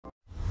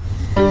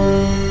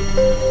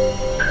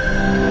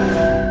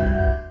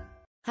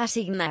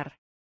Asignar.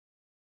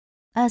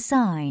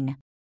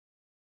 Assign.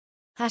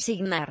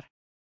 Asignar.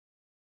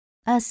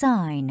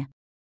 Assign.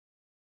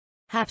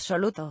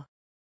 Absoluto.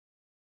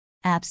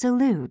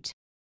 Absolute.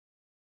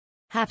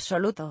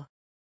 Absoluto.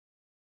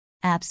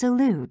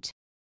 Absolute.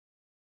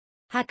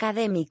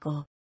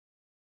 Académico.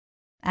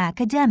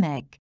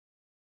 Academic.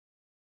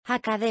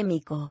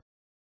 Académico.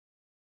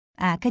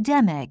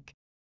 Academic.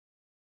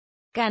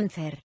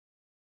 Cáncer.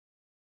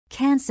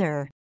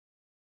 Cancer.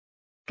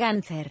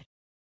 Cáncer.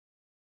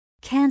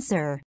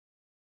 Cancer.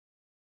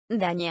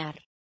 Dañar.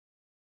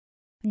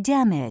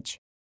 Damage.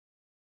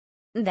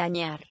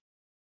 Dañar.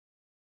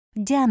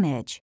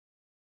 Damage.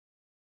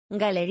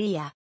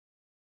 Galería.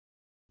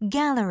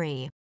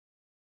 Gallery.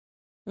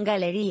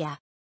 Galería.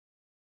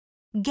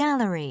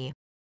 Gallery.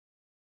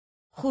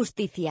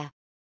 Justicia.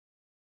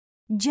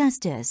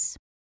 Justice.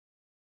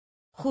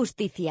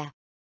 Justicia.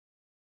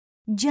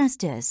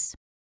 Justice.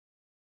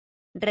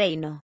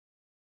 Reino.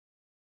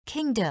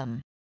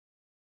 Kingdom.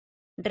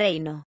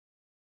 Reino.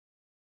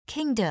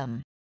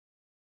 Kingdom.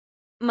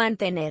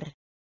 Mantener.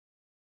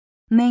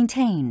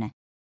 Maintain.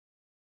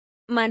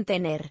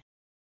 Mantener.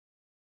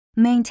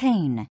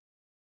 Maintain.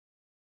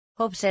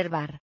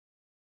 Observar.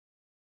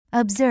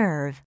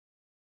 Observe.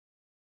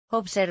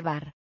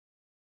 Observar.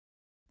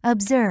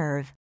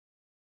 Observe.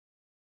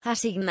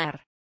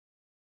 Asignar.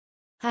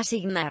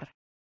 Asignar.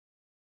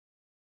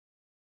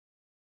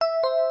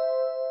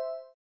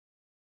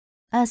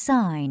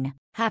 Assign.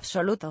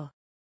 Absoluto.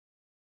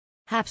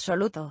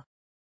 Absoluto.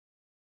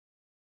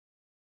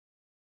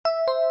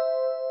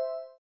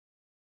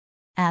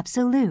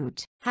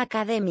 Absolute.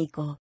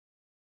 Académico.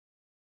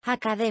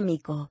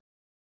 Académico.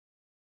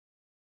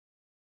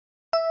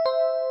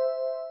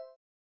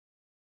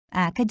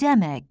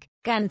 Academic.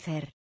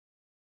 Cáncer.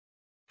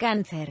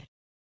 Cáncer.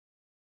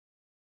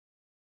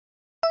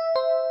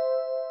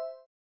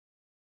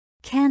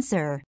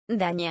 Cancer.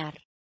 Dañar.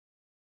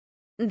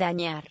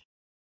 Dañar.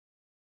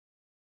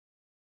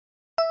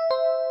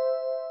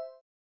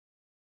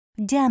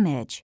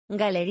 Damage.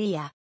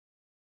 Galería.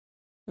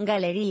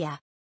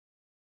 Galería.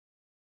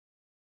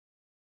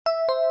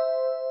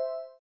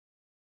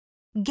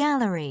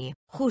 Gallery.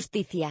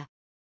 Justicia.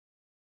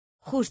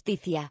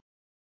 Justicia.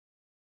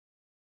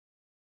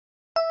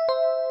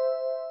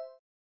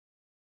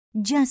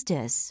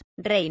 Justice.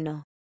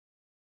 Reino.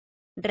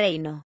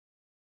 Reino.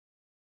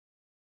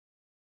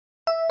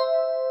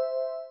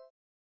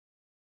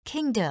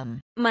 Kingdom.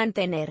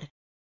 Mantener.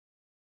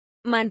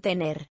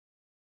 Mantener.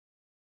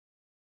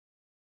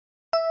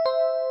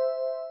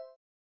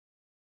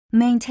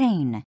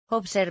 Maintain.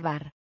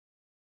 Observar.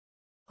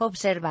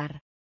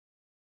 Observar.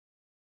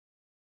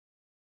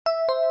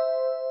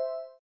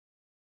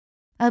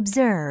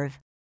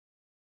 Observe.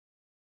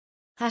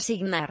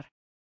 Asignar.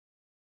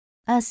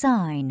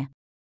 Assign.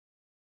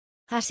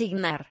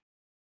 Asignar.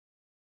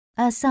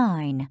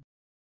 Assign.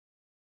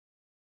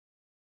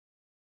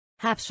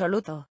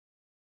 Absoluto.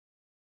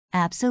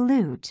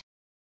 Absolute.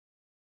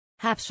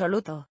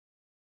 Absoluto.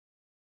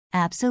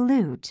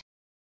 Absolute.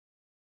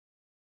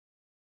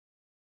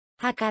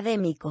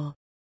 Académico.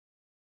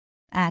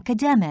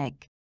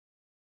 Academic.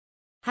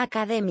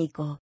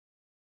 Académico.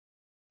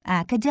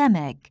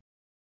 Academic.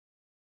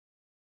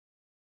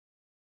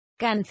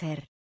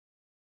 Cáncer.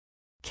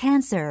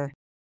 Cancer.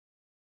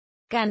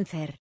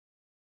 Cáncer.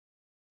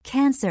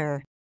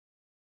 Cancer.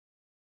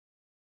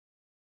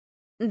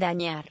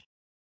 Dañar.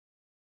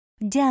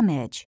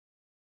 Damage.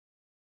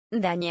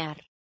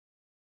 Dañar.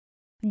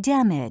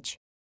 Damage.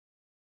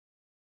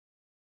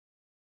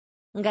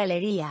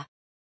 Galería.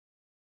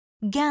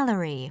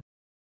 Gallery.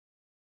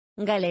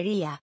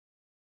 Galería.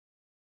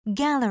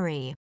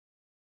 Gallery.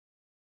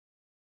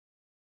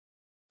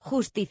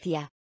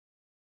 Justicia.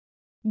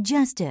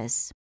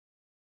 Justice.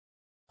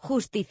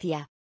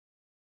 Justicia.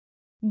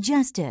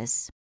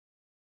 Justice.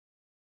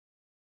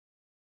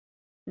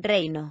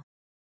 Reino.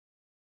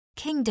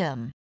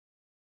 Kingdom.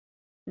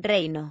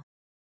 Reino.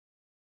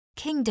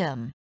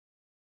 Kingdom.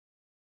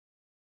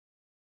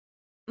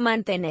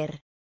 Mantener.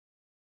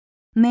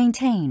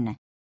 Maintain.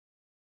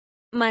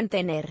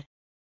 Mantener.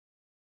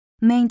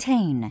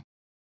 Maintain.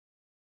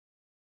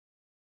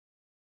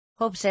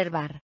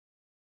 Observar.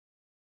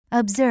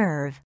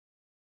 Observe.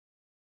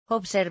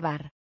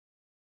 Observar.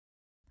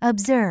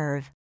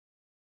 Observe.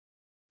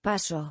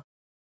 Paso.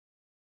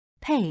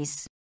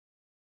 Pace.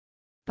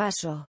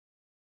 Paso.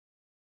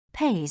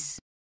 Pace.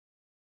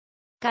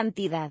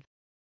 Cantidad.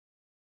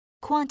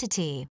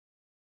 Quantity.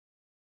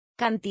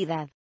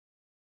 Cantidad.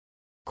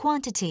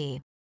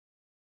 Quantity.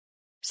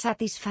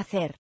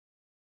 Satisfacer.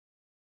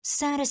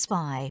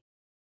 Satisfy.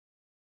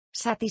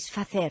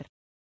 Satisfacer.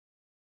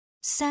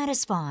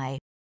 Satisfy.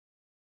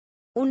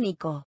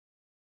 Único.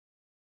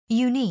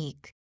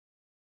 Unique.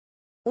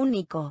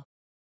 Único.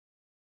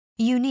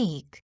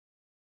 Unique.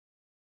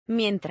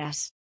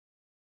 Mientras.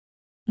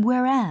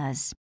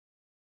 Whereas.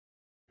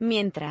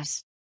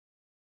 Mientras.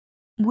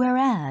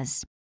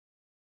 Whereas.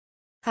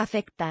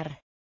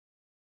 Afectar.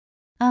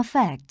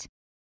 Affect.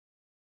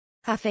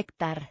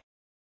 Afectar.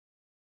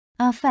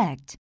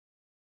 Affect.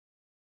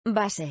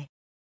 Base.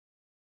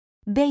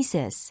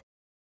 basis,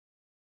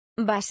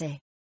 Base.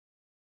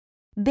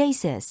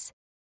 basis,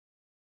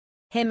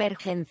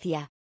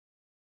 Emergencia.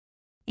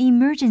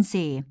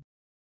 emergency,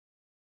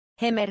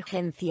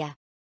 Emergencia.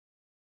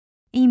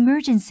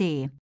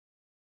 emergency,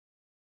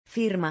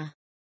 Firma.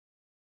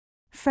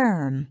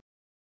 firm,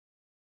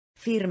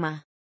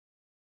 Firma.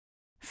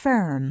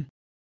 firm,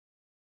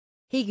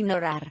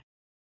 Ignorar.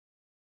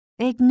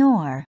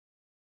 ignore,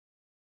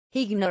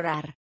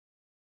 Ignorar.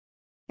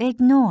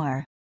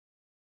 ignore,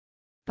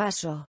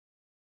 Paso.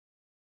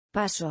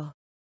 Paso.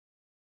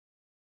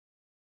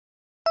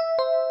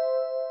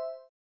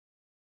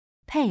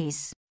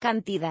 pace,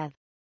 Cantidad.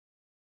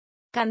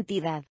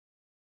 Cantidad.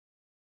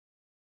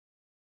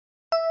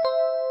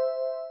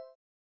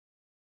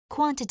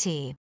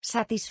 quantity,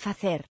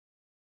 Satisfacer.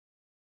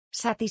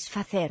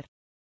 Satisfacer.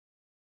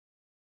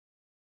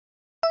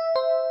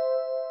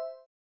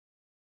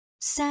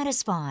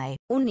 satisfy,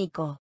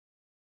 Único.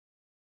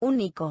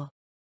 Único.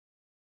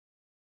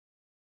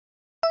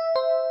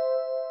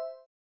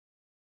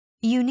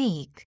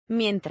 unique,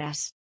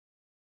 Mientras.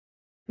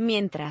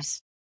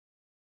 Mientras.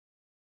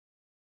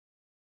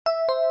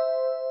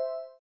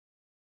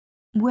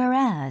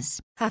 whereas,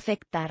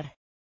 Afectar.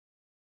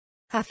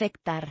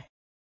 Afectar.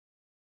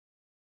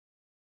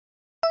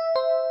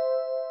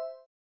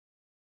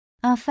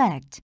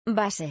 affect,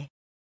 Base.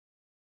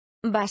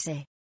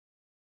 Base.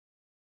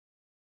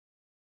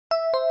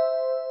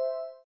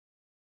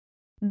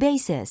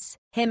 basis,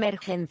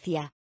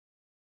 Emergencia.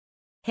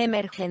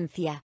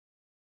 Emergencia.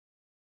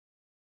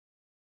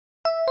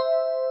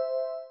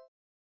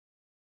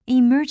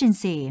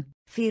 emergency,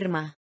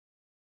 Firma.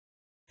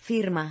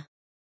 Firma.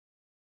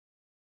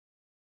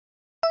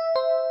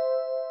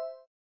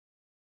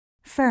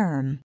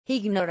 firm,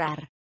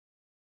 Ignorar.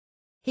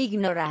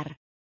 Ignorar.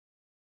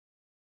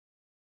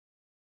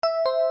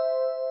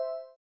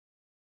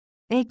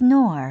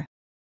 ignore,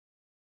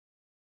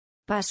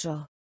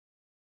 Paso.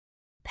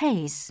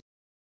 pace,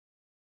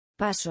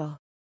 Paso.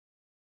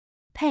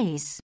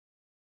 pace,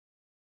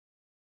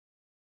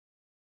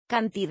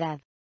 Cantidad.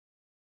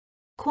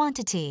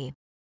 quantity,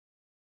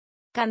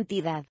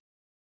 Cantidad.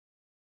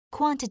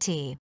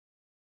 quantity,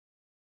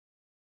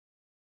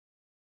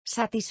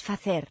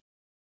 Satisfacer.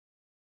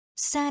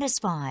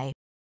 satisfy,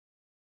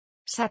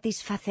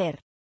 Satisfacer.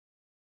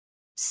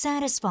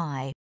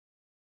 satisfy,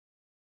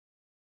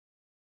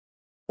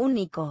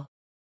 Único.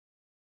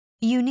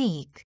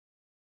 unique,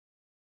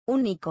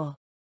 Único.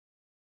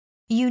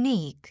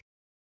 unique,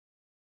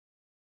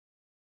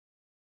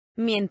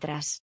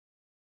 Mientras.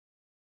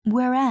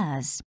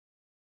 whereas,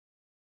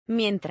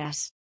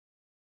 Mientras.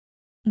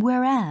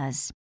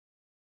 whereas,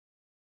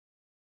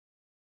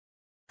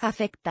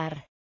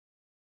 Afectar.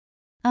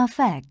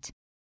 affect,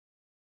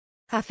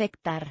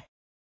 Afectar.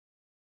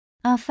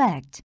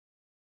 affect,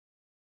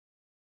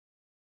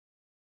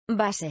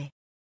 Base.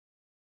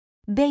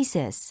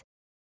 basis,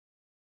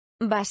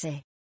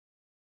 Base.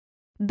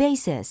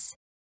 basis,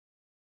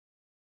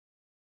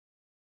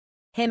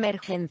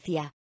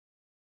 Emergencia.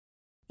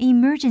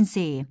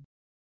 emergency,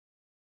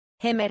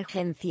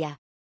 Emergencia.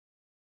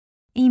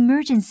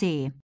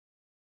 emergency,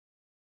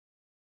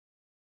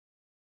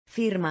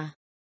 Firma.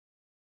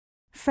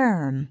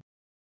 firm,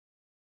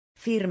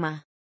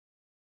 Firma.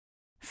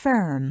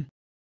 firm,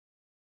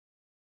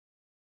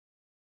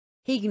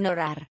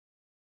 Ignorar.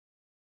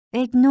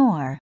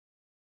 ignore,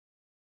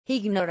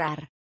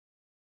 Ignorar.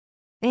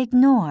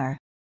 ignore,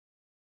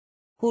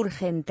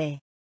 Urgente.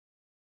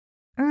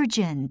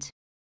 urgent,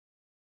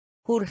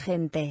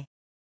 Urgente.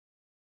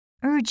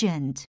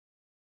 urgent,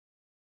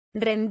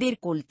 Rendir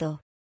culto.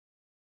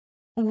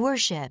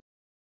 worship,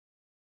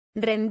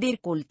 Rendir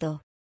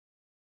culto.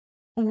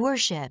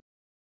 worship,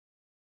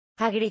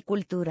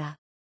 Agricultura.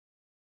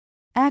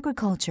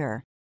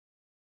 agriculture,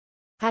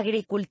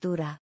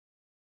 Agricultura.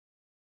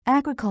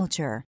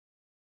 agriculture,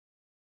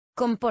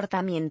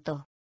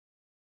 Comportamiento.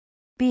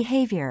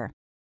 behavior,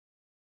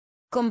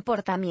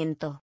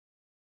 Comportamiento.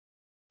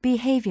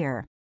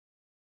 behavior,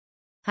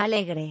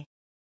 Alegre.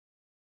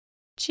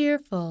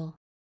 cheerful,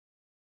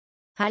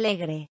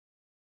 Alegre.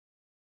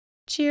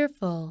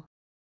 cheerful,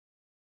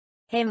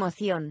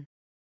 Emoción.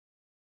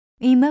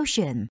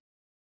 emotion,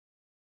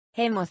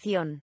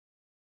 Emoción.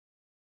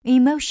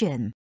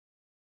 emotion,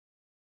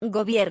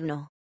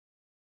 Gobierno.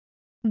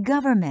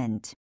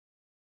 government,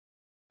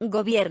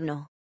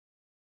 Gobierno.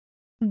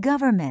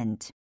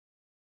 government,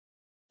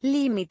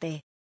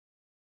 Límite.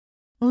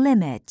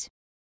 limit,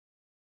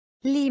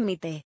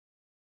 Límite.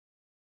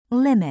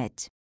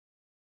 limit,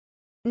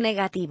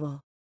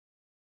 Negativo.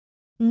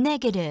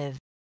 negative,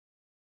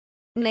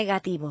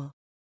 Negativo.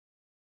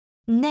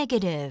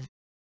 negative,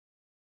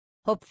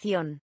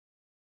 Opción.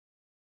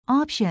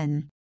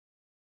 option,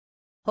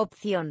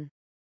 Opción.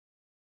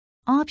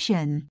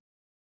 option,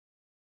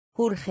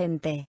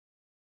 Urgente.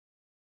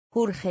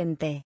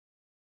 Urgente.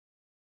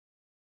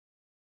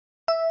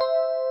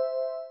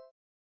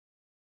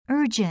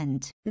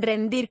 urgent,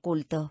 Rendir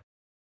culto.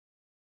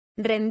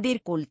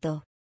 Rendir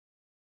culto.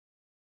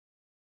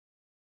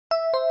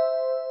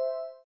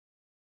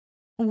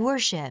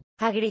 worship,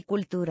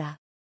 Agricultura.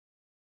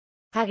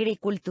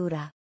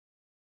 Agricultura.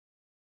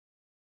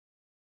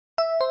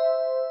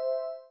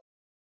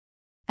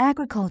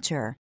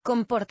 Agriculture.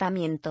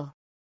 Comportamiento.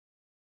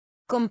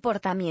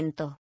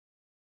 Comportamiento.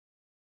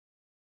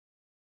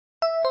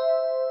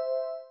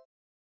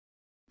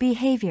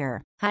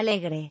 Behavior.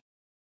 Alegre.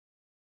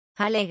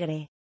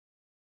 Alegre.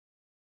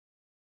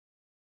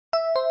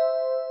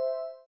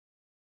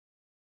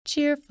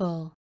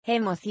 Cheerful.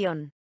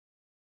 Emoción.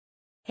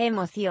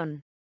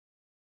 Emoción.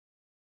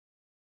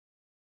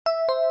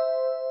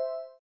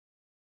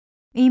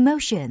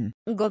 Emotion.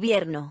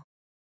 Gobierno.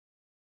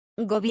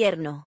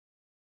 Gobierno.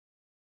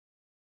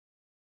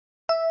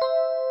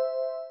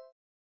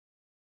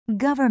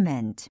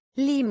 Government.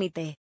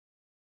 Límite.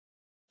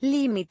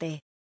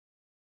 Límite.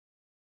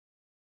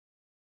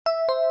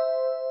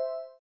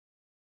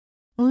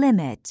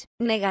 Limit.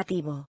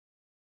 Negativo.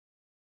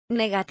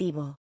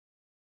 Negativo.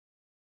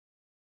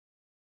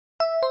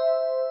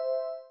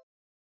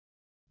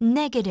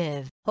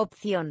 Negative.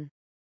 Opción.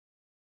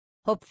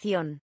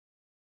 Opción.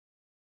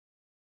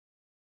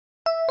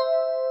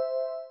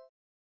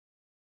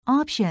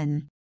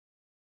 Option.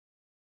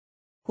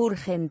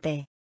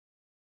 Urgente.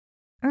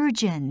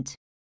 Urgent.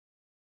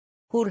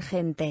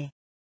 Urgente.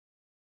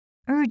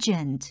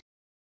 Urgent.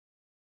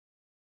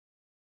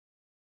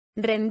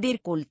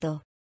 Rendir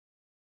culto.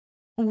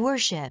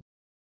 Worship.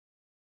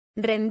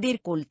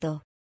 Rendir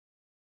culto.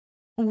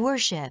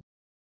 Worship.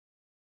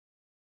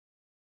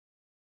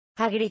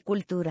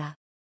 Agricultura.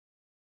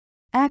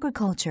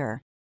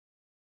 Agriculture.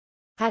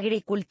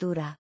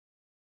 Agricultura.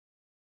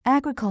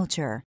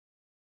 Agriculture.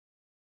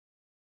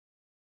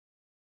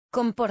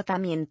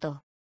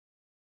 Comportamiento.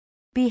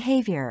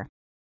 Behavior.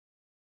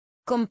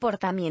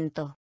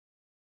 Comportamiento.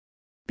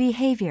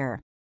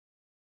 Behavior.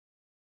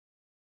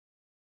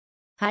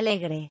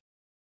 Alegre.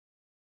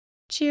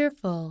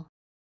 Cheerful.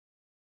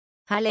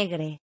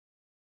 Alegre.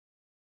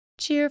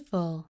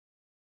 Cheerful.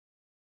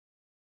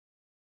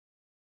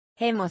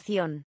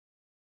 Emoción.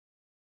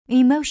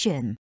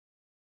 Emotion.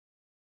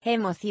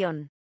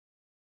 Emoción.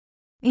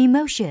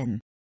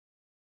 Emotion.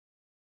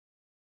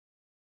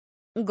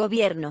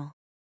 Gobierno.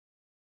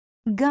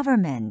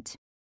 Government.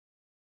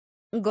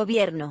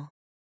 Gobierno.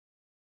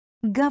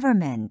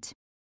 Government.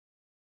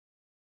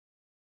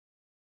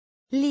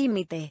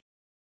 Límite.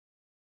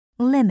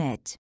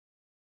 Limit.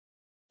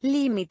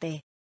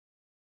 Límite.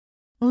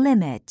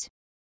 Limit.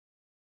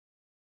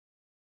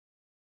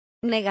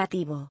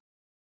 Negativo.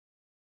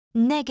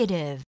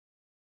 Negative.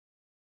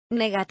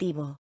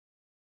 Negativo.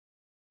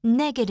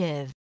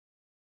 Negative.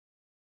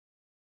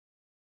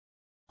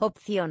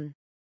 Opción.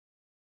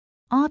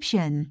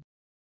 Option.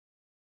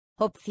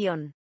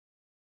 Opción.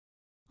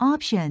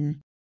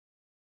 Option.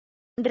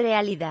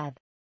 Realidad.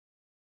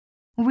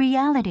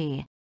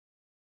 Reality.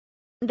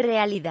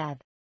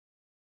 Realidad.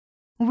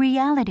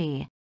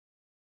 Reality.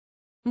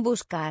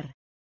 Buscar.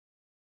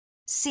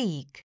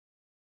 Seek.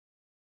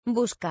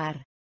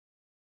 Buscar.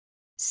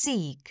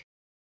 Seek.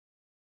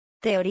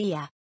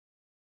 Teoría.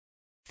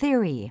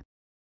 Theory.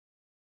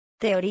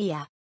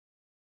 Teoría.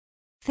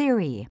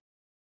 Theory.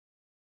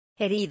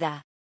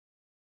 Herida.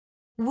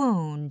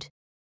 Wound.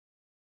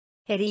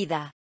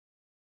 Herida.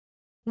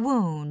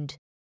 Wound.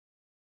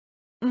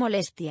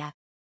 Molestia.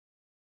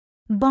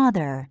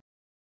 Bother.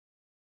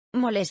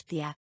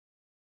 Molestia.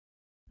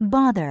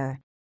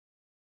 Bother.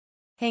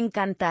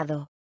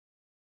 Encantado.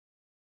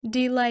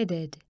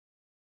 Delighted.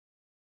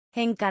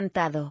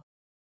 Encantado.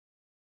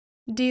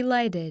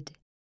 Delighted.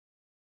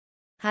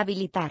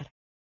 Habilitar.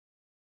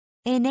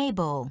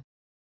 Enable.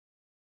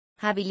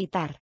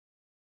 Habilitar.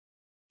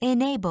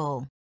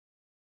 Enable.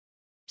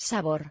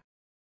 Sabor.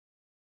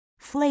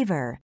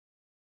 Flavor.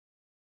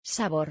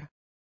 Sabor.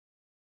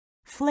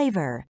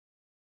 Flavor.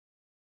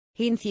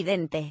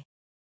 Incidente.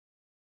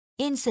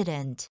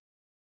 Incident.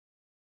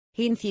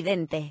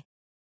 Incidente.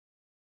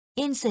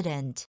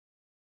 Incident.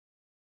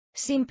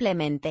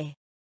 Simplemente.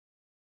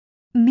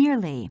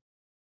 Merely.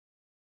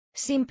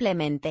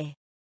 Simplemente.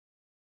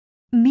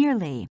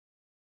 Merely.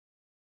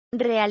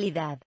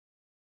 Realidad.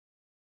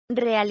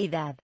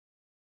 Realidad.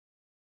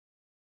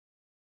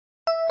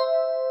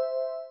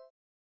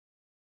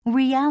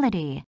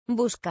 Reality.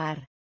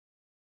 Buscar.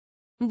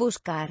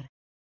 Buscar.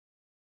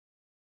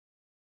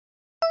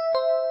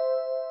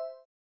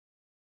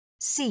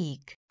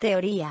 Seek.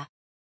 Teoría.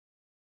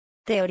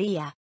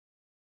 Teoría.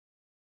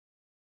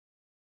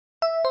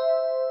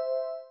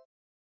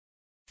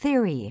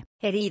 Theory.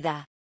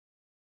 Herida.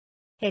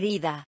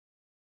 Herida.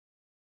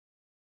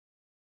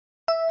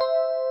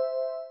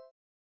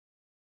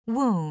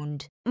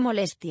 Wound.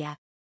 Molestia.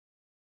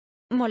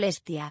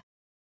 Molestia.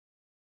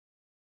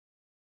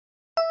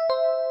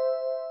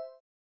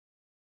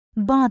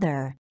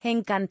 Bother.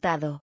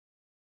 Encantado.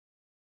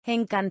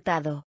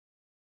 Encantado.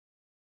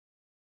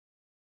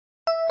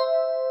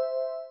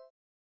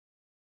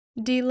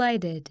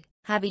 Delighted.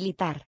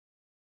 Habilitar.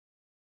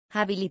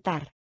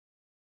 Habilitar.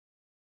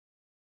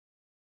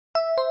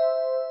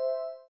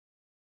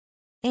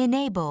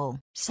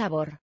 Enable.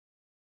 Sabor.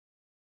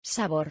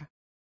 Sabor.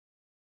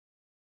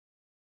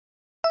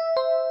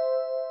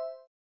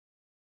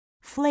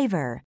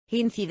 Flavor.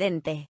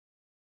 Incidente.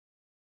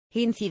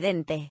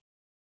 Incidente.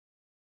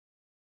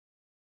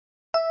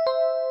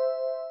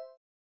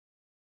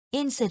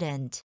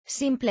 Incident.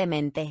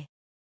 Simplemente.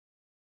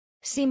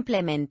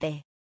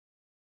 Simplemente.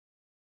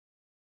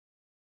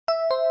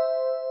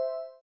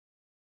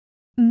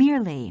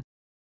 Merely.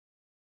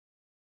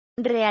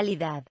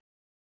 Realidad.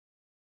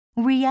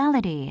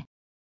 Reality.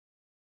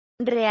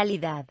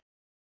 Realidad.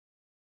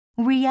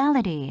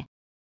 Reality.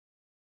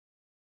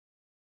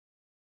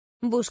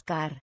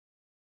 Buscar.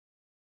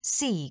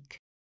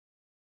 Seek.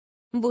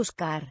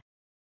 Buscar.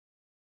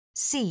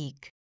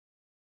 Seek.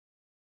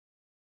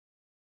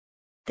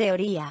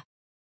 Teoría.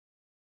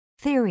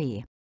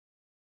 Theory.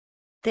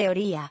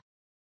 Teoría.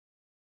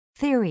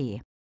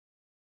 Theory.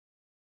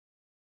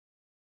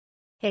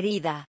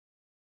 Herida.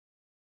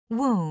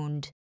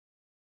 Wound.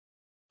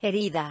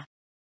 Herida.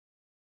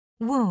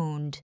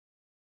 Wound.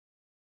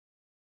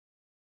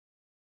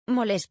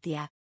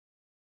 Molestia.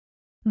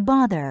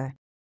 Bother.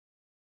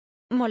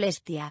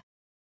 Molestia.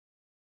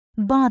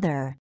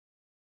 Bother.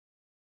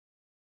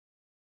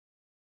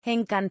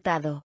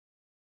 Encantado.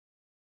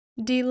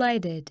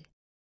 Delighted.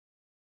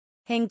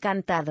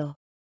 Encantado.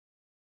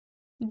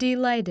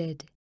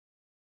 Delighted.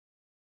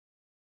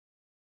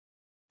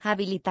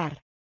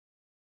 Habilitar.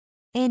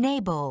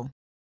 Enable.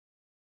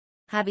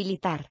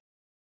 Habilitar.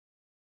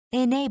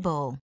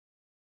 Enable.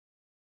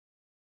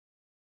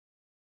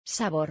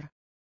 Sabor.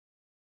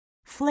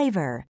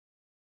 Flavor.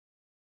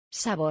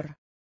 Sabor.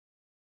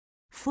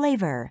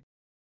 Flavor.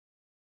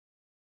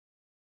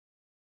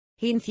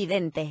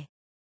 Incidente.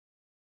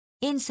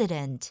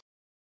 Incident.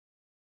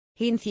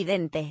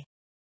 Incidente.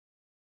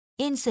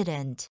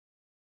 Incident.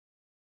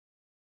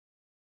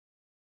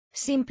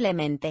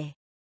 Simplemente.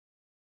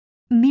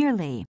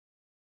 Merely.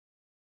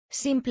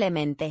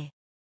 Simplemente.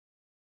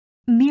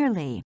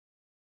 Merely.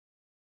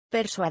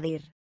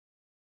 Persuadir.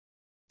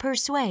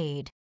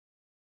 Persuade.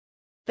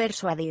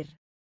 Persuadir.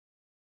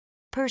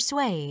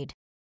 Persuade.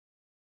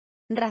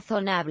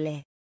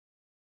 Razonable.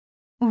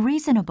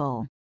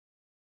 Reasonable.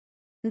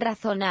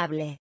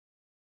 Razonable.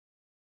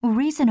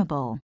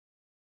 Reasonable.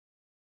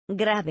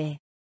 Grave.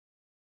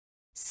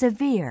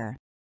 Severe.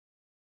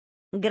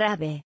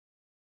 Grave.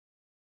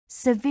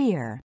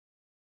 Severe.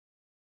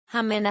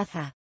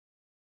 Amenaza.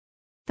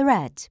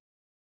 Threat.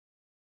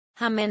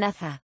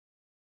 Amenaza.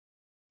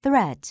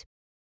 Threat.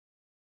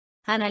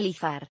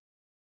 Analizar.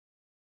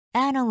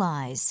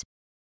 Analyze.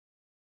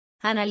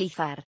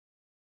 Analizar.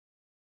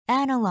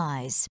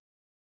 Analyze.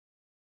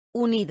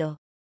 Unido.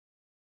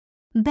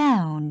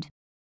 Bound.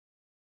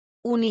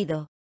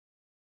 Unido.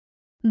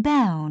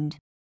 Bound.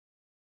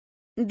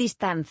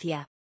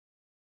 Distancia.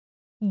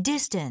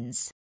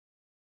 Distance.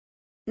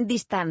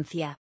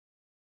 Distancia.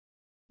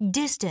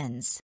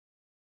 Distance.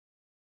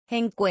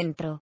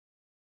 Encuentro.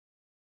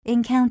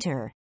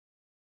 Encounter.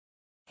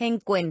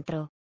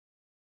 Encuentro.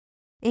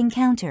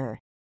 Encounter.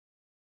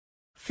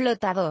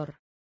 Flotador.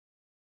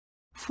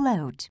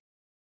 Float.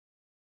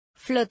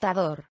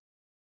 Flotador.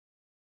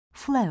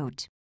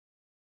 Float.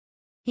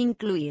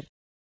 Incluir.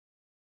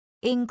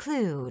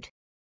 Include.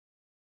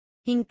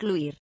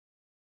 Incluir.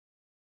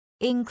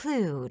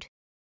 Include.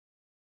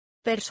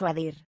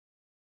 Persuadir.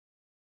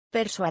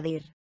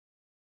 Persuadir.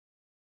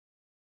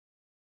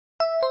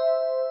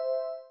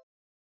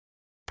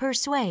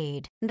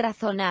 Persuade.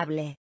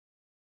 Razonable.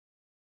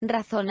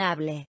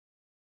 Razonable.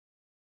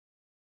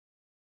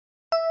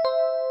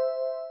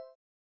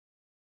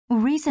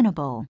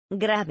 Reasonable.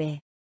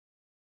 Grave.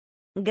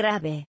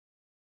 Grave.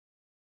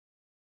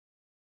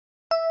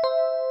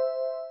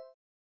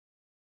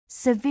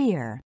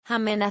 Severe.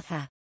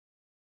 Amenaza.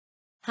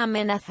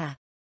 Amenaza.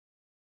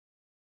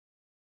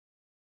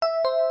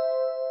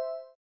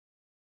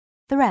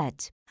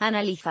 Threat.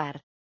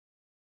 Analizar.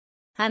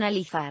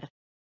 Analizar.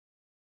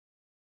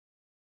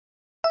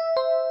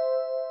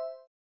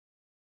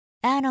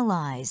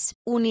 Analyze.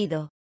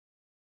 Unido.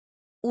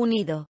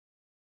 Unido.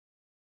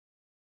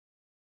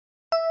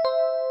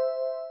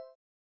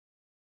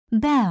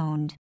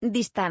 Bound.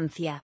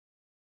 Distancia.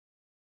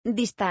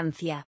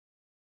 Distancia.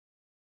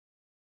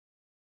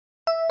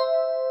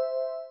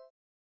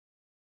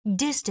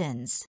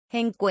 Distance.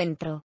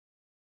 Encuentro.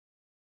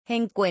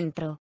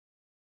 Encuentro.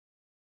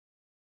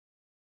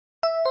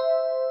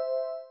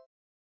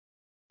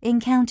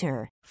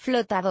 Encounter.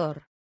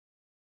 Flotador.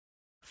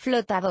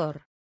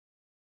 Flotador.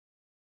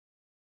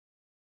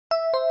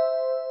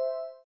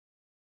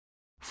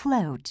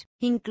 Float.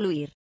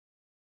 Incluir.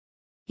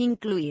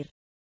 Incluir.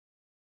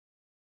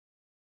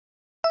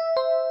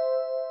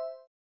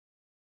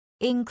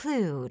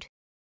 Include.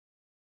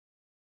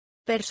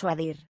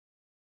 Persuadir.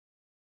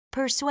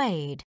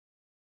 Persuade.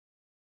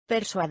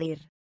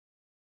 Persuadir.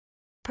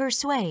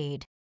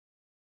 Persuade.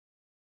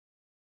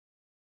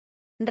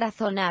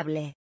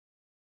 Razonable.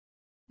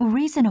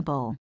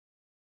 Reasonable.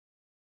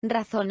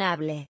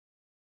 Razonable.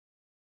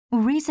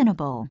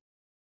 Reasonable.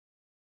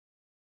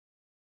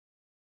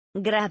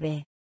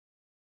 Grave.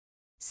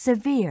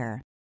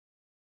 Severe.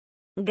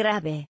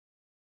 Grave.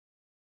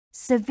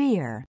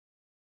 Severe.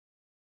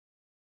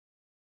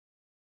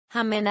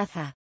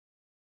 Amenaza.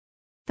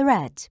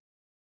 Threat.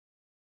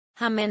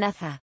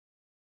 Amenaza.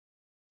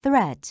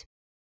 threat,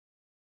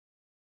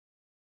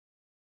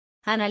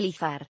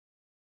 Analizar.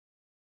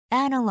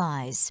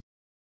 analyze,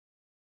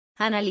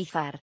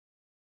 Analizar.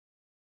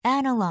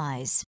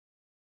 analyze,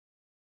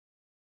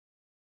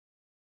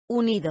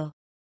 Unido.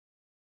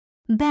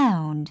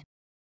 bound,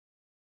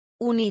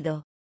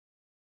 Unido.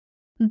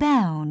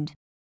 bound,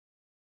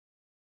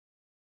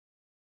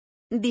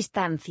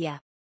 Distancia.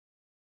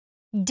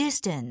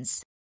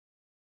 distance,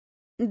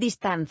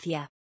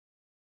 Distancia.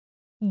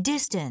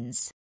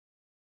 distance,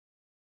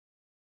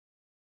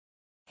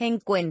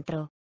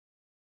 Encuentro.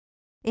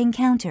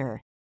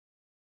 encounter,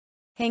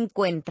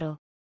 Encuentro.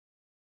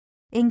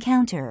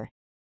 encounter,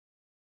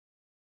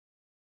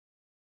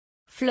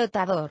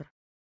 Flotador.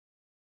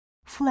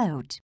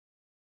 float,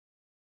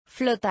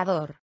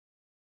 Flotador.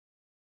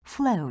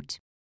 float,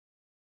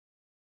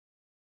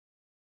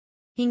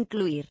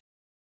 Incluir.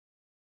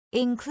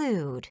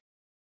 include,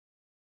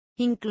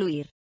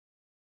 Incluir.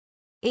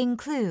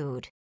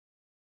 include,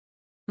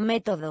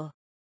 Método.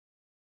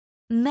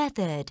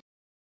 method,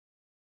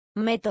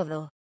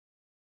 Método.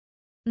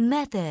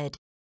 method,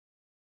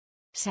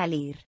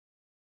 Salir.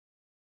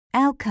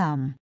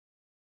 outcome,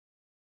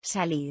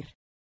 Salir.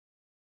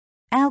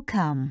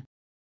 outcome,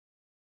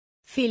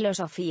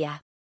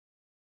 Filosofía.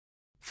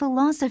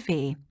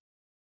 philosophy,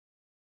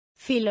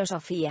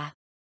 Filosofía.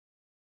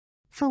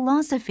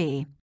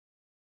 philosophy,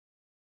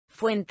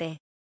 Fuente.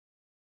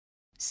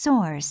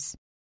 source,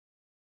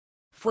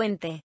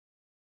 Fuente.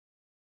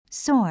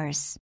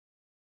 source,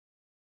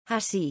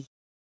 Así.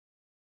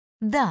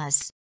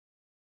 thus,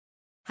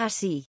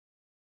 Así.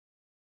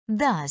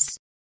 thus,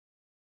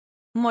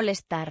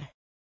 Molestar.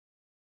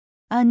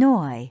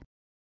 annoy,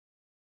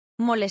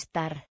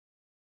 Molestar.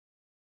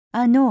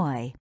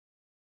 annoy,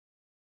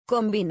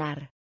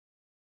 Combinar.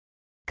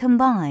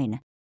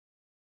 combine,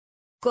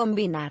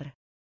 Combinar.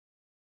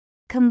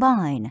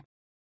 combine,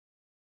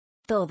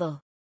 Todo.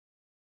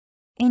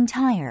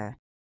 entire,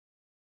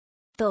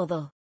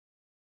 Todo.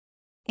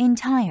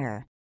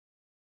 entire,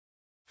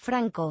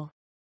 Franco.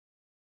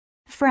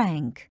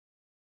 frank,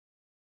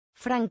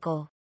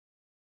 Franco.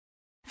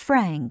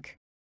 frank,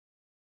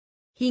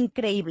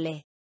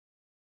 Increíble.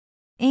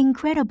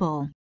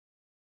 incredible,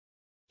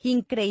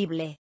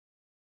 Increíble.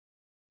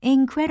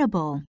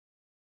 incredible,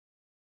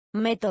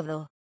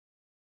 Método.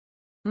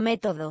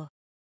 Método.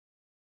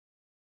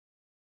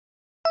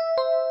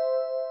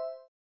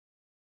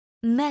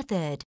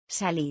 method,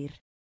 Salir.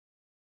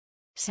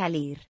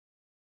 Salir.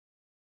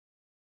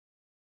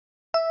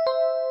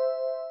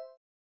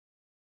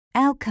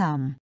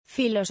 outcome,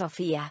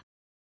 Filosofía.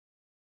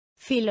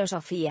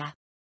 Filosofía.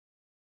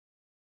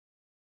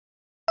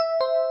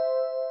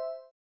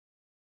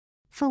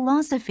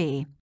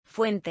 philosophy,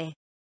 Fuente.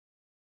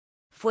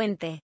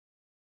 Fuente.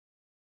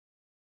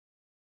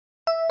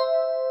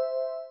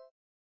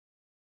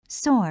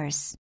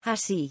 source,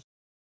 Así.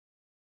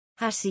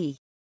 Así.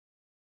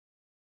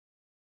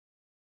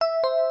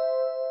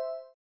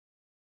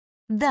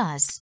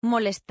 thus,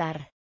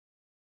 Molestar.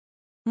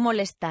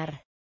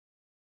 Molestar.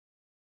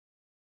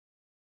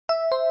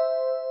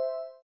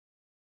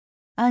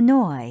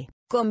 annoy,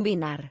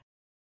 Combinar.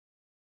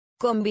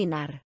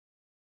 Combinar.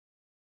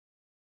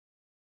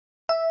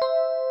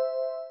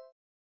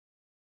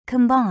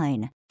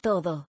 combine,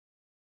 Todo.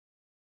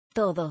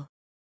 Todo.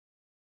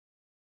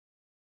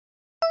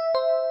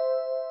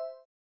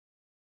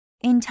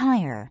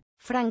 entire,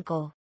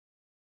 Franco.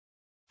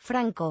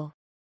 Franco.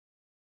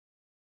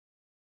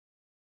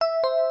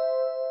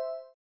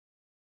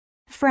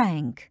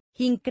 frank,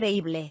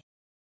 Increíble.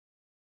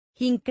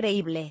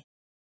 Increíble.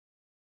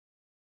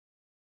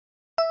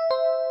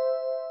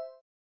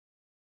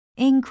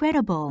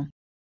 incredible,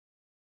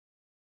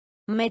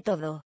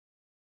 Método.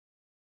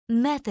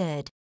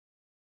 method,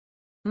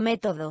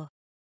 Método.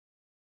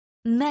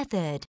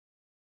 method,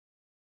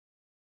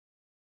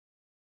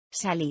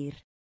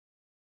 Salir.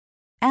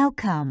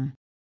 outcome,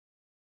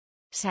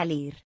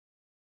 Salir.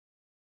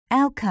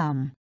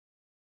 outcome,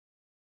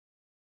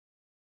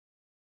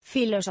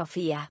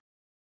 Filosofía.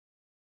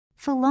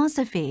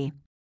 philosophy,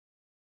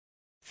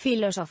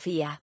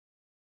 Filosofía.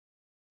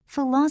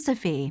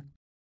 philosophy,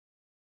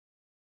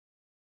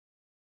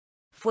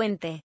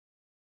 Fuente.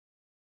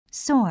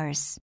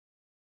 source,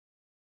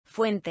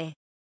 Fuente.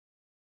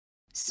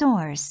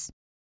 source,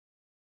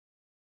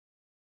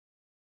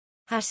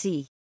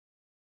 Así.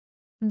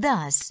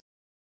 thus,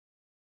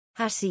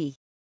 Así.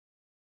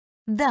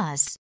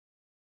 thus,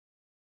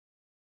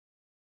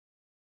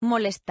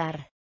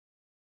 Molestar.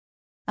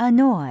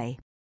 annoy,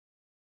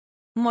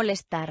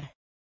 Molestar.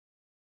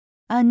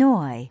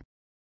 annoy,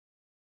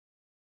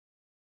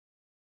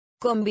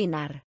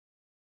 Combinar.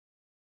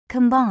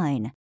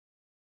 combine,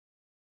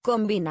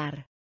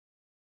 Combinar.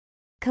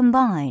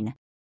 combine,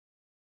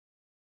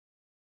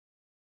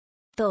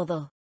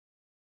 Todo.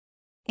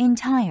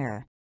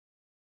 entire,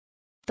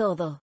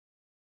 Todo.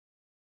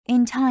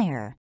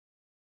 entire,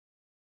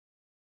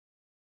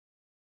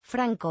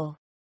 Franco.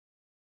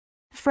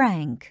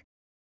 frank,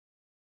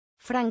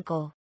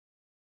 Franco.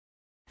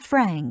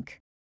 frank,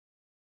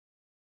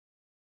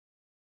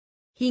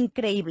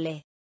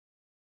 Increíble.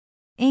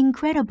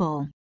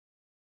 incredible,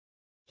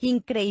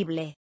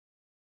 Increíble.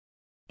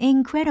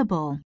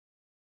 Incredible.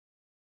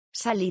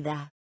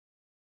 Salida.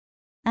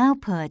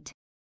 Output.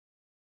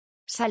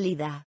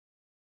 Salida.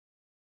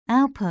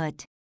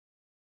 Output.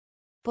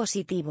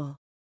 Positivo.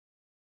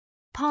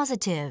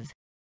 Positive.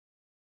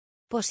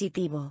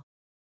 Positivo.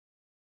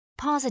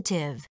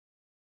 Positive.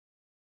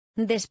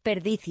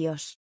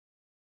 Desperdicios.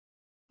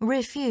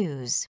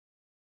 Refuse.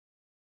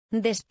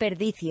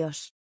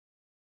 Desperdicios.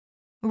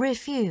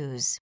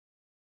 Refuse.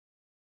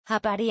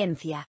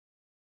 Apariencia.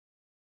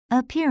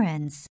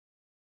 Appearance.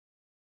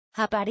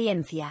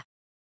 Apariencia.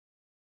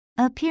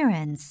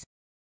 Appearance.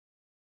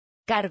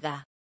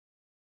 Carga.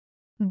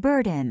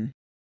 Burden.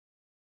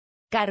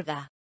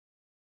 Carga.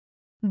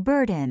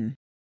 Burden.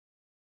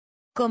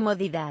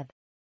 Comodidad.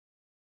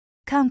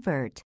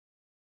 Comfort.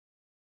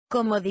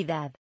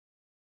 Comodidad.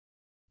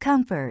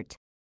 Comfort.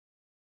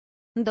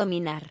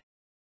 Dominar.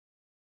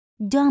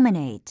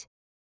 Dominate.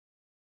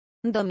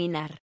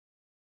 Dominar.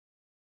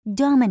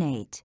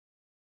 Dominate.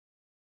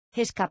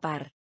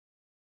 Escapar.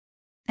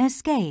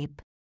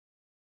 Escape.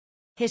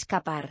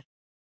 Escapar.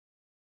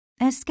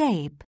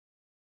 Escape.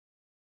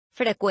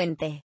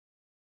 Frecuente.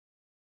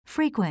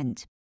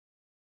 Frequent.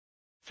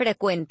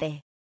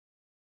 Frecuente.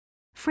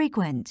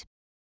 Frequent.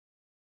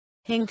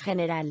 En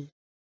general.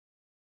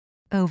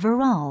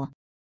 Overall.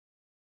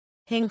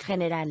 En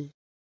general.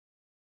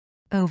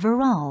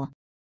 Overall.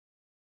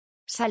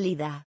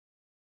 Salida.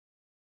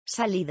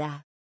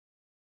 Salida.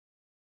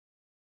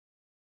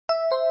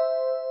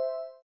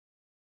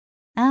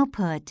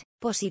 Output.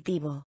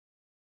 Positivo.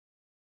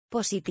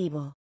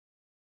 Positivo.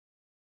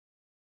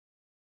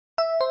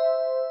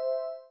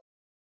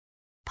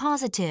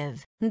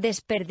 Positive.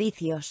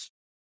 Desperdicios.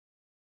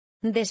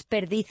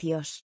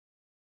 Desperdicios.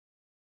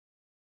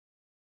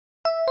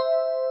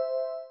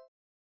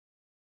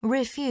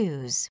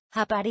 Refuse.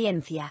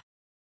 Apariencia.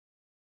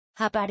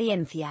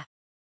 Apariencia.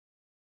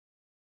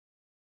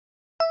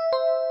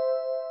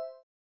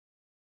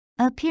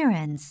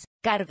 Appearance.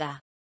 Carga.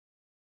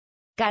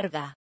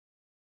 Carga.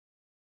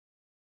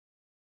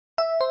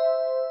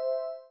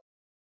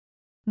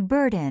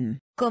 Burden.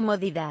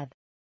 Comodidad.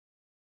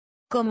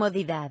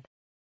 Comodidad.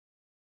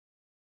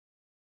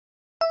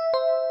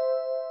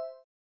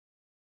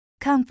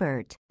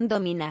 Comfort.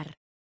 Dominar.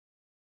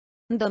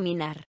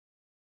 Dominar.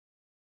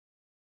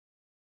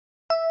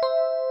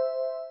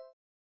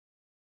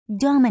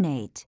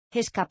 Dominate.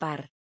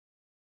 Escapar.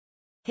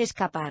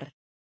 Escapar.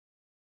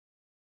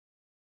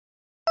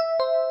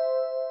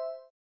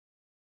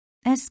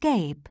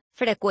 Escape.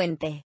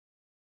 Frecuente.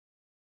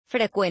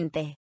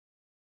 Frecuente.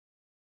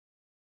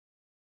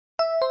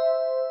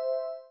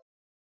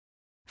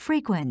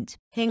 Frequent.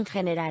 En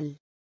general.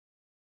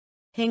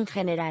 En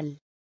general.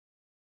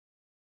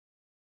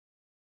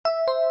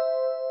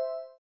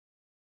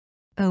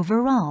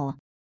 Overall.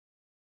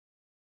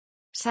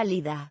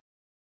 Salida.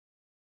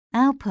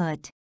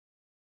 Output.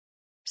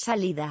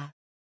 Salida.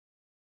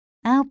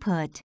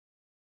 Output.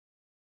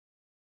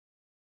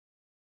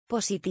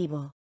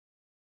 Positivo.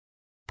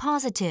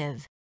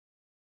 Positive.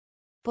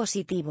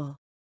 Positivo.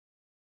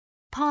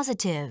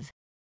 Positive.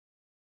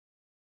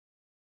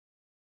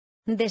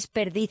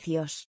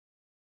 Desperdicios.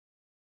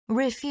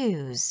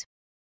 Refuse.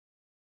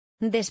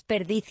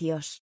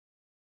 Desperdicios.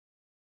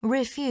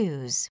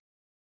 Refuse.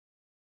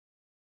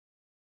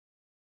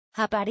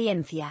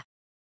 Apariencia.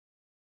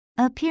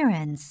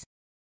 Appearance.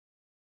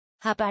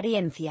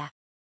 Apariencia.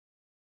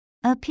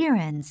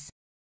 Appearance.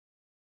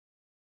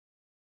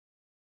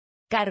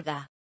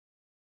 Carga.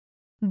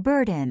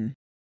 Burden.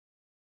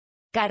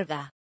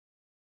 Carga.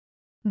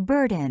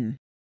 Burden.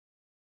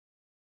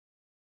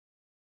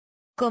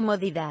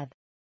 Comodidad.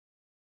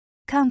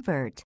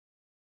 Comfort.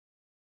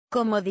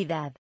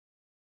 Comodidad.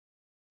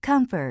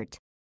 Comfort.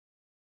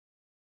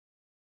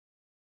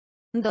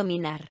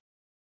 Dominar.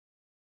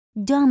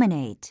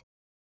 Dominate.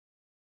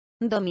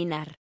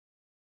 Dominar.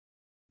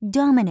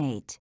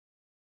 Dominate.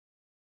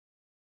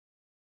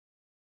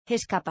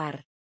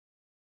 Escapar.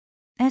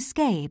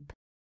 Escape.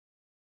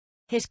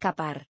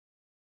 Escapar.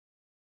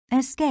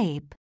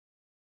 Escape.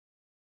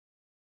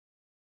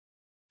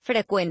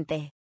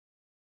 Frecuente.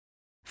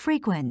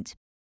 Frequent.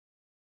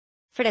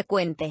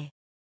 Frecuente.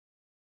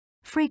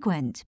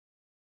 Frequent.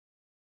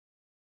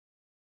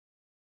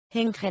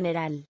 En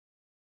general.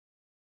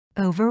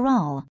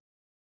 Overall.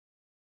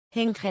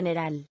 En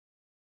general.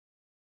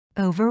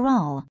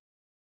 Overall.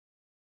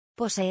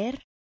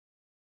 Poseer.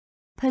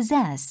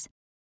 Possess.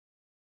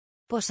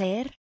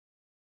 Poseer.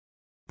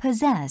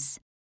 Possess.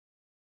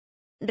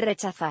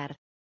 Rechazar.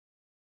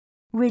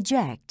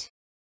 Reject.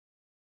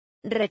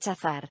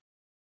 Rechazar.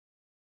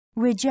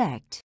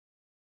 Reject.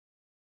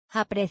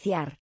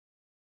 Apreciar.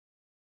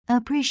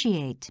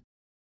 Appreciate.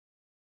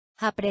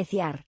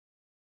 Apreciar.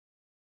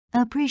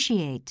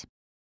 Appreciate.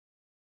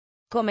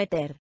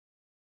 Cometer.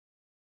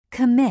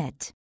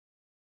 Commit.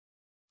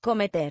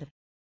 Cometer.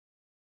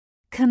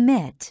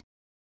 Commit.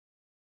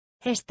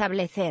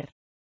 Establecer.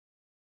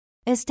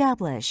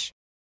 Establish.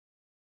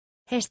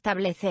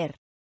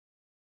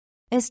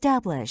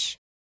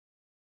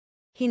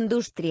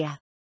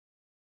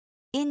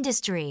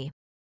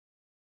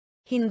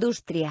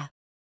 Industria.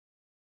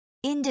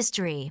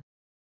 Industry.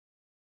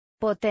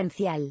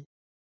 Potencial.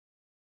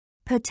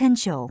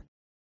 Potential.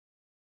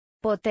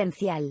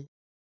 Potencial.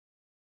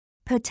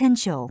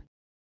 Potential.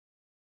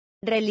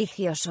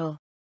 Religioso.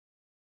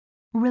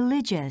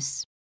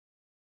 Religious.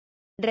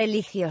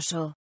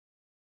 Religioso.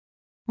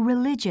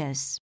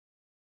 Religious.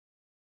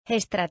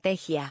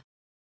 Estrategia.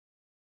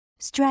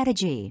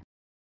 Strategy.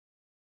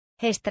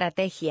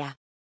 Estrategia.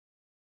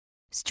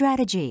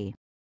 Strategy.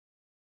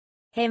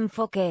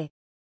 Enfoque.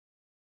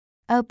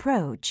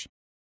 Approach.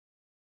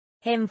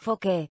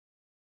 Enfoque.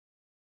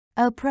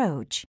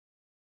 Approach.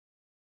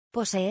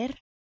 Poseer.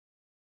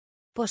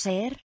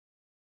 Poseer.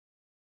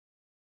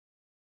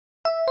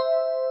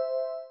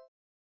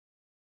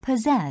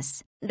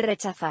 Possess.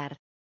 Rechazar.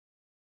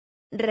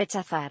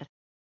 Rechazar.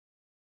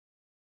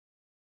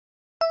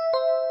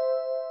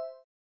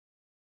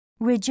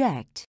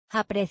 Reject.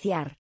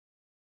 Apreciar.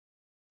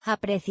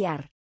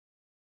 Apreciar.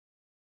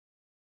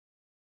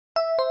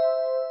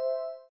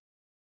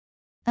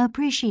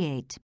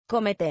 Appreciate.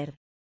 Cometer.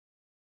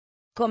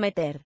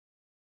 Cometer.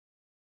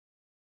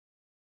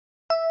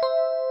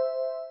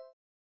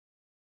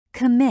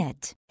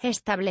 Commit.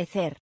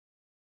 Establecer.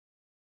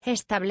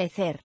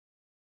 Establecer.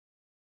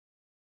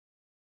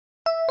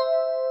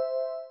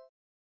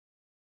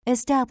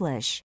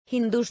 Establish.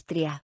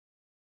 Industria.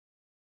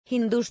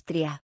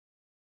 Industria.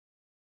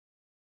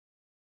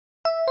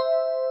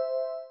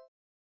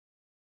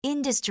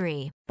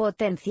 Industry.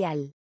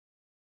 Potencial.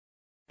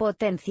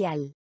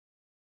 Potencial.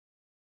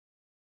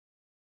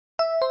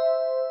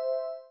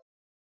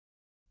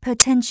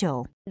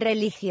 Potential.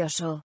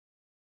 Religioso.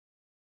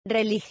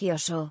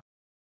 Religioso.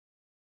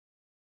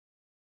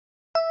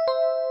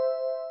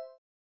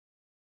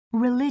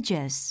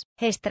 Religious.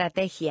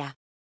 Estrategia.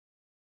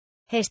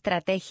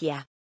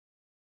 Estrategia.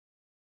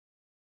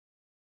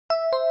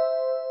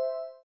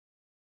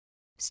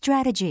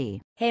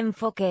 Strategy.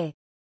 Enfoque.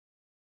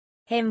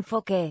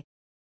 Enfoque.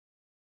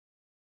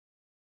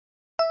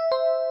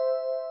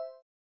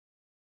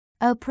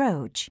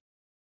 Approach.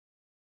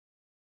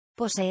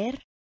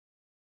 Poseer.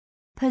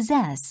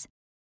 Possess.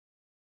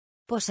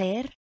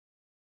 Poseer.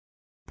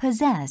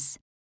 Possess.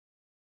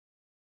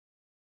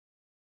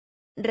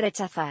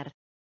 Rechazar.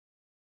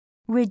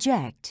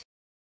 Reject.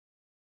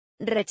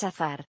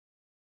 Rechazar.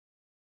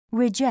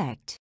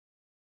 Reject.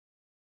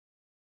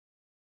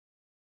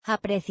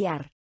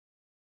 Apreciar.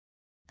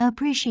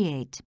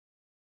 Appreciate.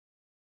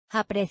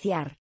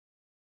 Apreciar.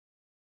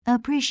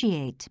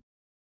 Appreciate.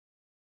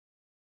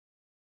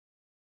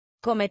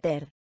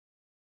 Cometer.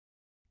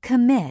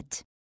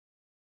 Commit.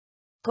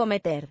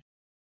 Cometer.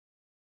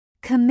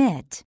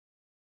 Commit.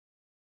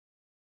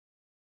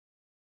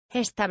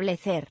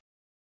 Establecer.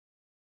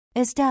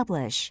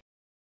 Establish.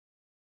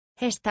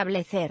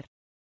 Establecer.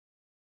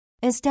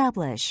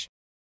 Establish.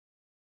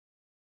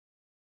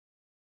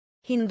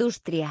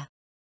 Industria.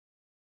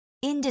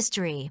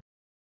 Industry.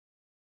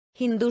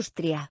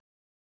 Industria.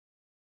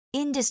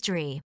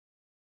 Industry.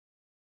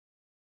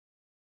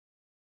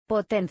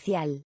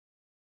 Potencial.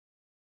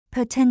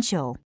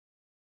 Potential.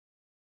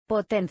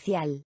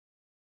 Potencial.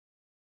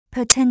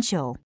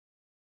 Potential.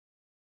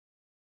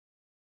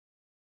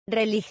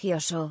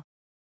 Religioso.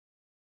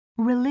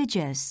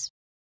 Religious.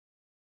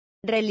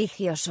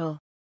 Religioso.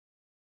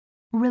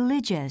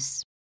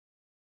 Religious.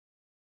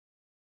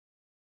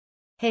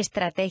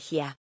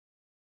 Estrategia.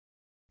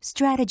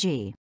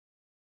 Strategy.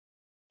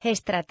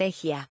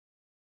 Estrategia.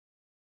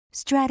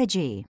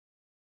 Strategy.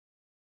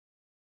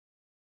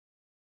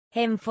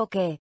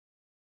 Enfoque.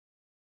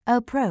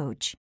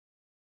 Approach.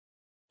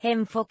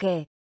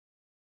 Enfoque.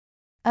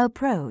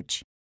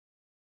 Approach.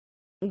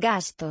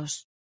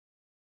 Gastos.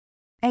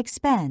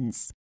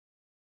 Expense.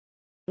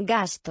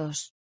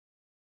 Gastos.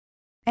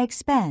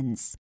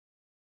 Expense.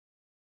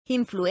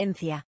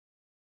 Influencia.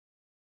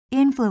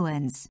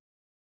 Influence.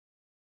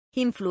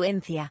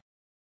 Influencia.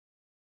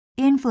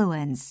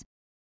 Influence.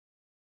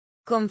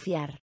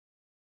 Confiar.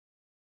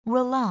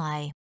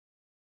 Rely.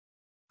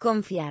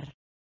 Confiar.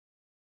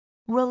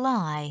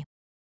 Rely.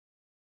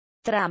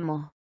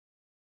 Tramo.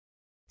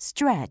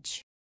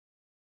 Stretch.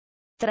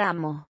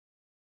 Tramo.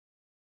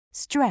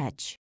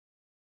 Stretch.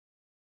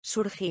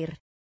 Surgir.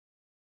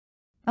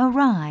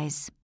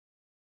 Arise.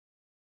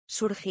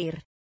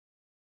 Surgir.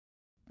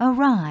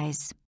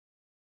 Arise.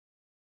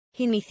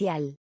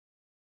 Inicial.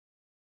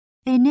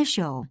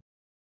 Initial.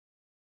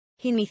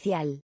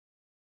 Inicial.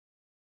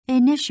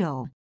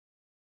 Initial.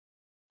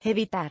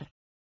 Evitar.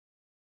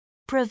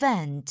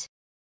 Prevent.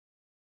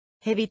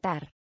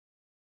 Evitar.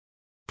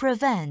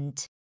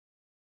 Prevent.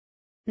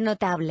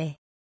 Notable.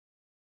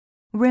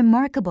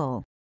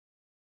 Remarkable.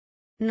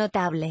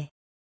 Notable.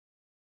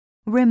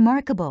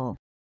 Remarkable.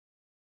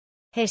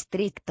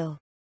 Estricto.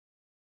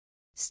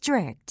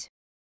 Strict.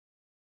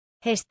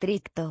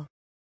 Estricto.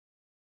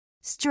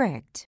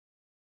 Strict.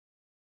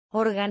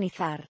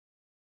 Organizar.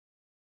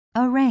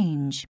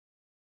 Arrange.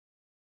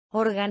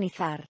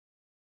 Organizar.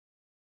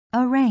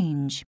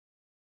 Arrange.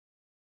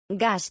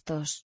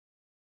 Gastos.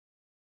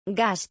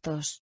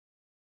 Gastos.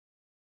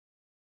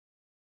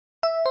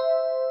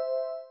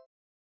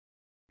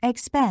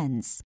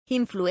 expense,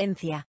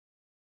 Influencia.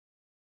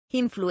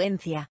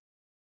 Influencia.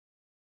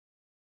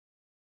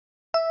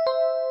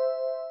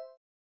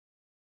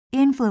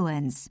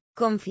 influence,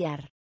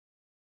 Confiar.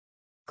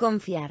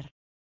 Confiar.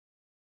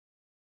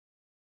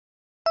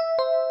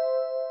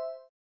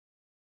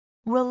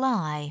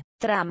 rely,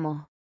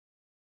 Tramo.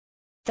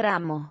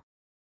 Tramo.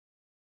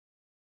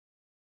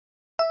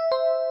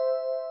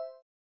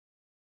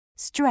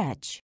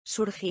 stretch,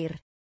 Surgir.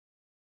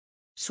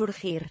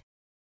 Surgir.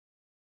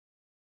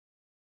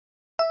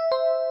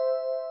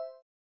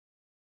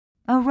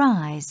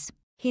 arise,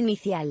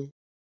 Inicial.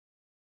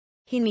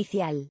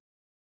 Inicial.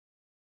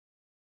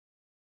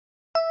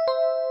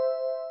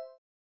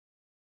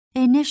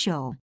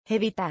 initial,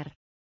 Evitar.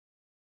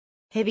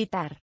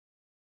 Evitar.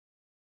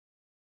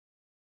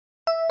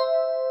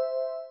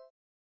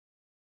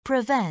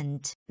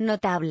 prevent,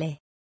 Notable.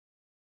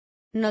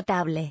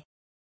 Notable.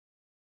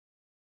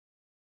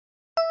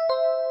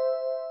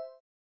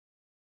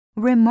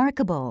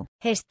 remarkable,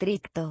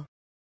 Estricto.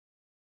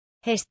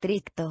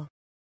 Estricto.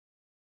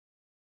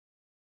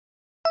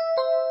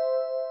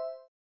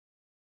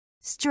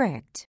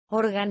 strict,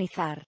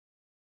 Organizar.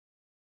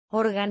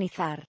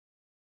 Organizar.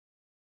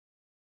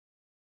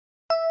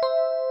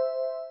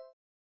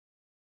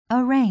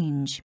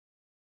 arrange,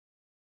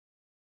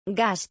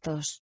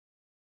 Gastos.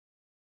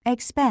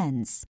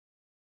 expense,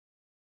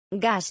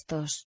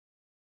 Gastos.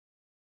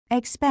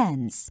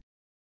 expense,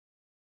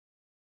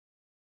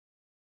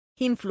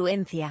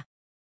 Influencia.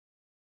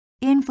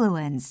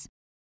 influence,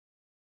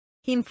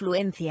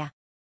 Influencia.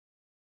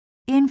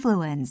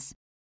 influence,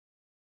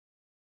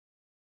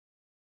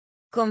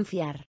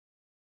 Confiar.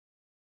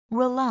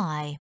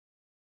 rely,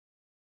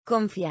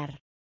 Confiar.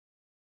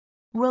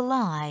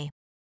 rely,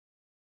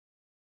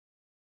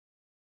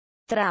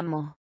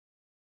 Tramo.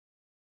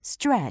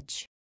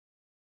 stretch,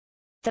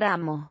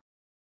 Tramo.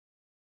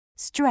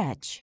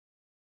 stretch,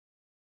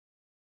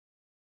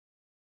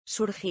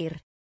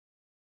 Surgir.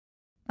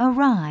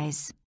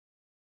 arise,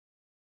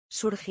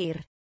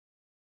 Surgir.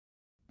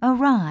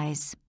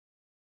 arise,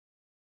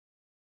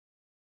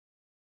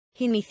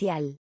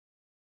 Inicial.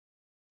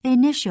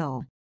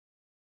 initial,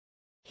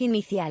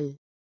 Inicial.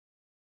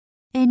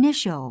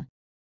 initial,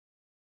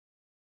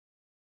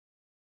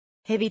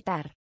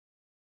 Evitar.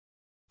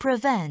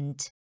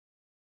 prevent,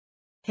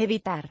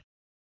 Evitar.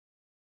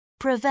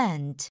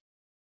 prevent,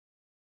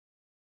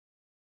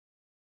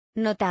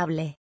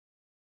 Notable.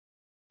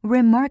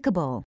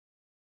 remarkable,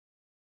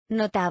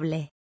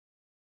 Notable.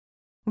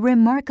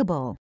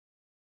 remarkable,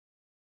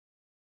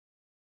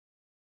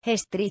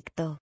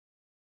 Estricto.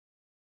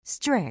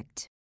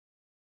 strict,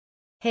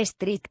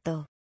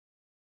 Estricto.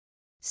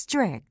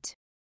 strict,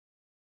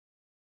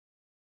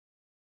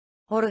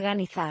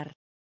 Organizar.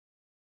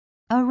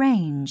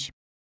 arrange,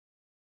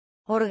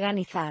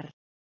 Organizar.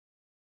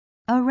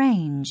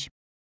 arrange,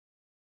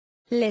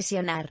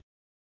 Lesionar.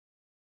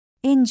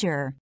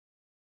 injure,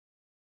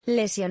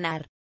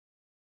 Lesionar.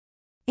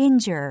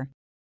 injure,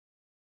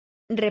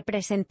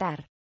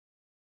 Representar.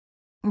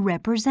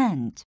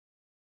 represent,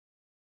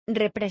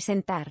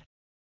 Representar.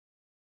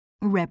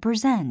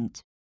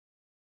 represent,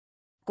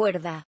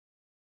 Cuerda.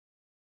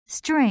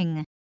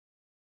 string,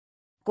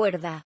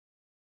 Cuerda.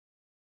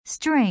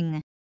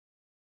 string,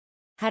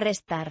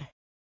 Arrestar.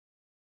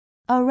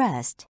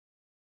 arrest,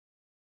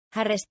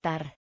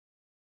 Arrestar.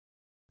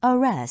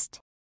 arrest,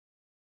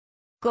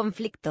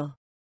 Conflicto.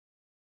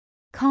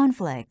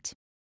 conflict,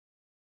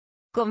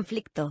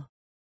 Conflicto.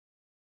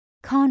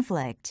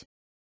 conflict,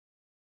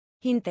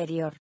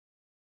 Interior.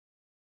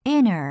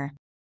 inner,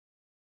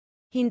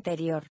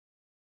 Interior.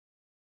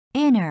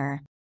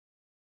 inner,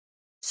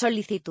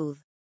 Solicitud.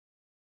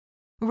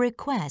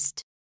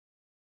 request,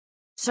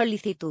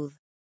 Solicitud.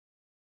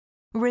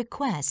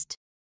 request,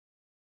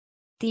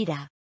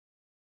 Tira.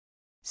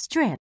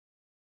 strip,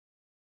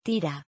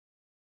 Tira.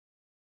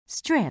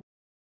 strip,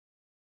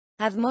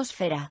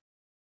 Atmósfera.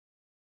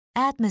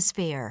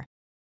 atmosphere,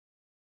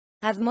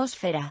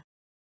 Atmósfera.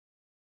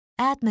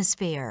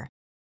 atmosphere,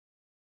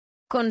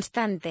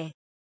 Constante.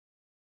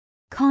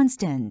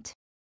 constant,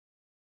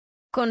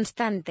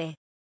 Constante.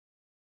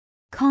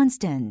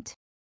 constant,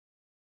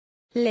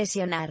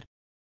 Lesionar.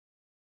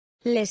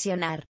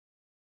 Lesionar.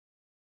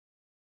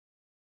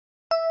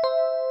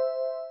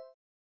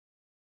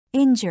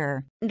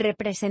 injure,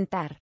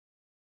 Representar.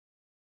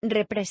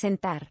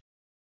 Representar.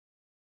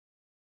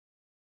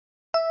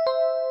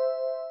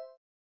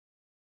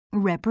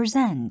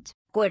 represent,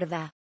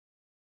 Cuerda.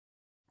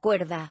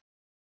 Cuerda.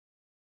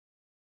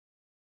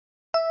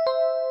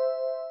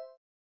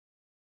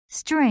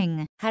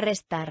 string,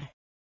 Arrestar.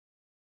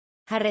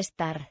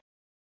 Arrestar.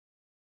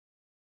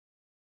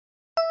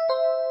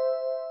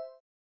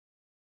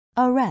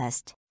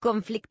 arrest,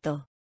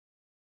 Conflicto.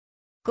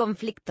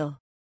 Conflicto.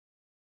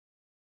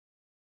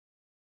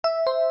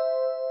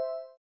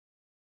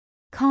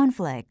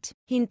 conflict,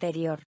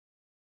 Interior.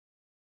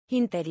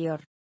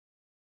 Interior.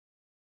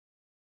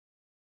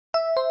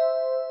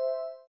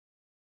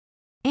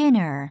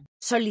 inner,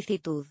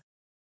 Solicitud.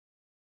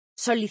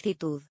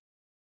 Solicitud.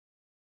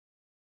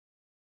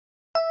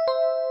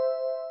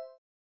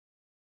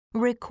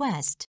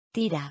 request,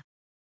 Tira.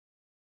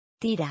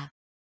 Tira.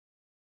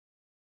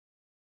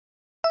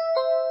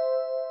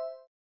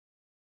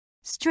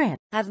 strip,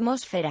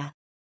 Atmósfera.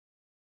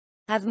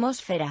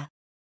 Atmósfera.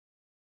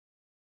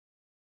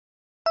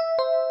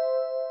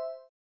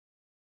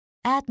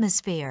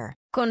 atmosphere,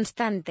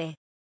 Constante.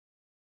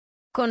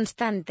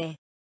 Constante.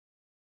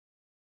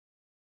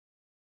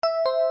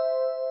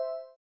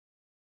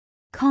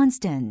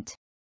 constant,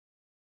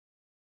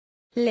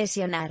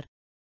 Lesionar.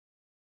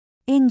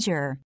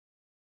 injure,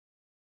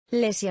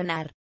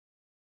 Lesionar.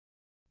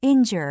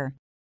 injure,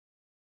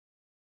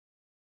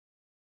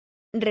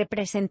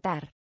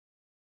 Representar.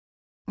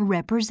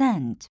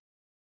 represent,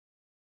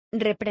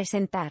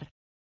 Representar.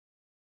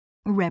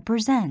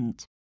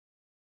 represent,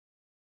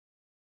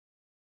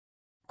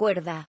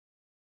 Cuerda.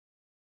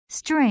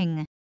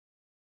 string,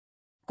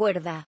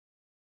 Cuerda.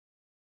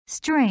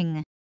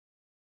 string,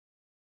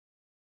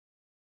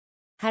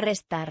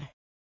 Arrestar.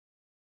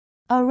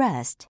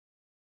 arrest,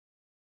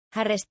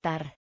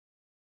 Arrestar.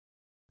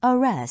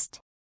 arrest,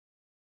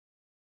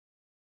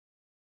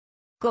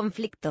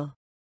 Conflicto.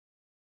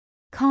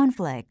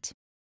 conflict,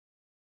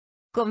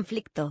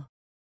 Conflicto.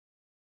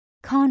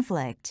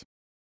 conflict,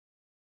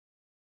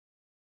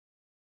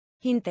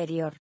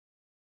 Interior.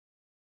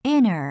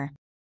 inner,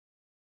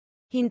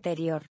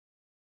 Interior.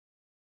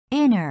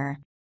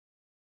 inner,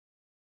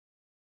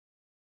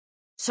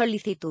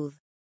 Solicitud.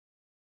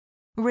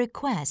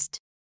 request,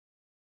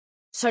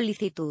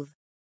 Solicitud.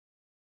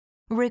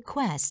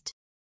 request,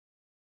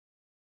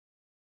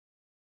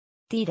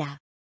 Tira.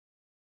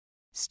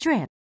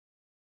 strip,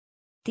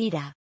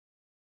 Tira.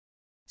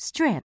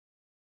 strip,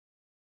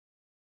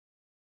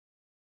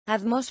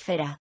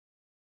 Atmósfera.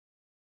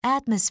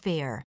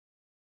 atmosphere,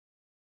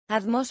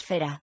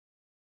 Atmósfera.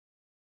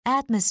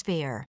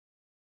 atmosphere,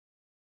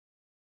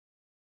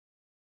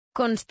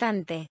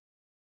 Constante.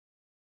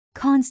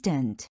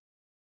 constant,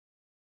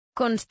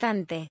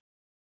 Constante.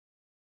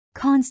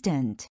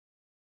 constant,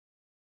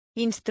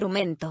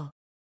 Instrumento.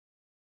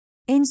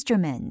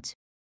 instrument,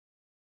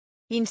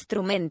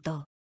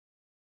 Instrumento.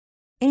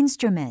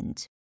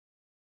 instrument,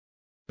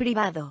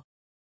 Privado.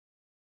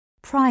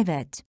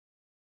 private,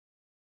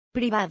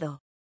 Privado.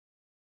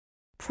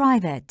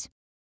 private,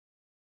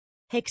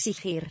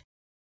 Exigir.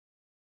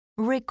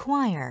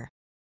 require,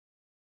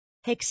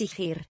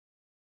 Exigir.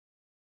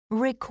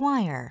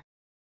 require,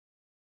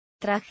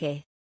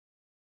 Traje.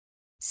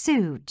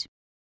 suit,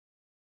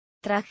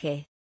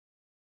 Traje.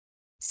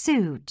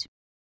 suit,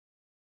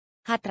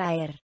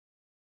 Atraer.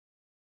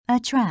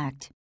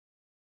 attract,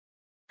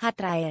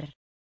 Atraer.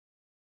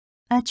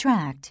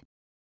 attract,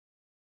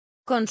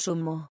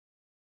 Consumo.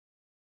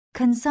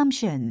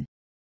 consumption,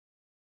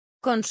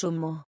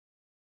 Consumo.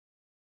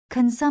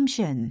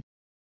 consumption,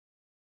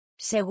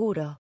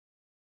 Seguro.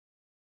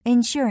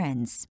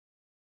 insurance,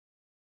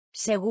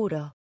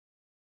 Seguro.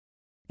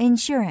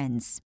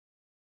 insurance,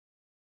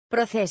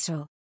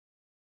 Proceso.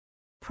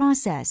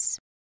 process,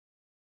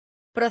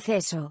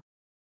 Proceso.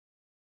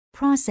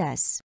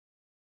 process,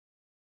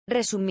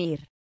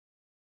 Resumir.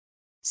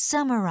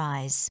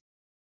 summarize,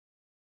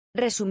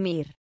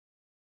 Resumir.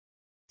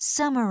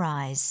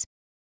 summarize,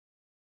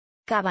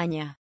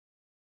 Cabaña.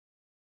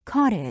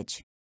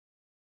 cottage,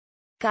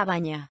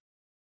 Cabaña.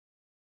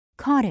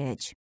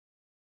 cottage,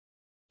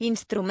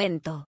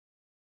 Instrumento.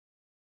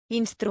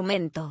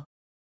 Instrumento.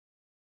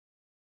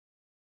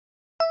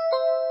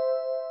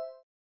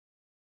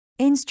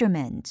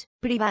 instrument,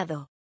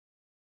 Privado.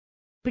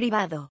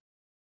 Privado.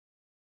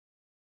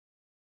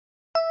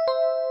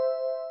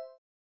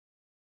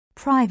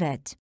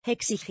 private,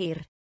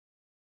 Exigir.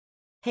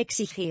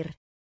 Exigir.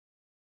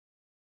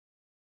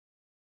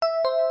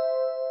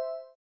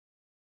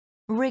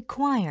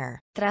 require,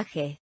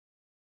 Traje.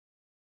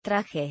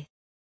 Traje.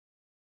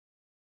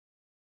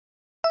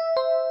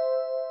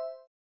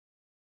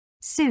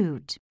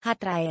 suit,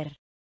 Atraer.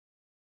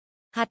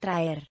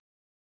 Atraer.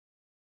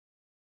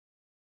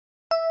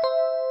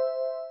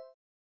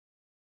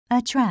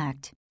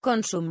 attract,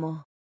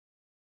 Consumo.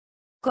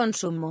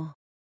 Consumo.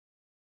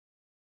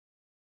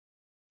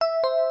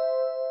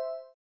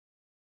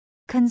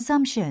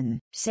 consumption,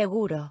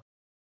 Seguro.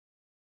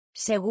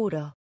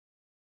 Seguro.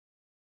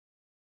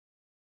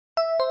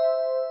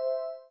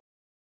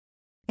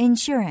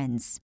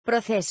 insurance,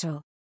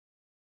 Proceso.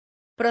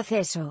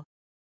 Proceso.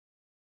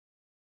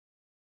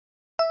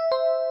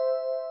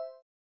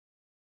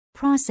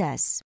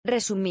 process,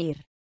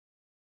 Resumir.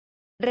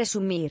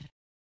 Resumir.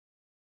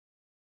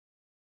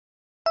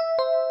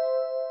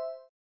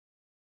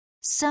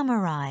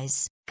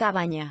 summarize,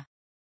 Cabaña.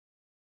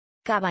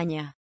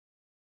 Cabaña.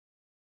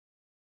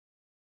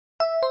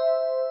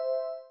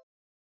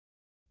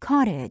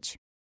 cottage,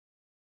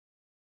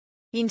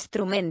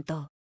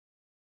 Instrumento.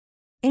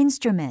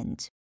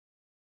 instrument,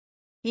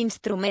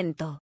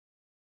 Instrumento.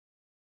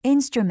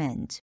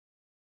 instrument,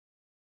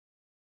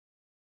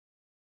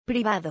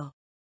 Privado.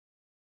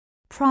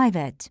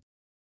 private,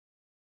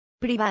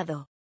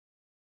 Privado.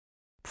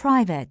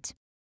 private,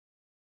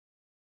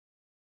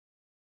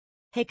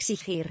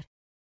 Exigir.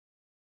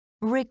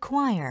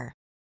 require,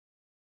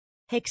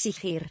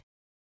 Exigir.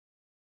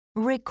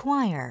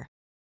 require,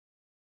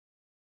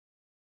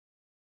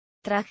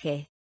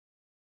 Traje.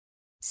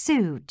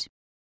 suit,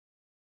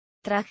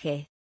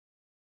 Traje.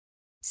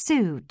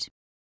 suit,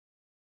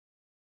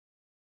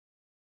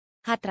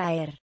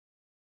 Atraer.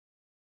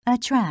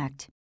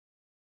 attract,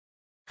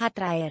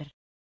 Atraer.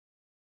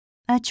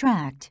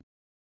 attract,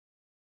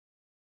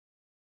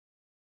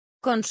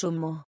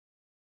 Consumo.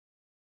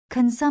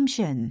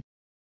 consumption,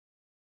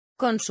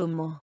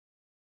 Consumo.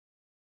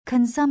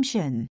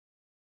 consumption,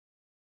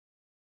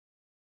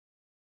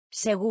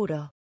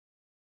 Seguro.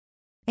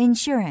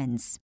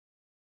 insurance,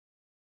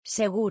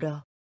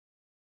 Seguro.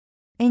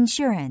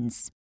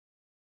 insurance,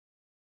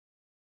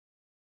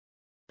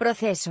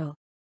 Proceso.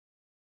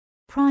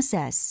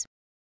 process,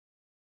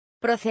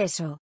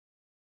 Proceso.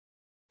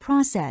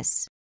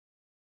 process,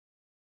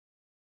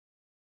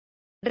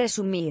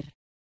 Resumir.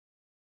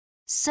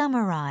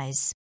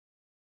 summarize,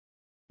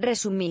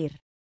 Resumir.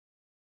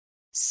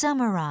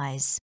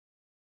 summarize,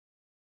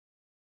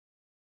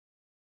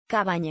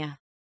 Cabaña.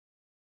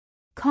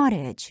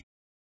 cottage,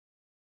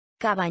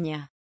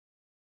 Cabaña.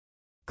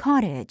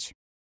 cottage,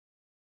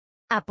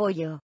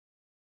 Apoyo.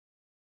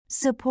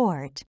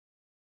 support,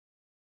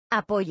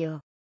 Apoyo.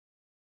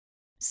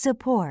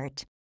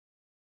 support,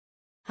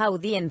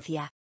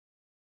 Audiencia.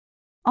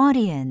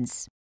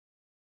 audience,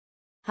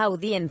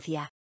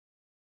 Audiencia.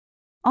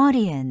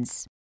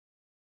 audience,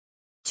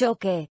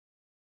 Choque.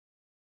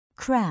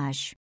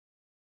 crash,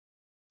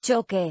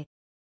 Choque.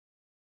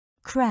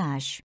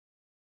 crash,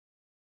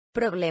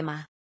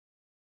 Problema.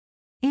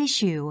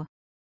 issue,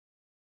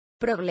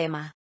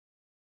 Problema.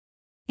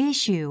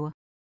 issue,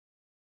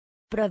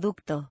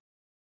 Producto.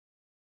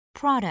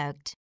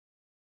 product,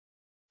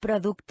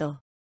 Producto.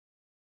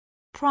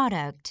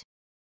 product,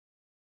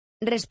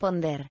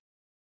 Responder.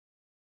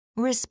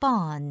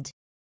 respond,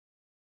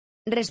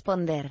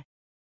 Responder.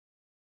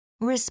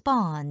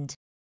 respond,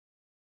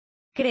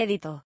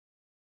 Crédito.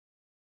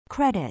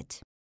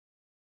 credit,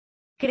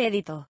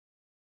 Crédito.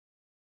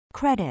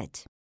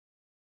 credit,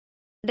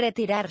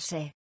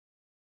 Retirarse.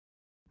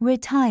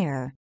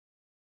 retire,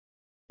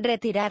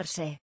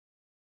 Retirarse.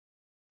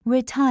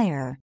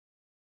 retire,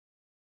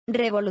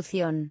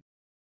 Revolución.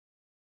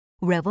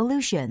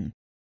 revolution,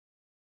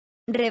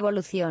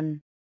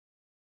 Revolución.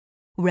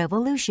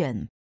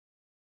 revolution,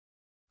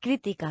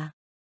 Crítica.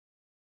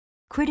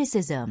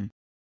 criticism,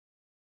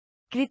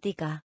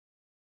 Crítica.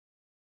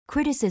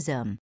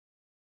 criticism,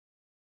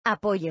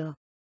 Apoyo.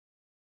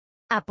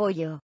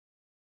 Apoyo.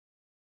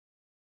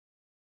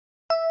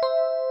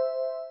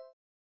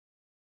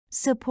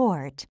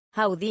 support,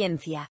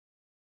 Audiencia.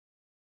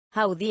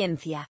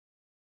 Audiencia.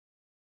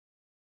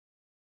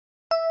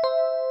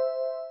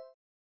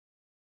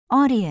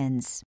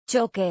 audience,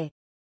 Choque.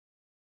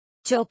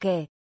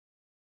 Choque.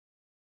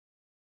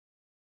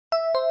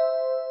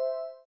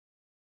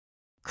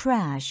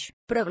 crash,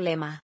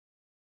 Problema.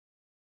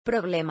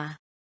 Problema.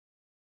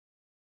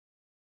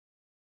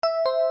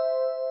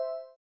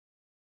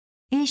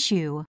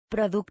 issue,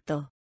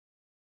 Producto.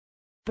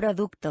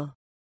 Producto.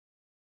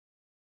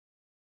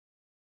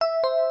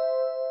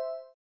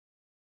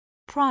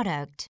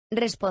 product,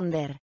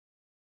 Responder.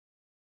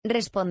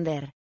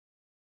 Responder.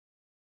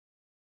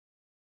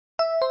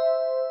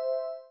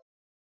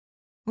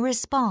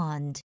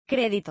 respond,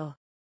 Crédito.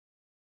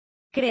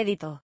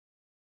 Crédito.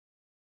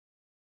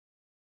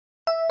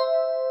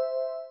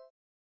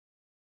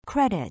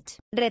 credit,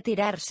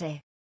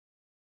 Retirarse.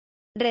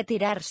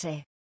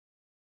 Retirarse.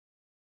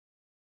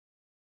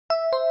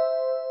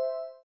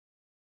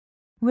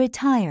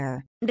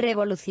 retire,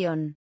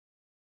 Revolución.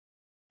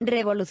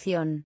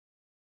 Revolución.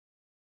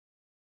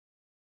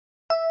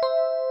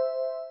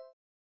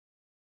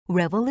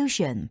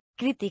 revolution,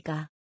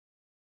 Crítica.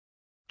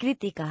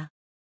 Crítica.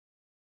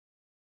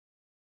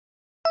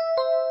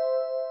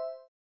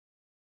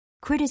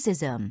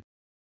 criticism,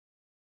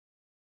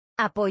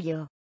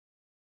 Apoyo.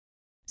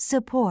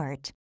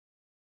 support,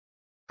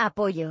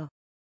 Apoyo.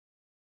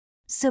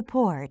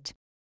 support,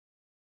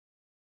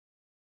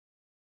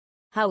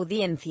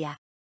 Audiencia.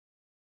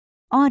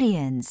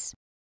 audience,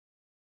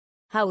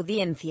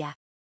 Audiencia.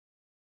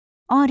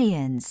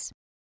 audience,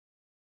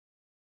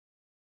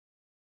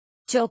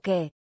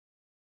 Choque.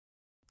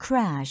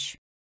 crash,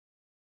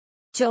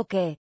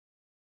 Choque.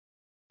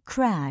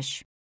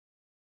 crash,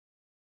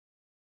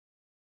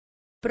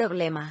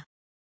 Problema.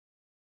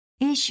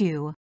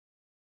 issue,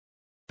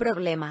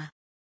 Problema.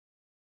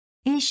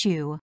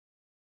 issue,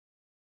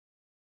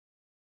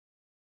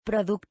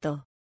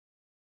 Producto.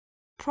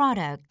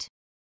 product,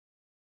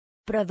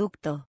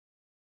 Producto.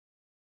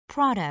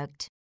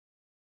 product,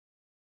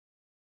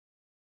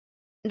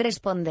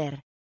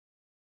 Responder.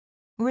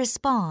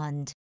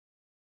 respond,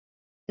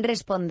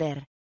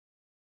 Responder.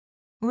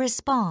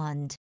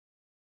 respond,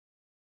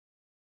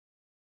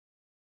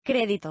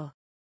 Crédito.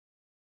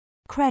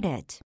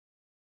 credit,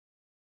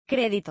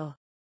 Crédito.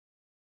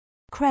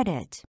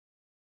 credit,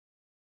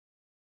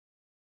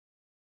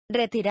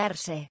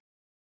 Retirarse.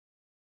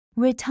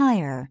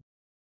 retire,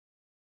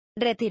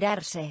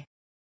 Retirarse.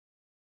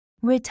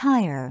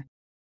 retire,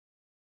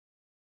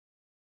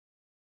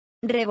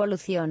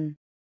 Revolución.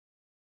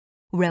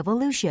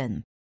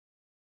 Revolution.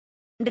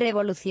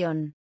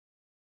 Revolución.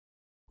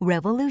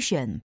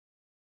 Revolution.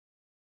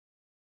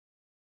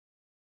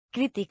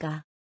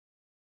 Crítica.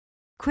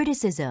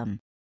 Criticism.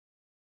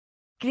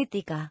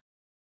 Crítica.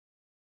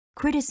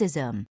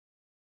 Criticism.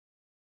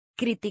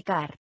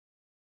 Criticar.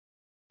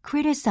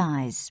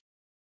 Criticize.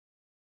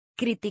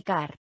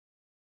 Criticar.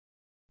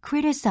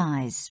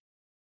 Criticize.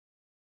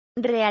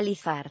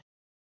 Realizar.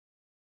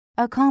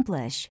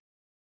 Accomplish.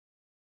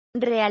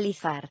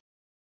 Realizar.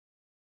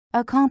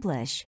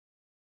 Accomplish.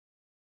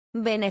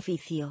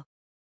 Beneficio.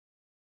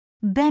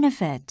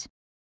 Benefit.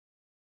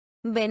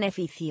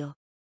 Beneficio.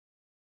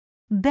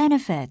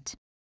 Benefit.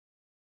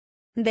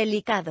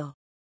 Delicado.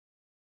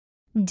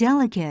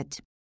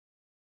 Delicate.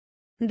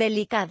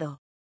 Delicado.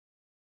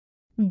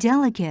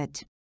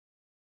 Delicate.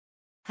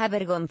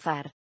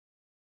 Avergonzar.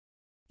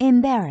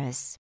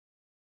 Embarrass.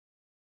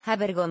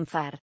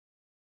 Avergonzar.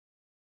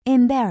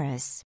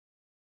 Embarrass.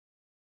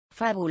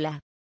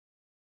 Fábula.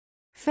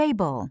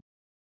 Fable.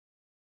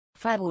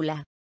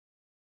 Fábula.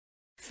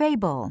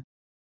 Fable.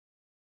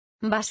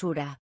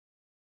 Basura.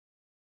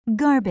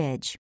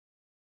 Garbage.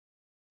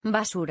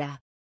 Basura.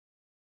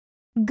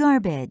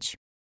 Garbage.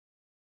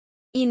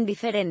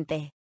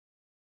 Indiferente.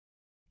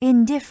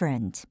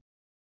 Indifferent.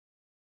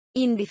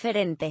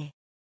 Indiferente.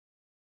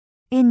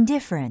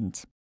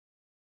 Indifferent.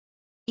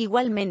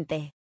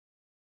 Igualmente.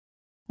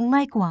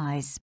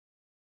 Likewise.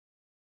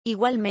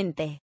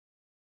 Igualmente.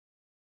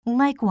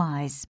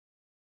 Likewise.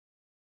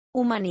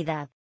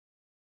 Humanidad.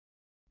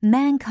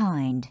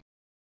 Mankind.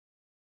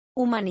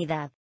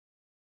 Humanidad.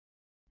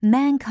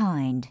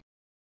 Mankind.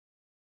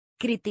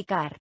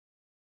 Criticar.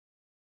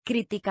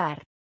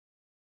 Criticar.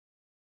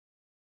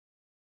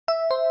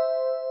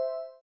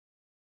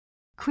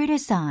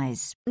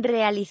 Criticize.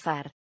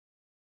 Realizar.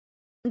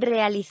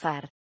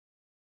 Realizar.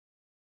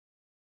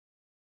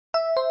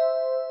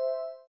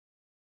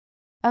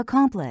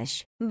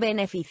 Accomplish.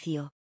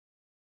 Beneficio.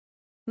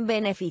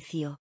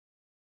 Beneficio.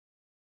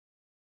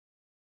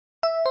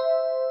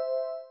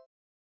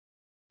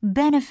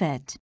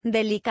 Benefit.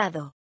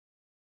 Delicado.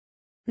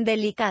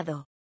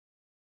 Delicado.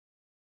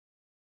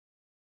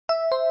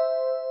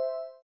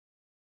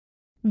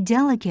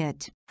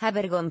 Delicate.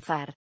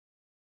 Avergonzar.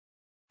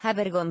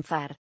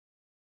 Avergonzar.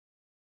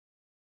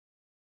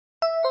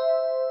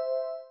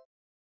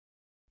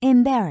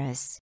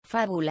 Embarrass.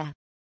 Fábula.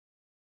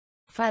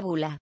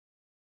 Fábula.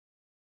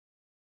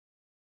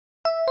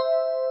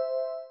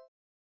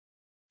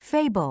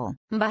 Fable.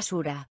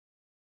 Basura.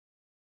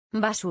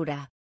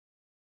 Basura.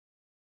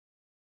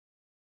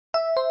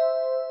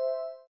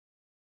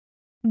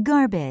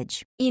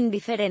 Garbage.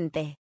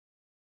 Indiferente.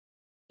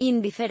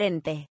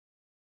 Indiferente.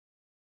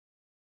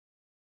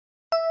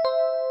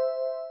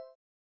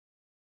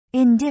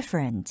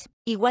 Indifferent.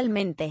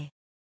 Igualmente.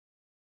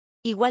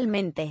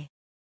 Igualmente.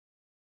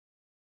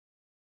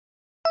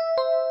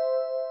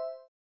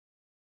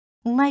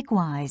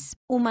 Likewise.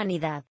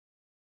 Humanidad.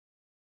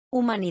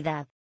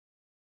 Humanidad.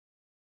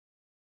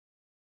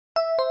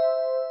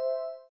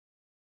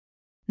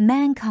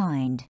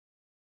 Mankind.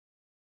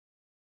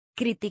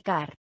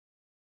 Criticar.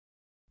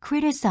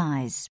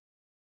 Criticize.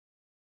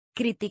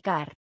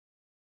 Criticar.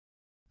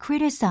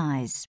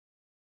 Criticize.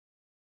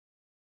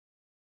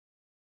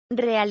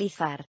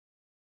 Realizar.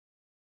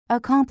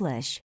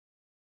 Accomplish.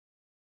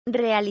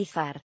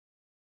 Realizar.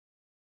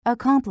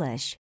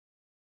 Accomplish.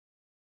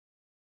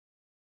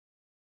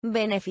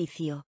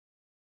 Beneficio.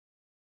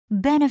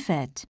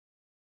 Benefit.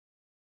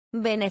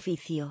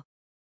 Beneficio.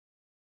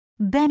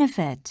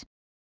 Benefit.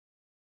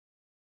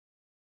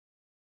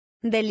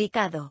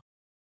 Delicado.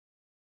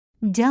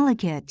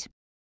 Delicate.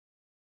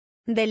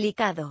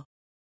 Delicado.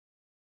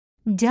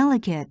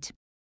 Delicate.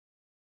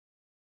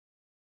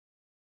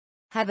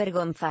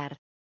 Avergonzar.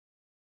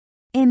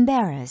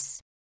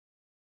 Embarrass.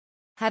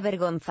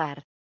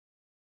 Avergonzar.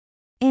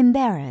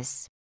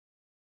 Embarrass.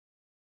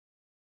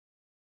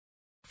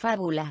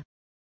 Fábula.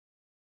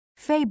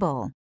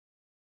 Fable.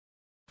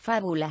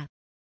 Fábula.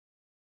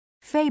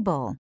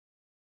 Fable.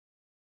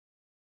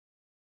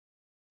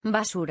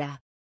 Basura.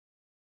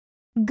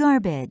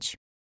 Garbage.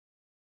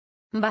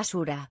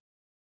 Basura.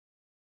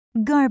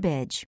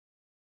 Garbage.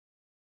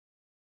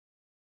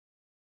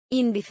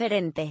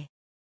 Indiferente.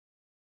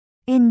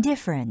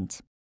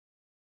 Indifferent.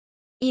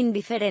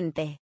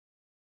 Indiferente.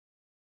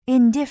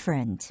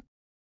 Indifferent.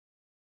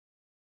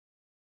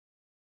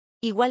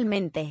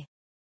 Igualmente.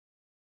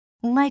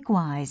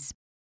 Likewise.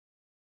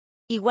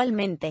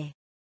 Igualmente.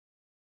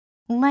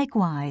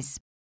 Likewise.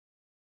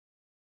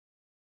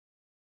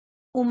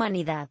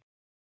 Humanidad.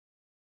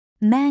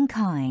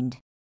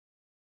 Mankind.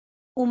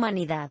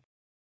 Humanidad.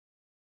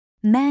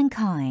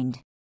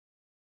 Mankind.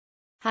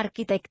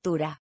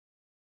 Arquitectura.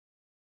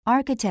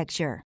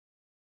 Architecture.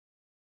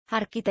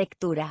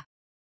 Arquitectura.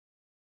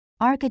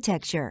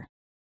 Architecture.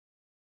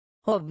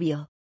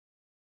 Obvio.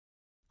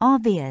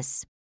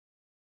 Obvious.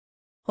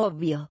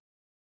 Obvio.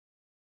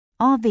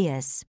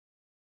 Obvious.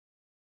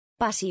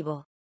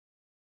 Pasivo.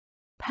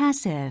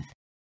 Passive.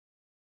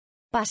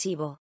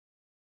 Pasivo.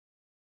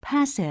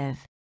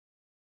 Passive.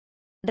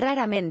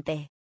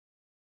 Raramente.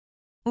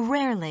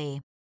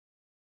 rarely,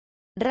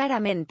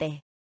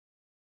 Raramente.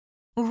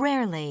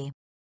 rarely,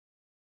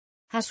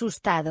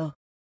 Asustado.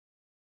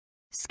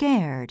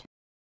 scared,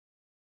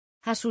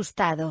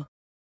 Asustado.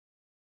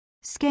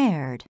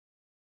 scared,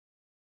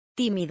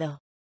 Tímido.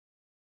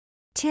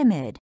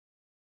 timid,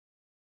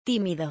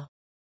 Tímido.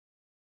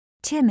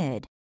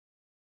 timid,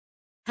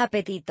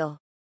 Apetito.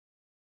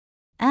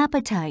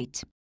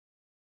 appetite,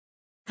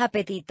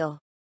 Apetito.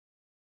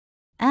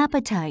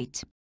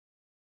 appetite,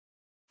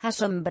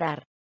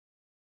 Asombrar.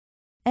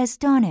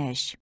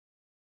 astonish,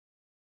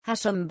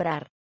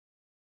 Asombrar.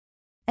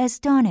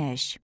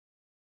 astonish,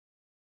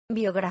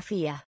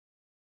 Biografía.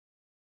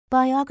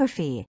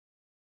 biography,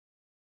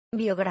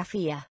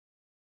 Biografía.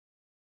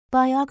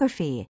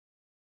 biography,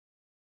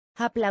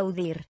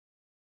 Aplaudir.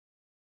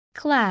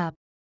 clap,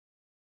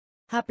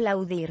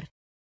 Aplaudir.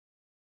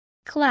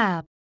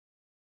 clap,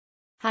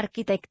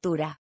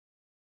 Arquitectura.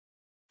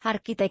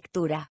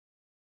 Arquitectura.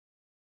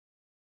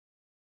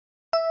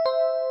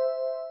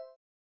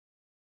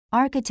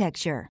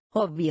 architecture,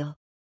 Obvio.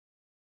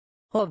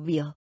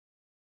 Obvio.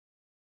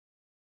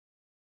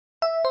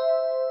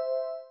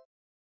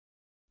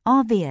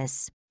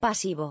 obvious,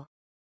 Pasivo.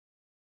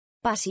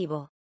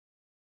 Pasivo.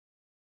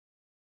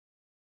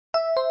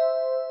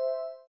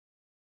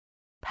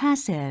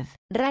 passive,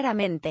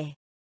 Raramente.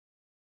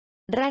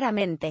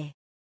 Raramente.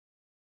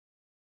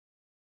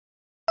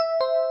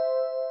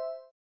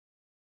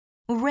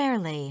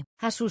 rarely,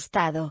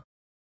 Asustado.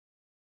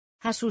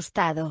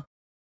 Asustado.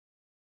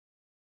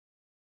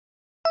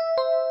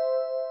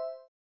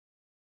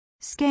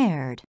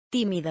 scared,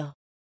 Tímido.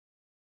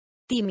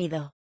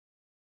 Tímido.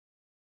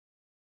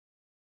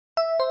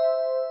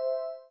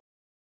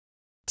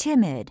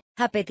 timid,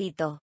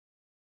 Apetito.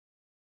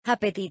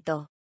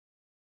 Apetito.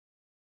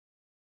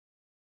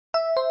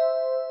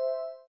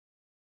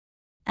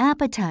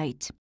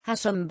 appetite,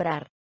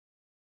 Asombrar.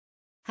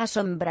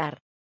 Asombrar.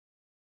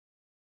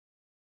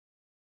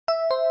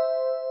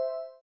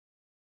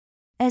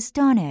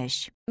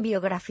 astonish,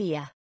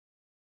 Biografía.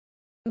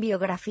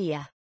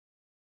 Biografía.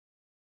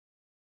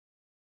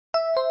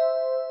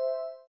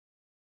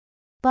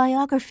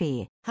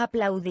 biography,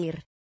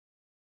 Aplaudir.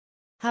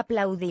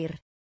 Aplaudir.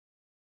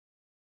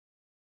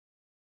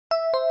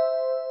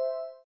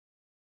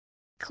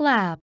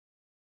 clap,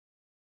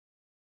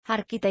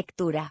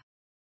 Arquitectura.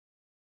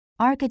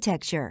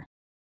 architecture,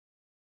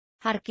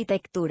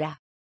 Arquitectura.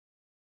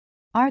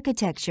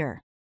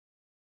 architecture,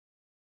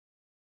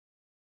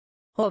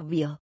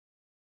 Obvio.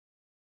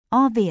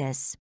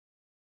 obvious,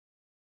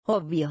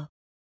 Obvio.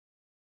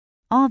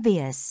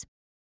 obvious,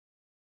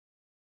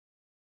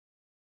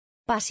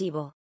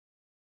 Pasivo.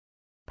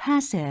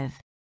 passive,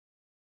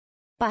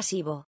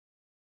 Pasivo.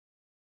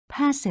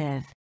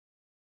 passive,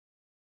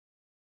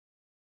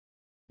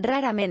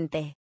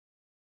 Raramente.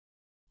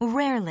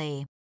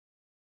 rarely,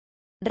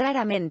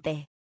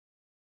 Raramente.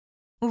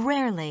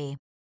 rarely,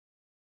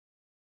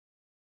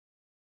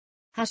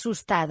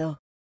 Asustado.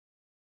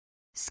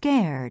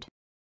 scared,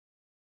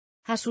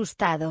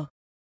 Asustado.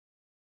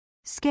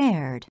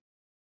 scared,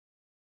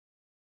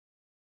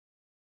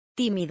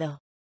 Tímido.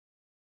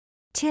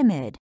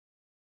 timid,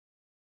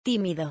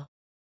 Tímido.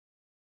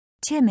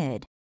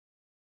 timid,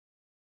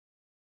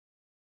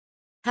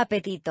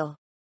 Apetito.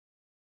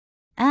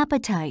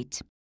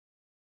 appetite,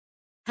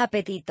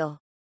 Apetito.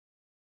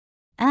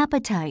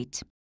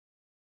 appetite,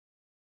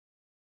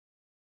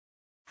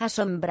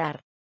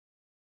 Asombrar.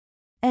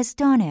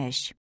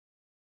 astonish,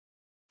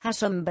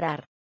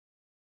 Asombrar.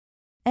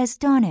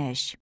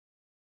 astonish,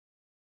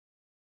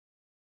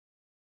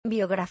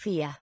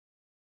 Biografía.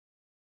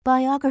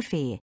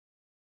 biography,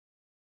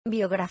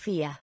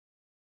 Biografía.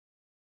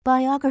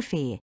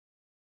 biography,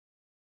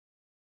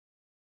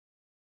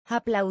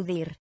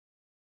 Aplaudir.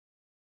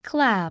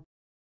 clap,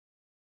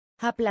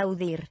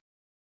 Aplaudir.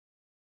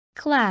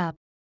 clap,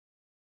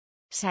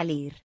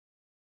 Salir.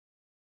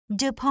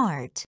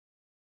 depart,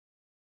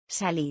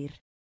 Salir.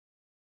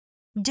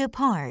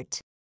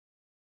 depart,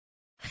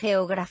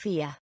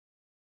 Geografía.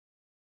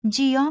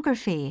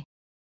 geography,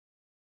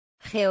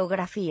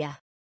 Geografía.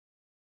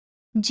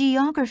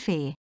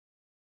 geography,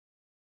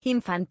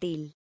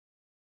 Infantil.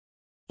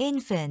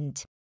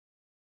 infant,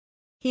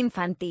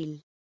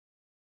 Infantil.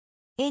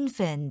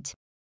 infant,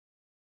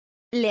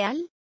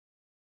 Leal.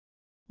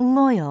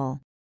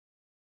 loyal,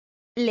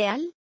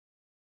 Leal.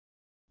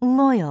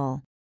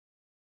 loyal,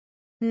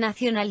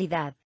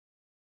 Nacionalidad.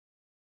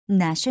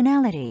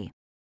 nationality,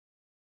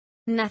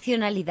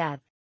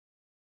 Nacionalidad.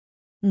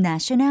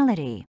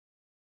 nationality,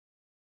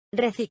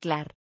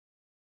 Reciclar.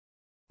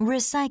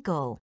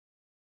 recycle,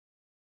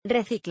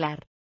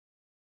 Reciclar.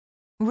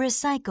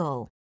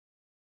 recycle,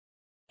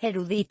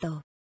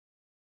 Erudito.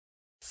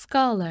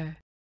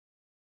 scholar,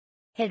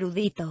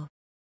 Erudito.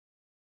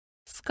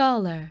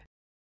 scholar,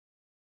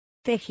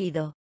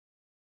 Tejido.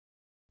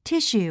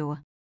 tissue,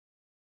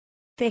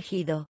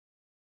 Tejido.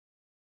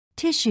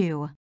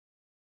 tissue,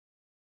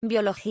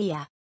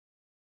 Biología.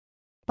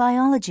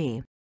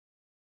 biology,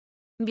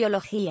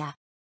 Biología.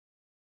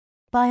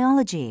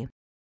 biology,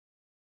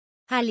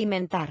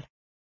 Alimentar.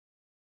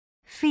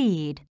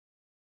 feed,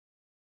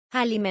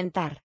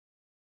 Alimentar.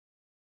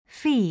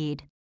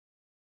 feed,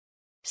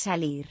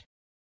 Salir.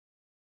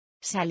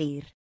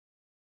 Salir.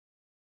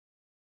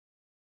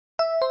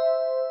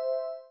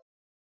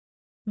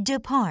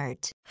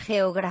 depart,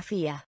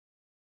 Geografía.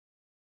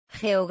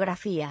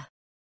 Geografía.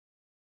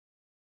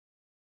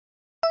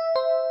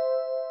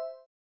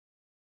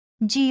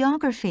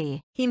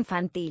 geography,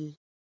 Infantil.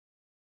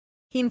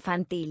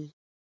 Infantil.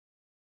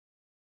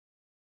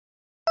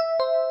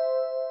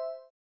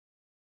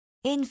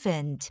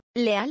 infant,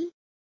 Leal.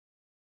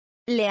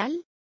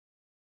 Leal.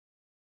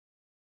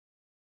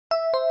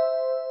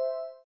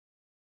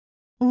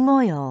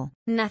 loyal,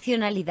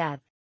 Nacionalidad.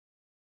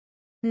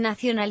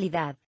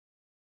 Nacionalidad.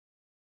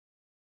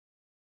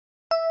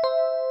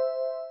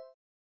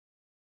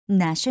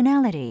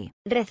 nationality,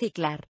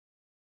 Reciclar.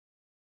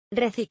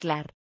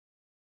 Reciclar.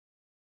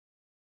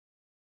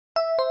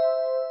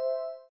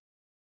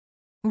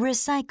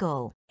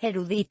 recycle,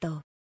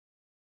 Erudito.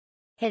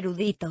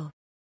 Erudito.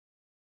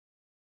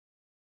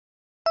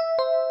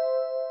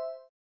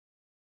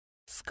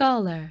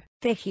 Scholar.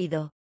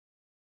 Tejido.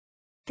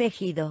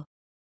 Tejido.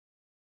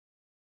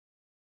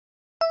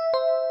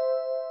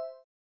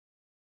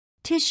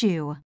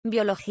 tissue,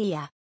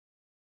 Biología.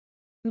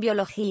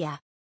 Biología.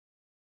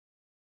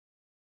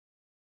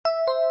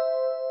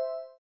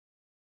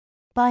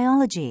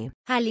 biology,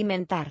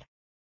 Alimentar.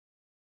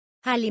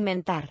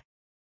 Alimentar.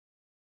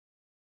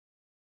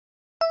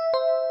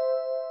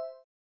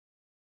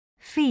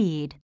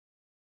 feed,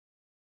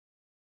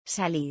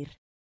 Salir.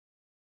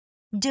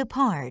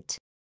 depart,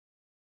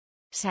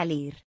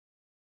 Salir.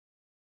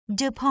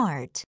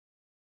 depart,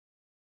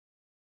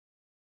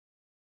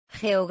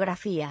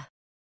 Geografía.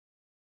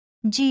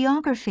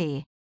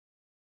 geography,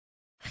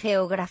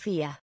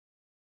 Geografía.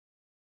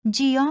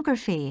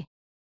 geography,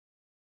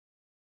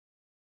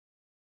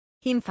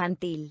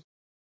 Infantil.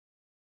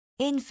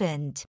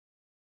 infant,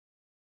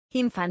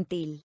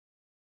 Infantil.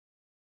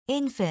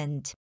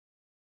 infant,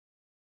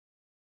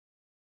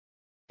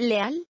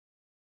 Leal.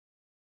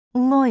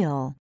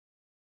 loyal,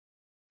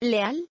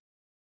 Leal.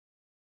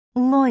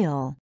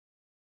 loyal,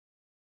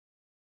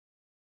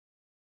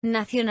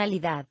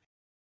 Nacionalidad.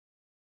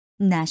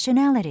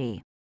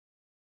 nationality,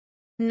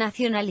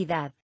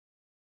 Nacionalidad.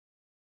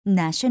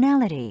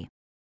 nationality,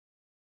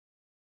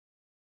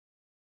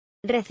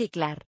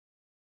 Reciclar.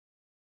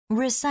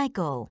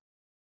 recycle,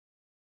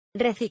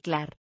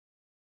 Reciclar.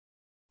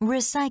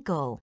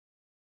 recycle,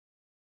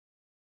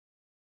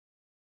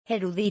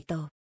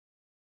 Erudito.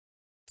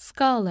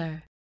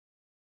 Scholar.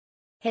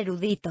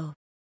 Erudito.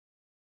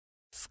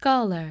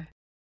 Scholar.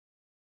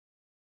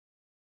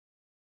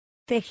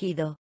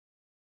 Tejido.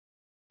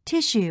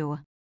 tissue,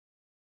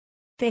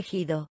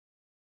 Tejido.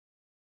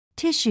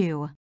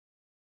 tissue,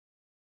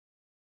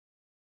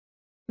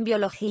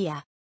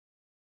 Biología.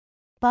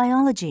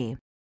 biology,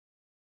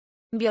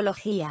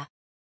 Biología.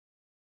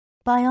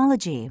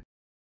 biology,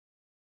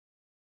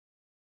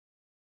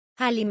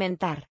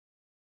 Alimentar.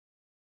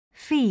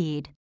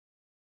 feed,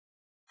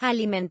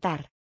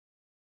 Alimentar.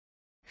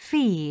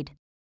 feed,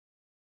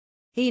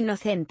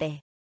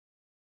 Inocente.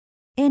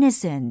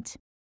 innocent,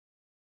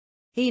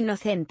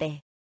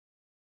 Inocente.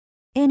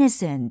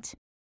 innocent,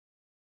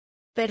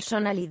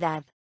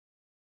 Personalidad.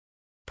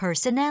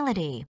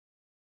 personality,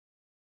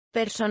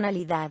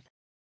 Personalidad.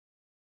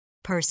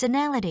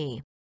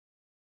 personality,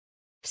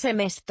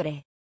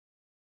 Semestre.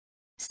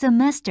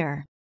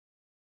 semester,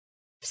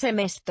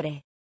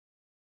 Semestre.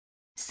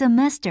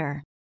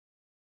 semester,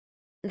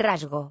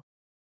 Rasgo.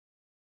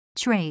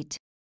 trait,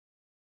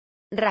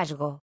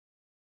 Rasgo.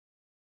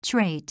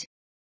 trait,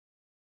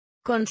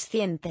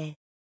 Consciente.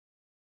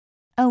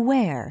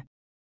 aware,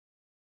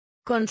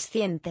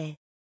 Consciente.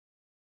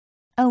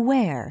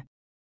 aware,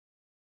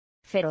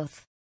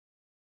 Feroz.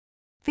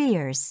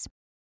 fierce,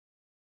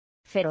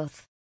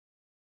 Feroz.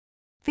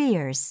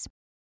 fierce,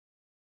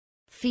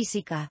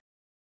 Física.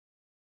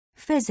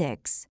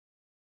 physics,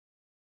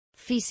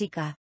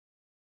 Física.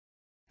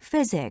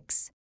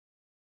 physics,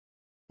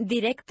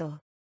 Directo.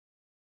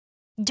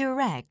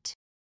 direct,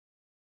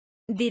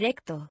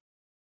 Directo.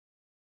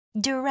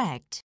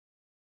 direct,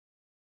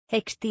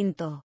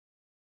 Extinto.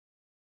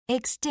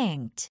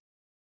 extinct,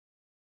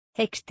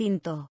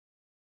 Extinto.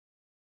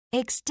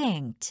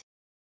 extinct,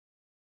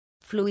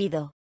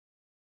 Fluido.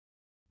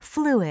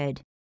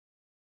 fluid,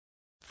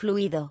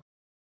 Fluido.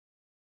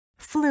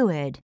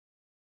 fluid,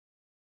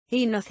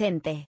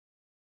 Inocente.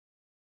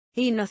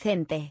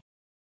 Inocente.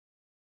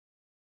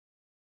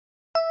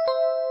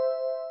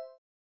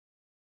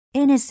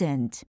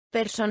 innocent,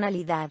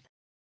 Personalidad.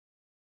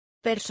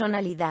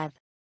 Personalidad.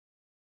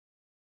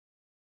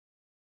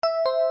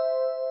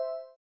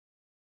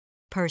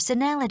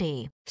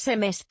 personality,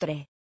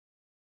 Semestre.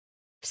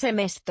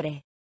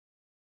 Semestre.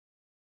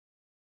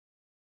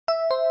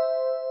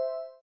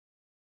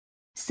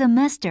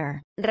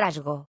 semester,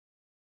 Rasgo.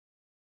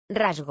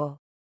 Rasgo.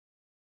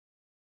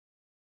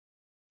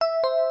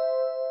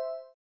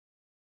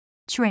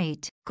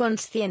 trait,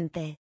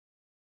 Consciente.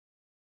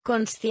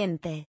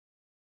 Consciente.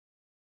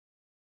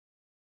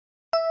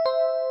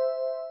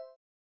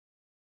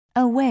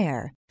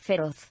 aware,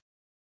 Feroz.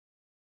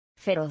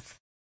 Feroz.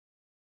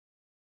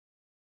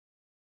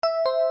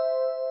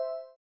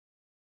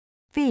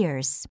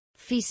 Fierce.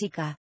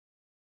 Física.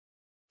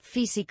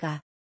 Física.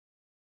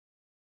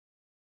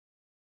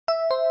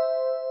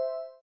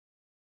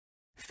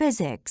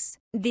 Physics.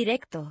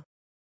 Directo.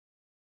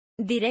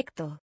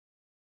 Directo.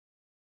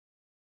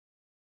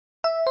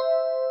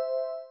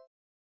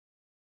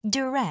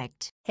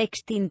 Direct.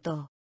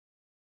 Extinto.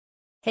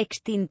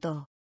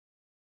 Extinto.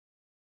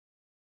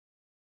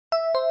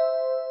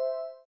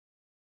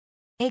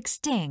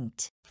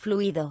 Extinct.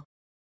 Fluido.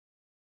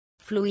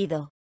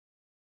 Fluido.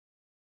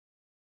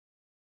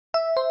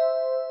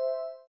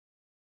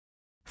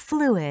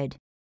 Fluid.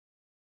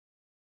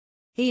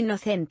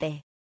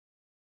 Inocente.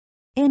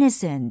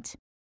 Innocent.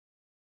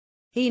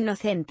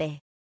 Inocente.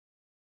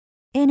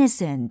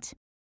 Innocent.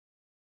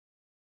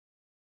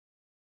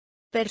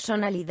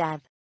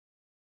 Personalidad.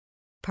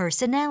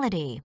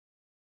 Personality.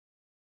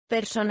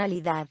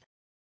 Personalidad.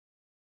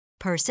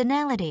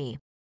 Personality.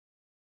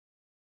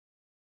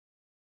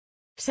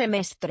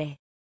 Semestre.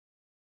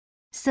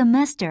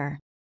 Semester.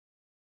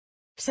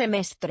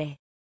 Semestre.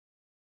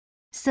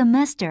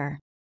 Semester.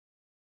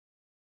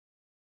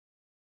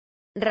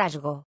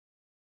 Rasgo.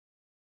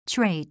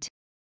 Trait.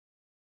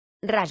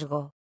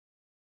 Rasgo.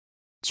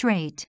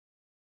 Trait.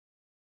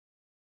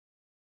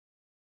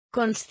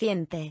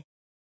 Consciente.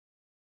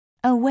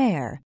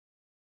 Aware.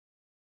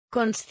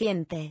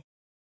 Consciente.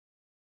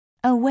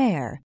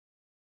 Aware.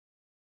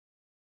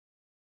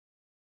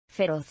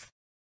 Feroz.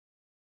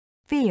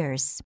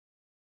 Fierce.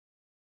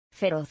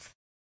 Feroz.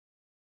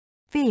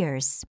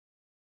 Fierce.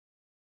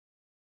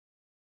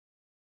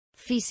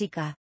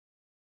 Física.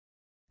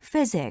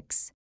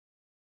 Physics.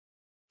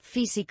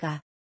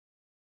 Física.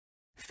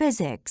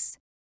 Physics.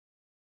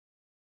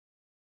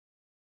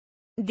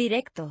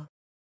 Directo.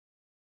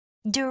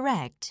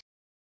 Direct.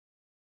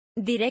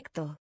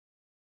 Directo.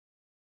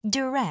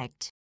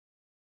 Direct.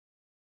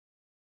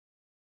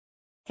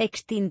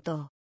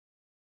 Extinto.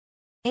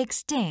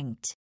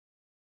 Extinct.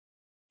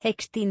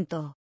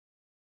 Extinto.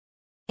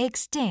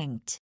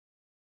 Extinct.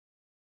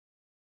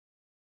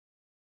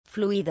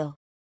 Fluido.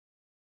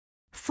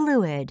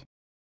 Fluid.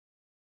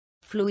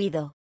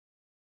 Fluido.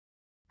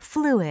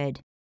 Fluid.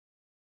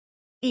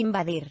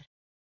 Invadir.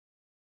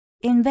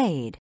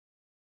 Invade.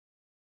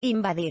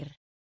 Invadir.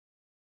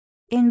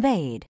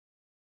 Invade.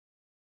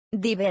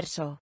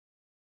 Diverso.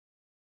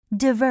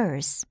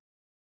 Diverse.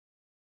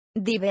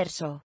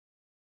 Diverso.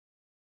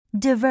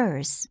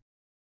 Diverse.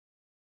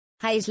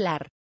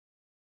 Aislar.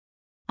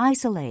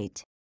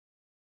 Isolate.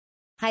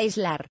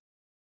 Aislar.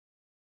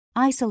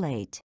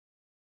 Isolate.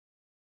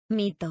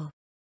 Mito.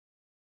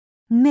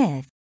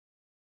 Myth.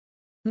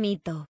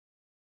 Mito.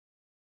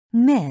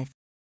 Myth.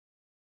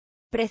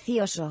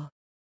 Precioso.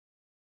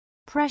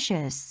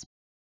 Precious.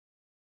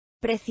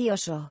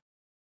 Precioso.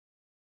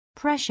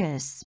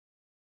 Precious.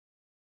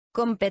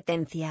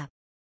 Competencia.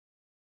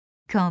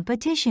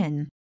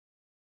 Competition.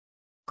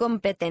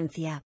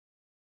 Competencia.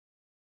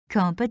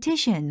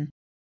 Competition.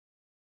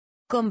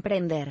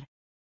 Comprender.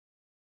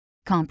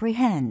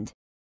 Comprehend.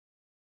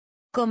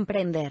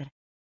 Comprender.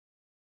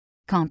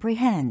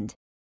 Comprehend.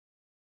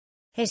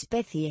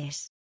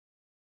 Especies.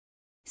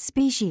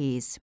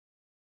 Species.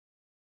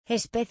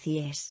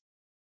 Especies.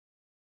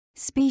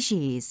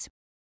 Species.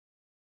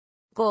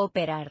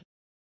 Cooperar.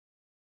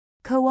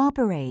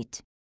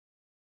 Cooperate.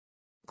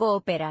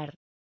 Cooperar.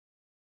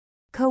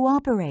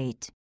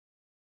 Cooperate.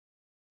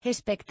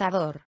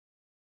 Espectador.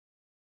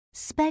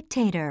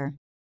 Spectator.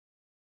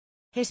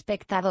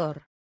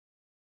 Espectador.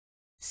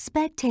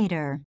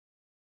 Spectator.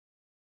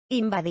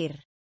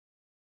 Invadir.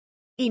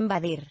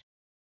 Invadir.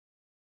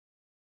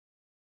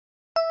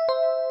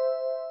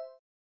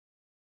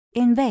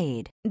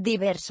 Invade.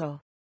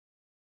 Diverso.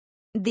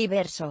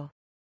 Diverso.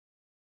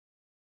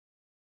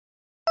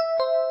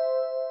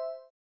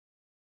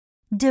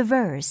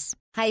 Diverse.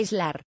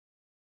 Aislar.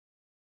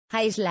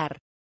 Aislar.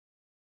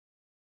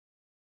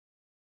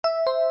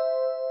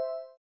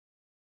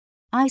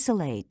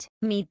 Isolate.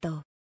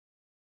 Mito.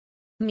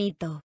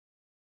 Mito.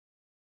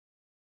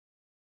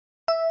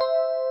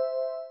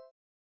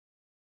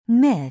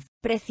 Myth.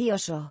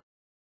 Precioso.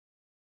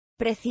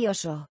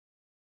 Precioso.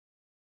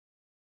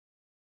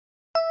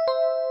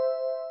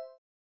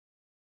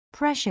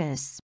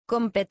 Precious.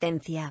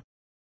 Competencia.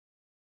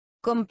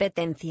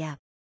 Competencia.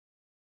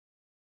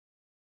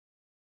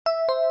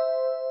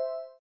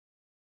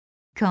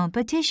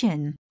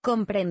 Competition.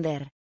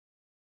 Comprender.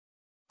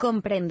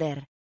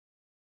 Comprender.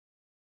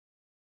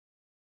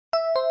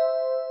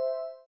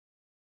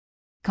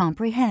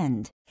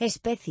 Comprehend.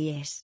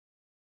 Especies.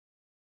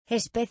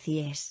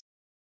 Especies.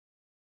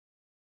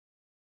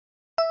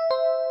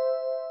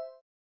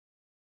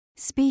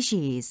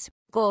 Species.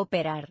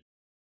 Cooperar.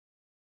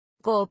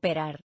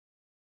 Cooperar.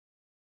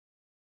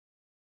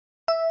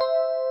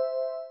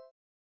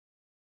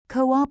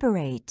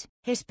 Cooperate.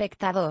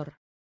 Espectador.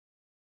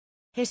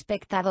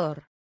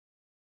 Espectador.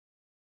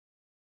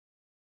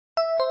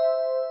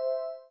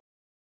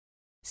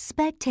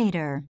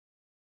 Spectator.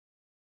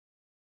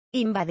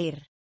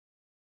 Invadir.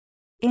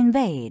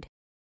 Invade.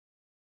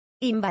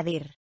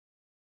 Invadir.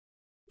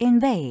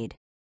 invade,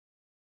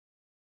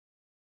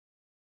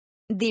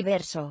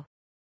 Diverso.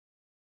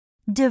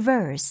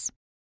 diverse,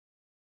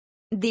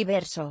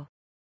 Diverso.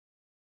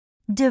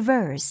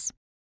 diverse,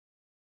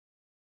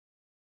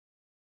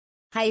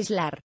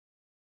 Aislar.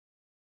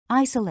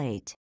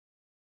 isolate,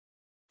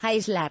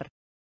 Aislar.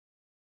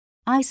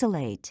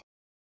 isolate,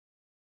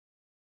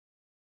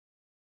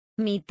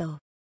 Mito.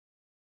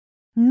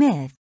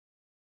 myth,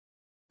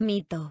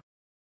 Mito.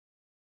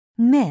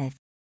 myth,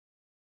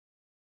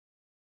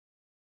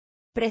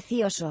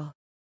 Precioso.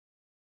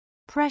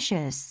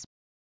 precious,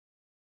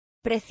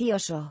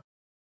 Precioso.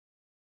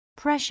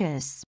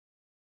 precious,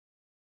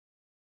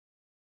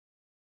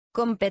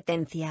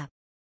 Competencia.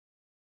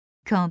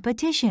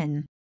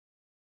 competition,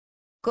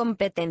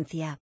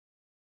 Competencia.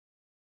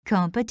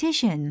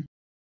 competition,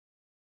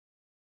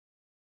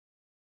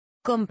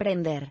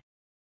 Comprender.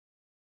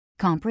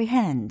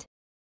 comprehend,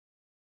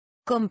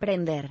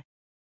 Comprender.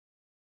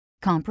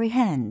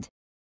 comprehend,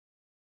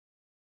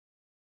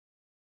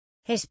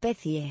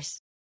 Especies.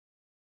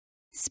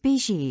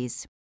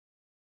 species,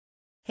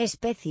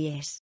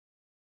 Especies.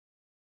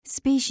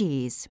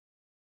 species,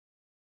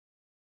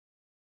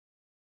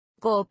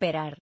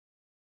 Cooperar.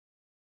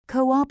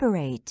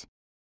 cooperate,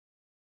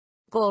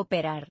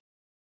 Cooperar.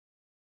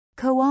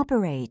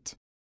 cooperate,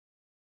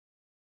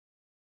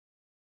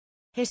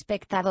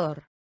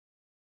 Espectador.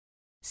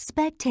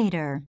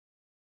 spectator,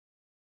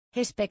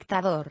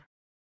 Espectador.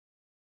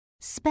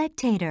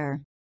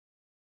 spectator,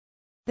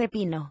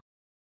 Pepino.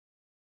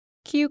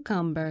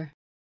 cucumber,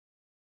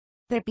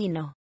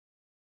 Pepino.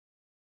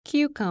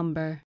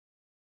 cucumber,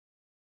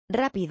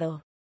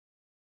 Rápido.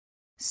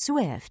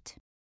 swift,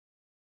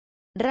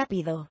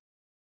 Rápido.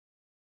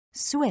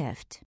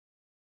 swift,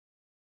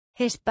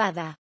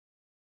 Espada.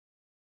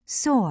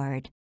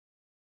 sword,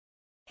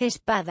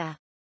 Espada.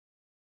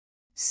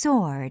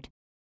 sword,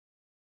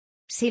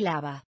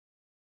 Sílaba.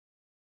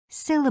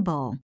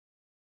 syllable,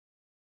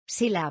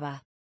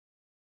 Sílaba.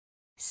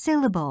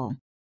 syllable,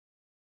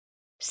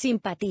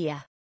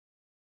 Simpatía.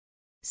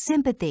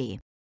 sympathy,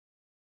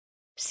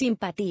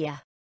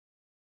 Simpatía.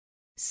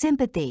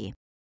 sympathy,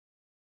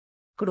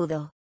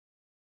 Crudo.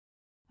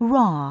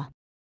 raw,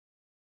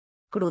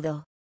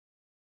 Crudo.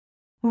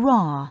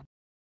 raw,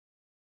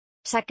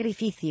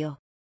 Sacrificio.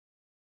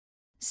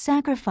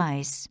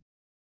 sacrifice,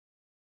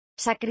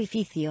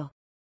 Sacrificio.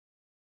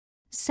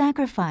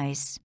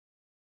 sacrifice,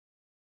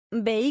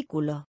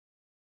 Vehículo.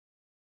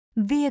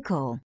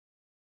 vehicle,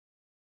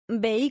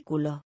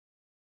 Vehículo.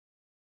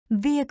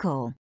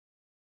 vehicle,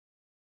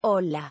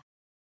 Ola.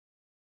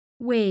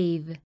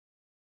 wave,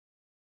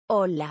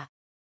 Ola.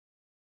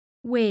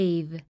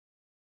 wave,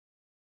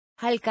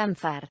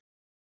 Alcanzar.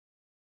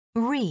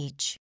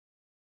 reach,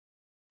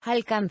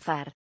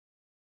 Alcanzar.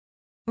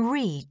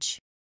 reach,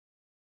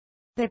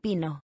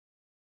 Pepino.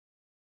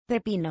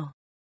 Pepino.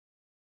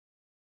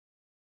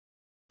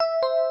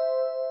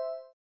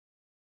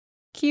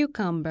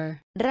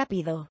 cucumber,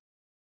 Rápido.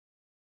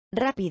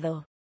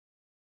 Rápido.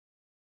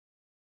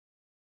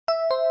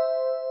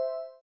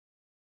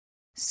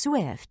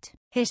 swift,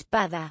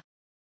 Espada.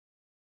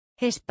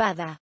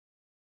 Espada.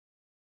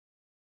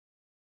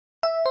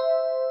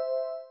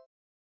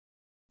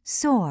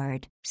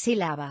 sword,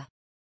 Sílaba.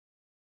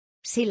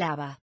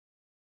 Sílaba.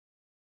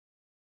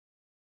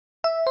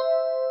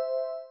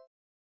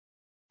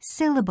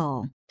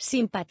 syllable,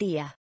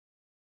 Simpatía.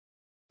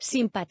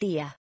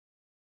 Simpatía.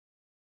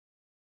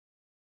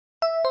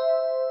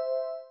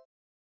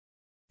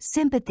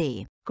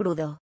 sympathy,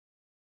 Crudo.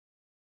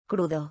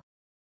 Crudo.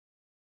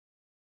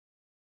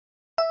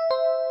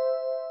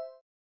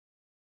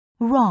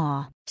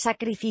 raw,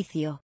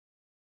 Sacrificio.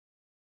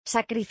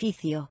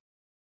 Sacrificio.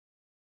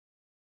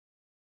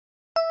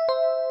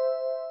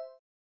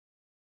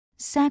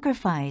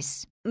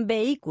 sacrifice,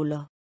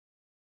 Vehículo.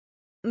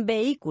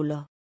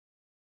 Vehículo.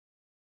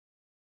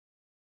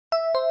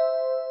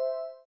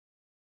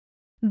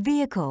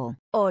 vehicle,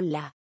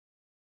 Ola.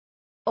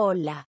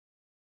 Ola.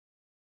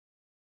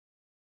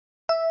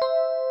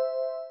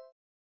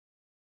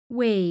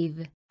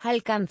 wave,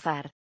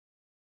 Alcanzar.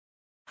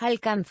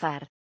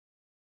 Alcanzar.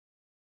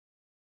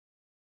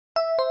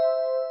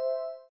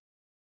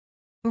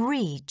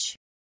 reach,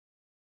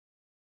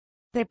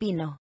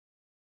 Pepino.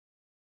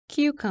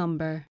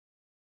 cucumber,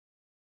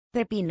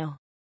 Pepino.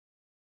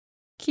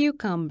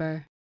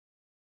 cucumber,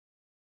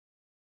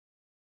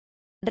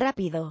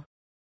 Rápido.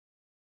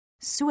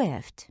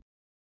 swift,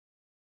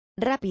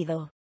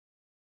 Rápido.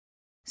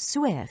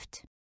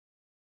 swift,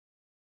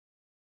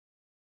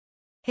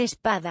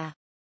 Espada.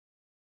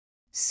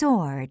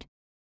 sword,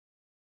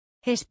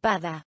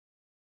 Espada.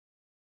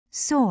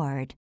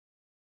 sword,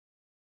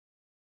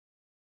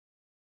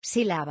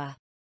 Sílaba.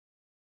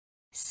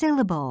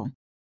 syllable,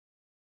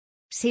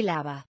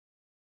 Sílaba.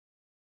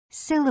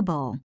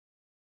 syllable,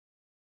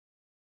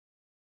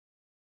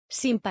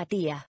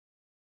 Simpatía.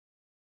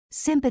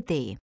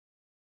 sympathy,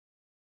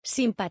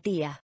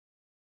 Simpatía.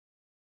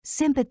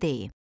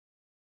 sympathy,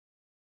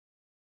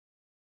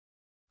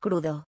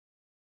 Crudo.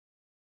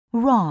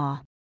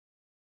 raw,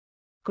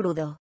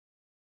 Crudo.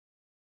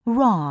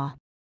 raw,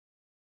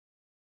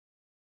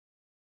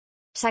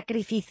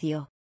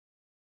 Sacrificio.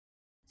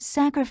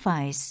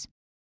 Sacrifice.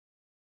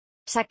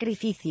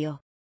 Sacrificio.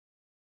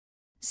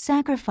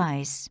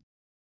 Sacrifice.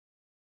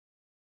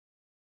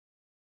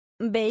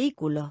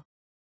 Vehículo.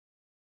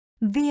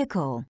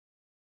 Vehicle.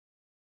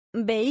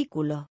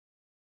 Vehículo.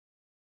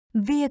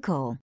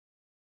 Vehicle.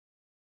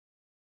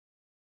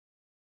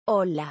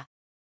 Ola.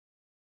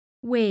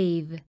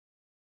 Wave.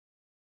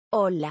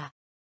 Ola.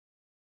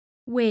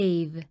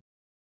 Wave.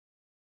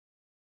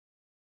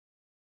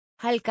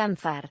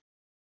 Alcanzar.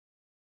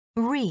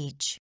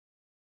 Reach.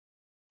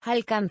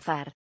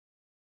 Alcanzar.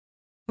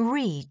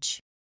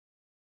 Reach.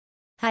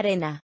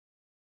 Arena.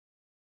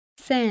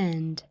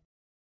 Sand.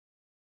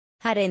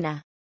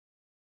 Arena.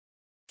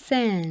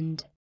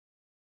 Sand.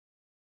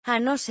 A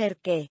no ser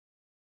que.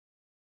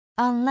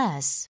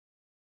 Unless.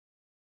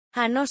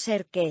 A no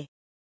ser que.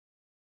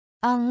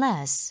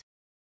 Unless.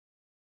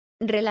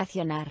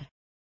 Relacionar.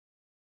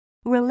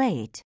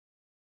 Relate.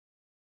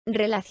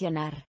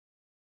 Relacionar.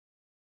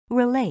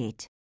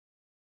 Relate.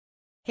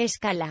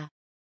 Escala.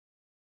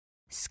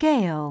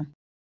 Scale.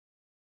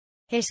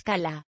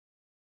 Escala.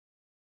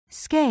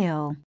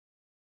 Scale.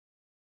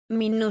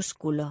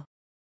 Minúsculo.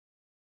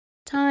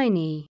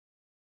 Tiny.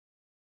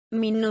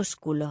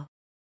 Minúsculo.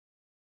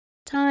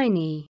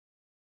 Tiny.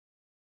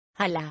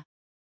 Ala.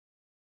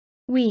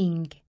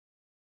 Wing.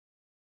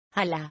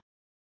 Ala.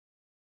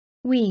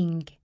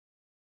 Wing.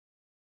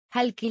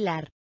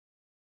 Alquilar.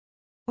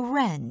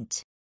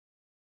 Rent.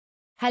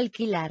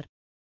 Alquilar.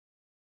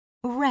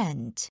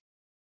 Rent.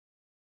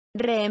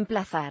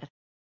 Reemplazar.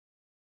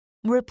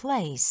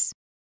 Replace.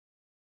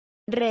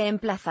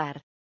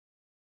 Reemplazar.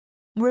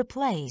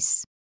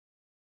 Replace.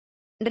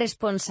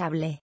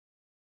 Responsable.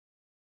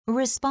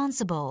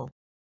 Responsible.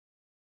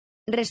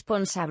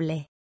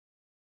 Responsable.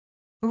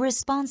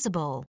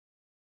 Responsible.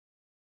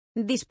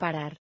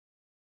 Disparar.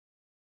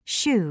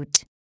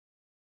 Shoot.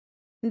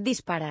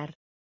 Disparar.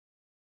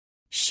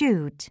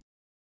 Shoot.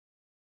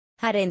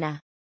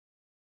 Arena.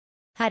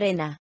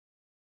 Arena.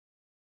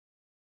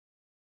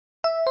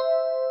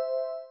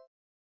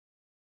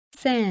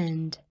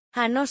 Sand.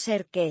 A no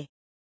ser que.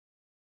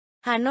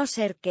 A no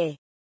ser que.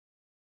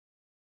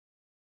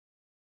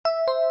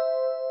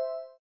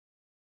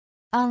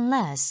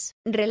 Unless.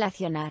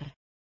 Relacionar.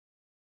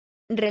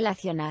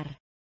 Relacionar.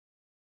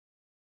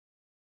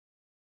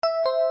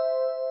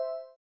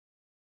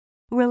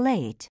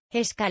 Relate.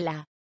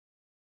 Escala.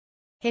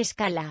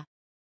 Escala.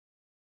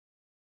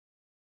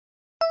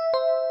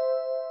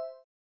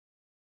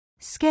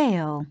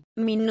 Scale.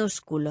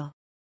 Minúsculo.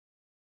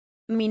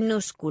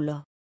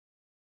 Minúsculo.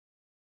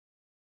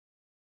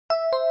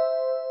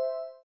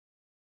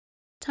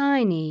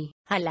 Tiny.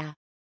 Ala.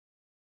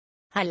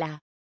 Ala.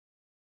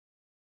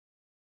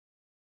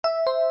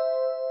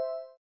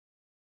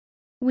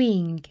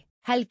 Wing.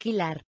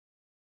 Alquilar.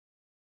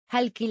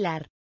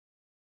 Alquilar.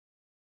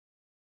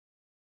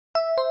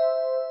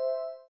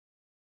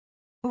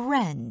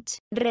 Rent.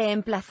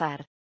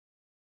 Reemplazar.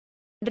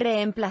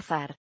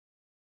 Reemplazar.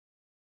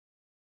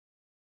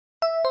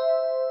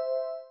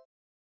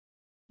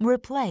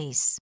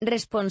 Replace.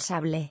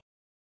 Responsable.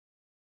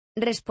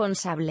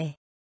 Responsable.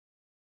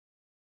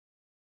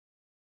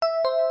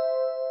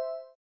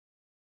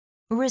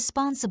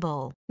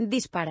 Responsible.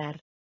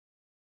 Disparar.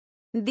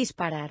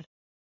 Disparar.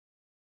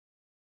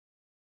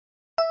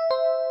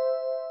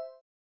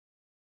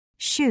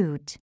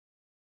 Shoot.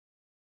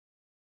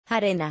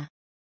 Arena.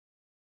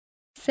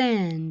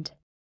 Sand.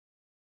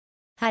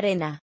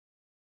 Arena.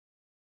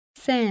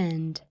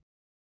 Sand.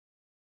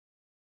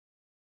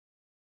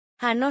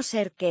 A no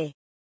ser que.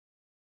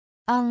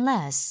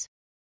 Unless.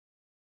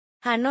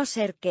 A no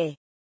ser que.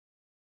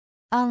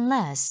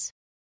 Unless.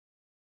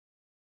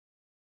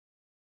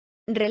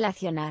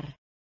 Relacionar.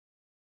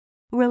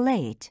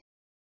 Relate.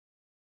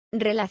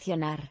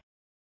 Relacionar.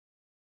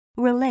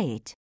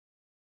 Relate.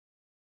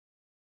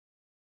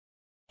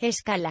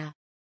 Escala.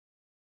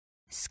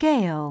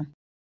 Scale.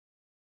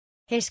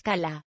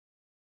 Escala.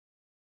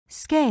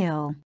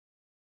 Scale.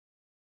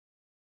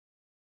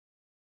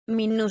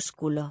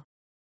 Minúsculo.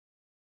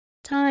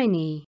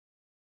 Tiny.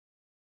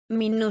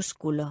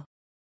 Minúsculo.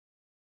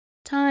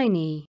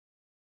 Tiny.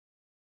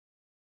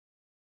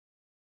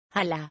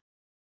 Ala.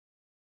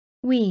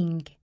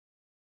 Wing.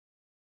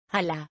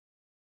 Ala.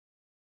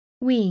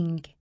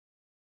 Wing.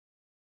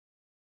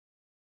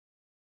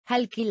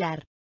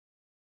 Alquilar.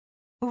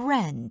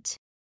 Rent.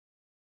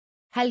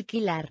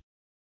 Alquilar.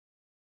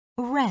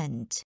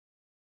 Rent.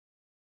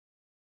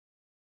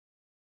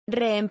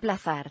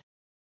 Reemplazar.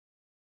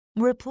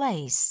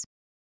 Replace.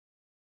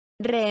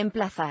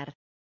 Reemplazar.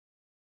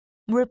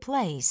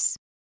 Replace.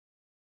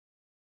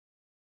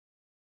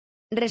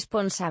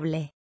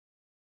 Responsable.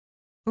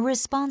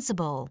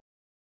 Responsible.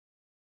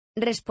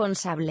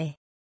 Responsable.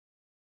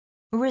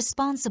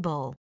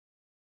 Responsible.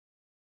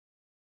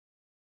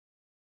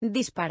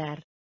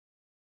 Disparar.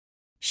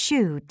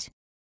 Shoot.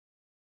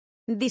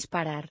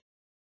 Disparar.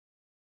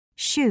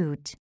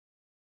 Shoot.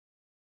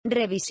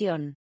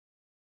 Revisión.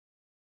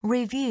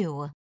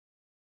 Review.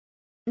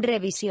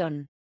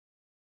 Revisión.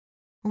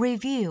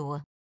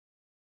 Review.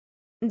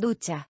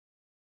 Ducha.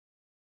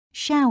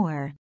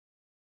 shower,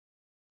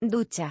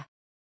 ducha,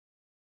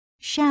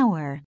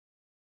 shower,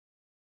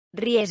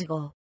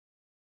 riesgo,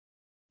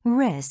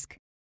 risk,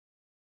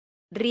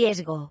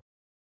 riesgo,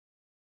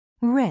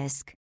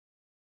 risk,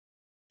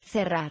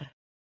 cerrar,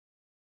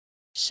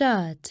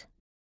 shut,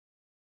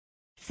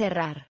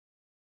 cerrar,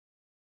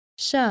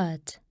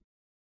 shut,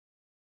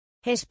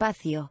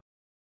 espacio,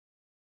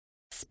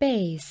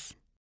 space,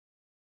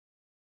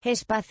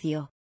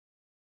 espacio,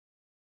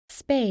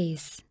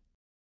 space,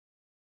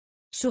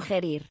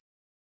 sugerir,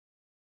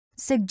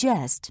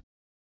 suggest,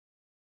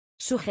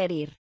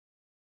 sugerir,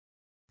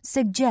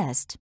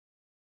 suggest,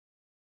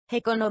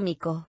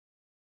 económico,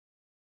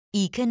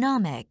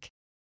 economic,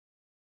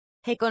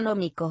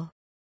 económico,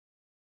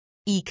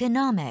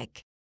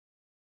 economic,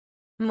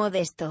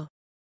 modesto,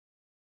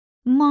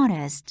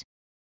 modest,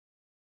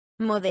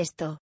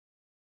 modesto,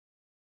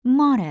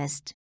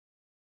 modest,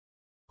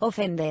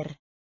 ofender,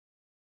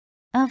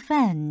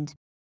 offend,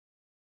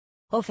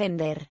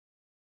 ofender,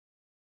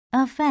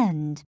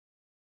 offend,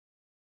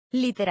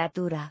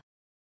 literatura,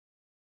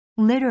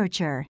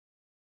 literature,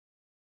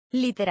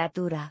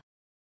 literatura,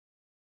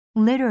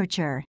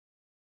 literature,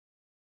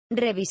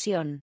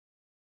 revisión,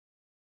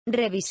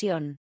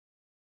 revisión,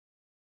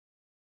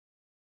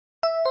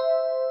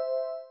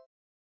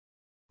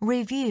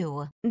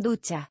 review,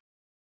 ducha,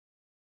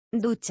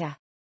 ducha,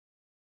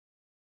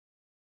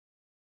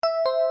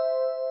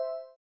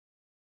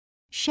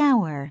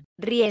 shower,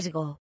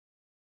 riesgo,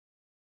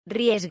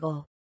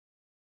 riesgo,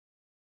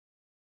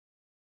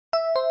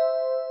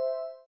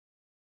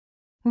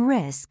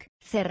 risk,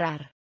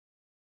 cerrar,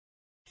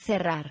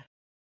 cerrar,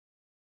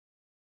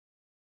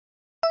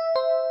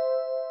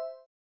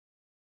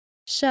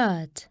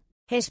 shut,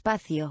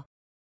 espacio,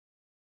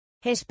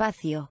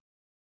 espacio,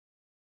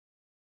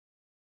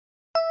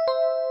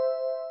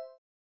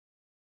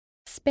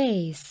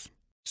 space,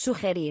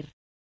 sugerir,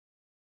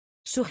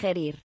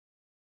 sugerir,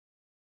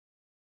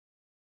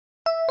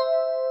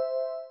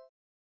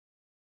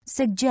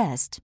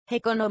 suggest,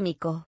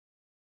 económico,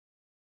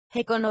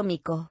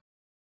 económico,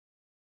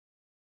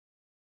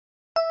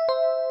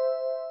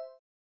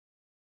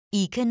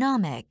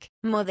 economic,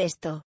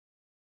 modesto,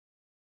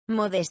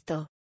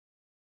 modesto,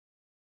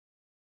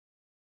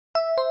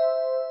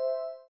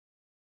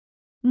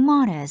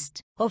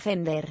 modest,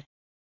 ofender,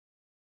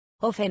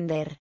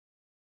 ofender,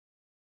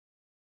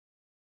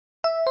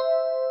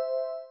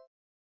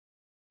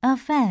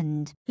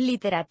 offend,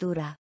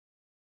 literatura,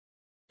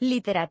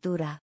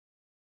 literatura,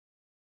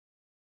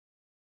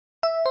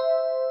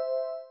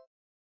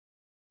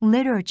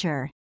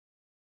 literature,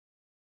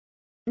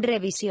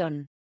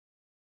 revisión,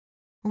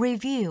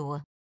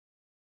 review,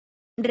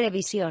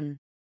 revisión,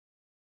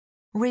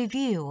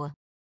 review,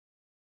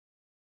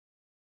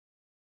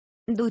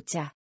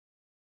 ducha,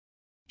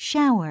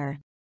 shower,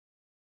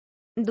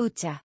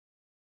 ducha,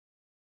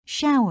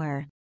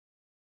 shower,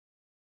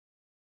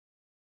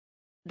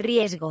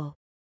 riesgo,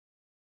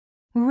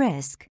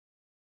 risk,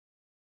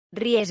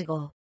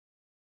 riesgo,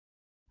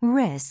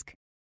 risk,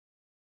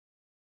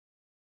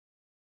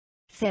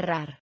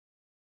 cerrar,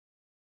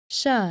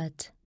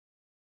 shut,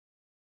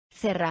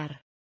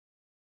 cerrar,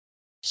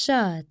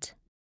 shut,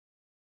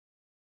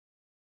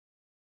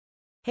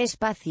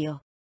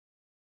 espacio,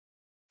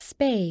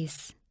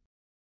 space,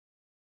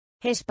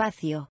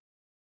 espacio,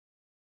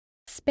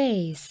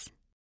 space,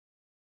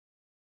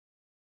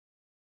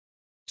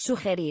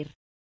 sugerir,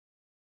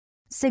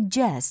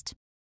 suggest,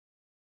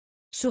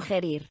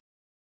 sugerir,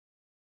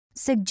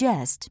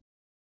 suggest,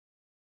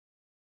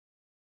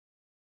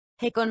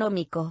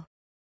 económico,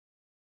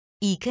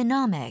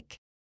 economic,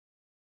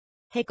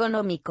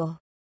 económico,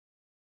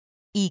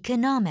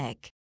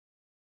 economic,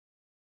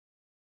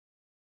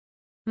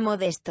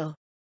 modesto,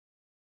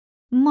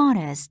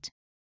 modest,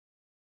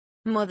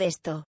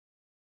 modesto,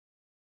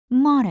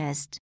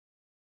 modest,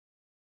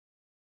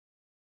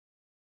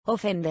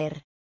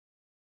 ofender,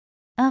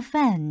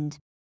 offend,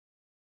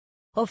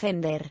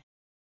 ofender,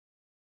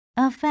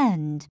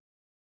 offend,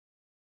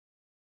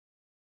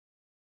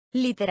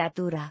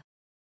 literatura,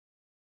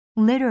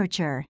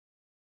 literature,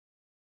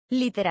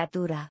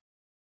 literatura,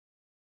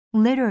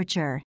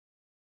 literature,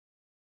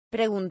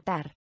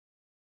 preguntar,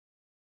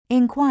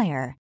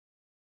 inquire,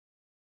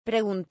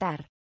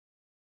 preguntar,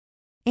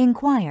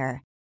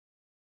 inquire,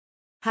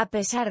 a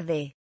pesar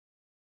de,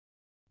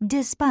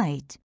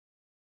 despite,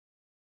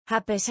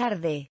 a pesar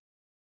de,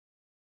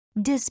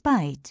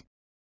 despite,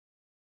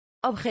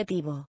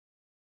 objetivo,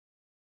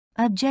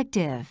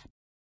 objective,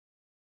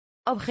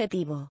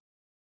 objetivo,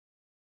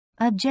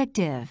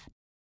 objective,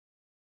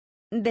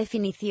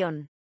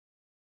 definición,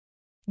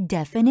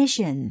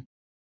 definition,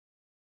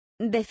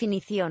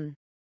 definición,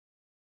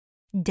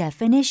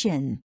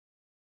 definition,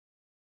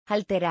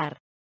 alterar,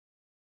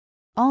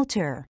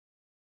 alter,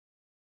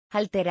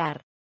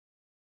 alterar,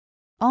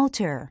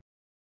 alter,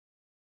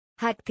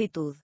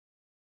 actitud,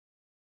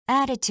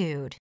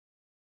 attitude,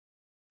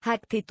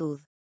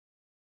 actitud,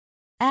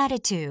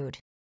 attitude,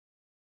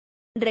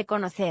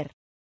 reconocer,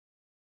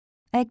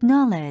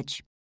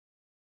 acknowledge,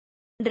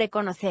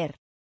 reconocer,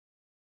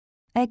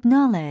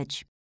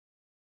 acknowledge,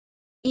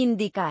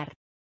 Indicar.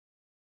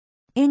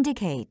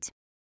 Indicate.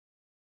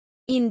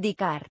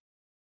 Indicar.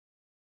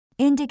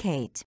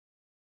 Indicate.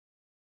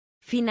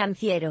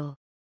 Financiero.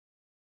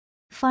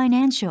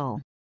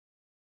 Financial.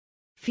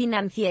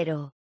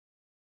 Financiero.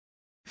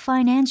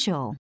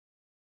 Financial.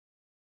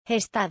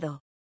 Estado.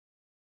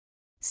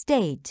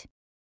 State.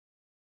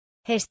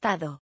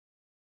 Estado.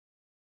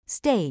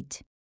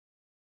 State.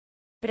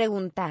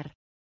 Preguntar.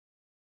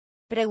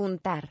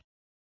 Preguntar.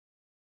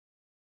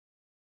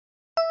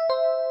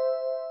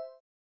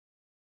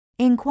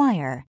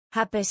 Inquire.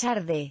 A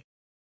pesar de.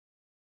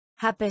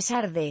 A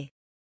pesar de.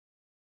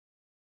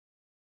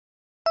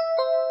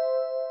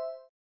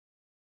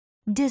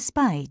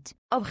 Despite.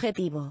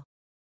 Objetivo.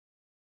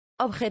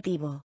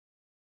 Objetivo.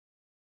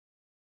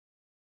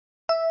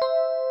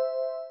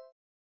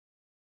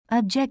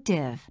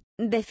 Objective.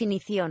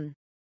 Definición.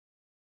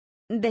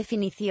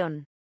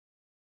 Definición.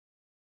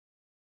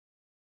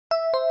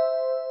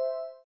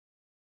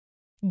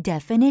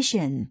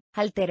 Definition.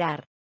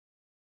 Alterar.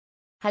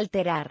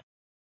 Alterar.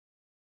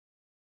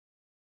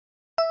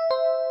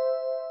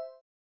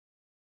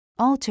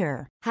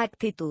 Alter.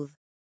 Actitud.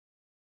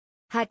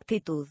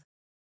 Actitud.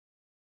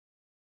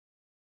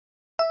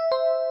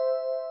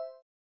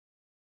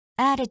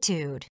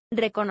 Attitude.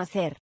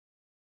 Reconocer.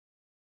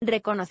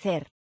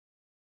 Reconocer.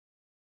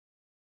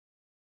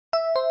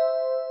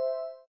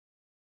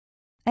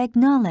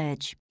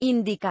 Acknowledge.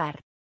 Indicar.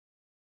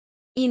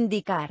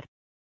 Indicar.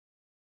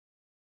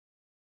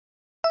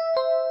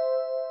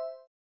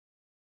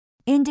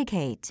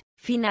 Indicate.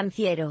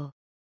 Financiero.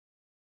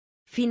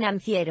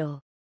 Financiero.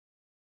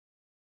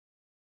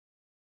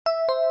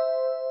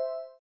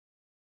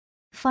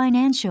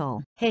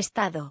 Financial.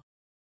 Estado.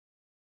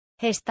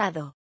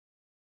 Estado.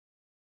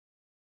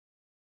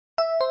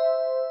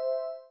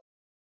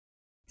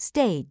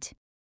 State.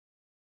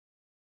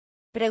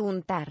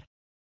 Preguntar.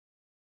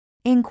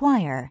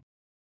 Inquire.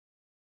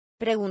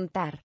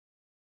 Preguntar.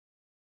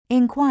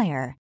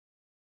 Inquire.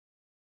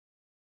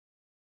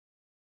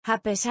 A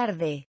pesar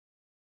de.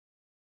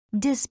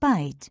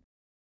 Despite.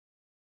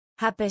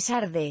 A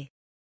pesar de.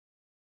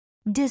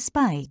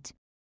 Despite.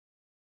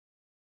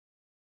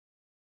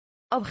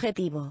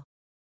 Objetivo.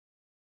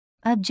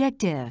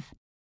 Objective.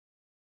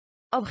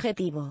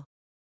 Objetivo.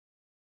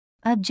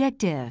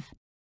 Objective.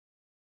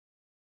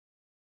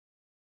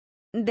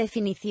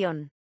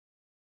 Definición.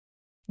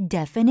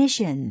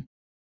 Definition.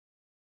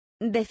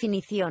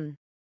 Definición.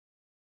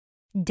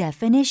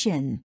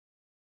 Definition.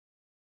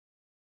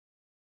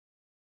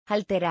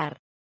 Alterar.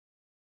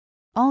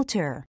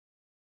 Alter.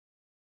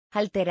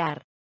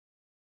 Alterar.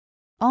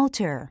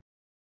 Alter.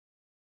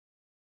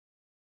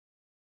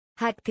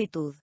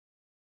 Actitud.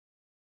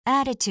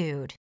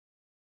 Attitude.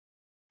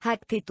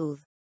 Actitud.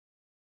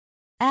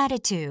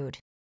 Attitude.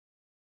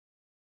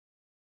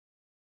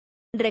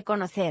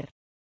 Reconocer.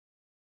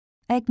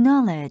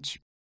 Acknowledge.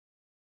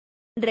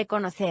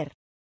 Reconocer.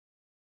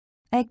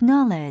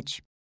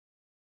 Acknowledge.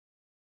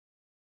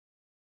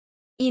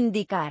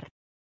 Indicar.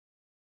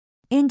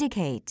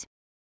 Indicate.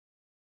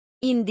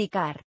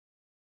 Indicar.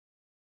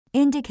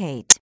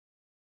 Indicate.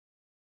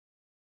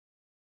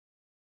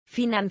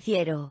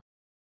 Financiero.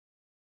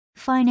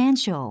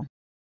 Financial.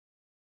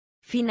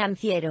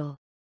 Financiero.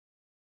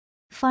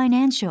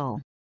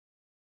 Financial.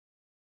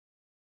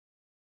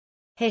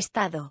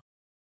 Estado.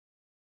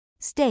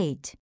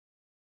 State.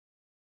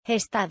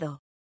 Estado.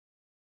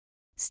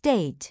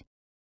 State.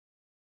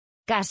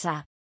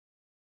 Casa.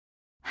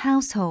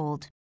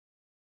 Household.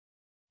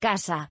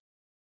 Casa.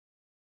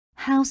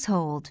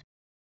 Household.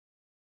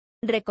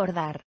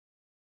 Recordar.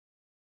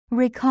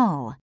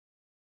 Recall.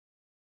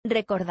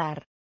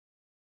 Recordar.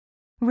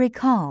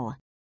 Recall.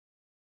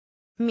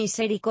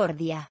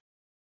 Misericordia.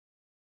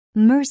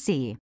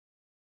 Mercy.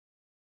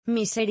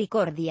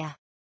 Misericordia.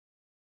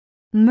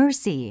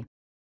 Mercy.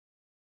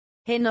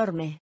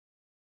 Enorme.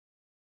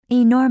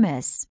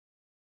 Enormous.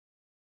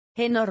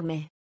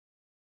 Enorme.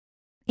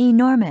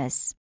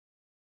 Enormous.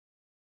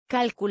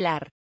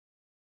 Calcular.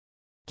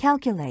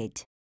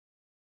 Calculate.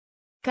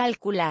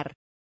 Calcular.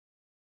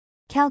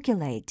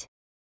 Calculate.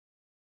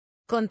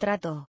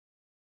 Contrato.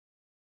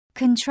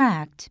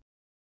 Contract.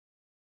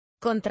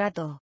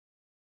 Contrato.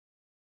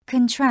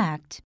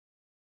 Contract.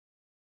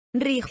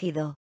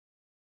 Rígido.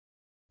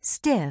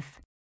 Stiff.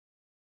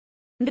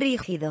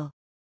 Rígido.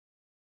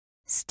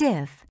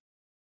 Stiff.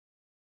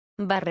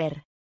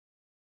 Barrer.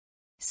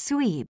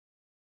 Sweep.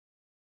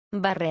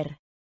 Barrer.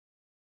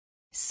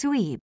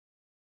 Sweep.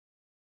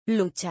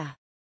 Lucha.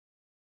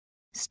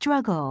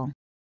 Struggle.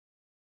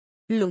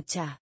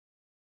 Lucha.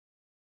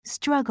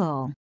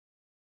 Struggle.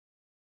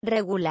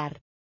 Regular.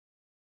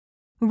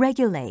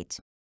 Regulate.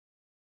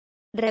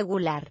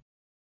 Regular.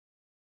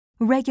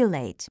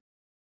 Regulate.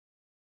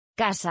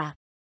 Casa.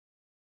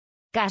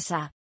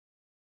 Casa.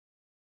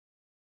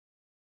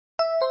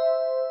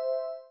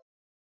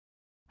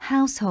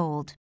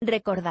 Household.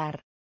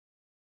 Recordar.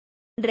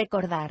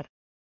 Recordar.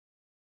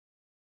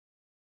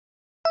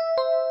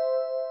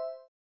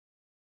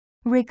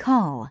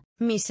 Recall.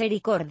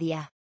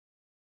 Misericordia.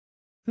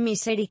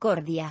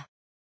 Misericordia.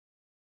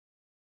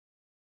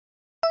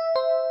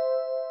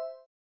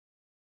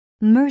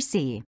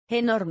 mercy,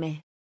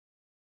 Enorme.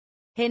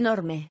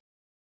 Enorme.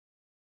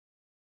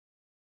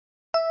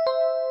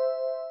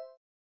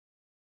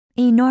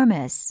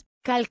 enormous,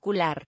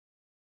 Calcular.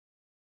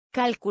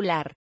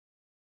 Calcular.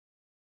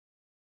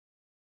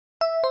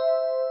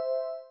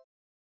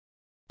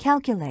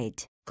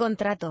 calculate,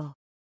 Contrato.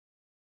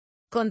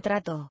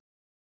 Contrato.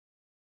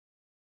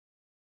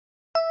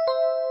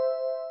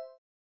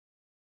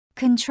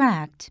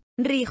 contract,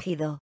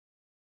 Rígido.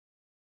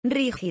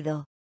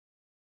 Rígido.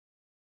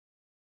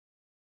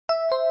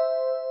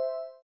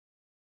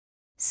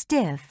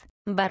 stiff,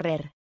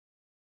 Barrer.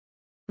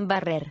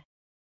 Barrer.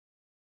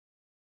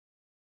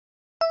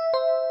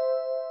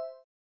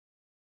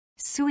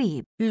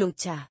 sweep,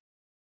 Lucha.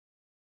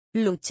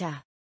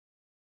 Lucha.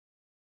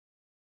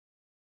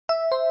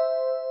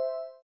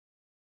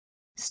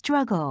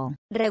 struggle,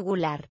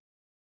 Regular.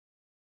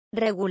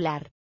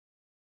 Regular.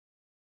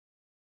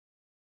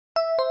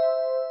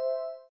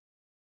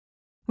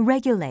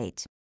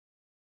 regulate,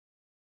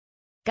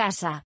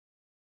 Casa.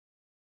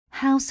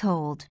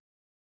 household,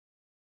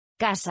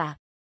 Casa.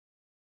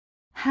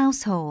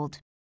 household,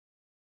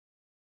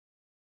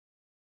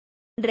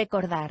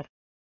 Recordar.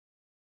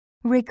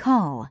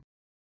 recall,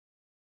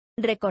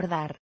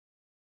 Recordar.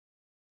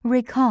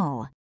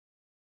 recall,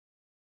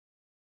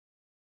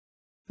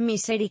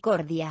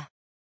 Misericordia.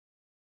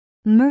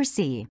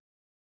 mercy,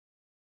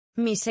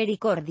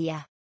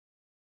 Misericordia.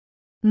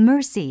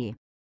 mercy,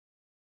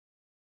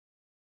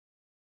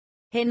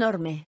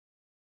 Enorme.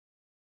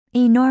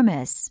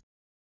 enormous,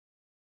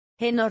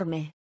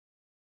 Enorme.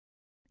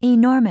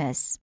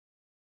 enormous,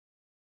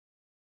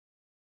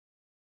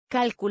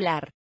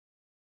 Calcular.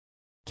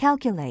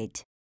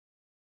 calculate,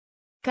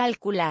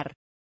 Calcular.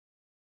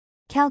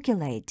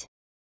 calculate,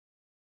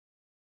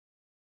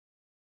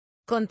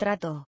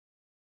 Contrato.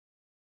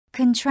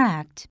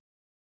 contract,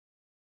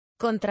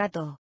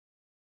 Contrato.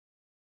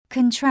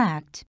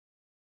 contract,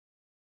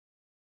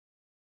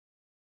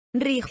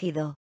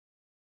 Rígido.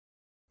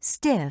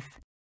 stiff,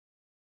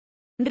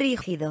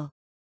 Rígido.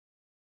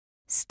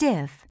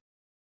 stiff,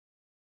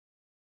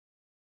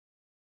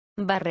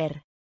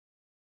 Barrer.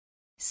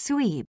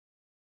 sweep,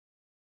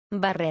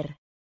 Barrer.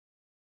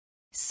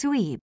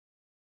 sweep,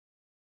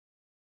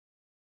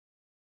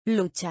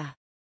 Lucha.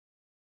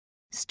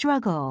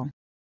 struggle,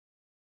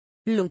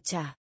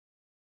 Lucha.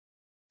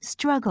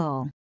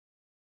 struggle,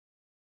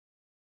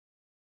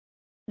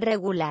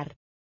 Regular.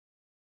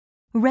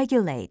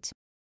 regulate,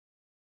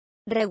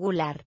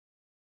 Regular.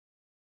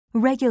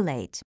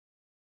 regulate,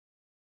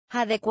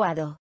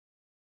 Adecuado.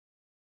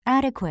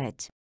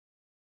 adequate,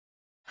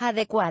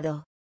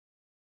 Adecuado.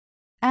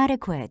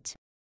 adequate,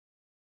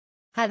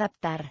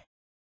 Adaptar.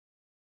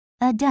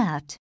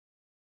 adapt,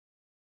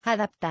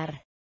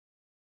 Adaptar.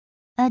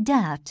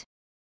 adapt,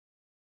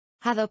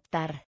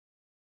 Adoptar.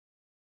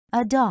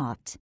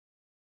 adopt,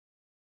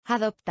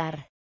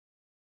 Adoptar.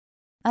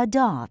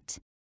 adopt,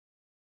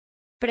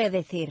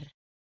 Predecir.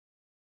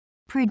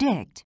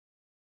 predict,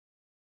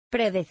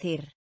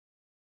 Predecir.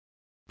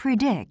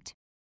 predict,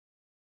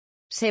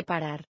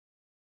 Separar.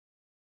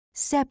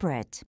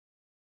 separate,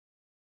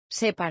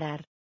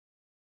 Separar.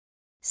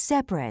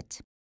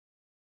 separate,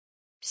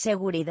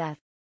 Seguridad.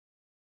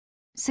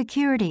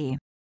 security,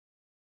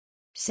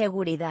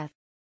 Seguridad.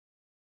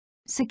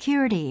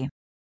 security,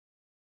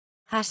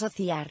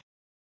 Asociar.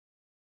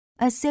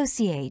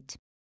 associate,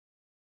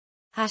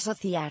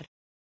 Asociar.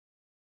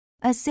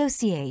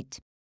 associate,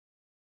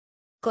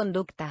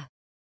 Conducta.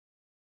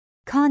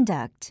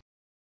 conduct,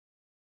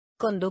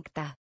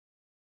 Conducta.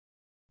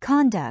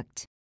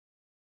 conduct,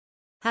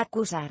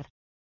 Acusar.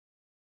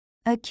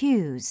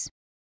 accuse,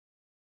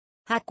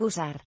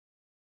 Acusar.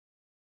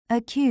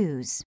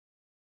 accuse,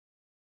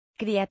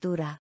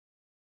 Criatura.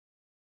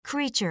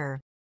 creature,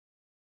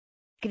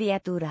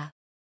 Criatura.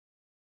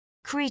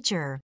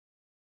 creature,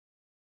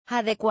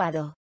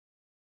 Adecuado.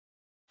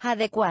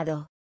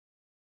 Adecuado.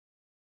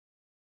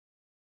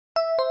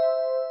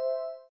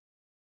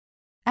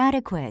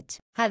 adequate,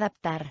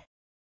 Adaptar.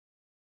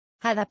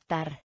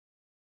 Adaptar.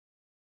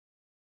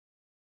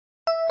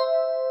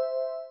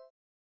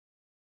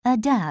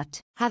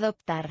 adapt,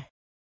 Adoptar.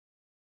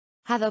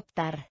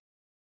 Adoptar.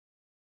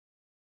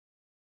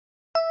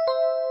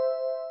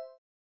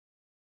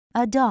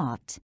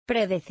 adopt,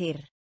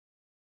 Predecir.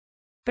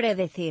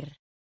 Predecir.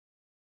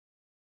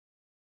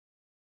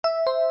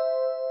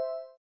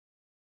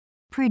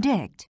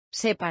 predict,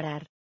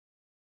 Separar.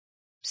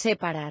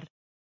 Separar.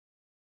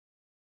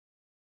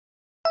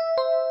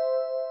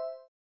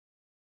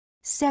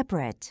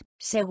 separate,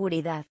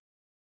 Seguridad.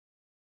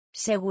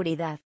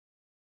 Seguridad.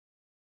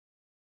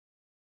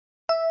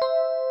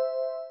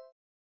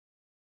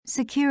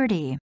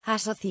 security,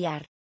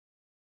 Asociar.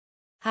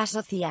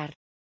 Asociar.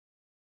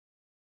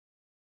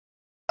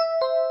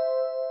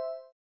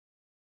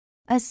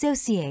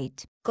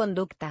 associate,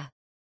 Conducta.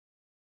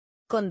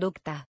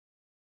 Conducta.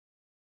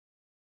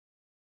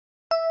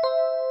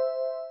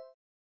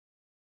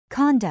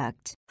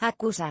 conduct,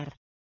 Acusar.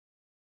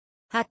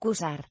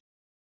 Acusar.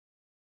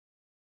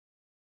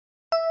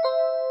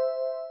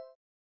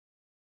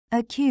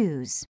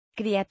 accuse,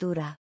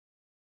 Criatura.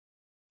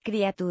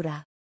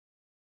 Criatura.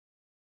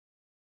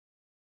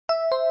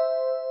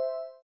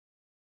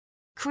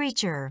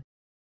 Creature.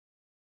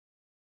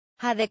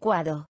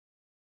 Adecuado.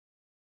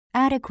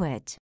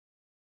 Adequate.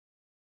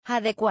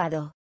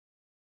 Adecuado.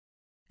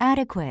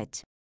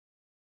 Adequate.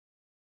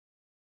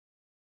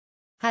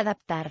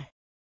 Adaptar.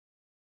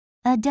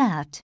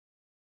 Adapt.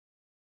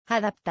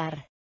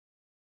 Adaptar.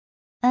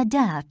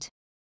 Adapt.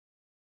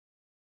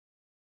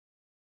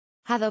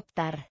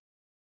 Adoptar.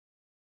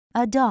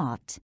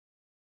 Adopt.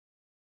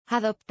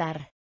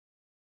 Adoptar.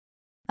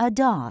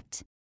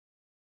 Adopt.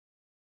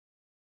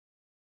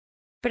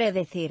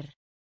 Predecir.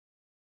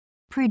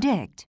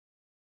 Predict.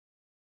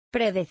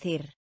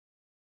 Predecir.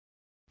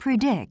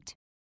 Predict.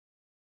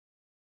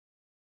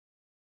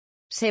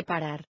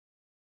 Separar.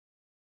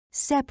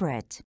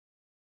 Separate.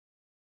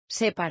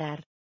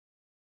 Separar.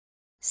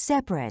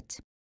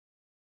 Separate.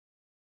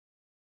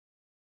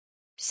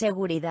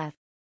 Seguridad.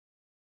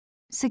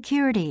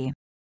 Security.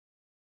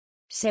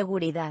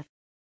 Seguridad.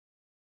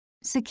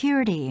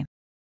 Security.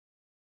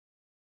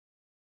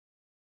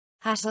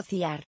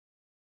 Asociar.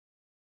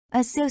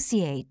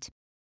 Associate.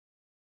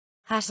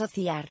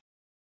 Asociar.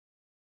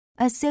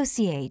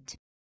 Associate.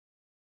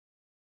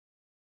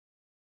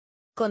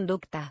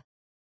 Conducta.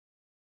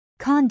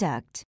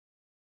 Conduct.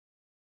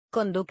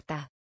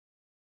 Conducta.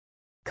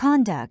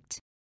 Conduct.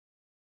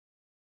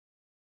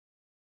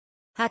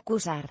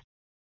 Acusar.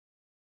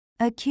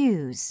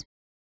 Accuse.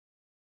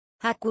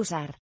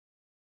 Acusar.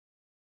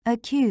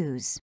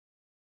 Accuse.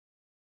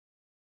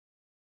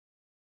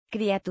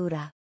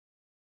 Criatura.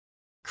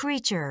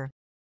 Creature.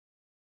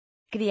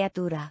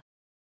 Criatura.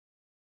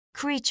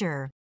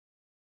 Creature.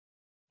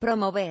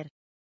 Promover.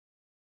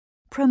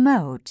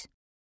 Promote.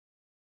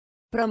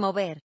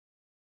 Promover.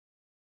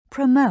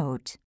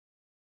 Promote.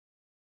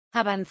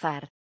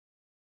 Avanzar.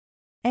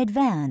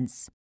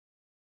 Advance.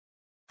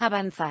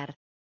 Avanzar.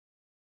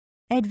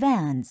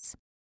 Advance.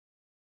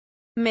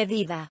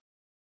 Medida.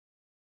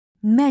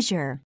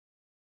 Measure.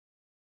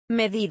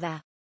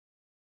 Medida.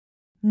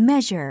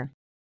 Measure.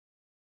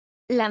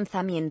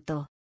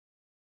 Lanzamiento.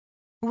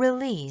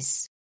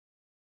 Release.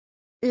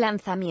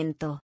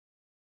 Lanzamiento.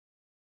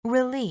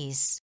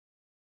 Release.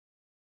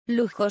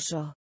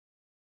 Lujoso.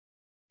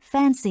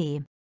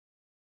 Fancy.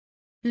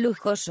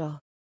 Lujoso.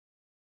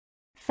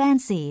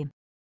 Fancy.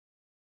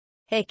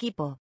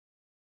 Equipo.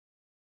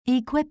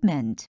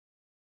 Equipment.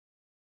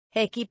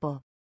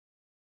 Equipo.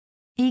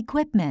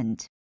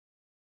 Equipment.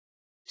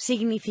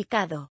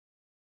 Significado.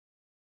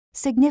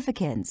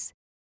 Significance.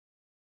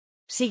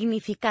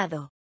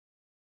 Significado.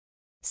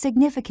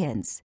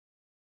 Significance.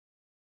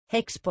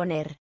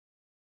 Exponer.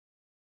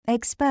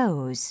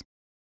 Expose.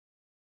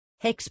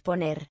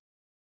 Exponer.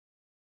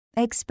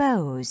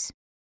 Expose.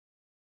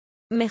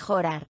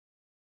 Mejorar.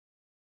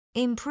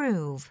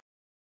 Improve.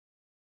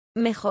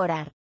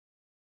 Mejorar.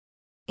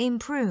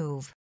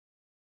 Improve.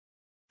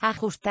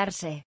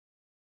 Ajustarse.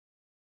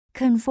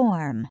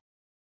 Conform.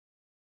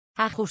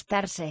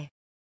 Ajustarse.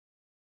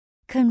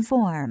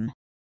 Conform.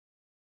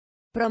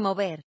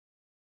 Promover.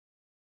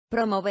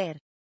 Promover.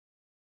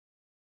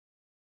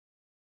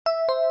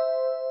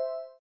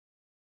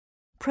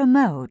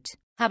 Promote.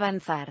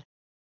 Avanzar.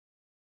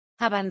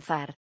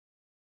 Avanzar.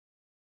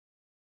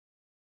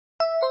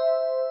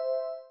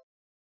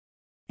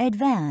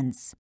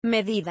 Advance.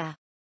 Medida.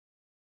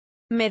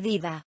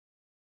 Medida.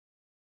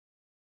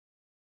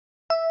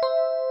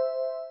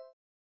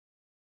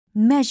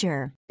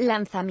 Measure.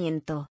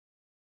 Lanzamiento.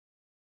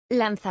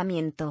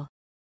 Lanzamiento.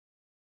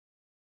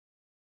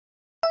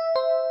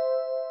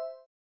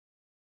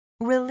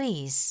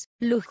 Release.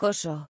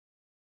 Lujoso.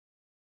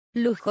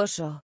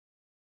 Lujoso.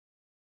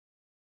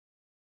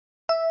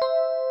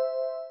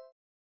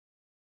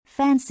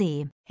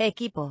 Fancy.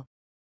 Equipo.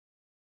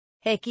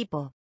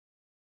 Equipo.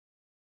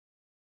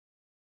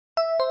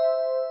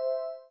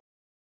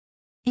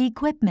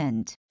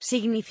 Equipment.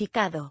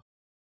 Significado.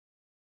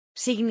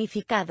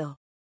 Significado.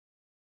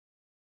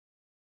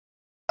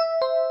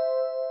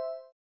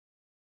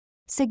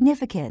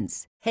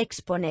 Significance.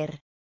 Exponer.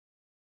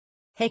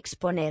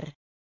 Exponer.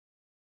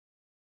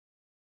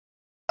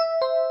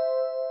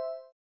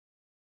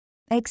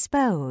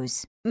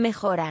 Expose.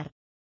 Mejorar.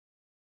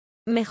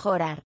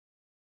 Mejorar.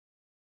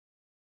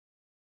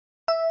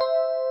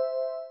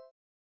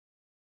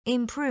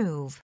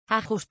 Improve.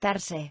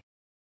 Ajustarse.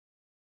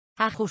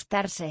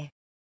 Ajustarse.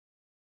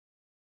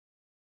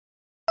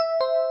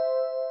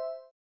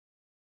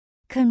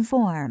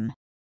 Conform.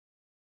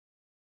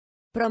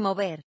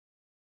 Promover.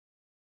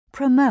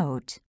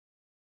 Promote.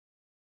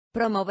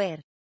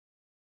 Promover.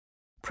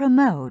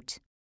 Promote.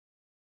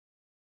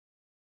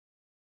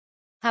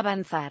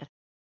 Avanzar.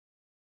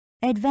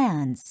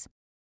 Advance.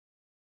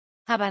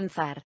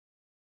 Avanzar.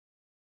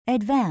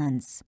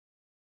 Advance.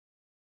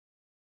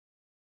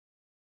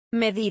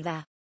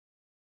 Medida.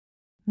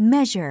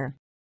 Measure.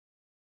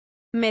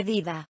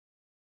 Medida.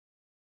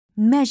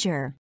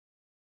 Measure.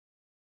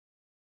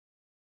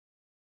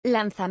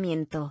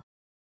 Lanzamiento.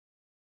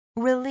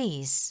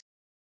 Release.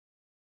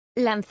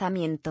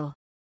 Lanzamiento.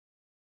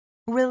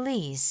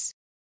 Release.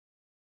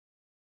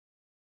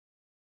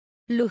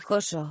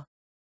 Lujoso.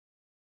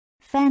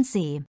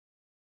 fancy,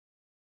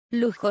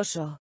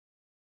 Lujoso.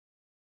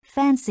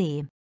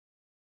 fancy,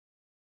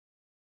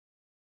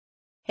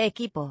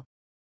 Equipo.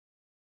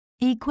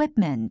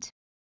 equipment,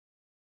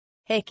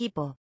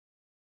 Equipo.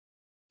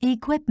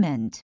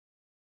 equipment,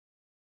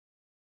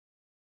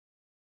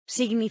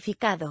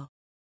 Significado.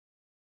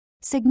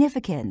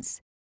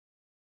 significance,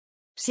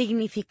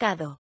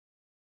 Significado.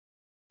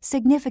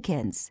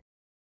 significance,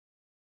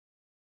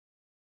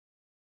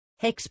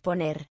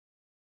 Exponer.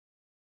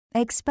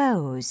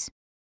 expose,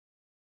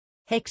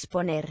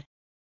 Exponer.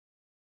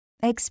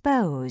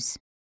 expose,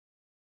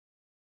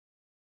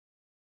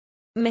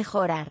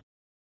 Mejorar.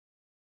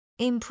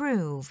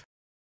 improve,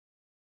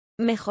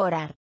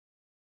 Mejorar.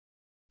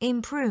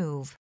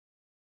 improve,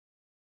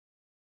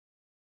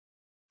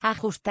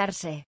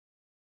 Ajustarse.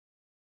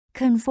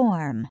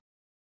 conform,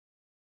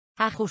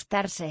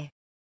 Ajustarse.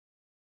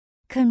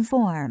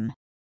 conform,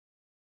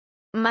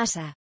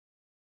 Masa.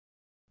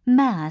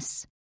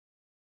 mass,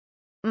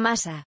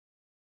 Masa.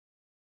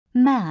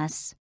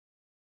 mass,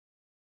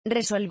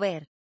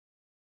 Resolver.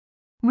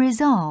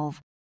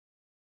 resolve,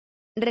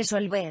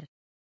 Resolver.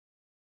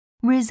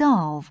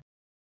 resolve,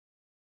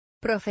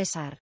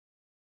 Profesar.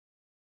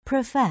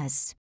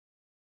 profess,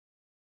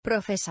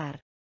 Profesar.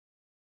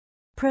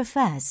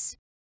 profess,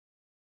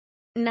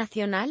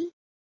 Nacional.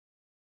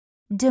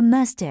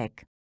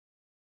 domestic,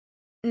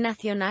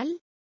 Nacional.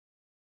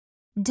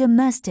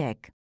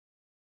 domestic,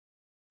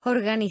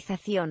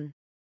 Organización.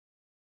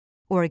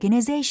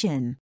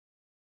 organization,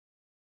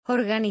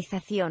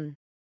 Organización.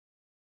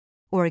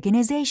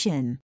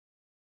 organization,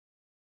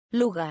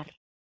 Lugar.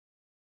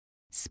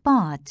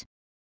 spot,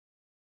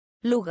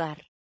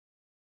 Lugar.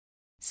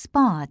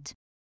 spot,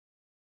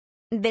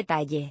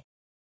 Detalle.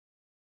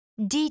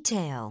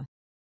 detail,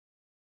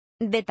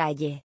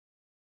 Detalle.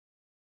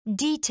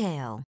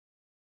 detail,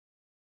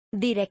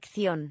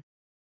 Dirección.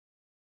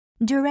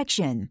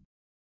 direction,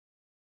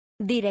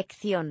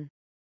 Dirección.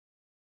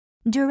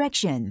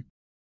 direction,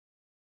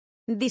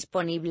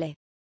 Disponible.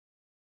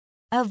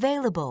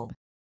 available,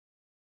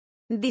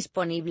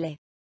 Disponible.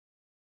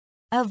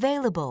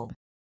 available,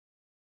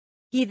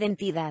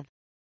 Identidad.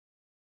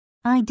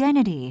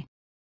 identity,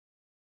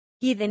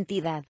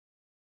 Identidad.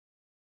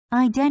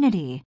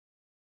 identity,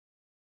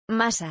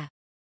 Masa.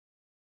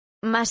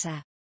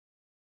 Masa.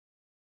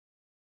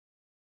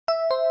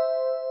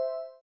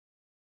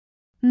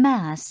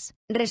 mass,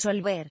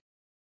 Resolver.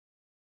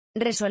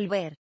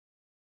 Resolver.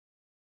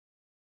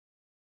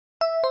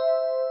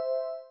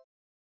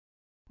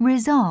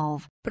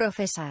 resolve,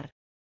 Profesar.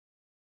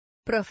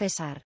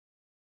 Profesar.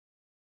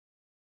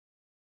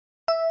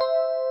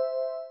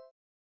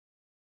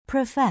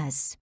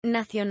 profess,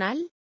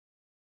 Nacional.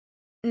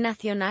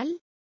 Nacional.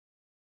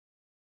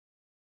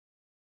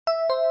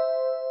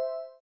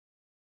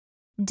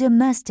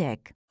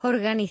 domestic,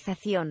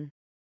 Organización.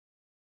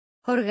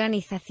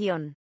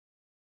 Organización.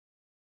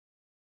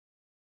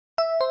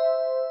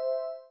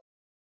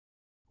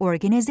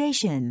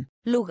 organization,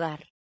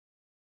 Lugar.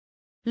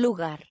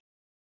 Lugar.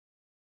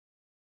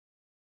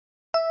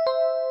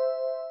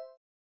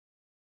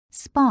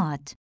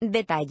 spot,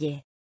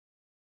 Detalle.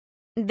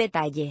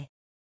 Detalle.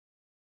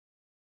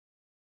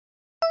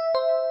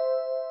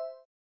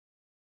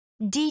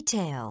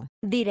 detail,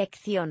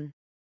 Dirección.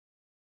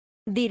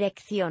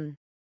 Dirección.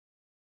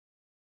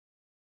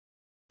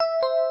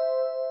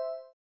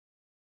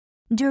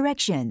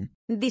 direction,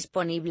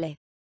 Disponible.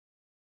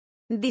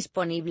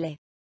 Disponible.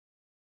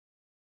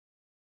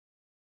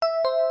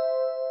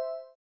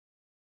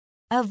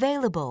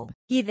 available,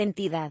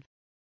 Identidad.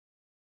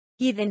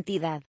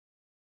 Identidad.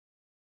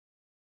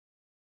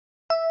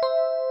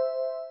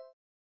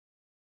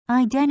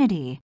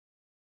 identity,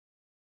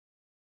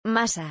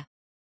 Masa.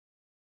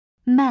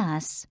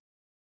 mass,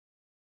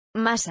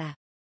 Masa.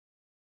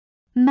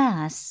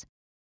 mass,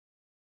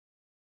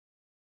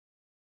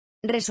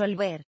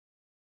 Resolver.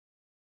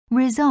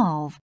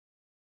 resolve,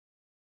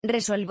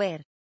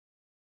 Resolver.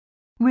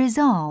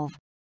 resolve,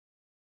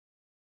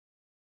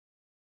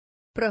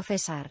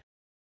 Profesar.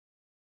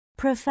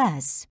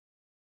 profess,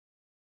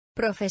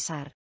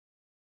 Profesar.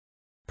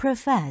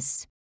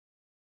 profess,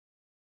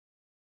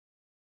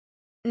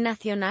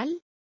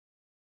 Nacional.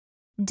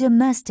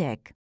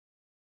 domestic,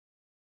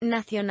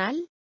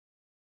 Nacional.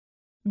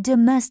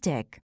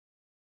 domestic,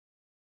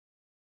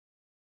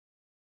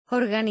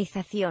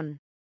 Organización.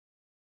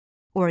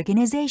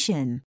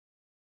 organization,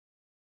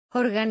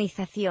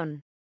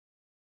 Organización.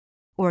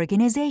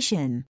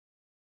 organization,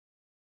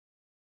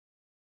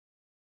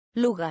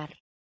 Lugar.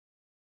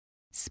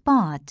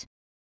 spot,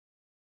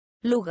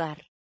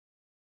 Lugar.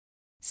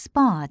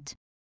 spot,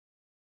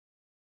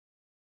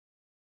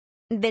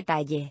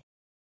 Detalle.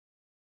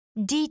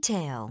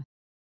 detail,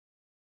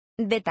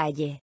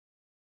 Detalle.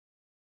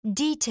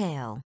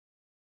 detail,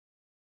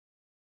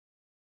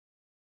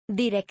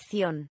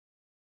 Dirección.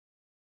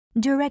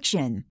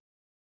 direction,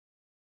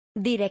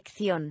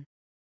 Dirección.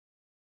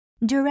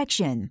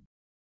 direction,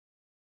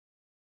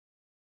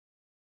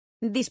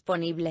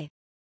 Disponible.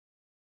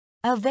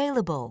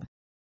 available,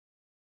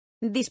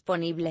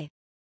 Disponible.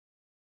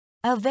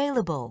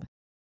 available,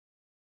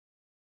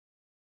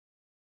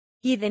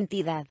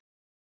 Identidad.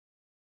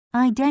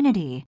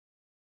 Identity.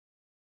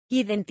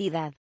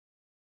 Identidad.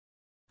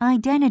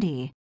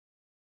 Identity.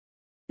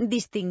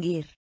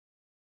 Distinguir.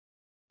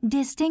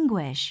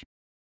 Distinguish.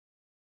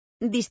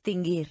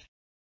 Distinguir.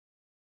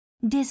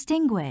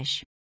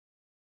 Distinguish.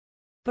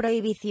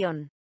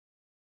 Prohibición.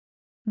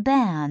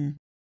 Ban.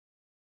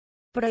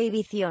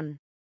 Prohibición.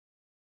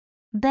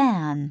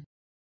 Ban.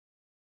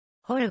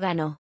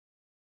 Órgano.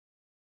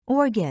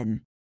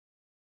 Organ.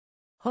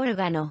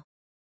 Órgano.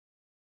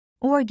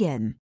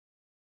 Organ.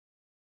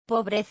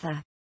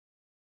 Pobreza.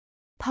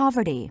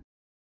 Poverty.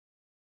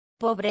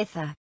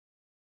 Pobreza.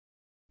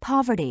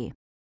 Poverty.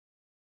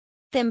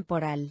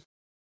 Temporal.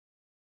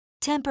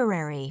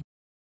 Temporary.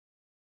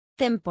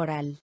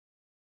 Temporal.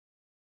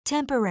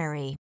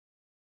 Temporary.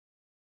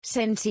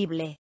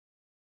 Sensible.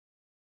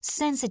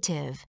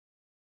 Sensitive.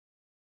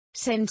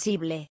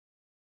 Sensible.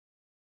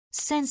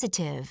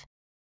 Sensitive.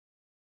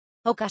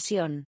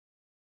 Ocasión.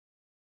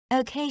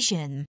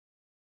 Occasion.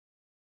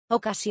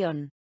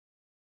 Ocasión.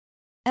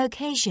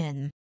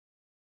 Occasion.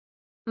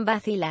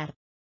 Vacilar.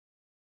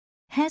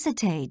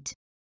 Hesitate.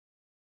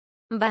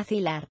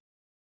 Vacilar.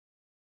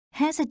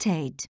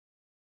 Hesitate.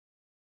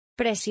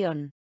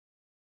 Presión.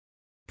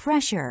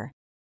 Pressure.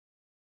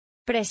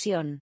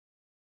 Presión.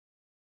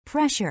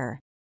 Pressure.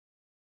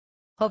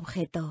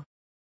 Objeto.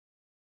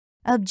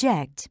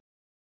 Object.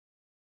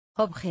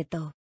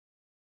 Objeto.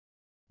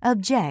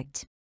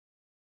 Object.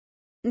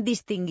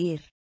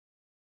 Distinguir.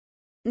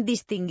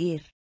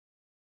 Distinguir.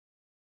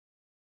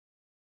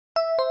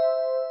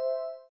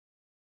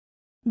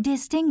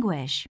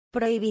 Distinguish.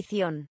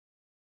 Prohibición.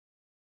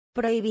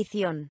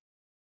 Prohibición.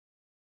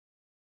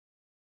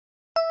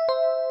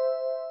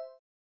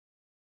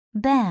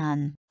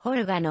 Ban.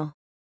 Órgano.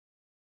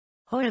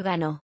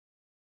 Órgano.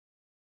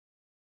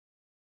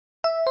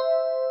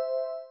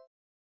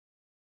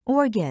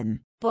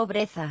 Organ.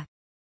 Pobreza.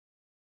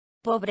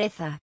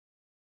 Pobreza.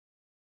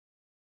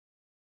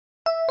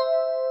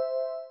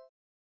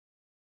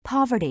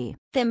 Poverty.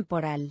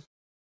 Temporal.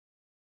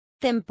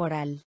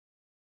 Temporal.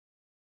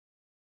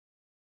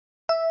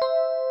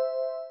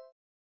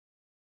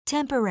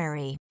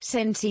 Temporary.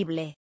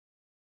 Sensible.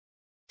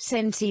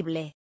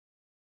 Sensible.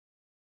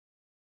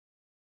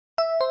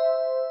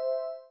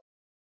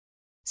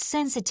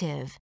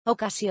 Sensitive.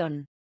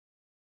 Ocasión.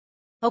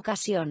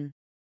 Ocasión.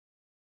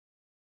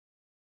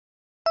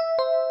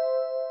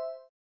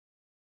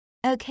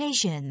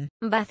 Occasion.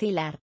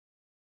 Vacilar.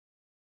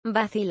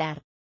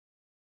 Vacilar.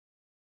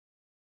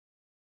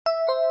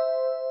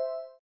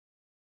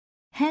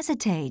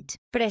 Hesitate.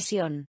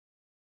 Presión.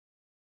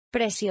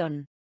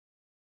 Presión.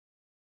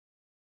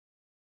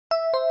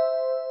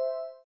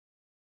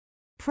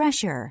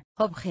 Pressure.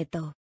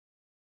 Objeto.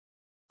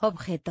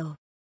 Objeto.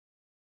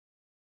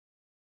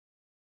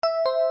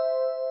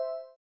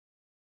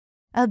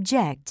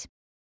 Object.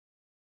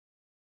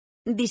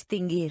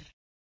 Distinguir.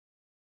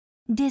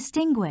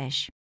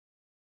 Distinguish.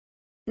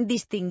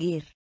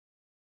 Distinguir.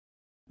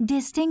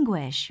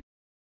 Distinguish.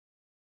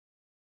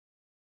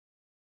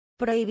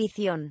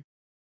 Prohibición.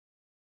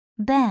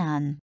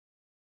 Ban.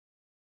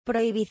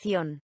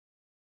 Prohibición.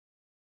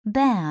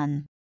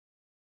 Ban.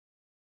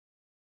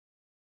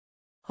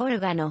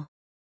 Órgano.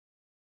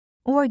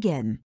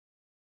 Organ.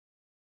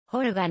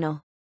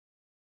 Órgano.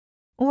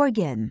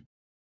 Organ.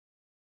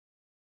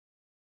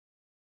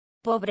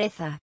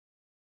 Pobreza.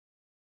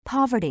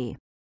 Poverty.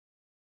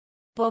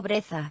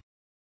 Pobreza.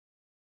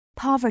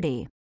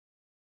 Poverty.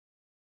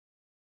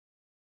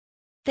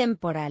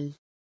 Temporal.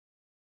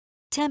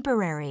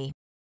 Temporary.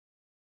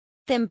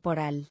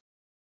 Temporal.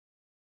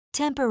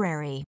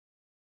 Temporary.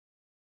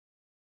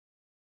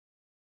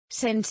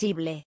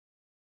 Sensible.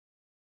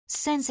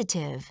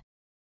 Sensitive.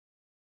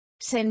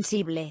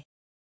 Sensible.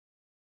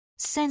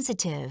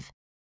 Sensitive.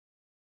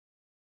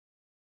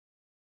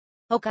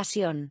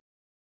 Ocasión.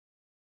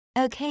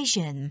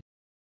 Occasion.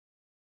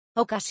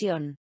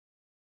 Ocasión.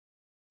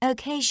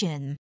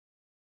 Occasion.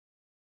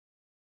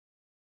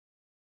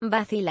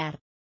 Vacilar.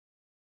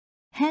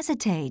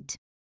 Hesitate.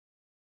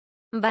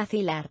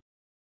 Vacilar.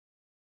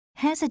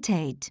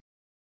 Hesitate.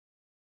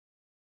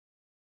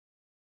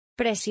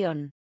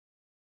 Presión.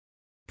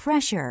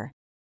 Pressure.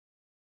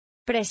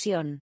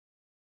 Presión.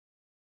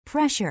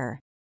 Pressure.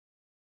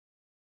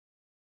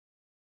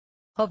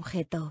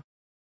 Objeto.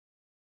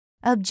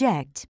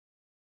 Object.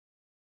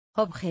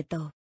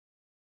 Objeto.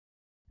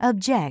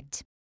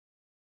 Object.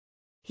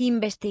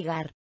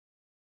 Investigar.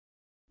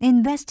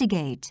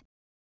 Investigate.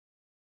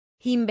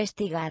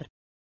 Investigar.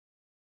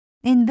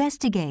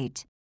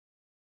 Investigate.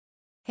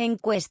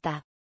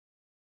 Encuesta.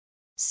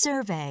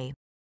 Survey.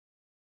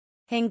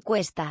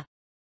 Encuesta.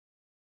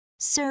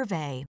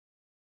 Survey.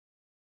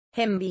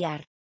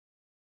 Enviar.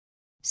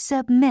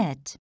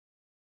 Submit.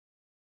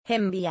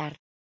 Enviar.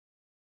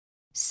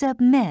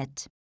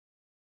 Submit.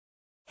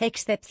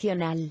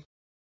 Excepcional.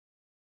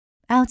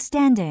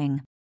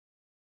 Outstanding.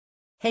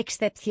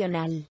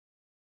 Excepcional.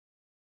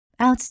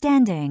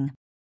 Outstanding.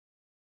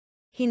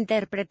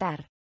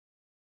 Interpretar.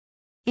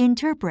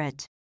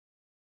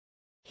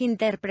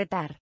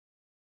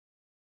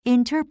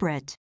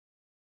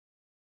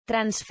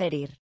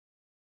 Transferir.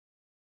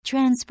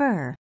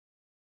 Transfer.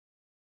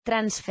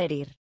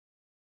 Transferir.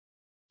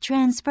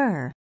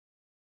 Transfer.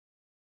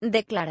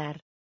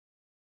 Declarar.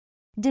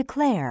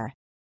 Declare.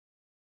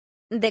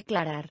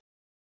 Declarar.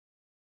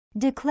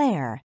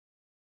 Declare.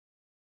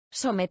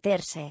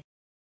 Someterse.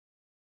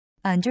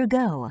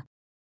 Undergo.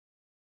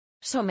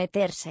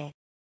 Someterse.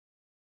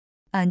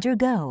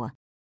 Undergo.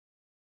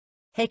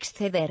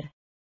 Exceder.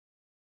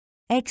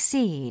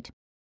 Exceed.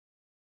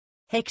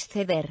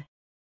 Exceder.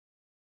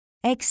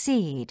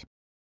 Exceed.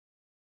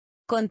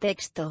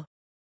 Contexto.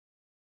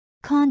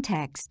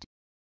 Context.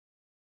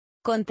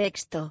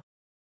 Contexto.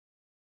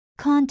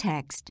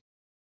 Context.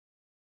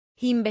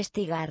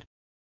 Investigar.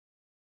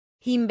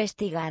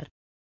 Investigar.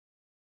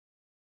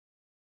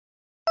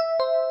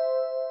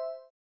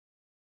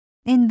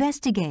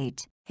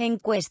 Investigate.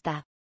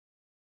 Encuesta.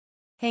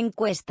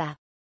 Encuesta.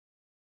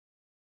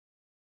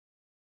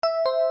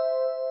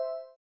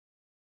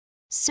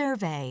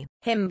 Survey.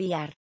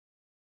 Enviar.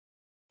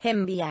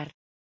 Enviar.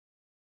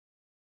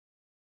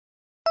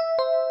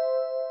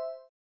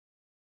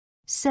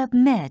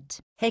 Submit.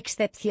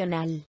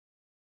 Excepcional.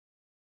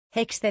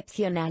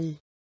 Excepcional.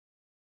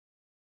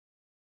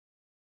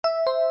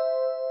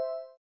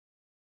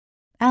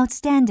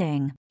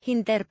 Outstanding.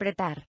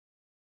 Interpretar.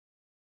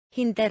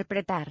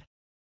 Interpretar.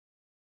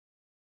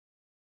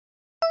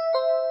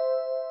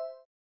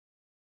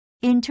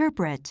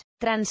 Interpret.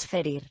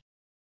 Transferir.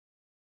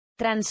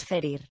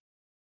 Transferir.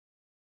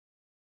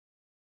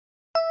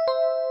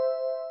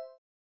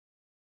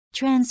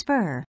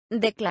 Transfer.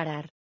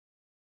 Declarar.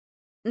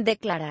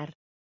 Declarar.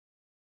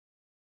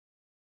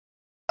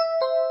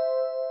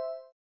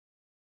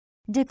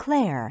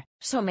 Declare.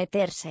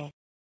 Someterse.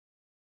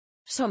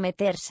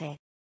 Someterse.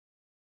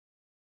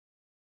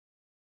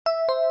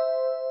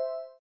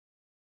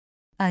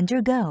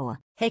 Undergo.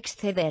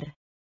 Exceder.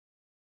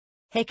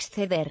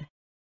 Exceder.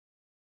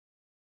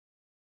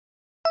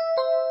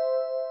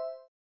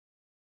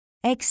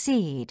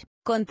 Exceed.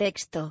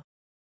 Contexto.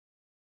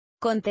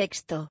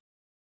 Contexto.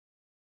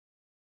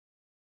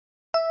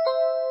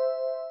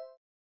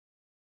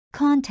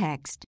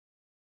 Context.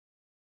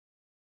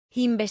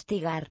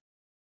 Investigar.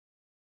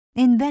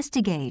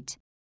 Investigate.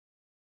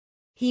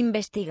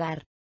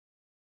 Investigar.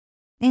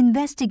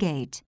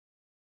 Investigate.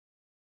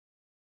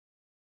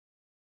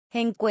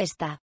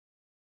 Encuesta.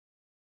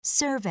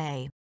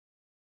 Survey.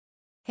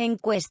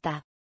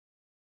 Encuesta.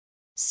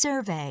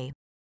 Survey.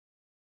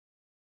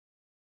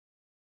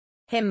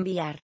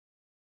 Enviar.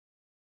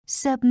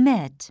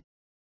 Submit.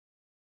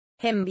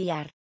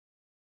 Enviar.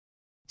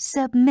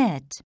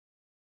 Submit.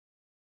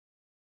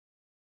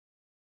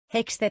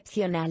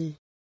 Excepcional.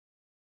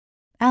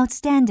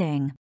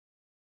 Outstanding.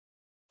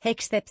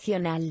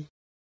 Excepcional.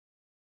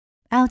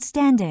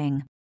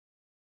 Outstanding.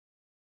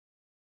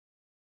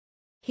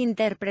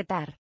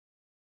 Interpretar.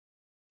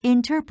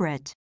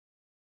 Interpret.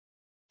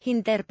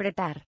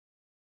 Interpretar.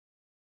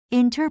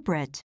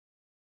 Interpret.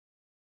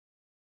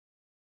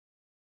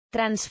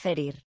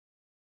 Transferir.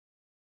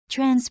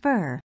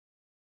 Transfer.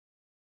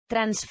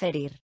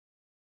 Transferir.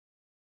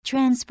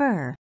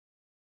 Transfer.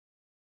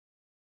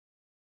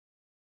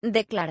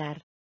 Declarar.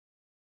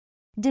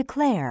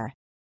 Declare.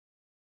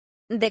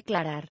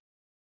 Declarar.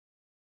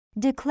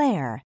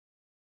 Declare.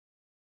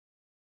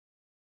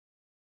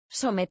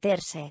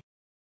 Someterse.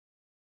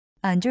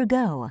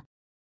 Undergo.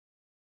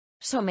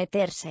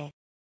 Someterse.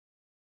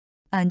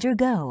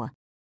 Undergo.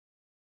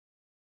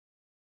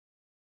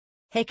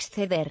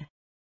 Exceder.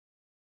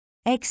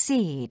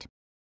 Exceed.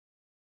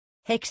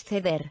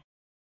 Exceder.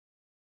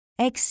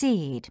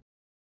 Exceed.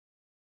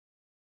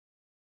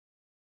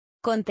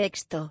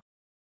 Contexto.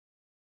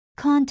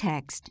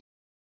 Context.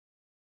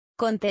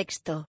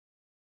 Contexto.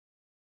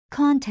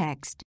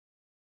 Context.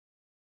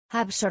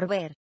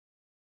 Absorber.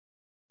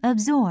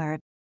 Absorb.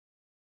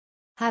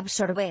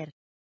 Absorber.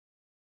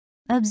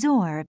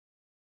 Absorb.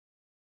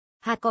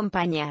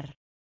 Acompañar.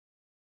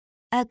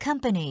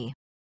 Accompany.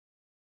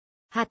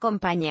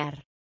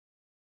 Acompañar.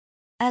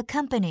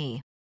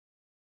 Accompany.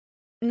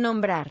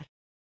 Nombrar.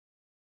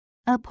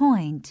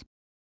 Appoint.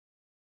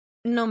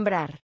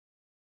 Nombrar.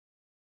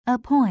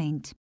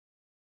 Appoint.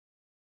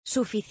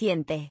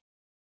 Suficiente.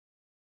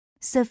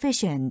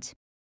 Sufficient.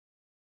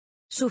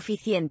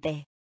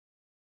 Suficiente.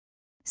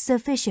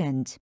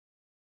 Sufficient.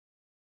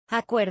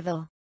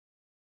 Acuerdo.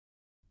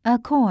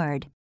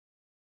 Accord.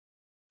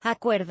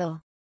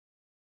 Acuerdo.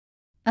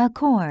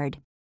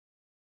 Accord.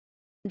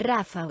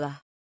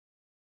 Ráfaga.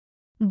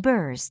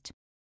 Burst.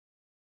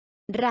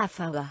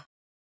 Ráfaga.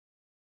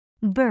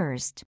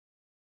 Burst.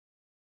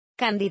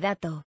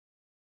 Candidato.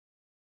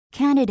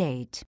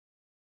 Candidate.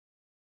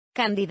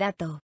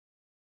 Candidato.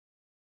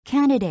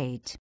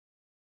 Candidate.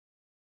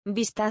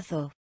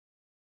 Vistazo.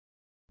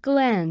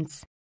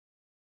 glance,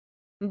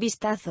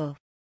 Vistazo.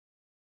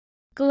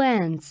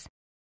 glance,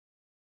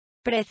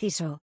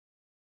 Preciso.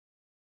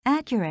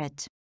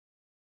 Accurate.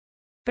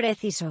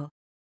 Preciso.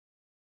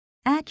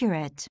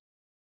 Accurate.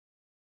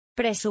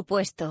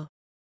 Presupuesto.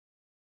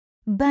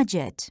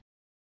 Budget.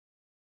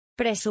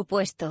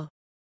 Presupuesto.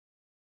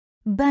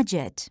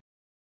 Budget.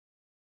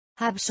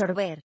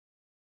 Absorber.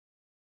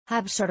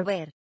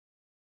 Absorber.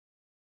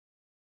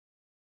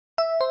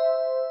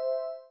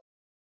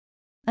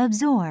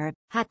 Absorb.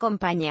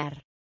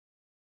 Acompañar.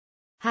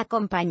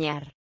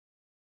 Acompañar.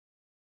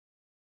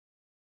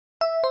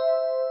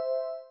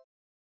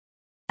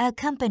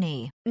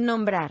 Accompany.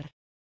 Nombrar.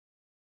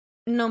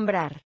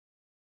 Nombrar.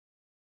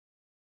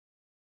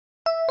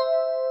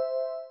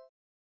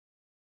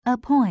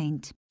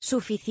 Appoint.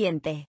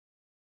 Suficiente.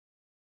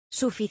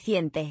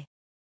 Suficiente.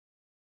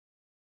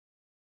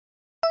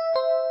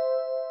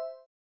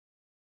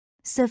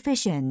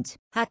 Sufficient.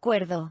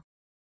 Acuerdo.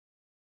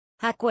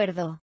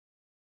 Acuerdo.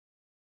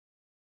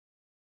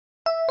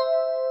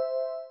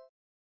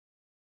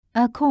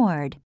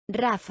 Accord.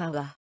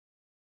 Ráfaga.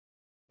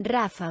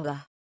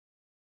 Ráfaga.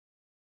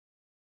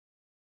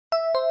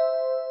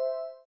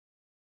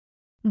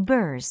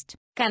 Burst.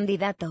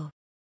 Candidato.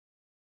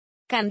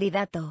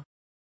 Candidato.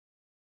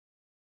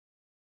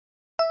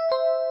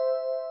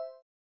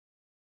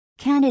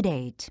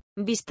 Candidate.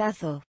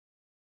 Vistazo.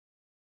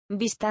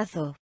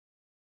 Vistazo.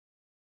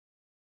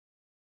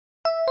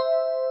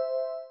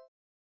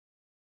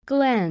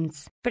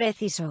 glance,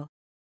 Preciso.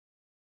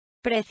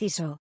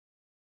 Preciso.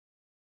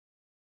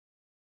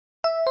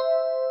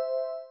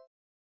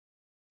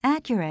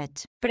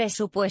 Accurate.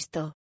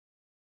 Presupuesto.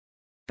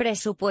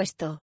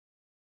 Presupuesto.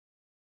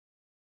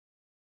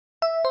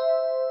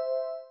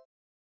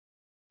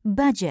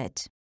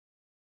 Budget.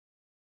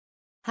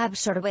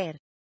 Absorber.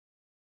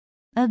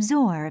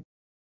 Absorb.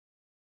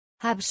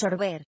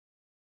 Absorber.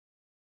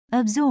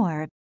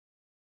 Absorb.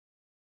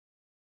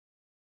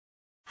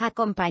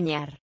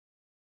 Acompañar.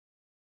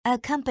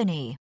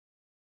 Accompany.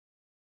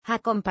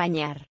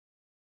 Acompañar.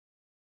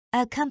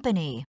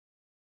 Accompany.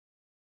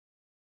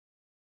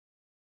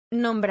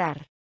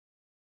 Nombrar.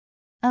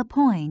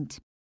 Appoint.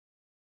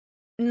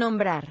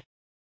 Nombrar.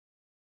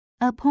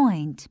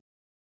 Appoint.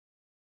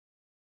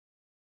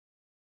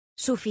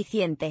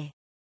 Suficiente.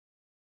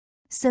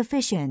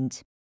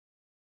 Sufficient.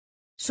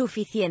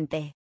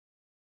 Suficiente.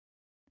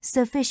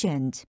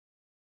 Sufficient.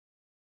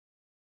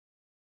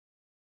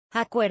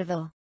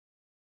 Acuerdo.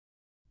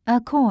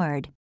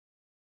 Accord.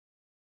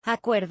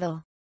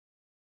 Acuerdo.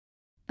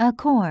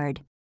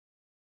 Accord.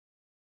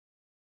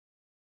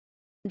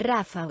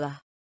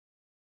 Ráfaga.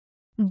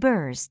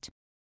 Burst.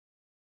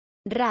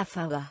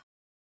 Ráfaga.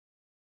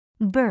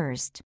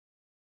 Burst.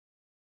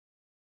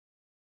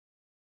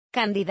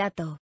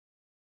 Candidato.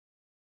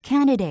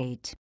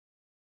 Candidate.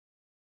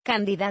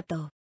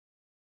 Candidato.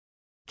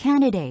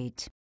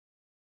 Candidate.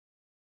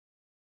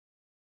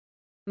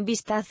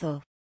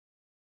 Vistazo.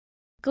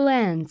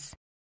 glance,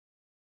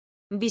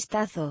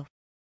 Vistazo.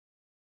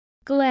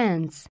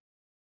 glance,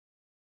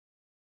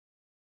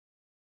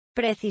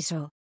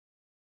 Preciso.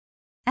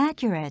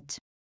 Accurate.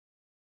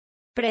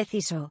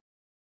 Preciso.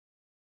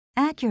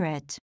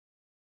 Accurate.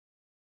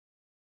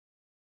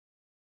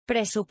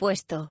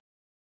 Presupuesto.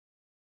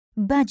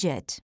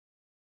 Budget.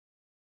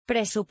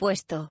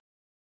 Presupuesto.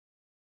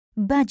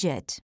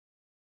 Budget.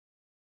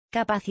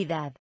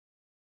 Capacidad.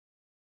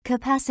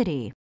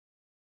 Capacity.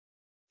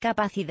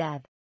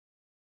 Capacidad.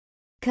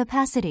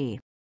 Capacity.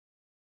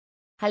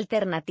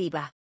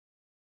 Alternativa.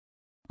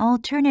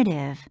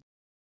 Alternative.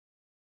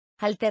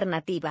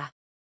 Alternativa.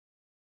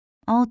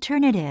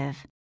 Alternative.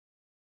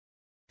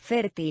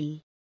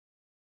 Fértil.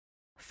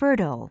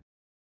 Fertile.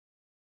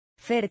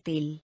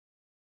 Fértil.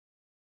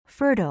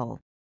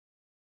 Fertile.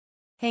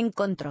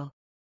 Encontró.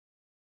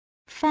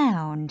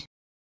 Found.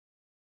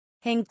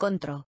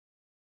 Encontró.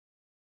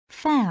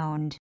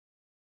 Found.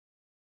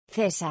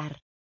 César.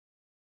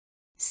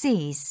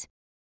 Cease.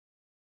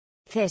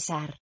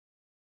 César.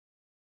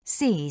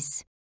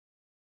 Cease.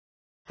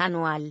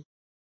 Anual.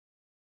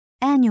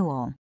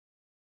 Annual.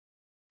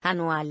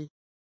 Anual.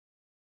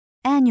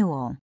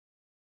 Annual.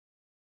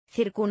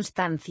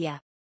 Circunstancia.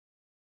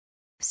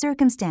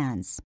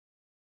 Circumstance.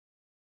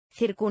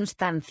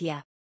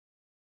 Circunstancia.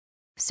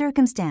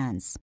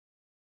 Circumstance.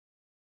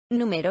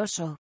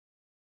 Numeroso.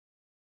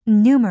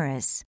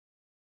 Numerous.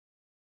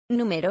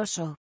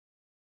 Numeroso.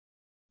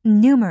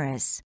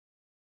 Numerous.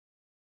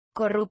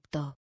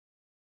 Corrupto.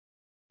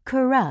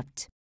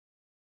 Corrupt.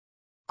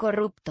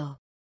 Corrupto.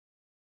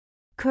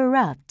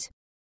 Corrupt.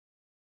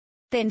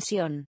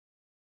 Tensión.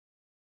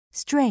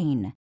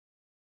 Strain.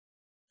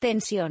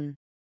 Tensión.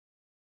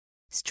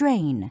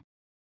 Strain.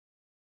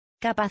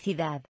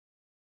 Capacidad.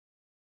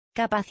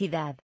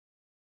 Capacidad.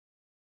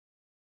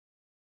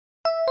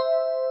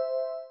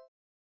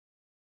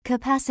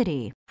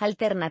 Capacity.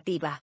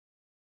 Alternativa.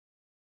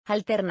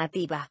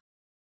 Alternativa.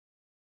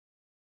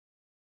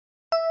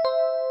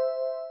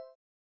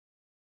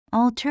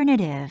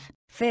 Alternative.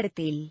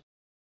 Fértil.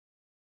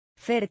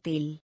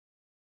 Fértil.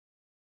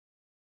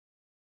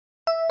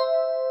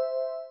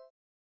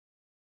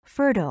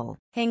 Fertile.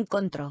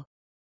 Encontró.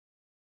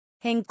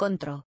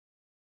 Encontró.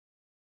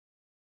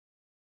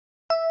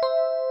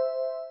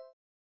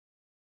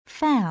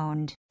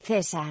 Found.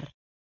 César.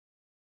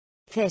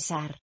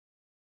 César.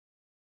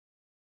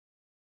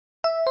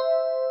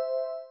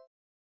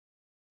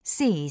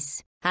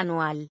 Cease.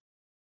 Anual.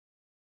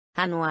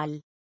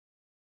 Anual.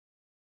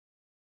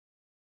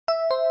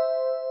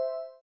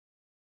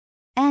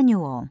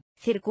 Annual.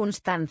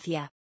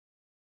 Circunstancia.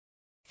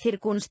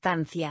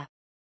 Circunstancia.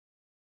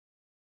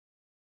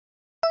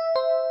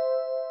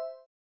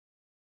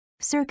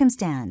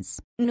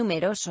 Circumstance.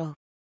 Numeroso.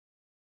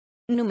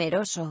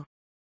 Numeroso.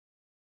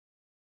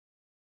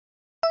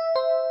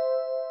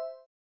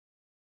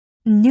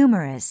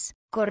 Numerous.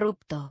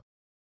 Corrupto.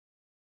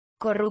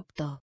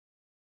 Corrupto.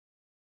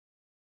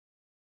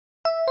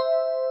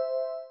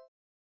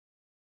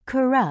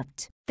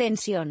 Corrupt.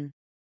 Tensión.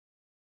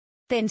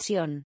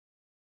 Tensión.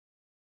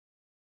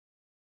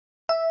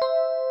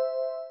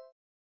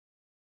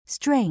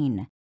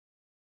 Strain.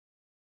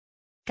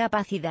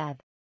 Capacidad.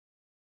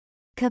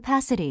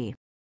 Capacity.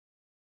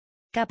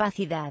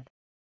 Capacidad.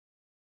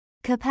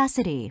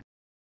 Capacity.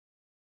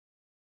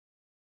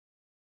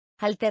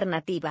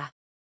 Alternativa.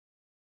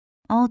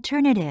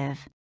 Alternative.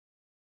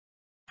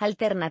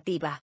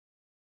 Alternativa.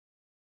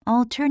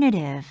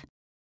 Alternative.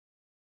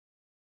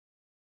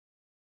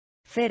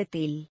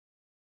 Fértil.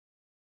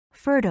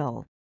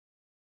 Fertile.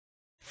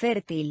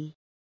 Fértil.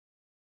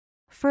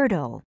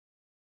 Fertile.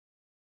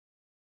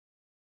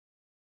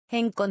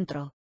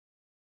 Encontró.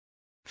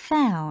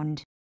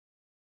 Found.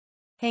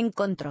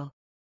 Encontró.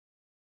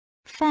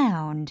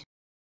 Found.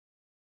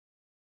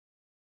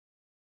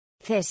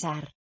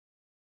 César.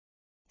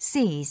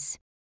 Cease.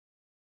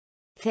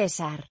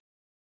 César.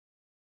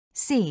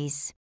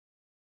 Cease.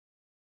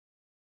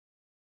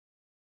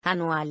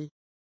 Anual.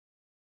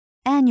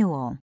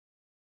 Annual.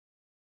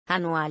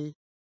 Anual.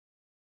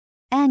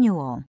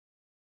 Annual.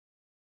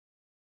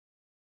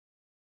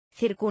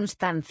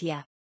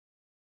 Circunstancia.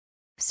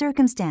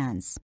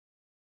 Circumstance.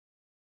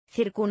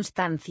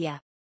 Circunstancia.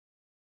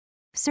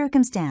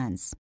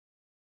 Circumstance.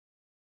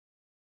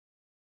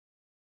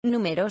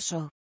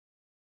 Numeroso.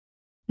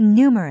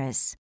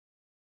 Numerous.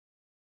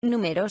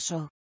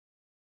 Numeroso.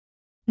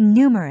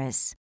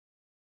 Numerous.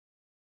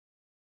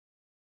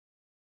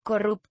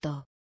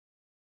 Corrupto.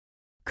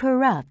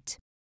 Corrupt.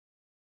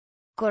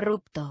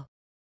 Corrupto.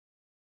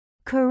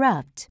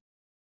 Corrupt.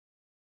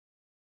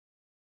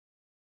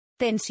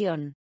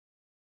 Tensión.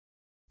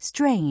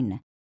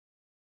 Strain.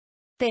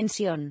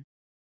 Tensión.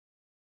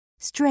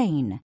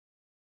 Strain.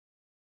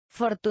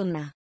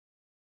 Fortuna.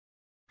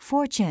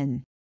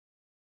 Fortune.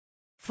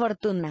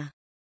 Fortuna.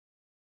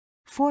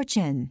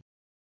 Fortune.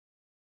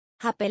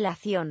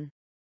 Apelación.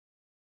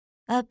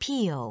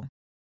 Appeal.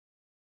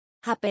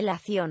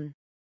 Apelación.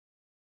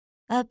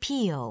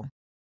 Appeal.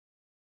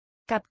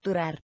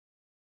 Capturar.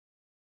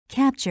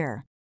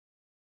 Capture.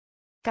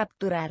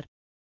 Capturar.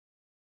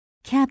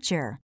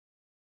 Capture.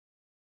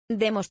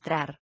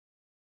 Demostrar.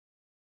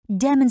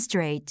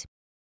 Demonstrate.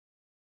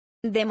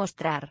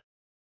 Demostrar.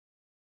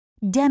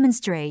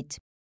 Demonstrate.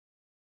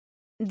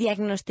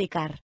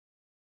 Diagnosticar.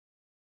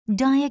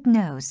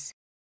 Diagnose.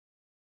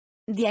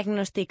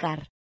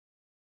 Diagnosticar.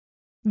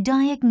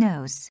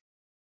 Diagnose.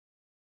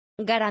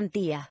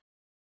 Garantía.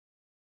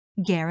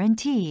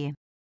 Guarantee.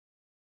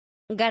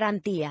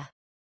 Garantía.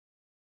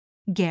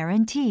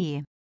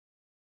 Guarantee.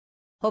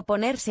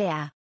 Oponerse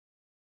a.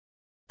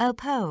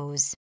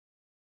 Oppose.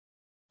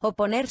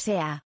 Oponerse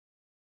a.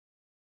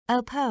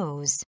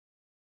 Oppose.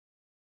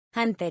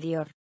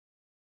 Anterior.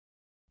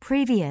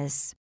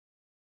 Previous.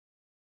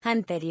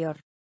 Anterior.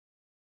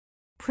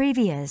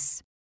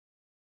 Previous.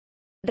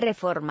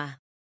 Reforma.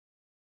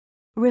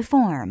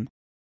 Reform.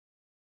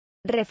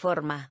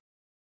 Reforma.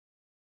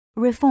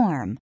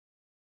 Reform.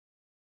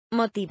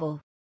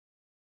 Motivo.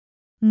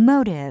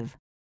 Motive.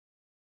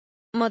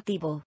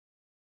 Motivo.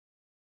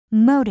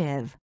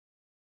 Motive.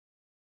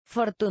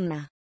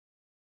 Fortuna.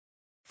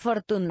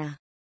 Fortuna.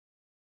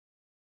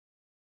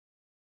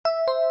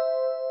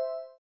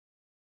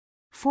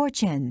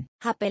 Fortune.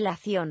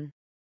 Apelación.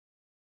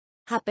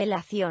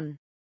 Apelación.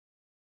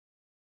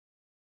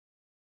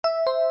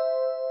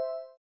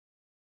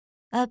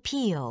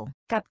 Appeal.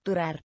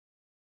 Capturar.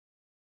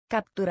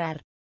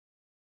 Capturar.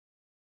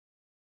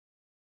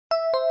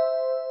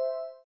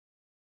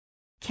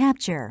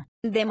 Capture.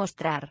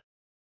 Demostrar.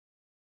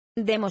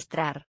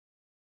 Demostrar.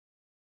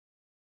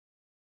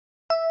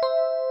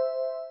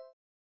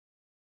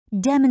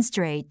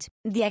 Demonstrate.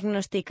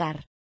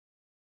 Diagnosticar.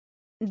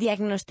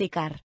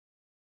 Diagnosticar.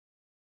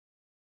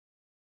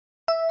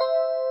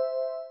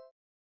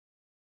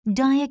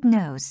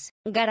 Diagnose.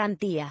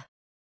 Garantía.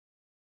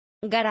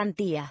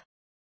 Garantía.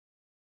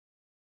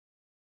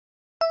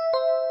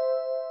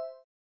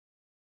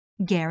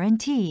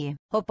 Guarantee.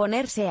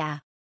 Oponerse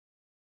a.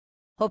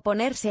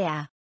 Oponerse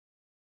a.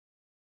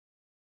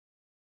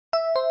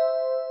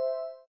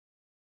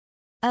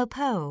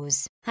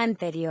 Oppose.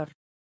 Anterior.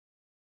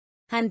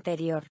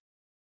 Anterior.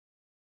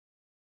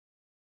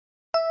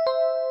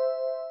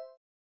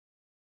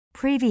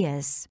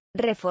 Previous.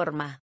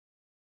 Reforma.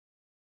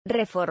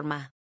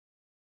 Reforma.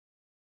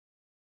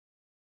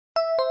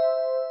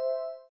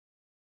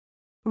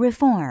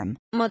 Reform.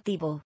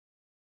 Motivo.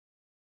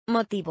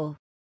 Motivo.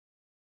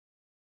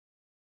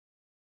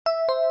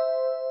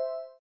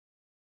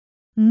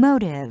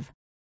 Motive.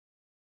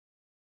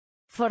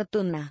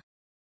 Fortuna.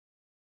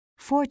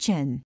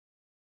 Fortune.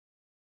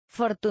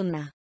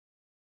 Fortuna.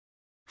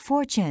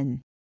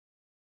 Fortune.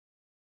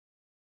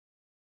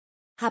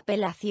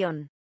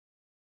 Apelación.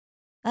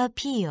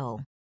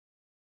 Appeal.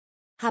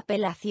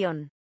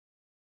 Apelación.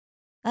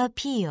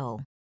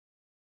 Appeal.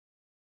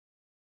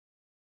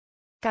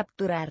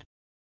 Capturar.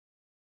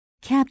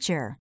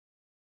 Capture.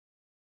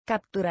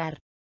 Capturar.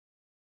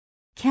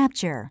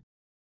 Capture.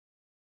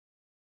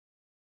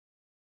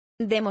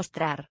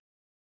 Demostrar.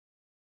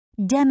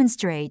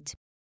 Demonstrate.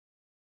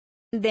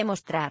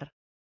 Demostrar.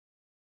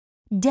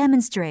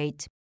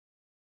 Demonstrate.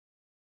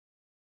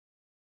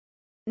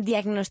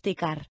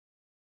 Diagnosticar.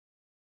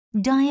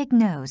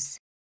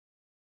 Diagnose.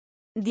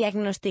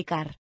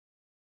 Diagnosticar.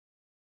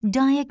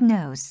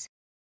 Diagnose.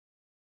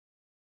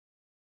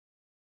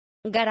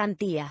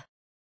 Garantía.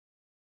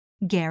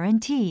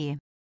 Guarantee.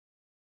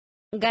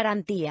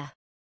 Garantía.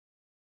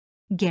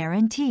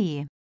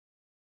 Guarantee.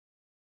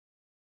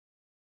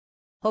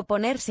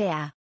 Oponerse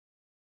a.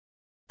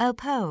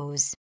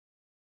 Oppose.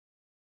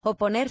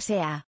 Oponerse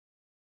a.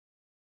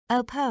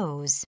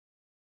 Oppose.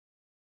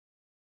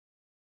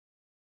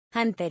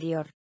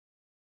 Anterior.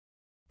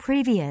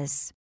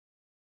 Previous.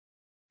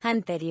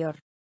 Anterior.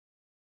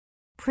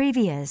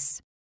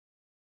 Previous.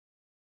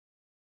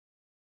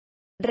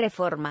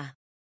 Reforma.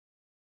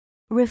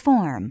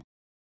 Reform.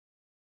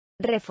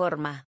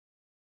 Reforma.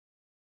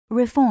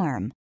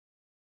 Reform.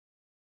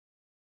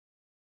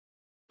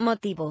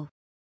 Motivo.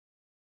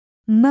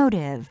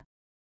 Motive.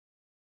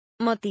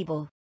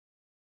 Motivo.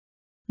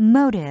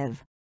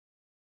 Motive.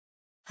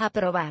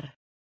 Aprobar.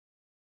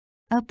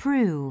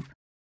 Approve.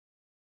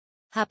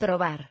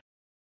 Aprobar.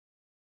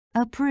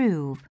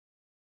 Approve.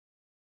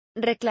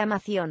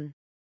 Reclamación.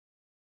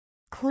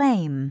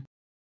 Claim.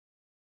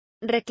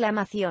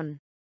 Reclamación.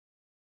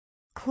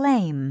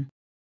 Claim.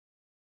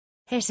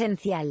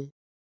 Esencial.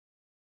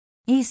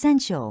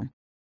 Essential.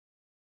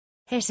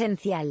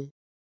 Esencial.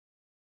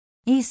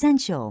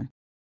 Essential.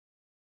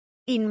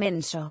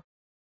 Inmenso.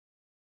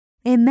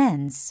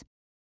 Immense.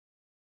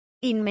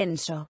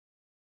 Inmenso.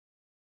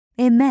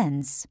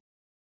 Immense.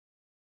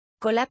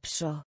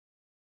 Colapso.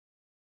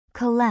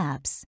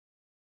 Collapse.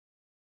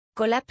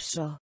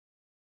 Colapso.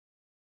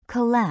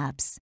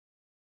 Collapse.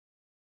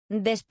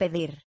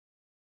 Despedir.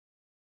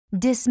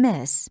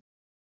 Dismiss.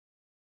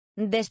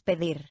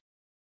 Despedir.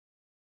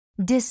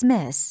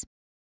 Dismiss.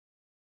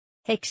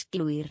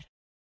 Excluir.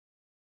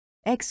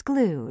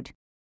 Exclude.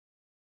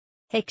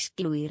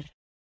 Excluir.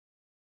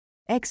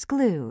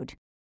 Exclude.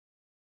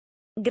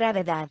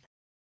 Gravedad.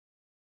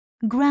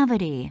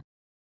 Gravity.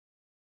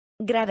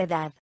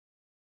 Gravedad.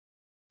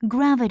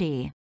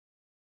 Gravity.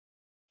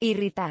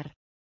 Irritar.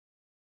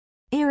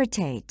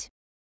 Irritate.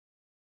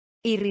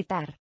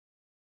 Irritar.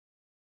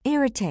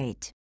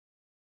 Irritate.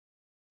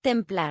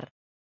 Templar.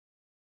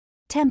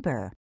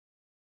 Temper.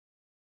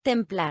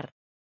 Templar.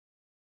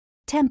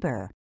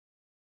 Temper.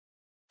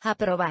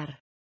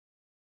 Aprobar.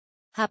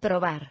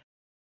 Aprobar.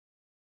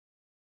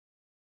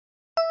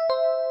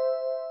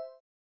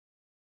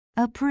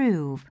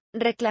 Approve.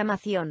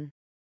 Reclamación.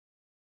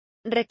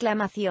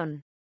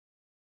 Reclamación.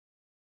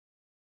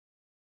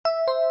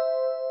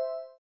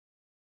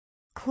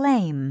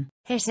 Claim.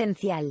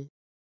 Esencial.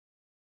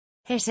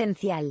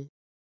 Esencial.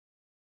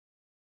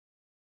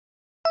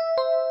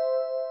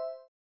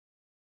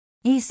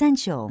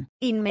 Essential.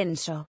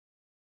 Inmenso.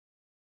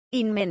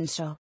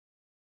 Inmenso.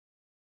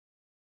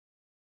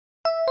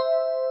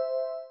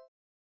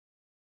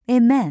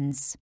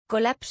 Immense.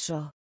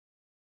 Colapso.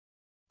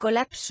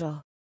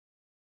 Colapso.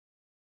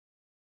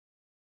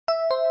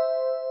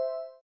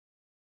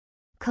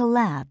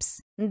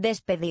 Collapse.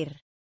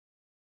 Despedir.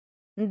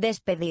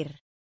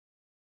 Despedir.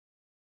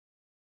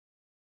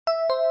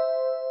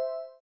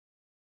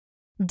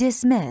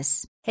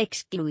 Dismiss.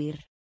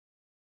 Excluir.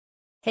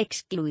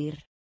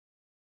 Excluir.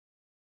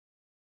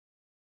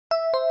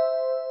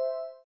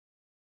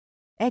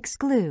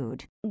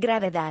 Exclude.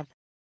 Gravedad.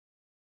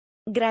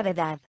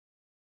 Gravedad.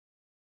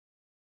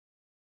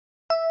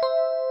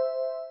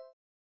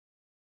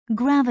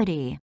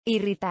 Gravity.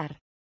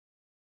 Irritar.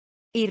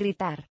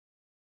 Irritar.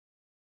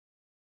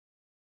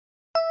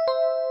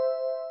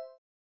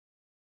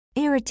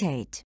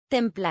 Irritate.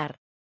 Templar.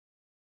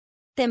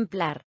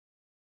 Templar.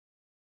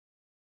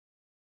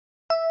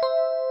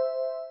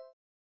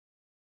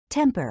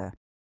 Temper.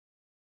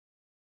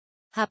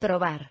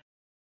 Aprobar.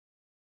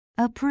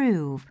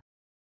 Approve.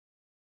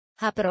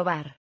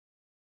 Aprobar.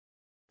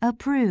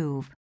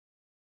 Approve.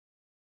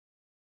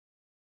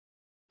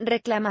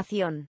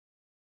 Reclamación.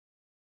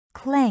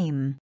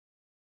 Claim.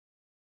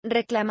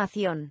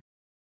 Reclamación.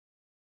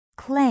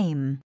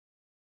 Claim.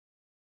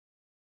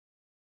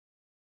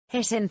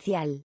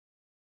 Esencial.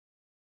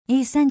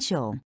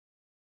 Essential.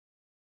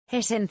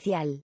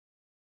 Esencial.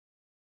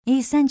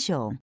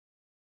 Essential.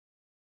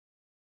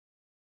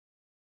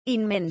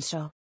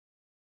 Inmenso.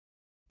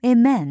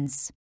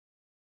 Immense.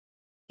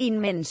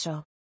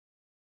 Inmenso.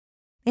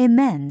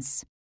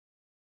 Immense.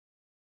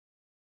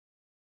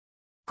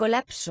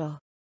 Colapso.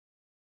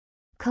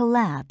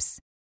 Collapse.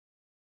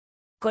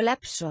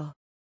 Colapso.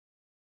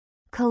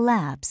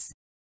 Collapse.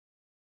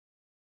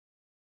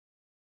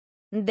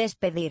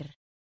 Despedir.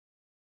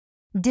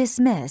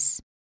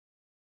 Dismiss.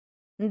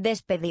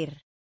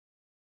 Despedir.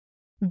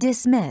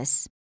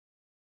 dismiss,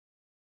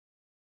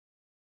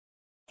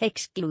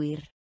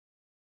 excluir,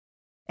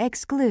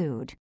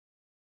 exclude,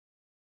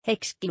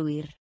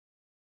 excluir,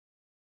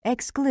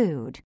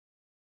 exclude,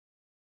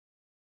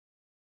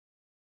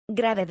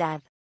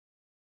 gravedad,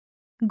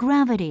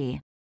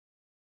 gravity,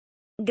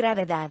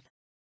 gravedad,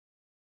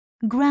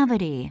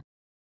 gravity,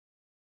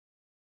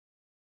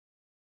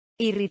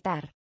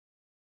 irritar,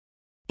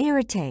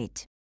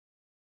 irritate,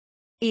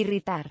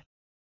 irritar,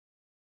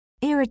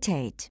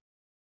 irritate,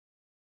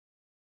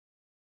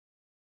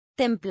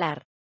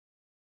 templar,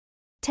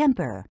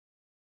 temper,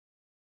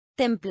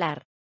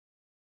 templar,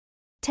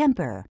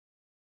 temper,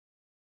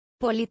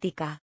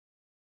 política,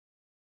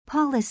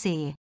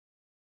 policy,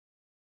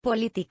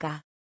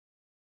 política,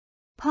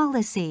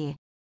 policy,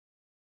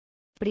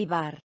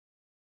 privar,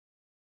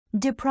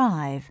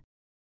 deprive,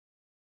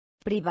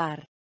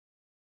 privar,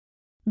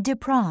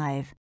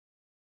 deprive,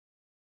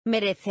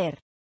 merecer,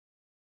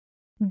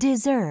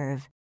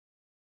 deserve,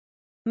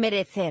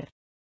 merecer,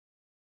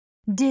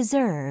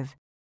 deserve,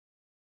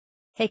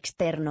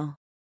 externo,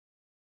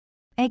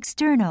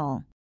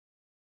 external,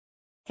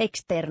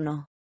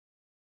 externo,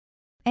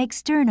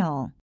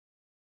 external,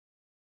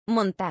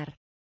 montar,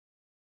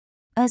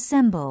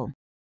 assemble,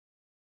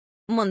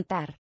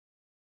 montar,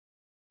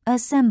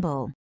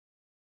 assemble,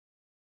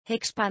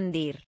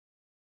 expandir,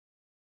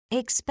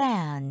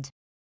 expand,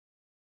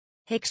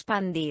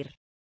 expandir,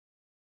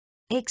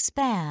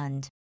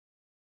 expand,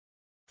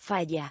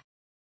 falla,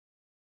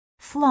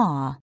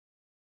 flaw,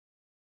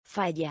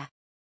 falla,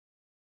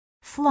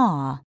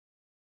 flaw,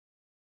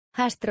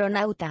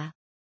 astronauta,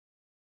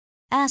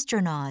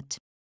 astronaut,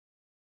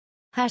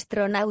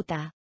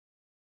 astronauta,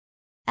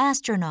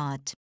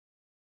 astronaut,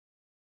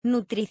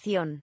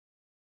 nutrición,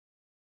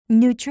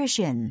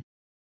 nutrition,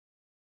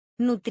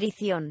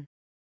 nutrición,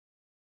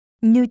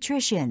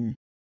 nutrition,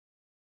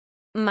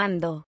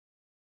 mando,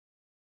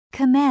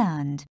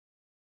 command,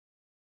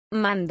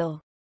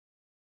 mando,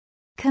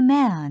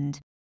 command,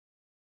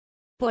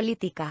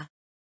 política,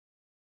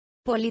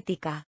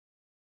 política,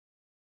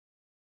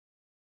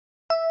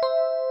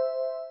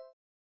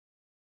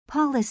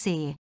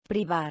 policy,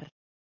 privar,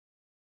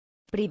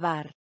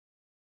 privar,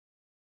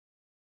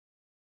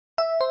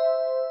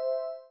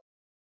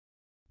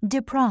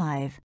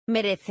 deprive,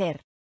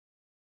 merecer,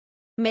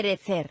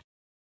 merecer,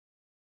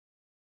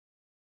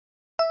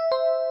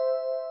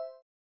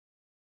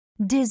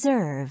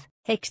 deserve,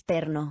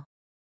 externo,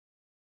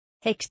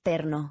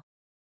 externo,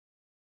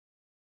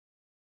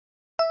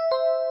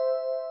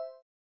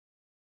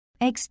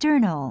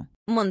 external,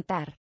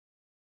 montar,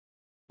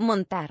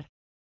 montar,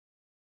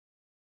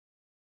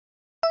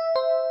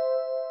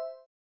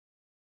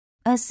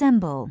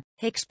 assemble,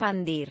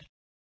 expandir,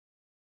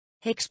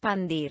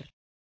 expandir,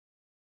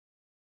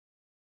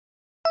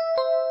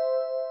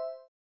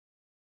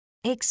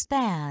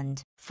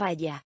 expand,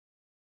 falla,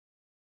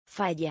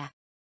 falla,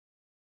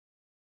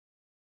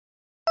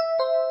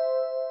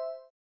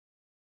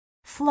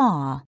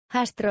 flaw,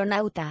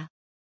 astronauta,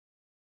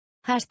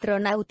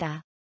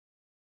 astronauta,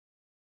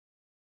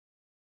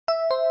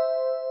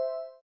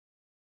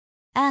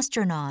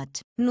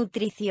 astronaut,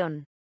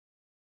 nutrición,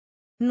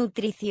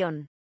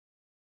 nutrición,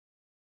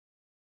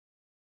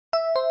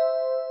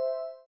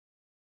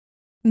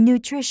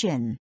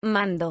 nutrition,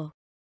 mando,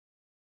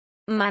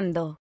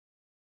 mando,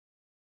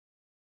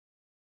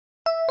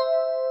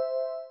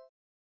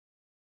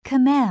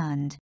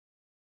 command,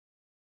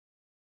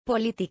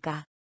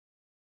 política,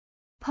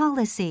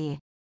 policy,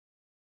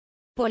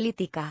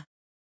 política,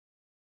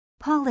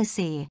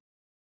 policy,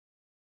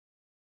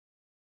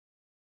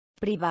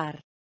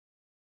 privar,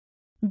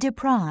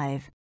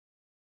 deprive,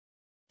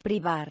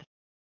 privar,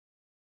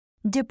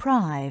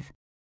 deprive,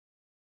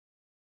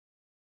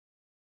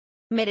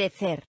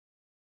 merecer,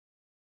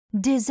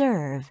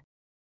 deserve,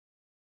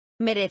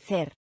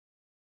 merecer,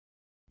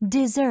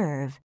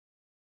 deserve,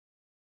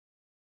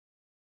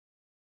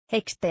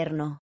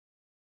 externo,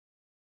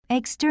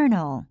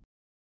 external,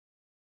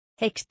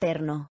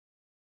 externo,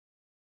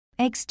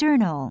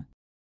 external,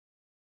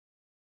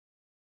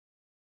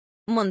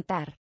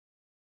 montar,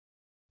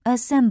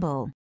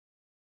 assemble,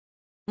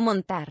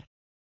 montar,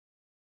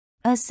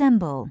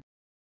 assemble,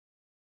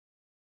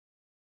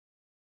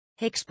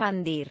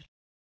 expandir,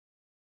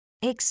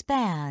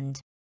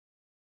 expand,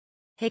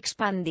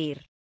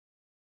 expandir,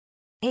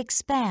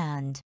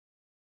 expand,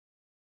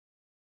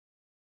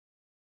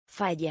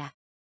 falla,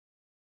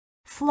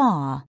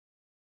 flaw,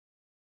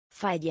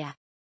 falla,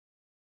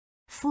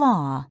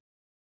 flaw,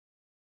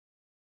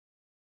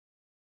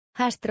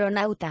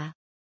 astronauta,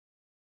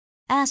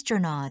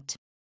 astronaut,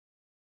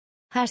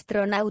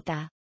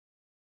 astronauta,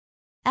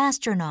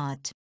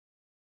 astronaut,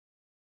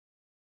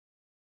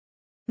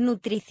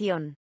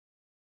 nutrición,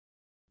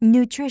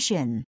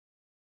 nutrition,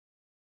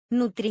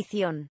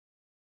 nutrición,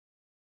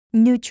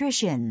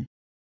 nutrition,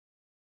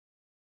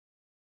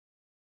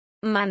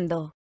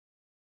 mando,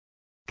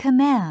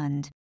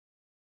 command,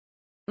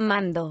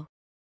 mando,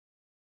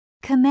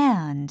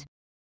 command,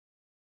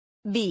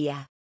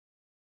 vía,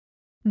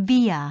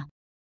 via,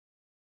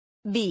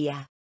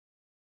 vía,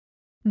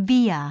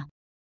 via,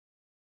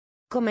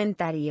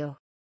 Comentario.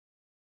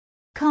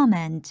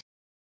 comment,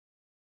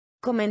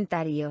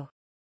 Comentario.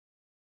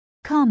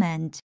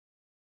 comment,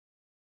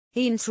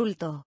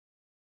 Insulto.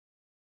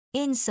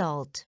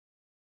 insult,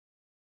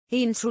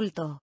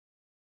 Insulto.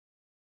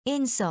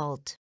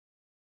 insult,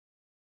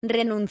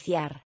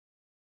 Renunciar.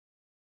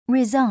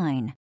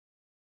 resign,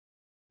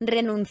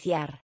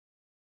 Renunciar.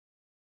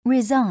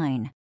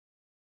 resign,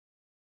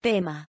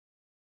 Tema.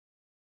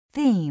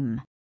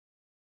 theme,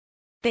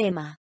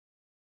 Tema.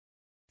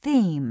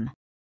 theme,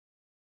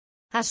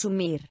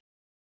 Asumir.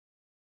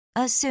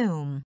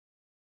 assume,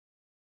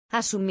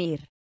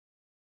 Asumir.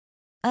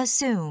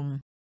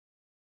 assume,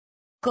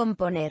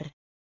 Componer.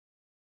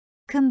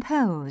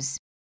 compose,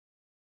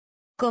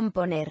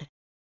 Componer.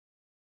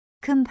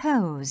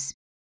 compose,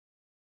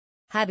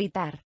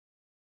 Habitar.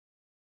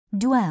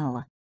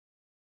 dwell,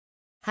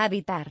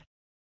 Habitar.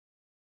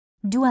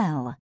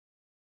 dwell,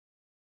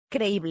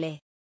 Creíble.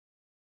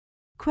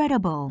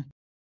 credible,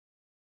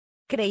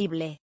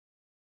 Creíble.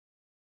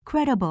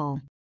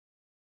 credible,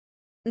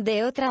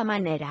 De otra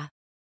manera.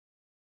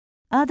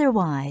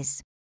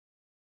 otherwise,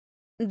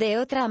 De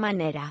otra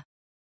manera.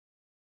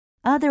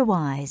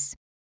 otherwise,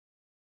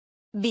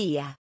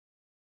 Vía.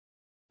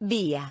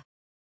 Vía.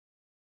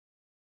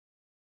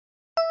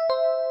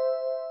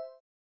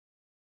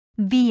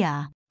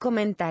 via,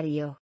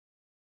 Comentario.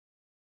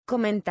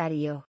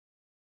 Comentario.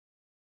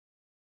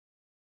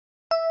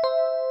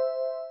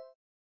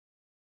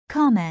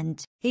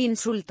 comment,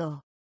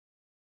 Insulto.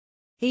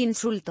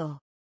 Insulto.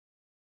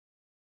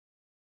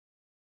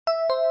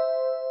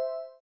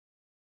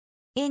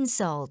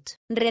 insult,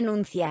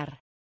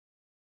 Renunciar.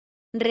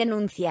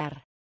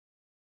 Renunciar.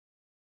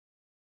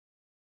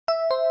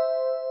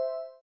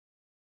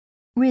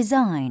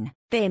 resign,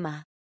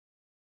 Tema.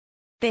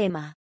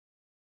 Tema.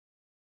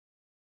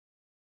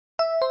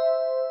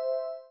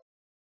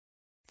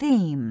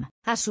 theme,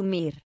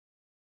 Asumir.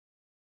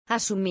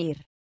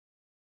 Asumir.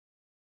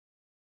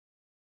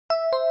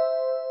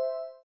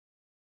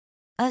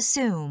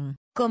 assume,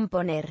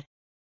 Componer.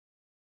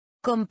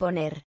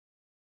 Componer.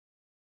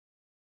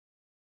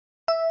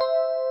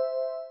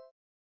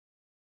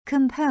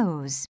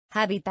 compose,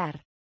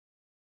 Habitar.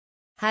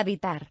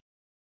 Habitar.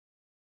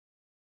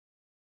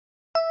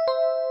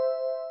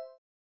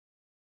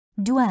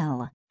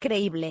 dwell,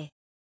 Creíble.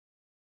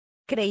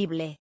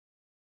 Creíble.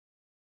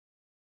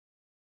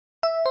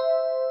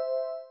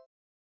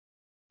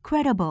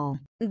 credible,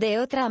 De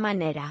otra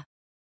manera.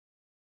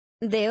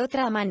 De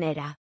otra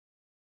manera.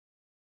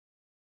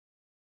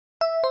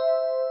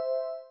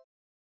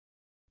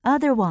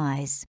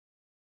 otherwise,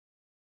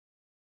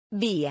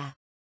 Vía.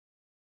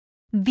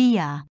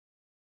 via,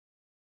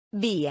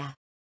 Vía.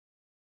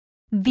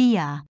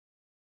 via,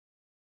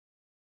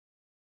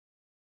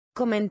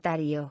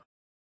 Comentario.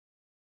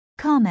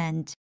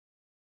 comment,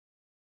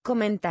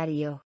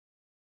 Comentario.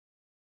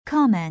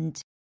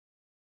 comment,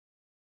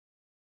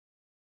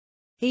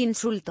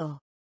 Insulto.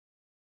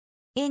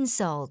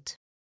 insult,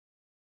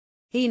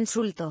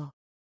 Insulto.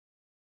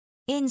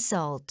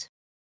 insult,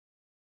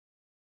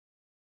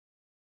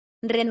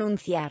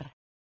 Renunciar.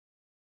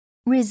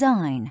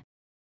 resign,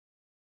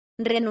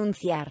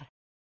 Renunciar.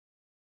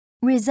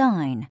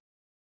 resign,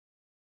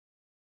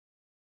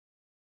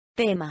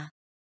 Tema.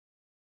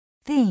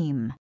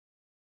 theme,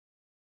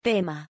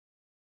 Tema.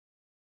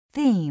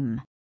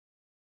 theme,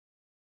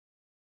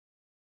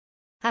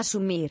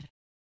 Asumir.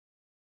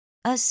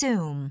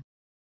 assume,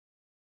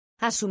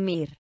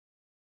 Asumir.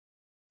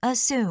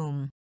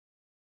 assume,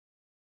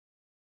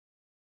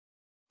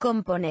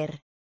 Componer.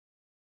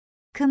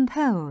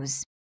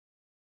 compose,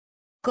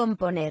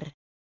 Componer.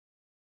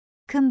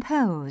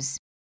 compose,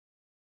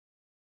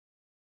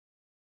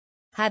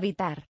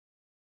 Habitar.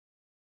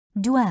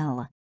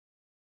 dwell,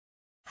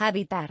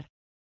 Habitar.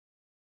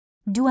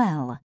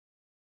 dwell,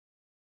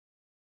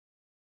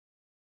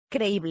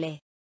 Creíble.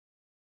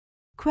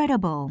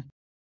 credible,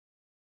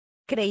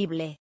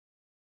 Creíble.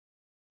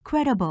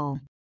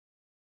 credible,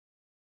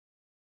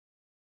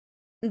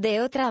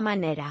 De otra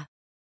manera.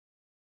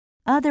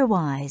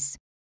 otherwise,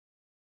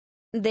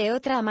 De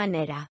otra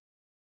manera.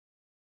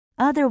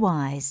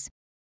 otherwise,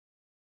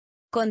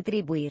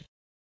 Contribuir.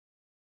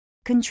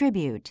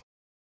 contribute,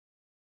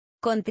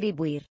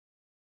 Contribuir.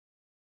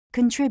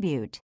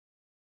 contribute,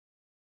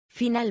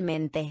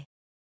 Finalmente.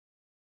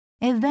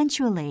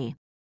 eventually,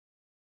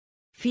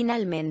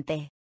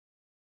 Finalmente.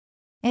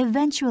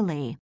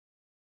 eventually,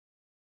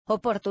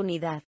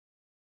 Oportunidad.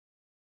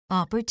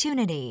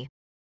 opportunity,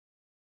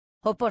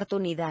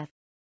 Oportunidad.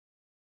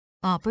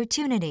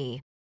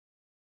 opportunity,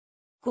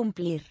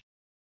 Cumplir.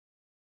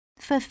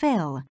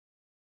 fulfill,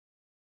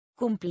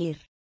 Cumplir.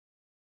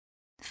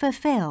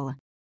 fulfill,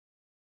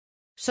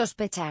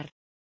 Sospechar.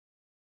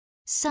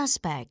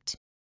 suspect,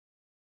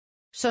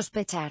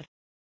 Sospechar.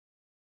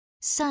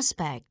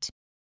 suspect,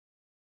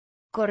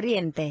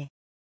 Corriente.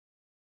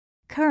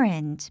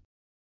 current,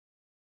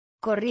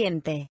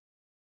 Corriente.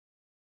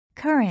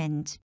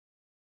 current,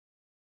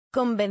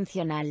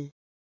 Convencional.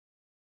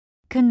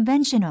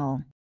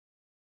 conventional,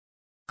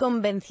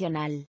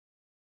 Convencional.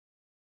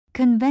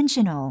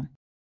 conventional,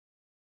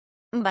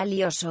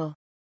 Valioso.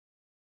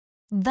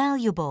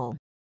 valuable,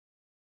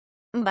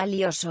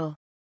 valioso,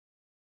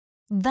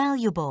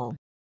 valuable,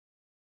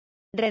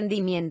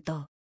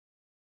 rendimiento,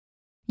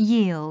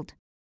 yield,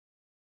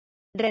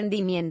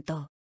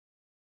 rendimiento,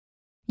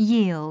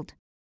 yield,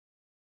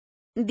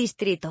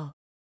 distrito,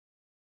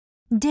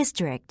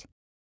 district,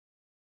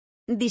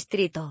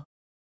 distrito,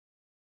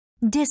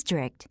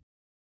 district,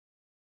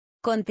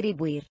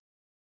 contribuir,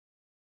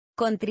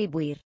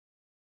 contribuir,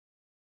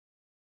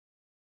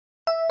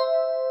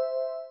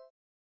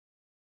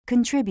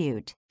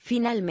 contribute,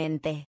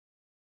 finalmente,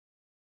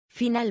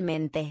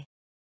 finalmente,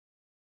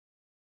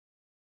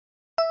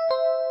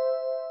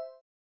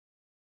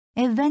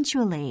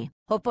 eventually,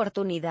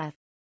 oportunidad,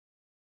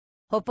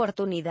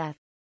 oportunidad,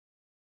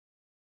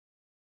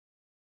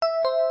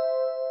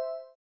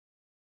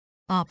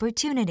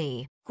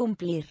 opportunity,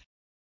 cumplir,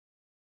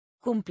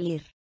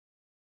 cumplir,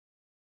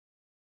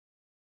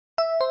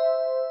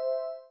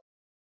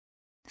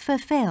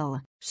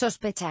 fulfill,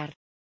 sospechar,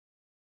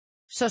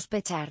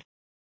 sospechar,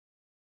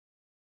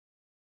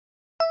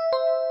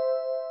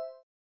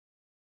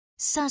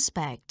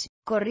 suspect,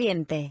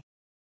 corriente,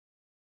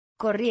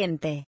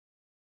 corriente,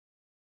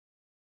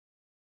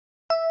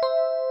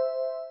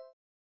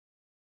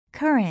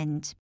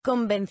 current,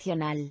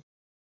 convencional,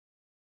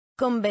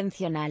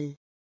 convencional,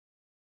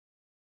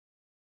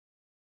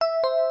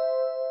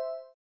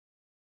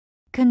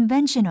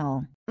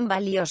 conventional,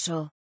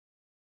 valioso,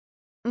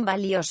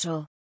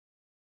 valioso,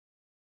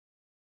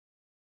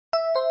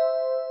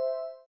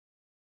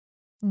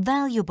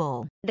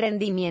 valuable,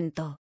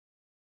 rendimiento,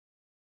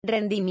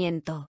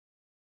 rendimiento,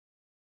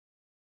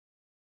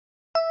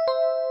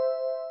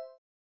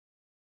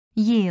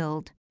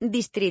 yield,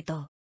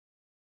 distrito,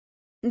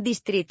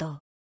 distrito,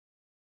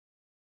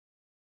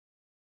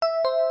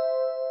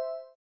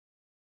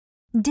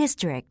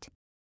 district,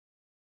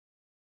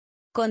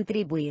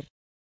 contribuir,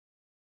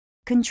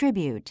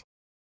 contribute,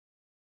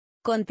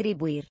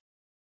 contribuir,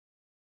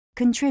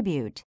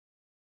 contribute,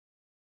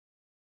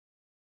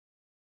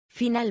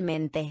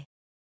 finalmente,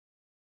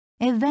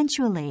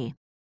 eventually,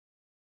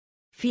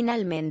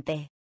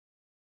 finalmente,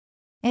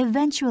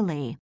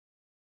 eventually,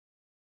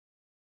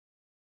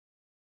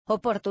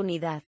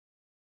 oportunidad,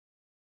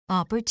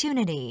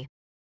 opportunity,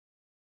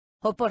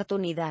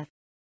 oportunidad,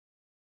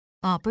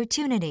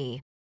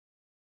 opportunity,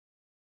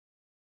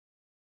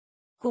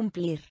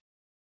 cumplir,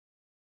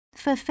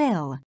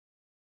 fulfill,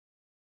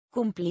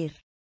 cumplir,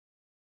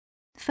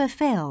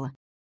 fulfill,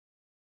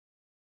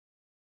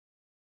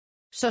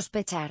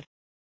 sospechar,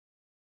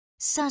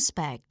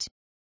 suspect,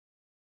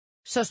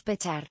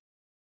 sospechar,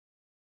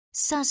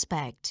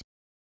 suspect,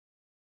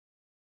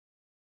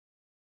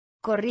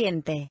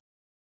 corriente,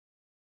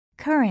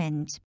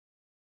 current,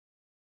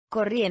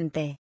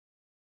 corriente,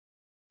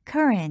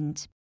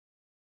 current,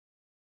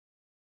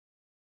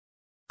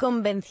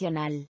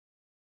 convencional,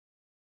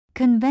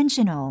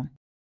 conventional,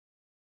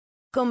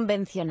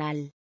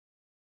 convencional,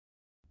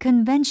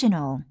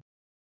 conventional,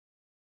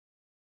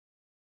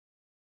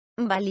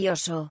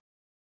 valioso,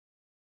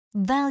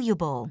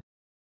 valuable,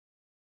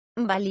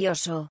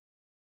 valioso,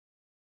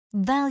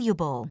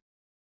 valuable,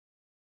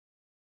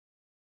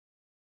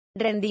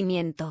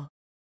 rendimiento,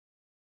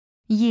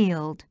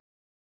 yield,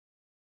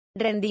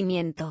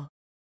 rendimiento,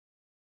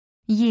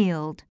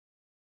 yield,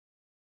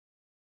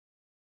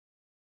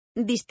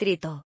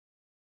 distrito,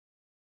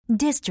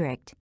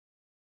 district,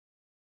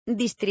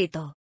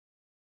 distrito,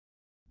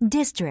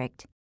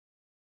 district,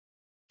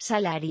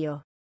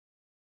 salario,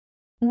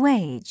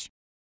 wage,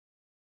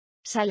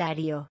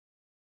 salario,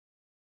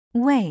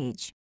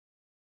 wage,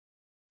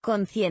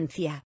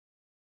 conciencia,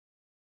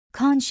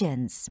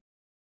 conscience,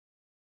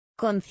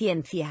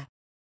 conciencia,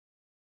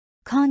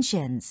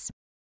 conscience,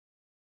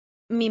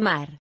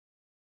 mimar,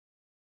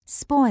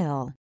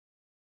 spoil,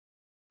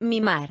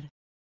 mimar,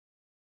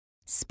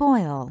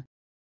 spoil,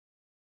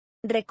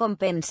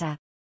 recompensa,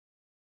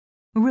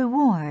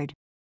 reward,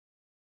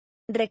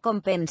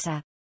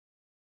 recompensa,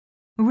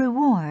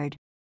 reward,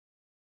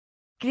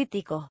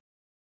 crítico,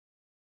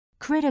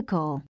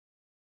 critical,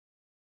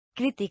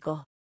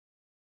 crítico,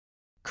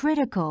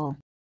 critical,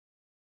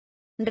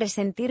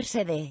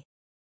 resentirse de,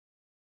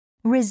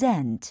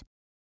 resent,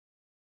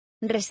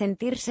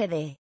 resentirse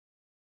de,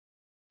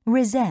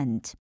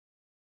 resent,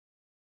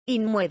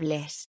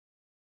 inmuebles,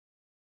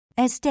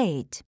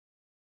 estate,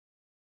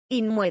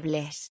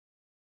 inmuebles,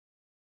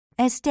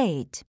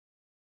 estate,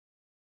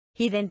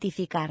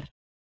 identificar,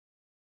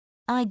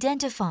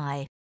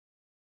 identify,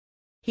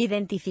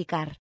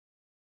 identificar,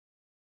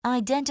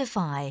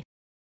 identify,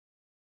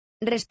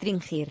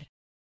 restringir,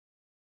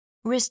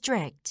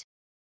 restrict,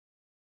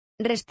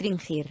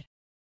 restringir,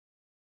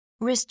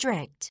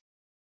 restrict,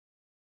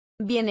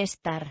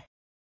 bienestar,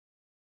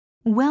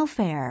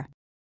 welfare,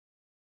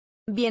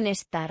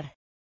 bienestar,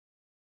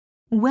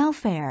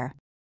 welfare,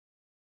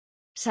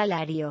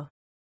 salario,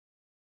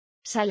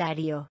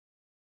 salario,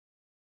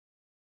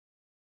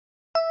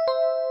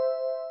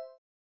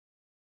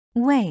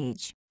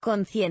 wage,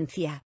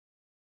 conciencia,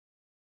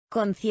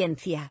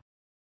 conciencia,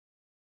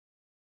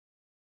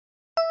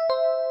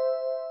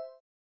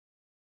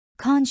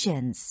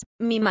 conscience,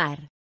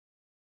 mimar,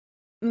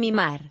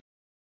 Mimar.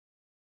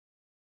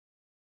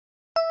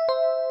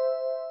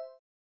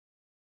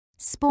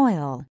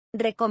 Spoil.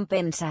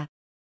 Recompensa.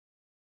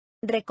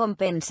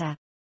 Recompensa.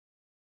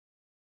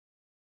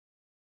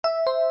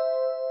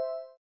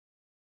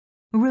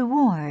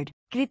 Reward.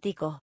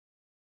 Crítico.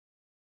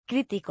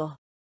 Crítico.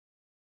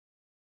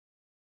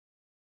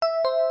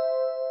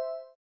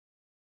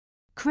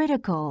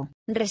 Critical.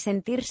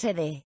 Resentirse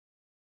de.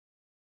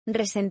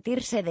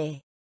 Resentirse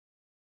de.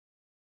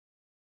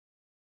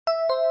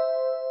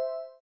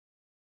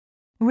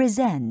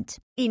 Resent.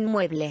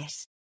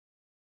 Inmuebles.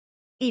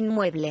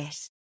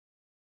 Inmuebles.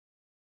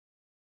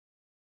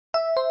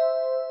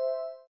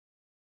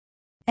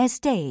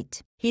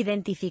 Estate.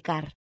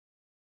 Identificar.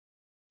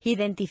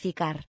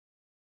 Identificar.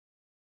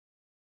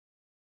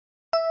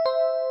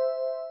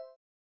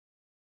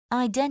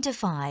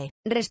 Identify.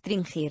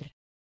 Restringir.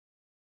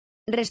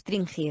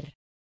 Restringir.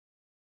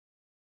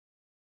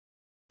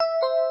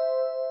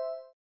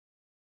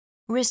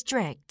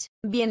 Restrict.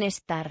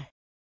 Bienestar.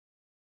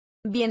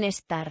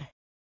 Bienestar.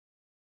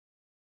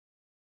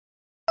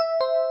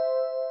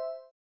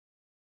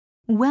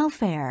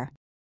 Welfare.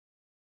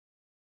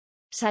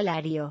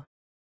 Salario.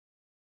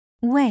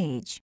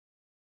 Wage.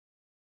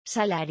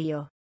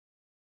 Salario.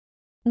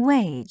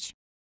 Wage.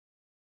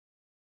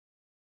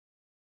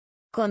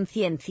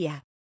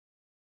 Conciencia.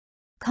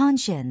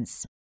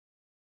 Conscience.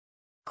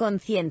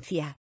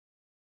 Conciencia.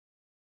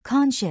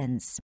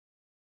 Conscience.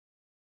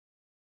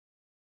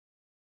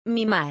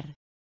 Mimar.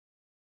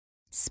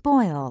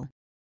 Spoil.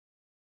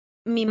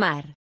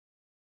 Mimar.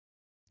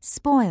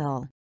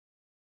 Spoil.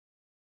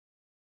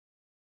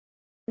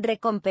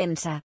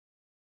 Recompensa.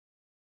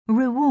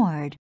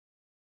 Reward.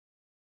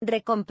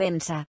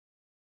 Recompensa.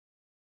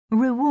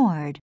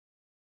 Reward.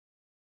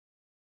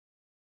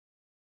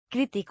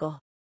 Crítico.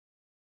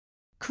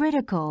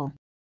 Critical.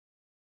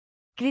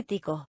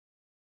 Crítico.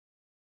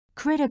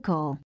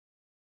 Critical.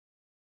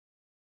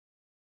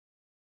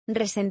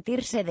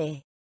 Resentirse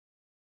de.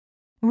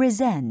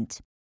 Resent.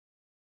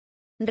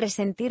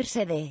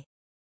 Resentirse de.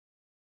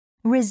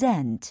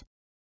 Resent.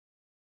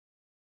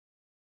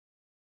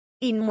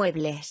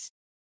 Inmuebles.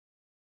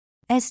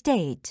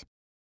 Estate.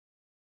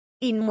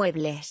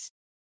 Inmuebles.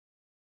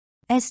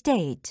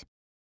 Estate.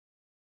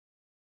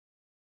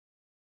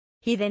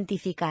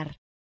 Identificar.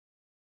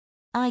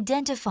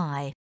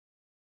 Identify.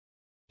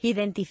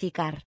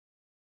 Identificar.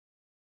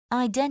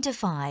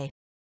 Identify.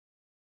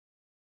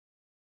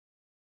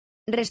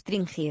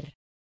 Restringir.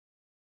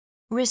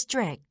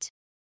 Restrict.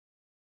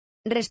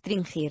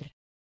 Restringir.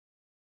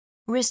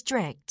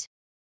 Restrict.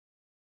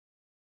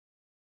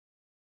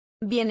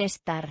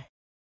 Bienestar.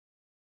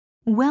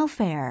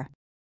 Welfare.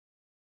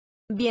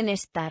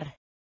 Bienestar.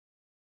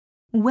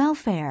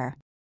 Welfare.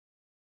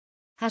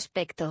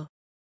 Aspecto.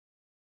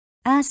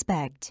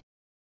 Aspect.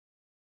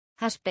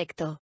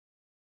 Aspecto.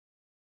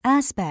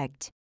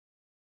 Aspect.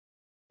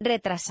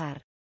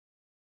 Retrasar.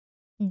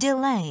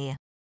 Delay.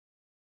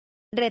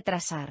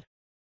 Retrasar.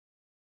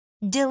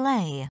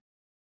 Delay.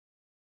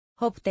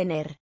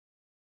 Obtener.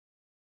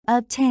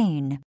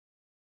 Obtain.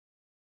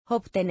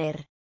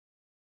 Obtener.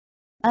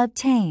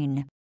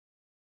 Obtain.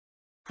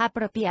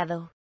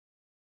 Apropiado.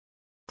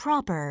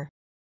 Proper.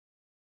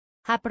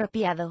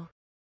 Apropiado.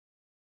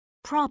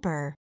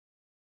 Proper.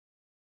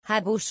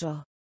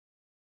 Abuso.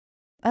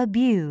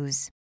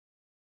 Abuse.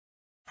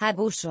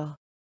 Abuso.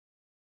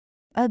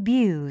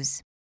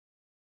 Abuse.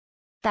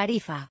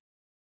 Tarifa.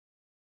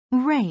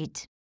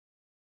 Rate.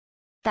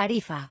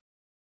 Tarifa.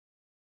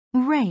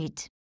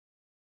 Rate.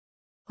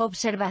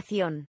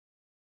 Observación.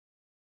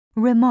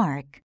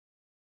 Remark.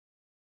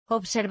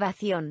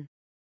 Observación.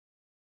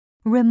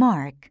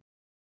 Remark.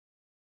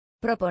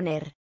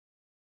 Proponer.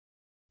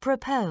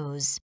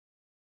 Propose.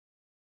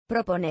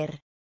 Proponer.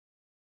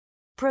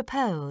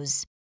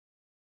 Propose.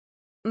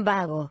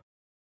 Vago.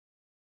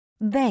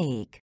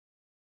 Vague.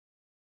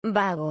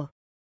 Vago.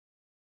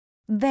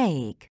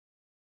 Vague.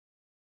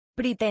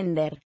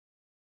 Pretender.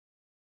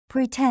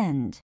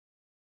 Pretend.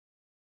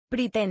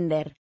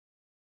 Pretender.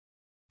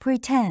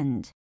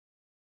 Pretend.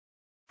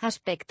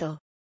 Aspecto.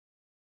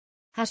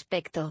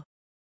 Aspecto.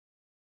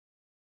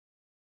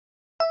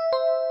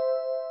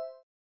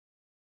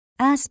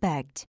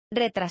 Aspect.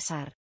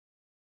 Retrasar.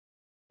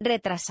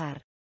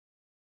 Retrasar.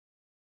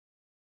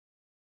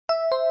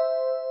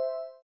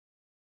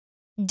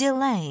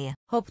 Delay.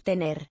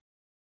 Obtener.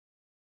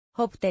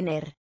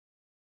 Obtener.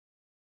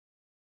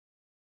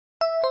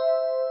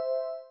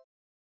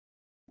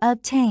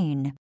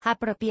 Obtain.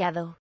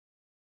 Apropiado.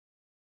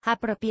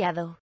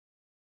 Apropiado.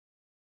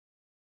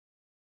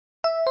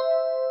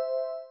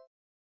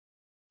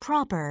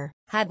 Proper.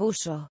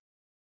 Abuso.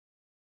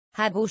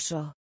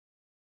 Abuso.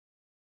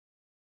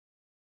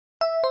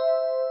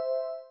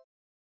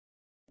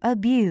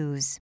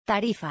 Abuse.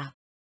 Tarifa.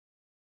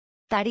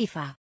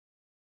 Tarifa.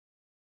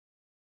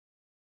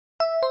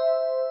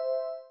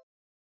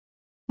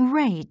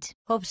 Rate.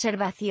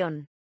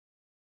 Observación.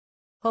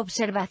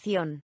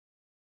 Observación.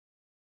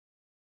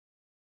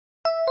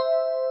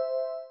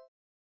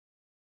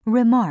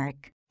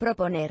 Remark.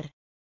 Proponer.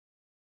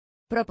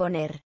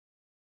 Proponer.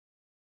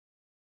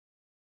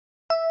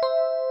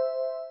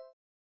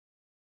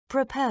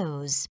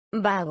 propose,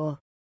 Vago.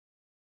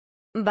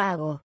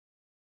 Vago.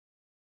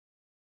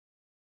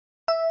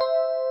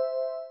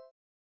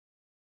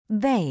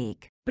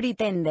 vague,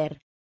 Pretender.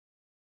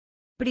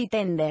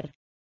 Pretender.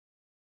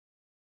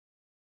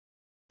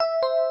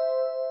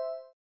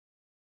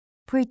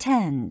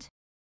 pretend,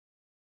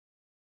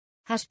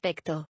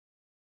 Aspecto.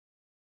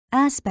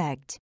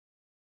 aspect,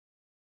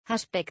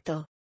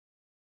 Aspecto.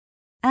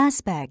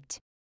 aspect,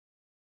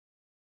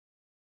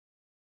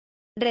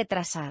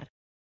 Retrasar.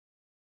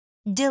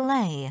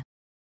 delay,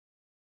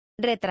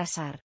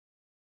 Retrasar.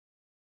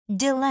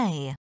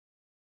 delay,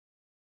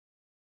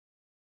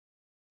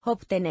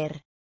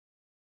 Obtener.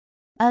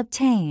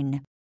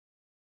 obtain,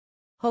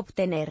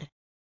 Obtener.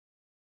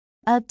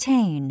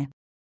 obtain,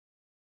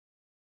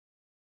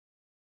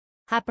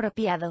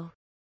 Apropiado.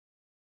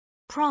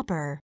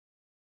 proper,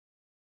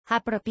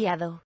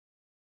 Apropiado.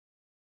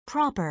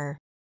 proper,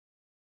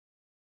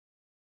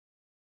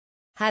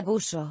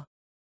 Abuso.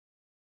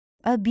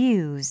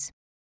 abuse,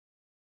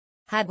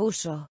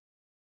 Abuso.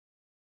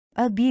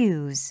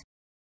 abuse,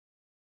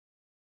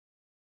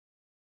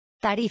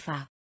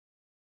 Tarifa.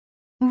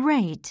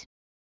 rate,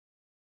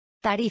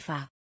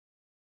 Tarifa.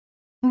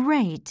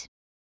 rate,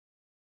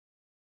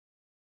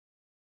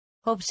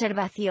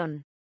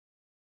 Observación.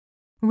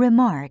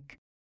 remark,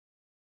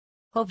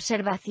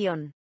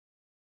 Observación.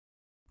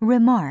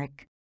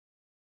 remark,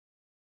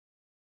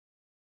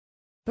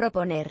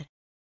 Proponer.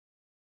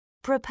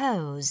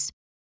 propose,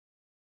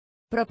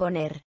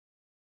 Proponer.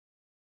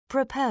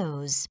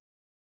 propose,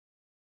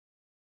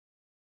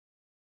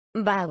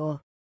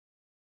 Vago.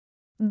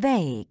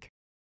 vague,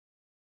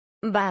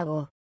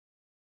 Vago.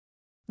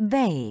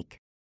 vague,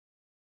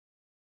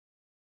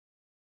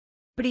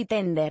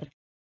 Pretender.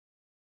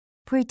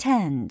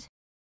 pretend,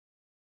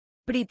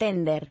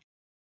 Pretender.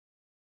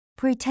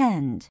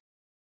 pretend,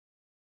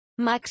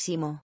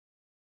 Máximo.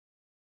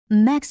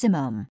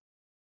 maximum,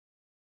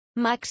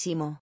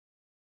 Máximo.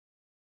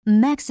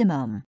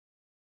 maximum,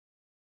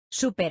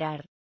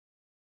 Superar.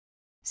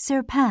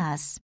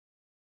 surpass,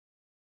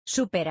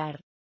 Superar.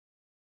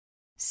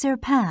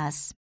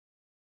 surpass,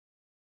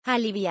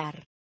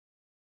 Aliviar.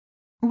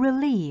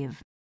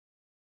 relieve,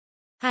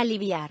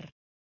 Aliviar.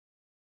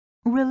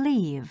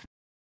 relieve,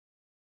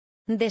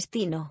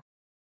 Destino.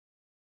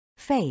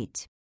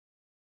 fate,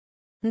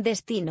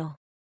 Destino.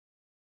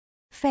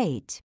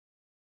 fate,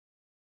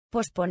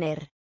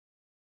 Posponer.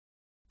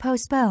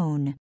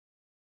 postpone,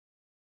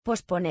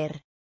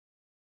 Posponer.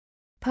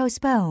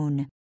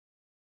 postpone,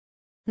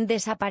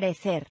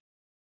 Desaparecer.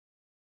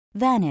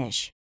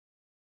 vanish,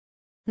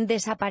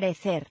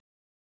 Desaparecer.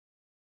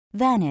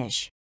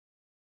 vanish,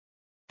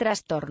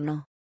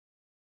 Trastorno.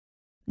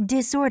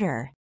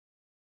 disorder,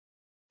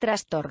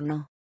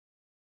 Trastorno.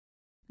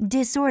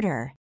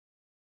 disorder,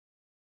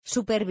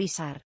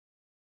 Supervisar.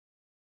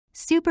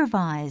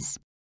 supervise,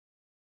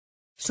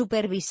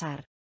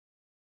 Supervisar.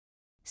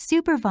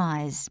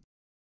 supervise,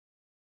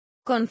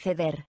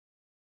 Conceder.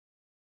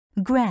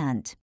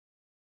 grant,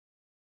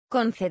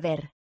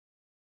 Conceder.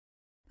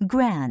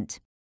 grant,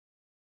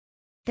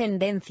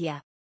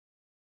 Tendencia.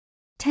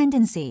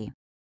 tendency,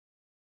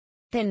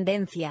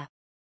 Tendencia.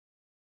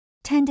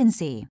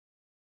 tendency,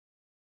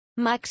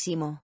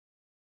 Máximo.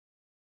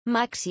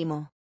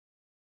 Máximo.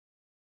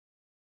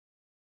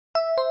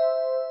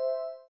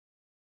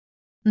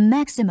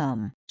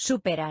 maximum,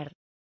 Superar.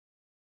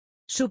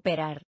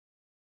 Superar.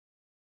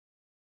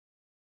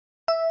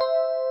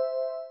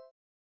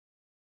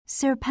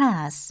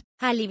 surpass,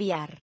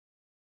 Aliviar.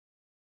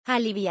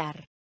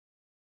 Aliviar.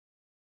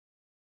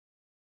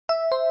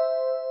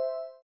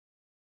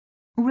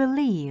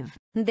 relieve,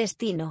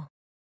 Destino.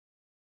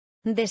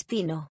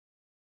 Destino.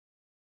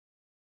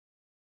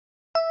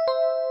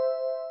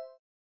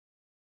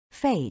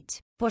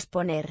 fate,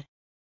 Posponer.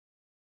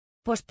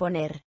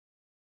 Posponer.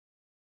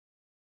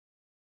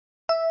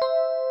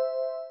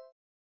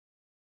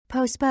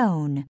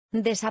 postpone,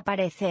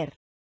 Desaparecer.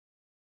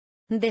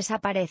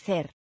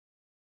 Desaparecer.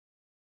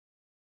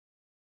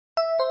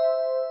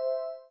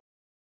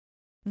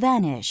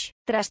 vanish,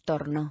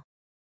 Trastorno.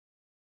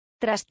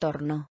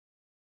 Trastorno.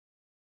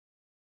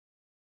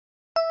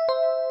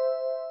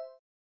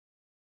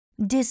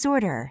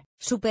 disorder,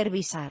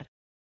 Supervisar.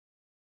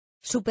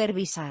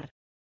 Supervisar.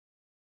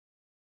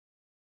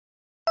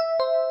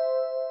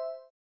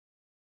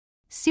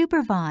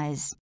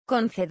 supervise,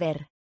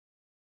 Conceder.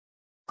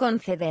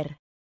 Conceder.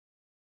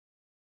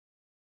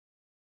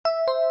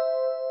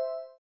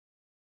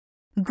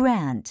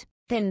 grant,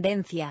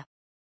 Tendencia.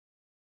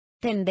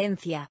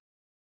 Tendencia.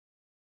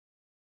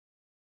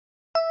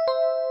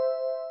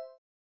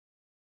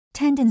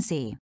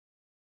 tendency,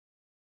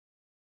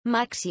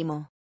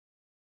 Máximo.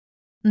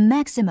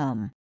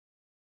 maximum,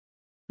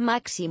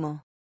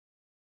 Máximo.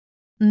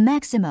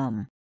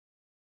 maximum,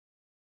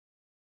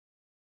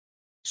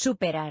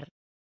 Superar.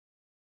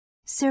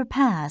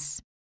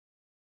 surpass,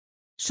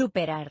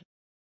 Superar.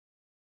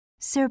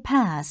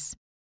 surpass,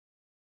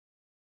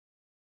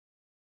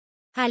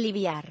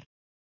 Aliviar.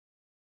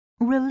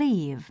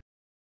 relieve,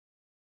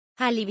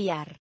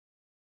 Aliviar.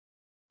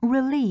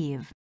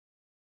 relieve,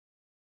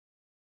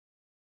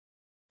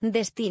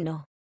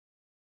 Destino.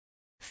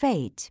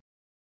 Fate.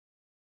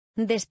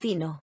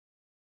 Destino.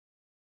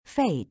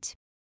 Fate.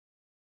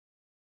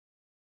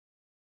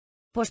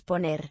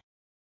 Posponer.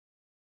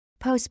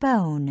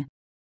 Postpone.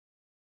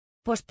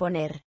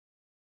 Posponer.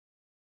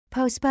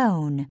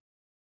 Postpone.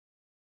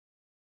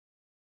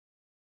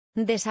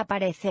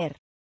 Desaparecer.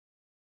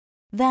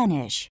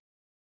 Vanish.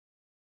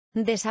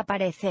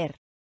 Desaparecer.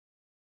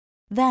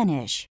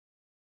 Vanish.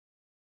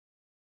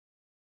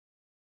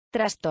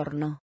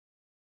 Trastorno.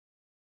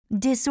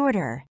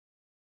 Disorder.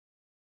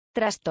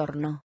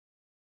 Trastorno.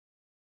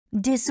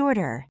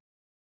 Disorder.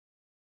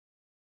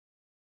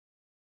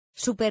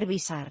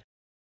 Supervisar.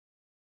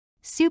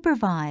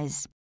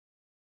 Supervise.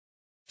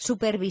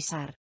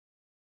 Supervisar.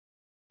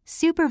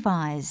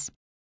 Supervise.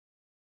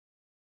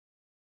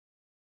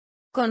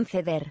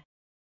 Conceder.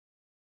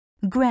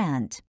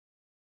 Grant.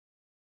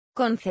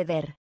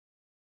 Conceder.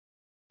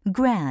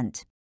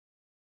 Grant.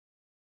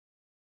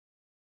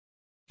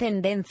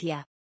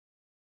 Tendencia.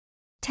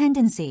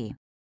 Tendency.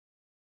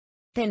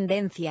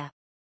 Tendencia.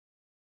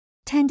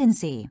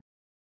 Tendency.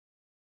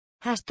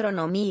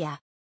 Astronomía.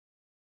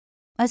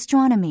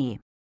 Astronomy.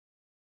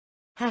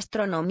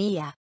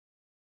 Astronomía.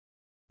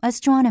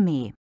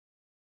 Astronomy.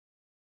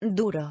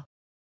 Duro.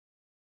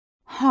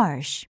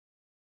 Harsh.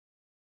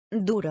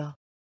 Duro.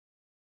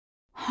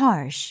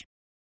 Harsh.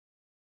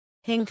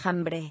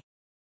 Enjambre.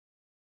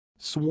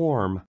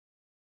 Swarm.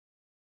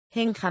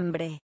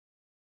 Enjambre.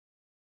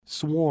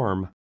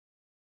 Swarm.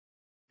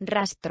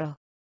 Rastro.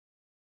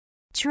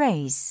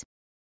 Trace.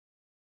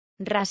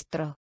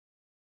 Rastro.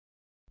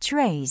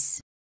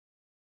 Trace.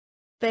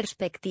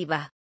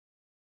 Perspectiva.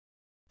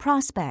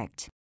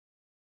 Prospect.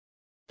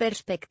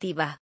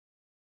 Perspectiva.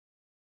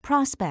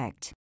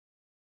 Prospect.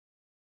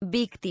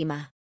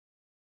 Víctima.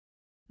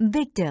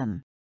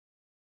 Victim.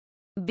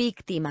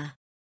 Víctima.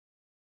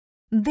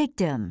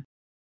 Victim.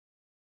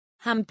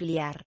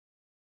 Ampliar.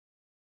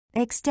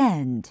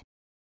 Extend.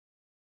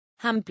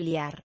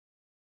 Ampliar.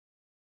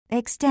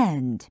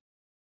 Extend.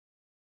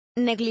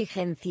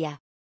 Negligencia.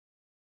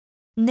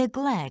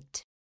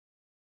 Neglect.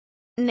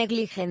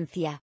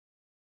 Negligencia.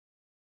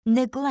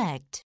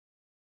 Neglect.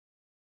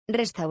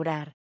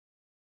 Restaurar.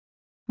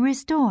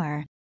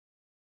 Restore.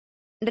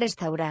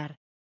 Restaurar.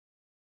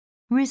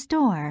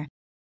 Restore.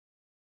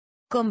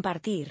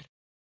 Compartir.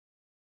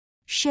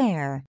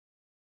 Share.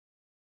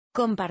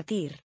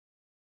 Compartir.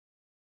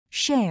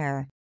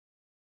 Share.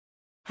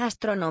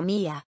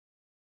 Astronomía.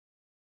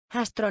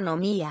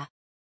 Astronomía.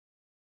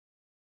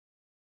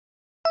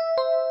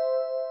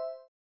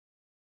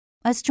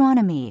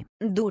 Astronomy.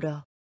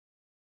 Duro.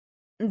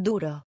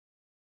 Duro.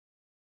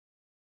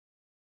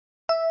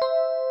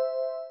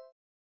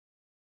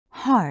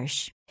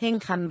 Harsh.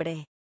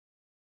 Enjambre.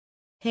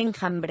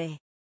 Enjambre.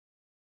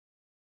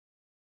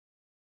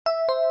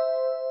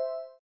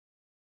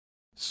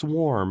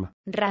 Swarm.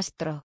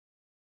 Rastro.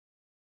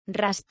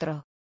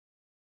 Rastro.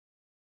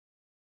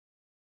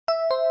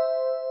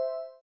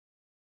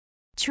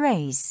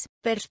 Trace.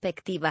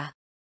 Perspectiva.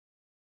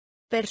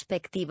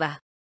 Perspectiva.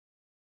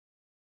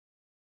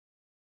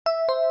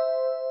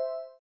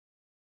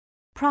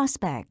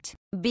 Prospect.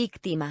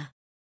 Víctima.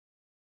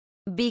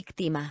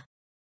 Víctima.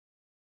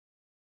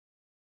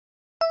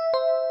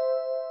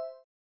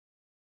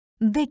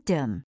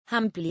 Victim.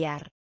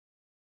 Ampliar.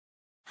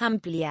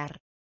 Ampliar.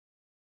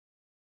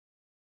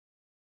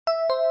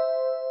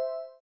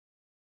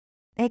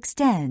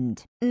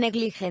 Extend.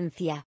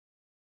 Negligencia.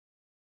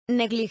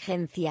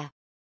 Negligencia.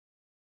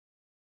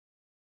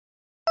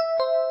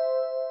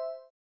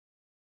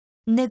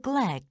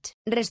 Neglect.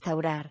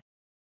 Restaurar.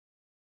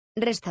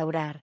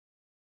 Restaurar.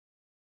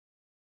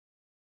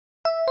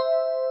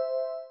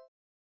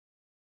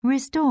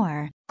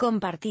 Restore.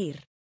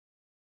 Compartir.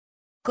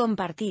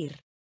 Compartir.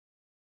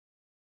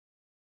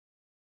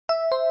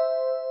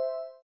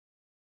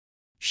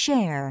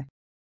 Share.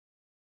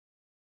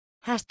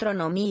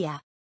 Astronomía.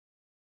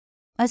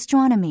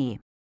 Astronomy.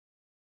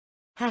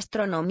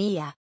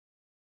 Astronomía.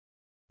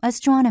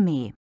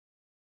 Astronomy.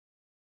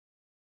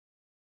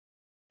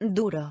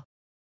 Duro.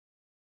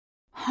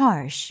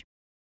 Harsh.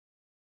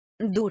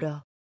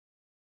 Duro.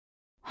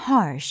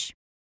 Harsh.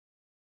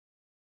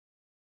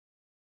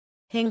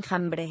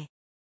 Enjambre.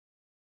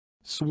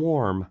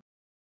 Swarm.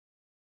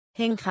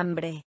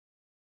 Enjambre.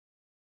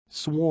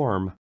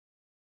 Swarm.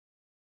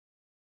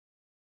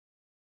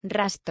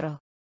 Rastro.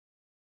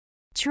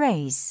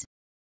 Trace.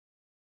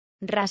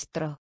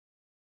 Rastro.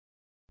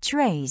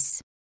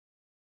 Trace.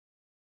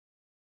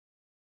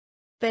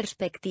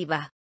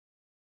 Perspectiva.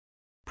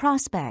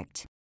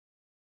 Prospect.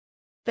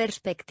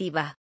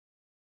 Perspectiva.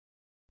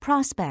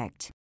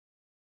 Prospect.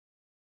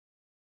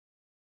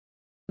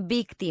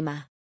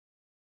 Víctima.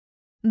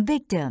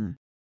 Victim.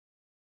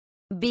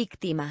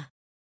 Víctima.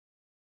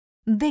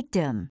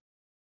 Victim.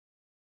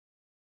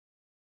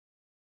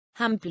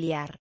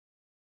 Ampliar.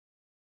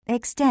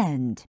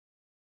 Extend.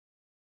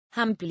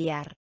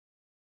 Ampliar.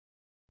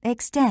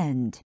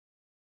 Extend.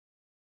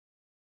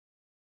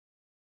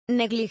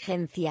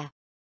 Negligencia.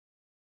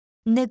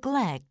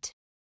 Neglect.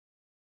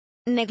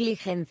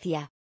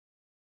 Negligencia.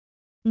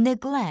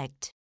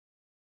 Neglect.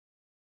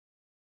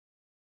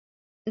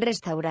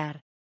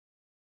 Restaurar.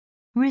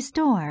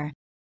 Restore.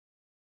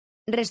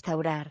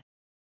 Restaurar.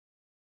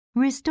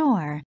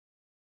 Restore.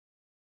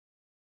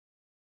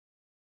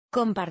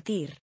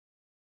 Compartir.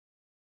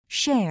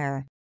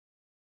 Share.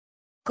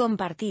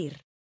 Compartir.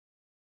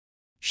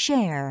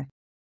 Share.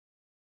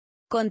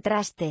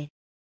 Contraste.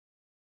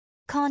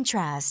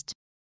 Contrast.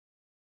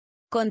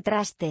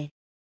 Contraste.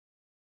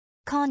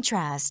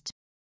 Contrast.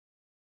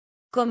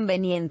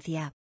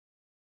 Conveniencia.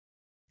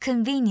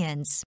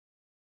 Convenience.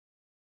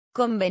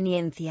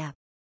 Conveniencia.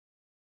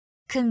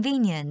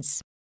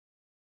 Convenience.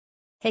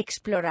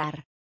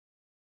 Explorar.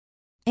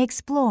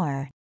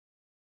 Explore.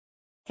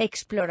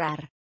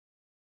 Explorar.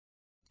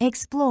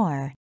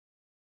 Explore.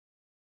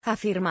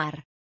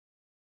 Afirmar.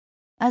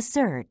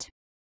 Assert.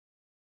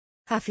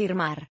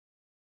 Afirmar.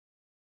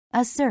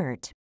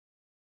 Assert.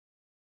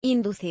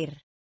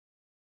 Inducir.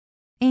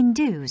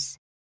 Induce.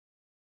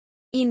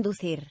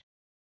 Inducir.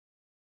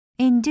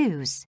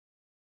 Induce.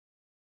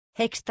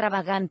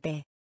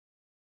 Extravagante.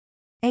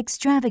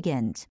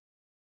 Extravagant.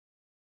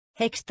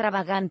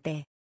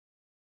 Extravagante.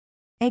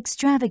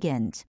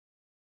 Extravagant.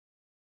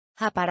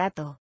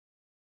 Aparato.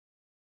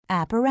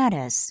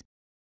 Apparatus.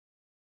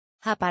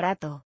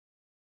 Aparato.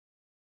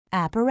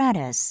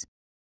 Apparatus.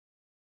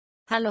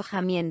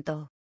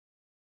 Alojamiento.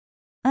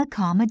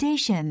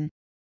 Accommodation.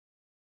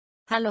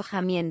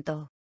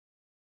 Alojamiento.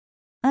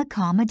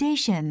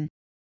 Accommodation.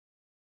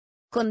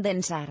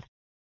 Condensar.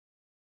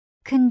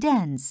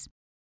 Condense.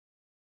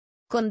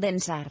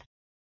 Condensar.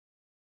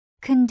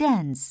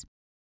 Condense.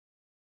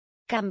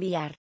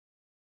 Cambiar.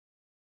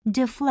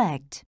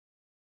 Deflect.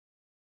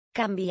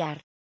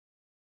 Cambiar.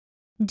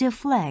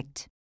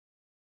 Deflect.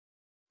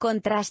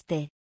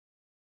 Contraste.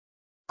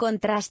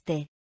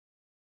 Contraste.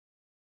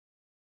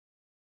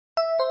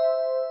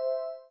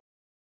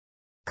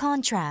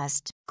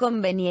 Contrast.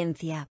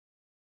 Conveniencia.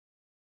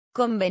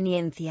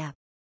 Conveniencia.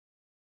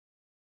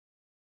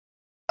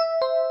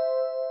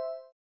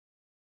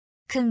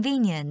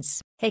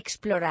 Convenience.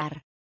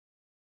 Explorar.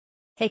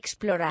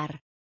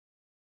 Explorar.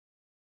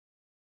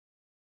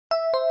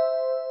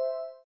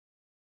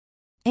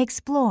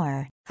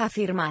 Explore.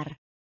 Afirmar.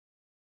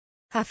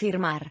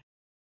 Afirmar.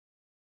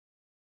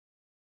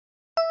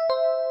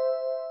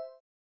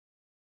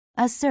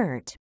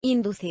 Assert.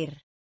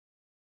 Inducir.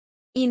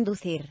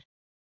 Inducir.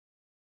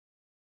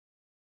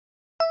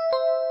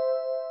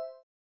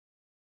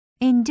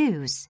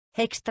 Induce.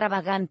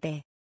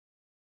 Extravagante.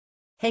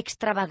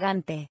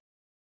 Extravagante.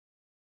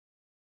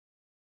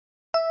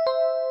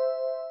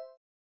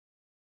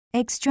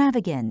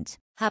 Extravagant.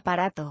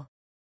 Aparato.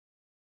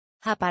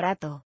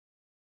 Aparato.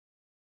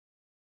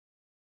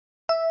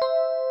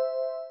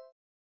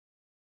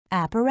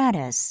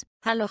 Apparatus.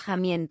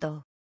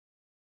 Alojamiento.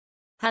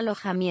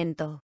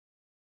 Alojamiento.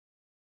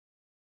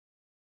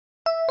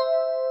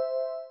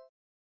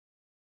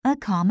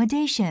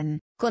 Accommodation.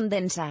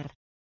 Condensar.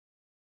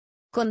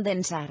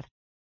 Condensar.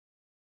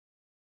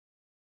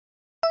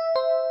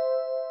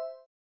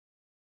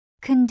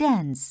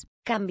 Condense.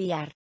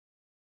 Cambiar.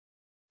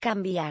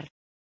 Cambiar.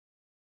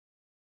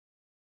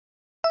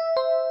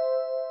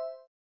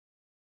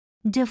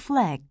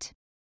 Deflect.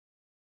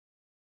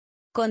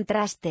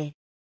 Contraste.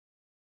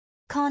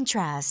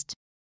 Contrast.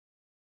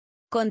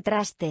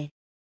 Contraste.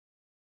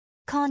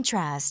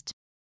 Contrast.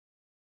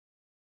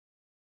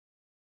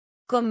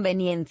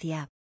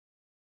 Conveniencia.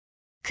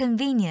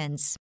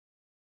 Convenience.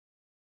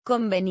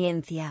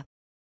 Conveniencia.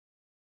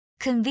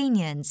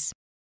 Convenience.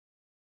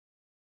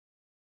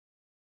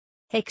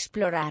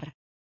 Explorar.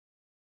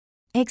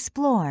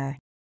 Explore.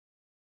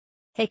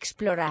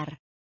 Explorar.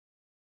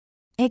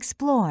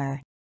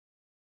 Explore.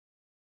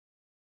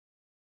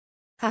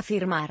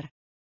 Afirmar.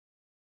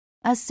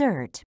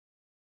 Assert.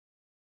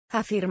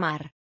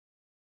 Afirmar.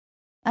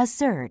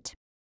 Assert.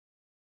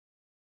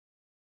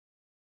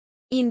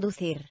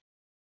 Inducir.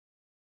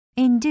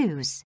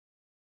 Induce.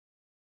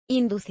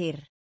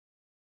 Inducir.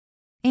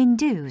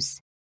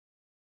 Induce.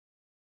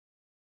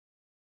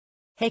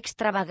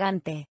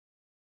 Extravagante.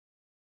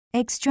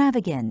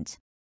 Extravagant.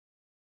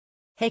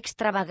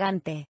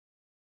 Extravagante.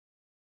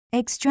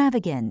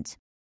 Extravagant.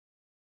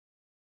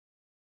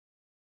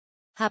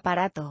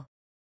 Aparato.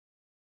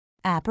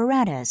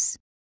 Apparatus.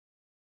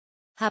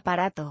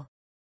 Aparato.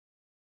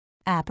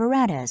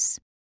 Apparatus.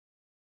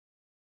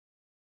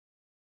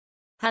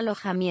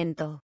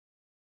 Alojamiento.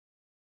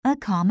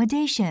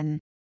 Accommodation.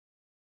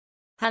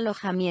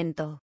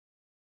 Alojamiento.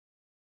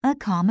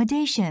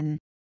 Accommodation.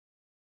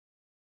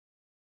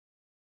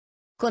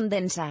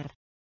 Condensar.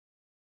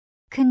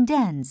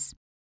 Condense.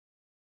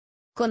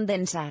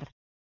 Condensar.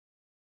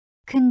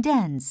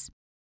 Condense.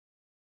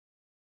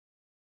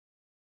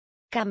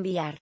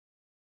 Cambiar.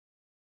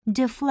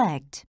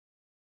 Deflect.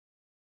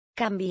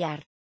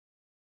 Cambiar.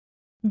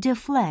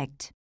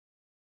 Deflect.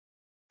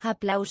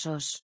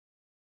 Aplausos.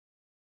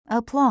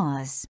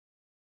 Applause.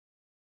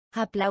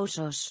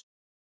 Aplausos.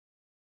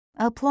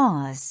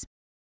 Applause.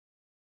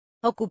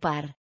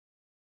 Ocupar.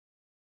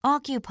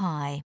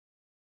 Occupy.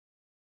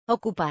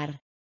 Ocupar.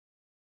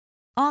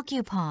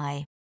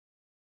 Occupy.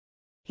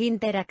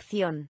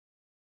 Interacción.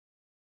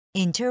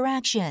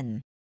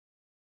 Interaction.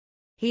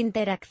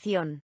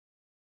 Interacción.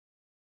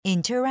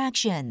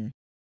 Interaction.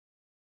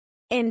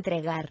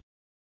 Entregar.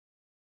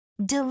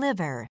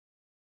 Deliver.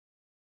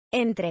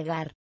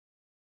 Entregar.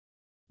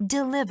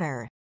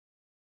 Deliver.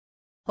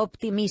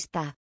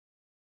 Optimista.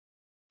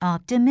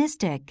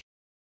 Optimistic.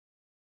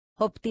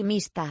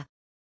 Optimista.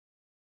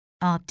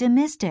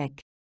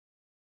 Optimistic.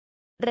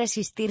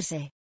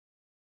 Resistirse.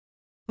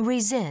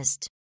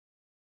 Resist.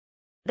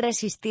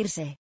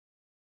 Resistirse.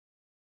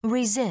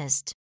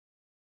 Resist.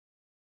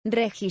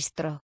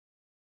 Registro.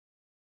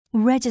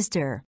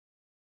 Register.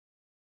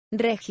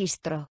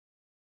 Registro.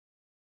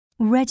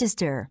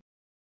 Register.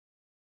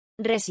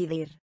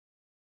 Residir.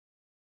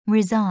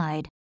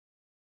 Reside.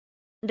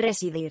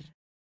 Residir.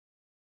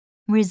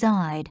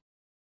 Reside.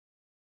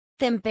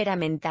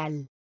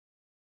 Temperamental.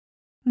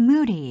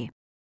 Moody.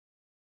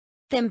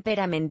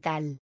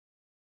 Temperamental.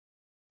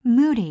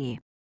 Moody.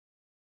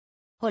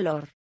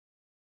 Olor.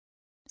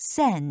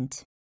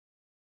 Scent.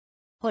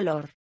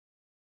 Olor.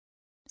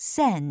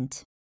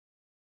 Scent.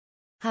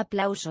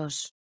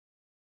 Aplausos.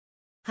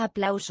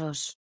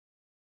 Aplausos.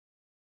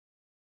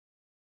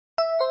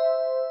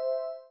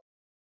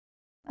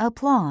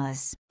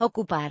 Applause.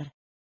 Ocupar.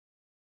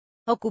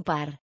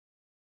 Ocupar.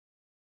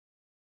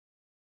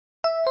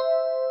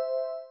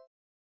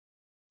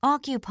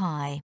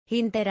 Occupy.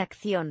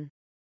 Interacción.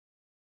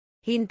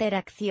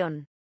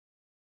 Interacción.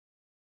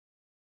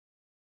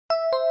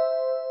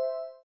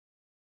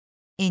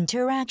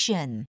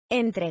 Interaction.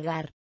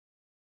 Entregar.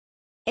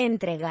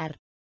 Entregar.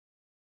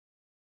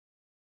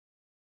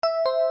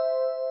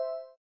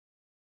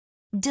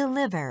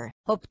 Deliver.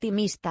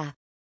 Optimista.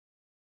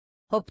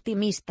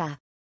 Optimista.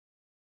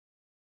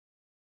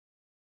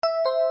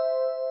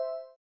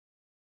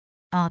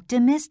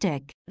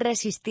 Optimistic.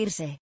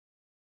 Resistirse.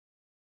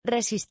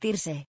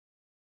 Resistirse.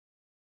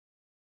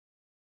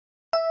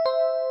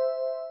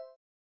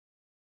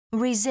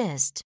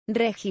 Resist.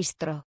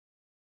 Registro.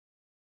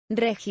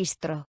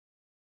 Registro.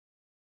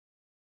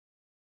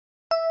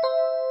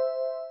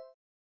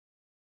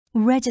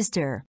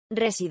 Register.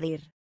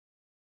 Residir.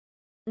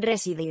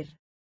 Residir.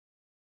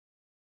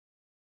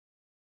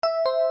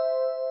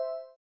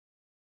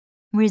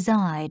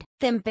 Reside.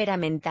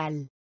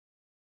 Temperamental.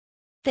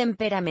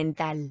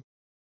 Temperamental.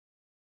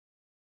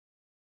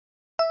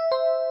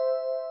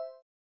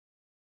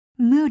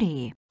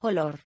 Moody.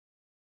 Olor.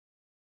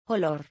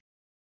 Olor.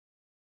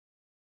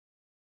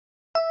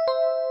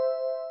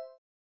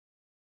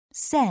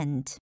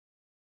 Scent.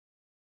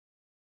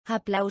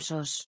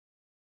 Aplausos.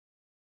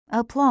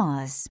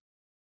 Applause.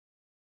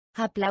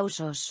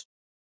 Aplausos.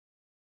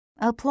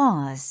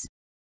 Applause.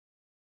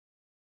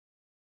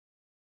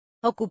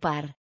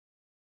 Ocupar.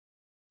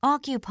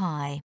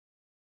 Occupy.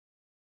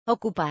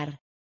 Ocupar.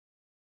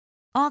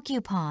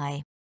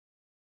 Occupy.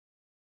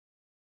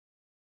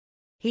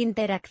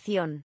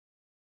 Interacción.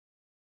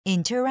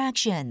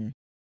 Interaction.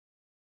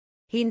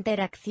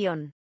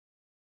 Interacción.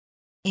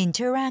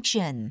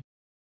 Interaction.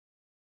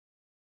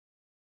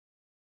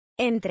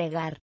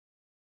 Entregar.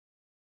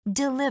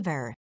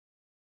 Deliver.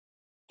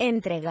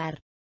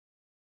 Entregar.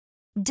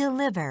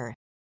 Deliver.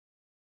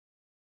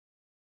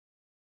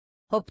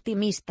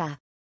 Optimista.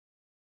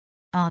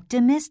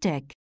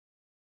 Optimistic.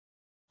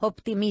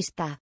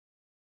 Optimista.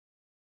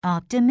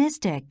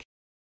 Optimistic.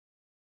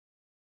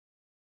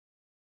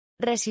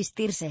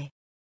 Resistirse.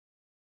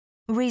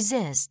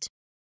 Resist.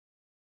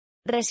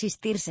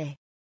 Resistirse.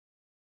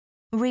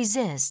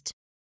 Resist.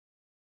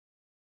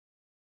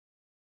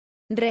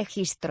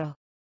 Registro.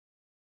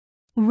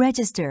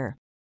 Register.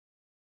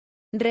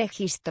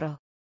 Registro.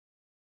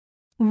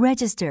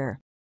 Register.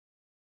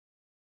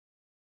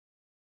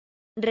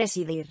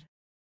 Residir.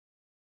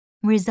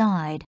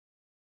 Reside.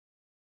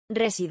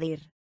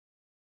 Residir.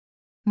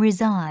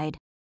 Reside.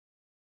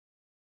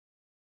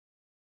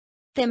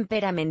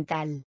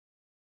 Temperamental.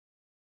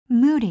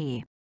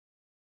 Moody.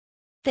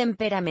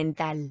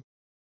 Temperamental.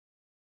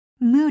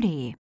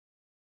 Moody.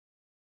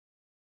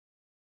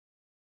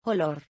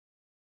 Olor.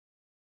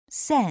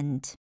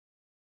 Scent.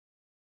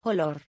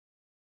 Olor.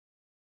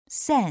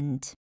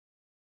 Scent.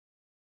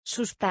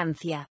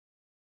 Sustancia.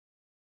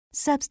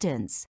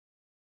 Substance.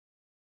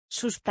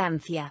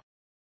 Sustancia.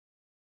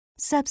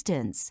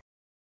 Substance.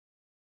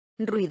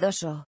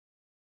 Ruidoso.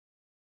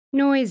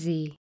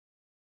 Noisy.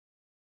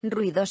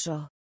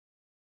 Ruidoso.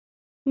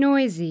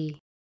 Noisy.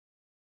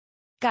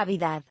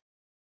 Cavidad.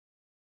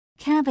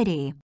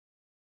 Cavity.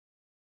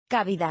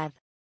 Cavidad.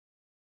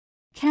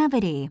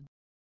 Cavity.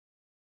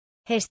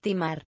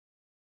 Estimar.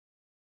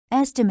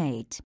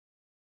 Estimate.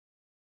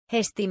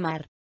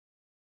 Estimar.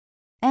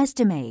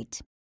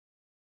 Estimate.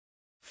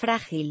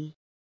 Frágil.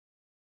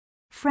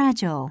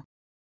 Fragile.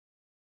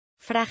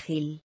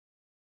 Frágil.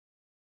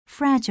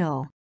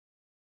 Fragile.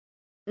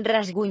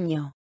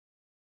 Rasguño.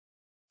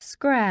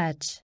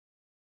 Scratch.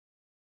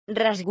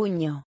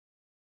 Rasguño.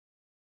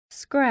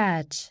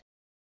 Scratch.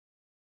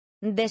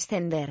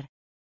 Descender.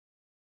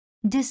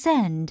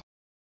 Descend.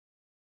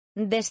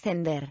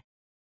 Descender.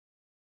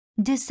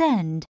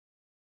 Descend.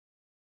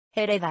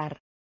 Heredar.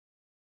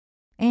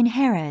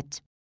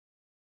 Inherit.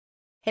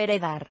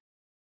 Heredar.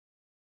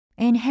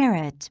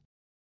 Inherit.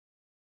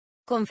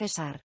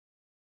 Confesar.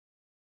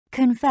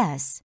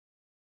 confess,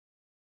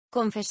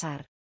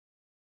 Confesar.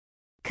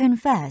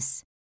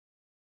 confess,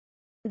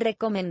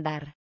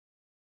 Recomendar.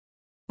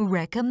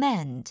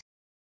 recommend,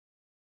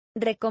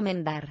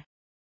 Recomendar.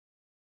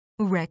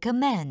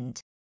 recommend,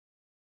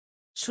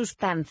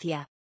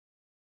 Sustancia.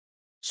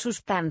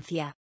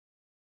 Sustancia.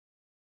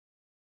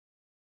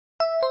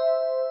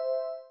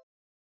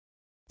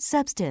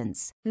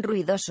 substance,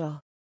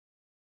 Ruidoso.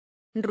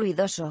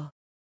 Ruidoso.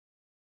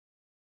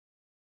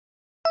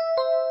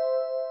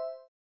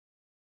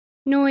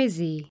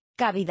 noisy,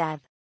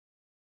 Cavidad.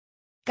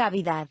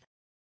 Cavidad.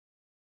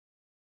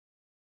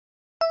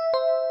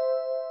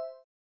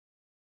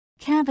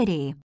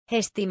 cavity,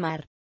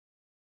 Estimar.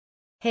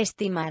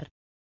 Estimar.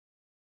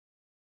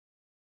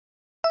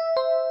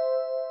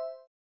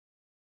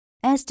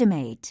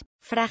 estimate,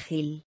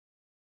 Frágil.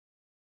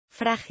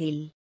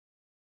 Frágil.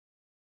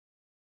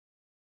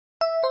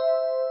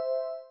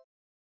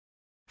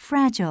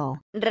 fragile,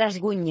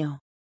 Rasguño.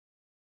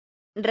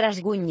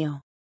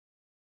 Rasguño.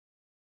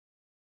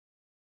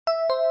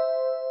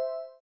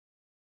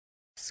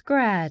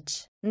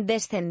 scratch,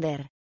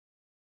 Descender.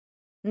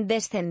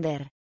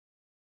 Descender.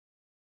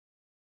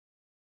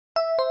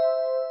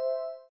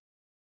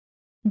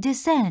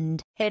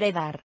 descend,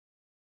 Heredar.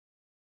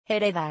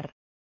 Heredar.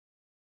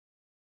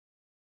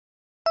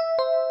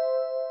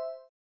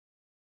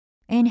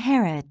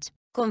 inherit,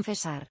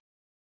 Confesar.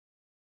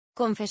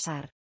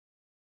 Confesar.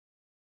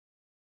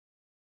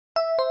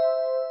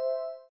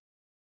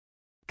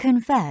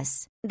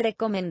 confess,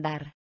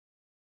 Recomendar.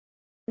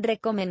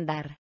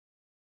 Recomendar.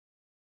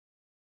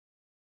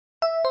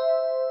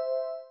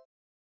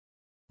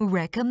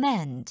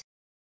 recommend,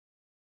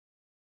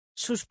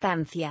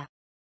 Sustancia.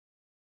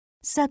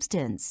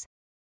 substance,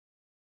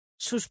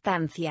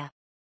 Sustancia.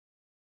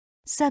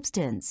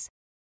 substance,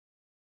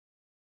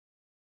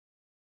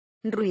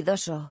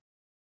 Ruidoso.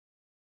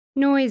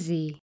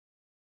 noisy,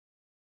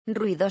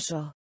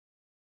 Ruidoso.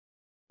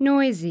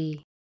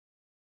 noisy,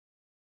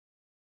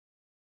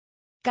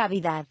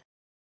 Cavidad.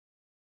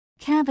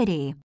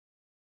 cavity,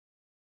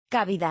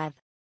 Cavidad.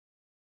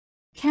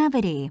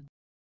 cavity,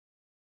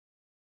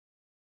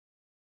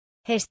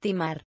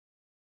 Estimar.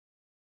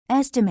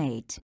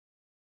 estimate,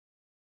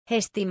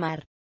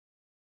 Estimar.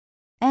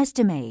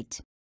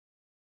 estimate,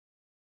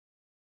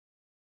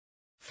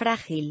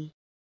 Frágil.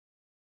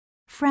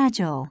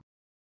 fragile,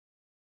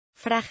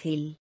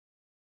 Frágil.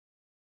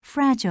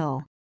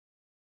 fragile,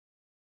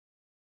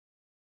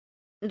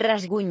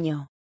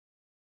 Rasguño.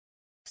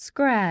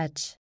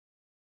 scratch,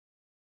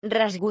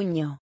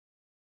 Rasguño.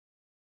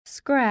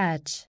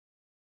 scratch,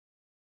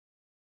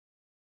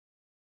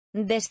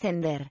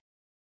 Descender.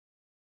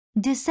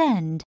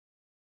 descend,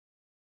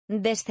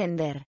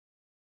 Descender.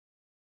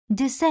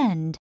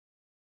 descend,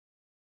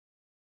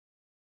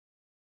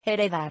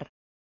 Heredar.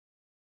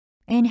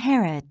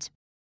 inherit,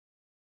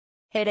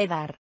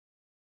 Heredar.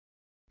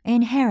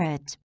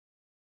 inherit,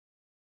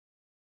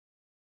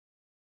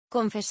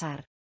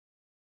 Confesar.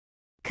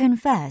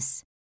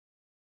 confess,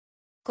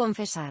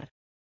 Confesar.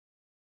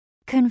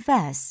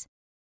 confess,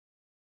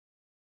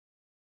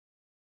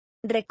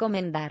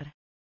 Recomendar.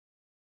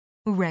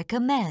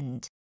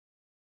 recommend,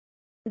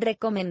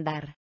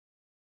 Recomendar.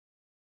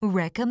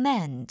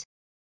 recommend,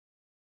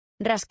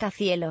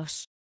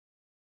 Rascacielos.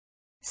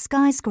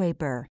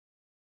 skyscraper,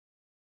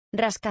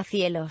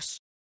 Rascacielos.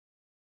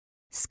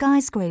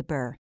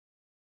 skyscraper,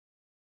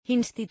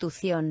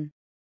 Institución.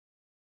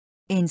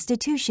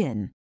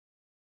 institution,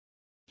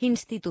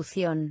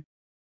 Institución.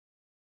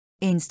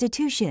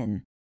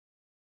 institution,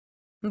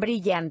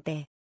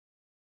 Brillante.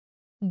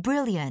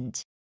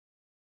 brilliant,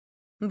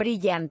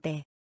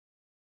 Brillante.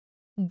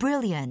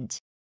 brilliant,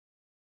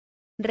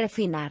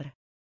 Refinar.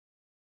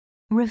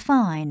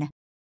 refine,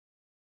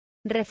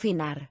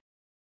 Refinar.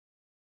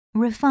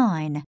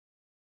 refine,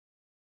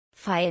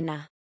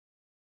 Faena.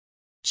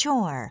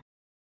 chore,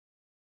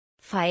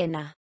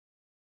 Faena.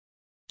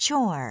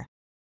 chore,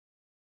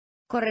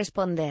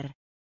 Corresponder.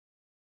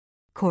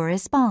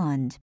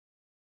 correspond,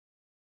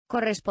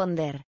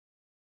 Corresponder.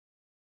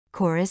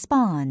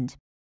 correspond,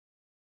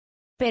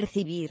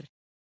 Percibir.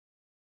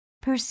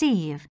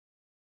 perceive,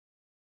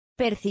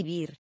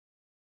 Percibir.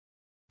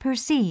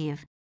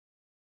 perceive,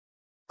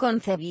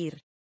 Concebir.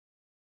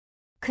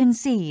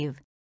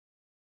 conceive,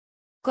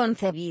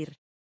 Concebir.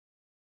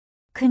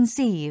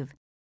 conceive,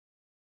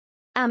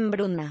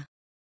 Hambruna.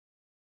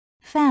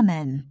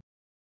 famine,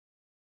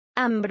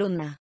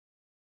 Hambruna.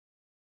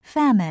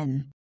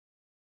 famine,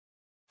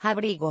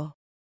 Abrigo.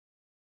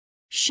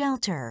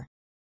 shelter,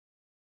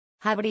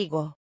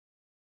 Abrigo.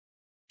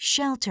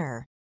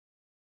 shelter,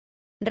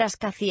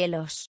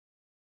 Rascacielos.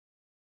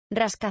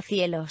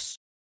 Rascacielos.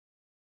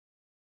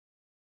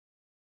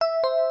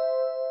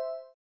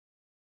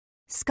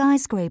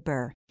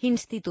 skyscraper,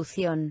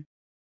 Institución.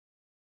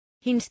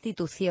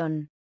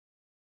 Institución.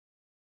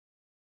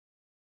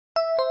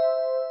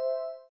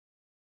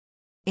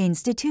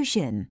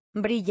 institution,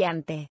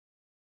 Brillante.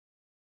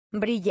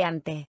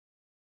 Brillante.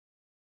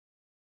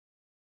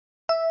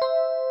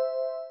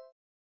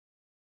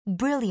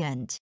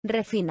 brilliant,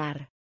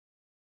 Refinar.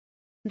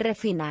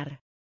 Refinar.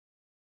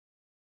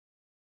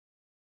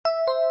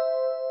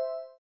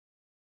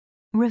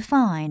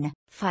 refine,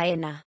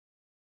 Faena.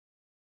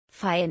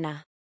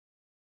 Faena.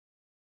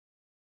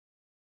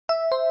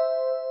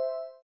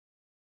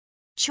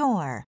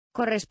 chore,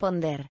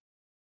 Corresponder.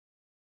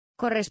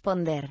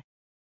 Corresponder.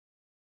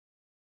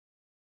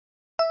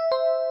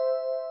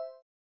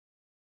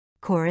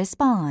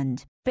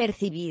 correspond,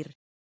 Percibir.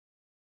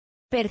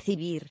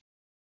 Percibir.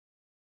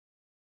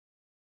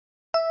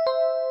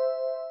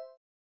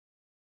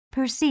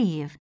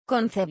 perceive,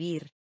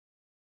 Concebir.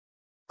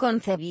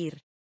 Concebir.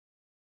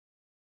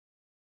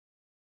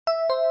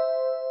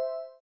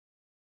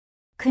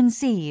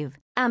 conceive,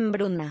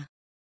 Hambruna.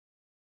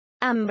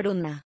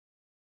 Hambruna.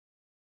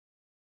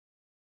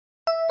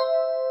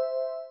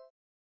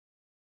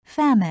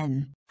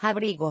 famine,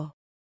 Abrigo.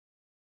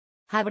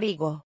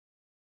 Abrigo.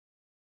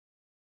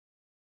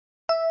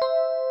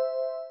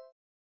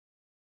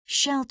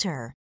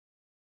 shelter,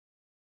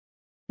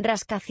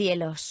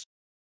 Rascacielos.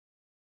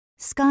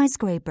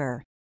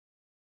 skyscraper,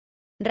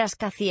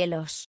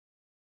 Rascacielos.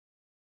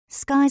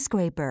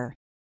 skyscraper,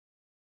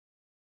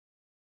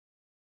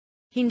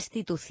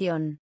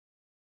 Institución.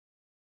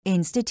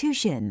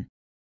 institution,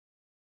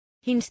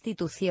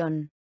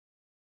 Institución.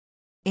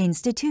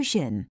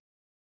 institution,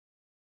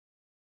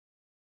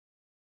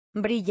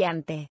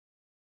 Brillante.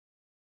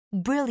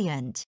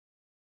 brilliant,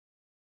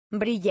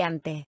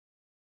 Brillante.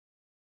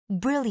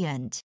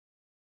 brilliant,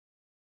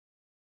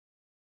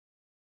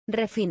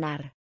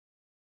 Refinar.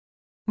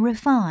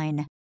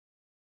 refine,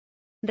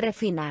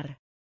 Refinar.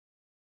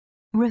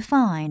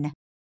 refine,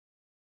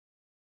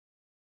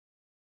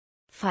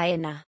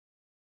 Faena.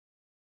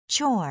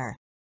 chore,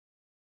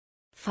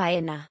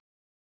 Faena.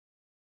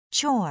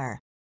 chore,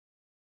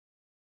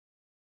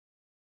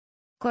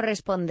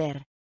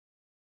 Corresponder.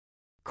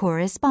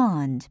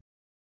 correspond,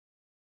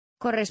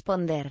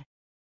 Corresponder.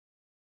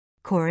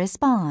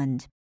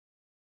 correspond,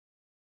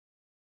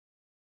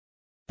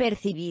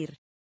 Percibir.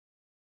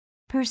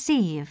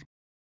 perceive,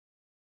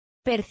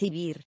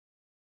 Percibir.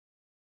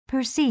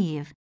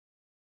 perceive,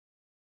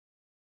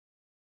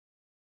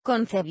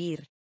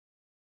 Concebir.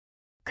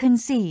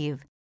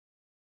 conceive,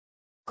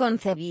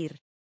 Concebir.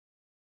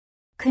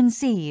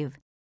 conceive,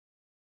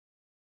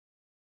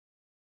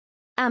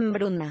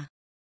 Hambruna.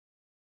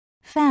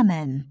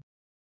 famine,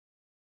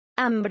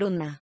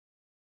 Hambruna.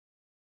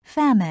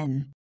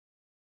 famine,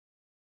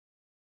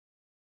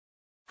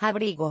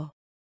 Abrigo.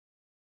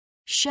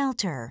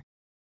 shelter,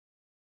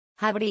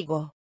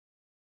 Abrigo.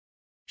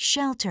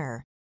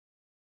 shelter,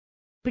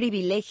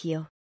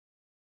 Privilegio.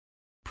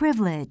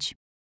 privilege,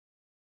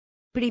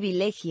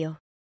 Privilegio.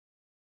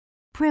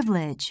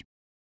 privilege,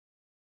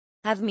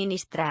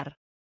 Administrar.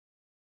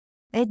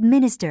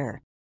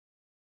 administer,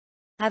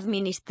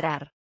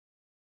 Administrar.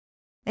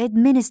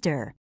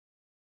 administer,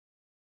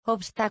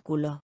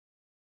 Obstáculo.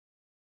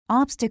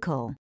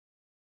 obstacle,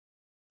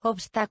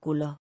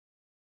 Obstáculo.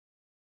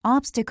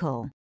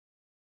 obstacle,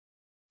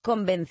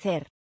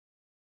 Convencer.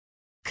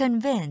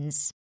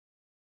 convince,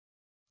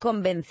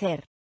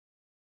 Convencer.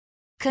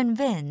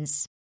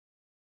 convince,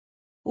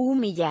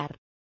 Humillar.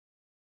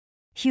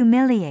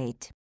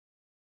 humiliate,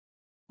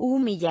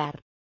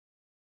 Humillar.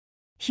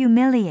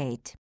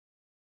 humiliate,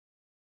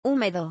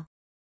 Húmedo.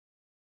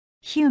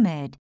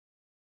 humid,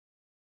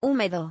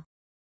 Húmedo.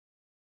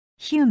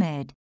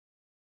 humid,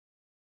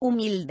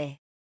 Humilde.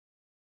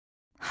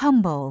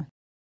 humble,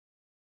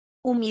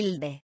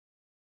 Humilde.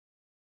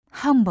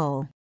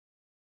 humble,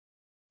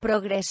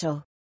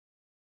 Progreso.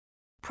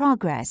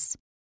 progress,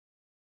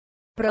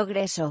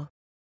 Progreso.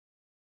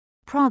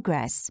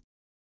 progress,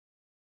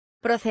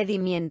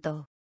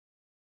 Procedimiento.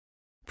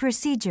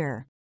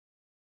 procedure,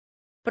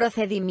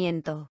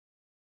 Procedimiento.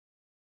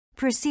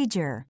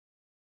 procedure,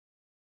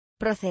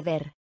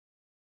 Proceder.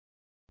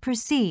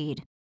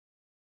 proceed,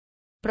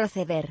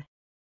 Proceder.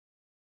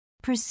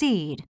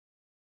 proceed,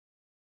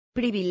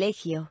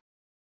 Privilegio.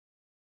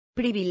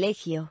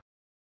 Privilegio.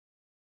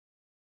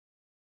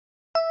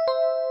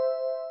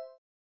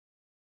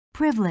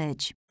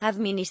 privilege,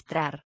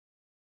 Administrar.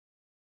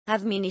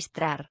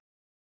 Administrar.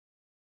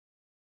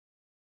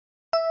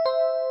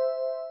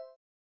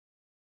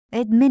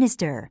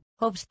 administer,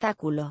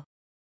 Obstáculo.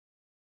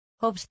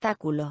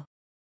 Obstáculo.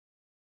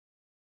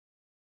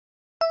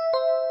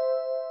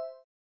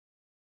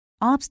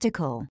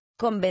 obstacle,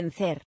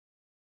 Convencer.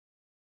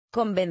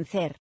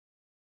 Convencer.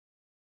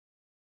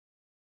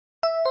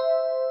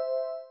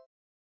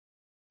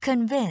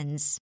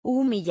 convince,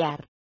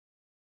 Humillar.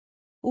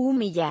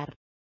 Humillar.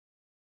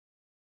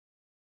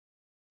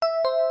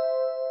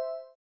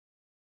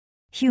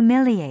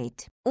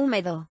 humiliate,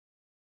 Húmedo.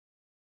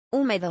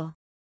 Húmedo.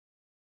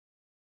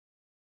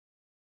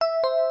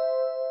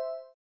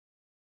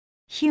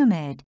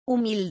 humid,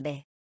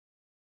 Humilde.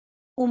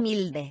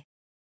 Humilde.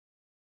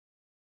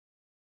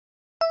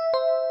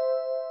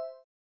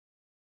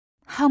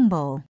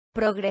 humble,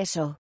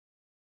 Progreso.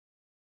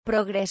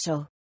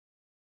 Progreso.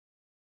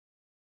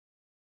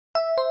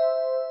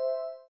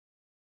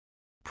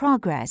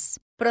 progress,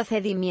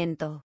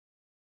 Procedimiento.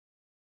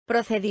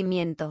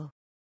 Procedimiento.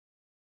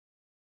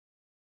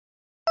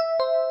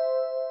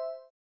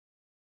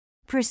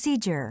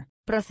 Procedure.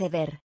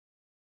 Proceder.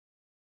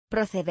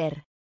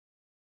 Proceder.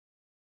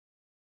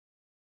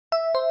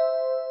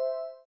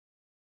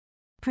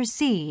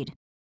 Proceed.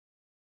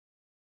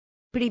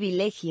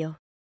 Privilegio.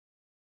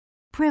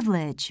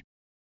 Privilege.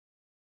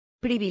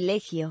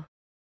 Privilegio.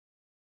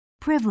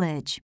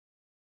 Privilege.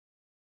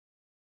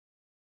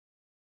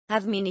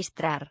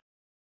 Administrar.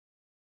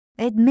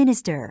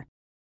 Administer.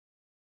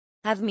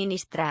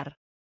 Administrar.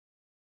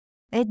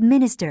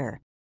 Administer.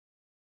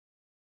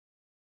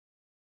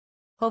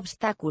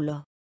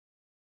 Obstáculo.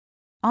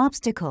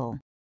 Obstacle.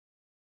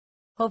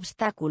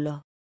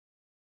 Obstáculo.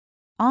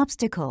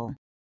 Obstacle.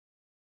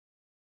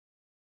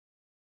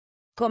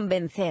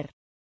 Convencer.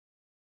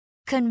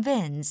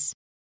 Convince.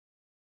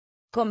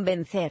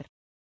 Convencer.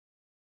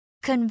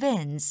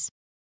 Convince.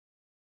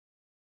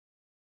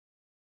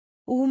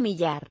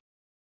 Humillar.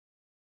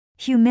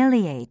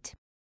 Humiliate.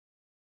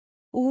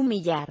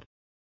 Humillar.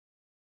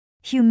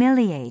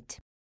 Humiliate.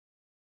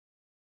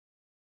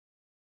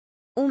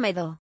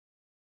 Húmedo.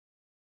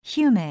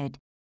 Humid.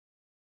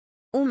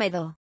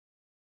 Húmedo.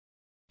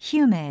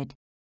 Humid.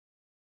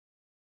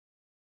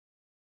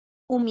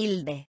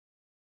 Humilde.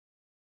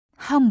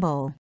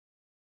 Humble.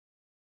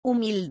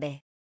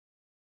 Humilde.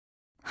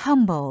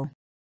 Humble.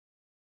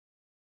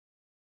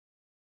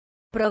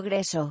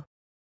 Progreso.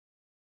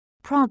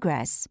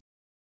 Progress.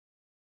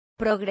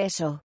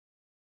 Progreso.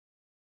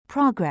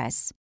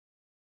 Progress.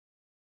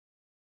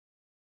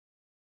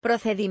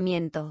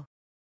 Procedimiento.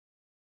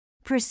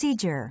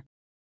 Procedure.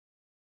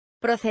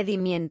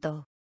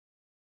 Procedimiento.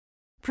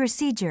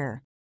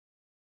 Procedure.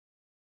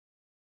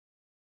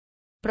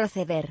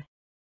 Proceder.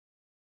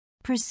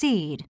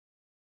 Proceed.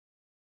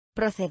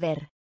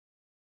 Proceder.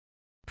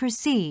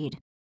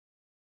 Proceed.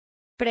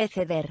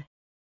 Preceder.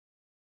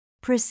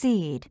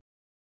 Proceed.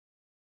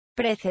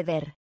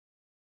 Preceder.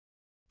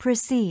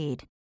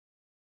 Proceed.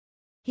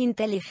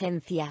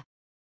 Inteligencia.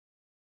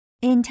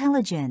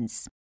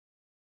 Intelligence.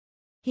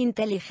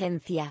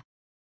 Inteligencia.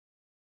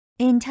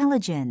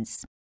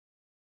 Intelligence.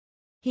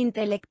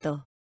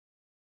 Intelecto.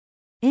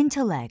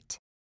 Intellect.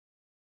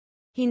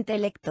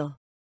 Intelecto.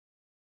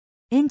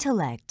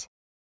 Intellect.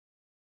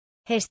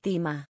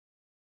 Estima.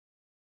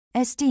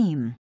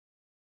 Esteem.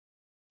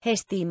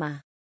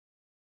 Estima.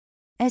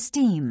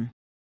 Esteem.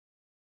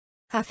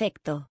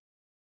 Afecto.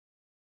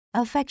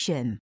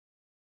 Affection.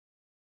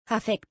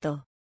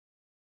 Afecto.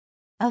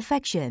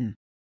 Affection.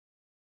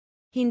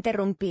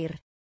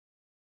 Interrumpir.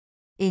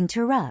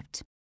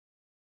 Interrupt.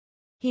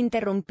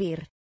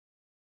 Interrumpir.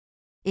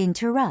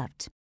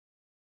 Interrupt.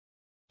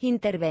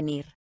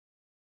 Intervenir.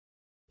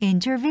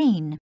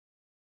 Intervene.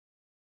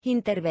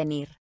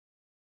 Intervenir.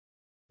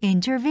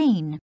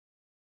 Intervene.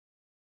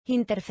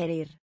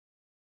 Interferir.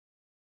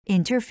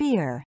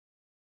 Interfere.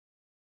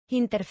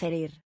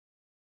 Interferir.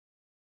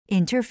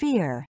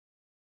 Interfere.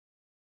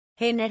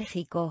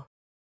 Enérgico.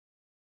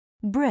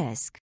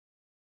 Brisk.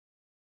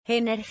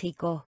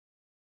 Enérgico.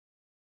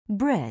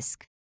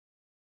 Brisk.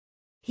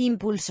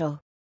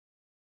 Impulso.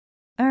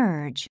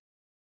 Urge.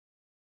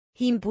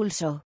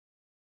 Impulso.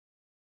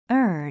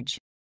 Urge.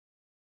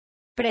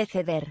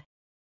 Preceder.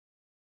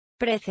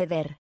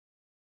 Preceder.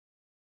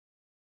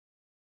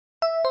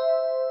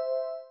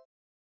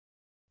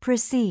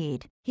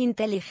 Proceed.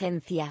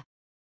 Inteligencia.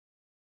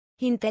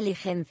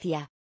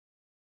 Inteligencia.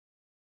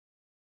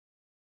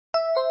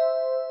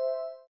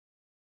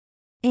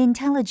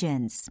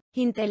 Intelligence.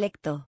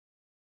 Intelecto.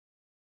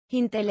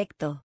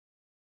 Intelecto.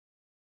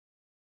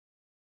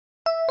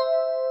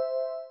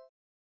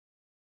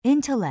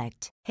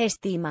 Intellect.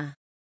 Estima.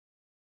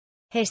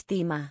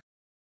 Estima.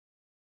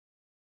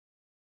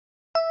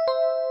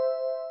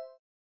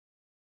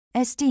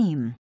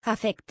 Esteem.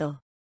 Afecto.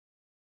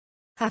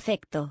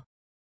 Afecto.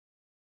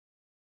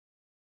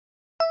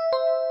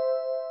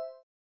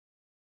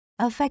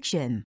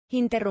 Affection.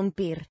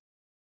 Interrumpir.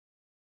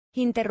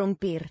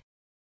 Interrumpir.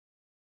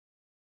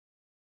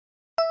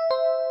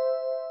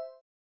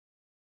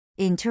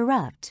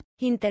 Interrupt.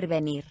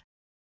 Intervenir.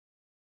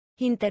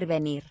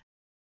 Intervenir.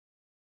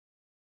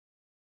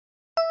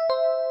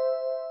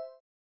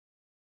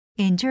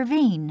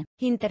 Intervene.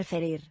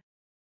 Interferir.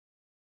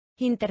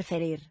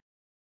 Interferir.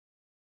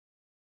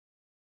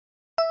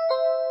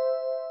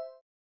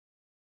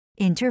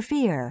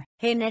 Interfere.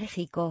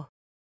 Enérgico.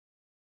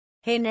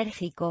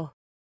 Enérgico.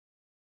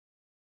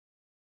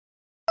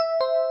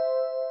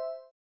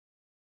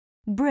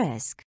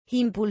 Brisk.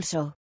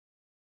 Impulso.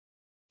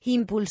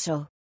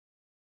 Impulso.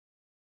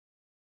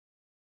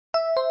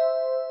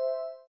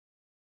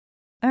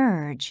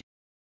 Urge.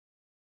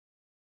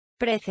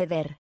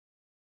 Preceder.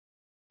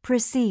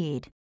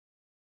 Proceed.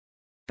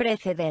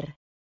 Preceder.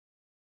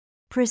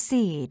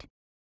 Proceed.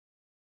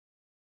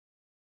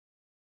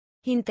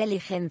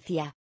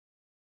 Inteligencia.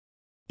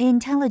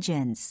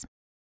 Intelligence.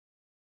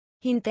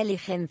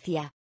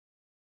 Inteligencia.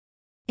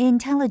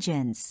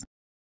 Intelligence.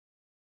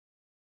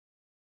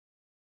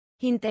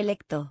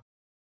 Intelecto.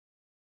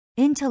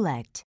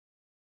 Intellect.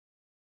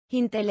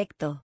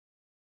 Intelecto.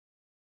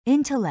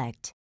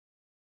 Intellect.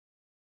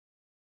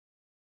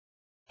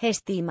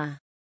 Estima.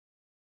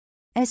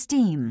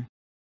 Esteem.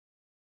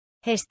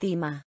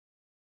 Estima.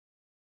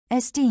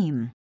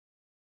 esteem,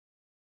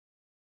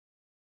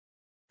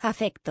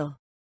 Afecto.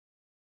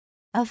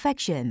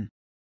 affection,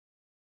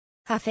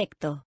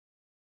 Afecto.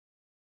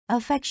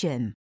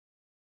 affection,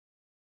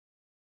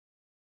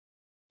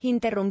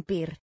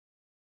 Interrumpir.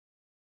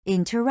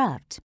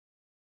 interrupt,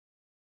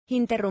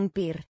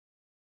 Interrumpir.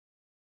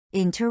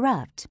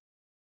 interrupt,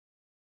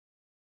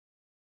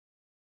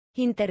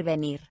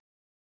 Intervenir.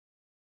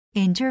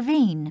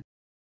 intervene,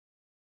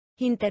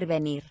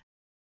 Intervenir.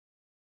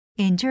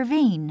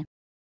 intervene,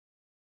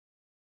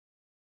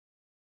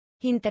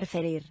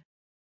 Interferir.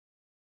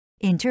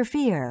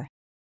 interfere,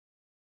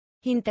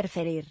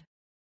 Interferir.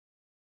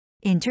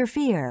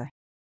 interfere,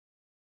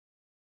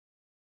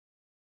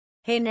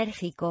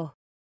 Enérgico.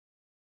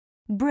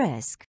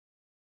 brisk,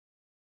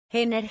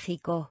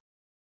 Enérgico.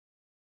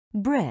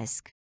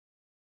 brisk,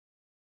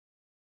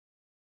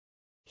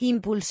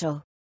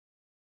 Impulso.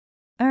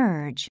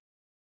 urge,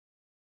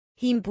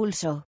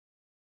 Impulso.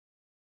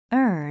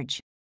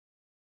 urge,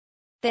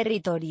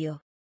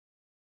 Territorio.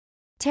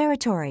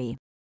 territory,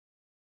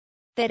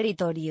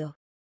 Territorio.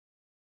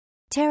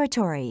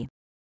 territory,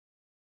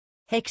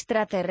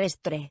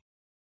 Extraterrestre.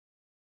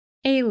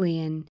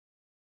 alien,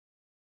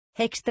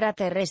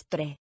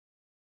 Extraterrestre.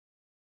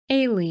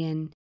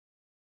 alien,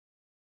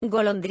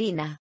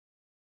 Golondrina.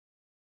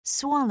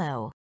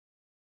 swallow,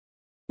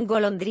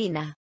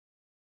 Golondrina.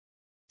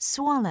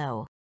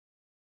 swallow,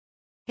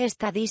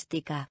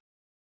 Estadística.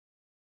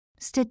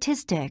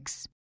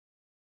 statistics,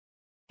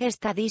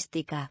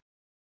 Estadística.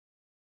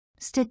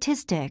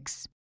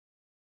 statistics,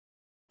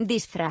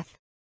 Disfraz.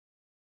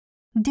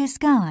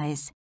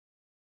 disguise,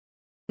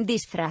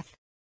 Disfraz.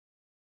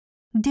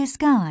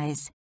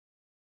 disguise,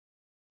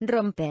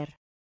 Romper.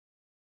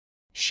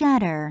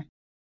 shatter,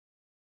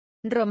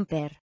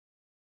 Romper.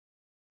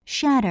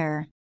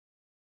 shatter,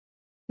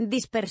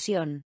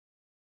 Dispersión.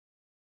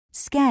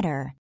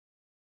 scatter,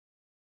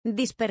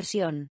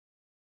 Dispersión.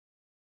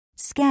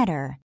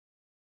 scatter,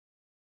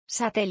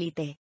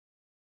 Satélite.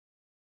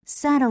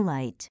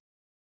 satellite,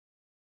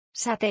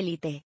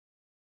 Satélite.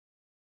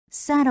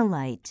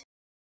 satellite,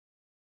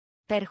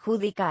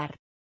 Perjudicar.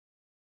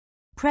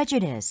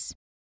 prejudice,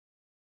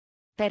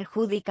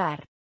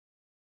 Perjudicar.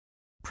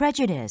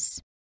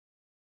 prejudice,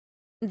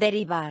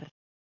 Derivar.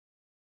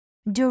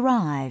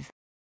 derive,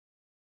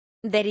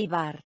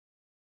 Derivar.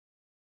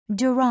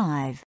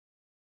 derive,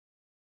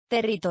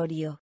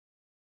 Territorio.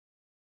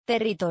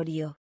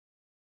 Territorio.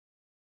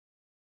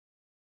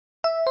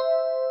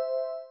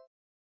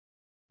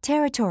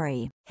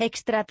 territory,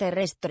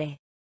 Extraterrestre.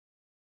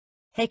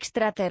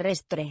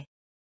 Extraterrestre.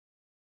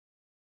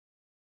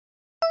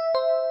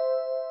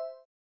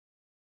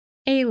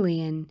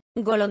 alien,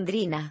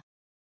 Golondrina.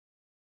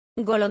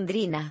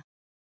 Golondrina.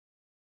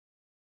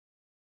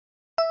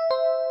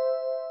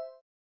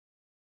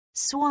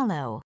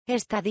 swallow,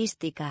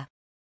 Estadística.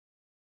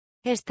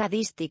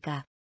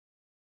 Estadística.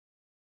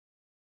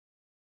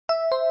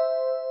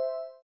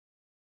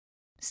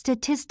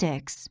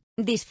 statistics,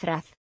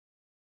 Disfraz.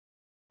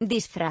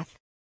 Disfraz.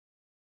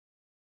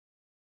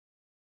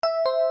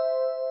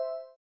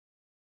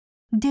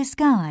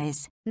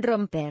 disguise,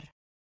 Romper.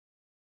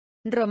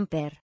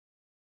 Romper.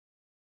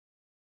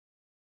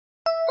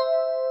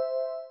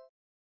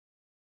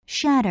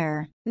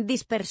 shatter,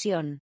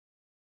 Dispersión.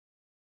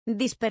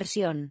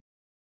 Dispersión.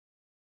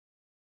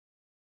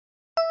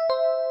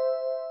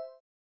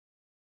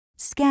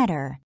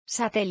 scatter,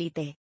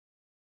 Satélite.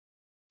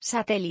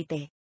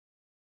 Satélite.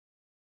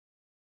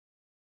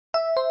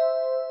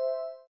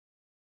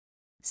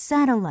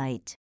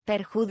 satellite,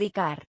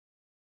 Perjudicar.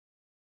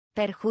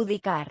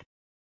 Perjudicar.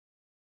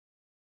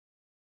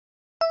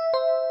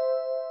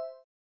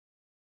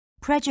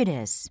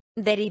 prejudice,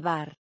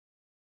 Derivar.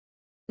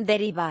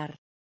 Derivar.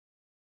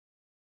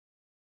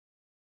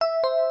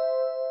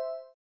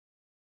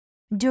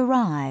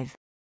 derive,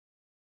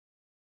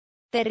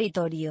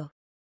 Territorio.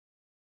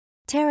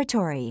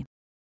 territory,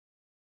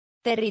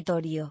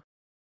 Territorio.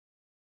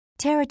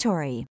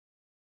 territory,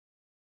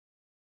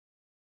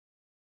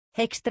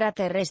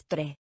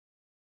 Extraterrestre.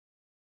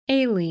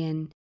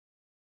 alien,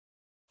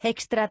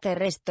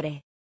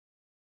 Extraterrestre.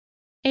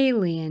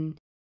 alien,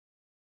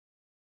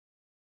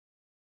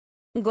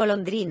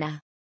 Golondrina.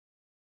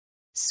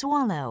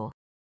 swallow,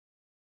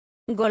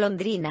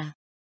 Golondrina.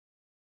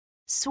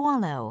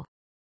 swallow,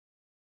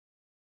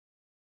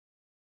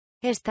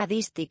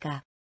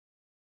 Estadística.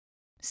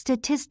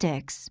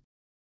 statistics,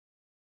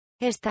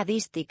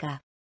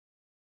 Estadística.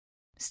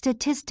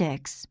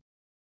 statistics,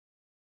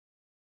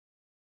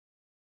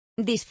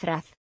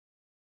 Disfraz.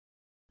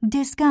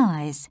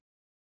 disguise,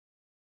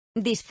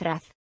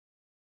 Disfraz.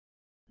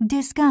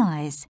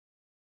 disguise,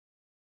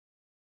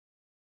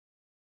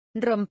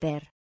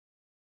 Romper.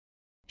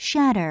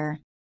 shatter,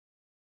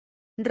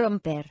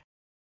 Romper.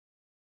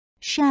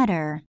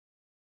 shatter,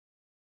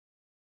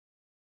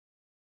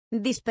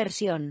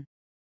 Dispersión.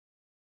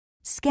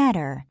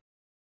 scatter,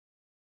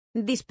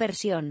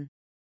 Dispersión.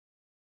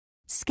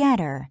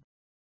 scatter,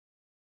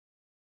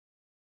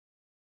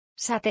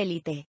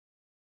 Satélite.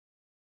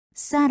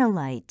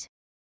 satellite,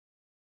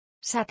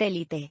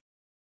 Satélite.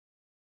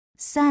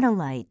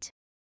 satellite,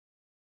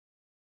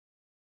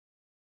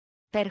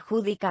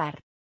 Perjudicar.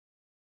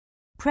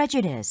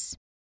 prejudice,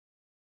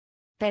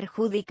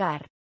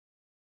 Perjudicar.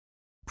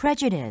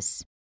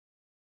 prejudice,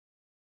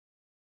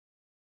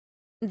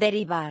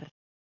 Derivar.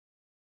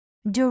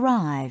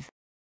 derive,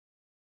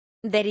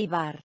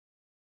 Derivar.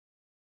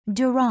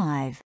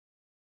 derive,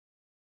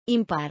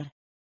 Impar.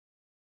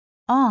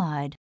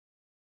 odd,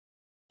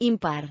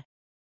 Impar.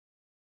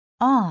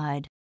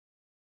 odd,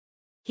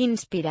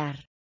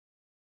 Inspirar.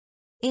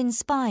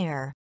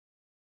 inspire,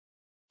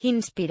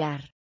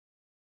 Inspirar.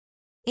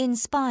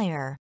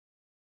 inspire,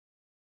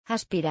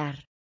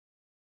 Aspirar.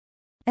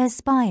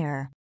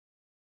 aspire,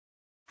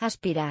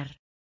 Aspirar.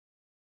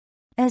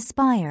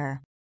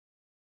 aspire,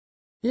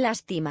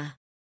 Lástima.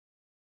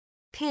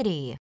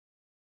 pity,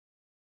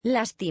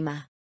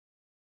 Lástima.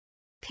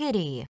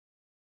 pity,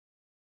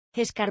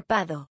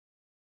 Escarpado.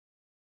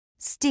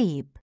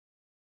 steep,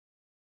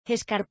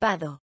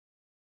 Escarpado.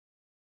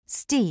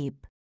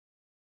 steep,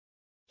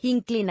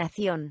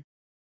 Inclinación.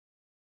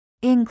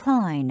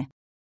 incline,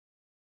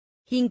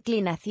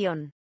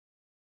 Inclinación.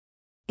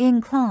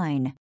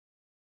 incline,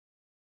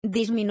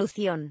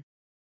 Disminución.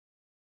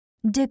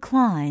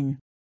 decline,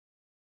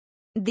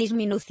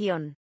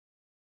 Disminución.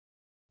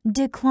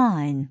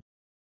 decline,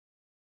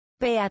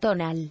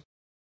 Peatonal.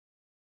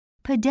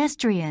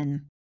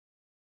 pedestrian,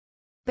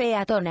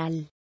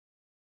 Peatonal.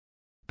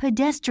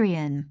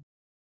 pedestrian,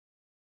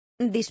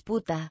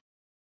 Disputa.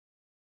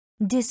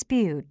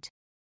 dispute,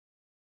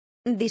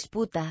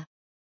 Disputa.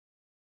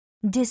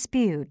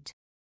 dispute,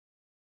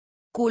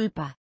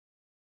 Culpa.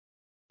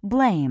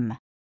 blame,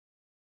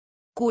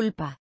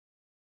 Culpa.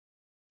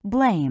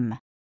 blame,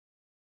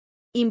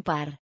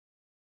 Impar.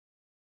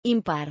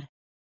 Impar.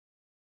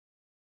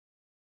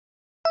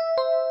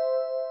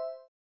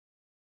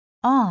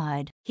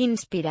 odd,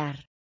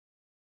 Inspirar.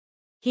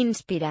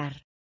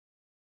 Inspirar.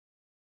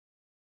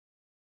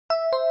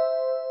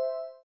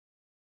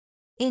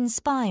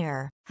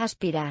 inspire,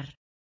 Aspirar.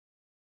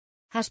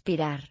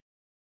 Aspirar.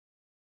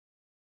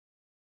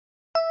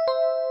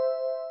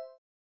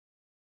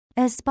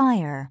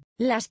 aspire,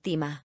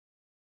 Lástima.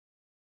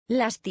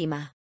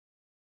 Lástima.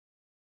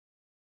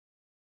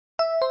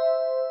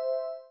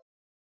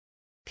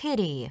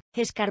 pity,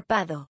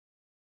 Escarpado.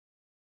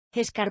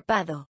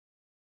 Escarpado.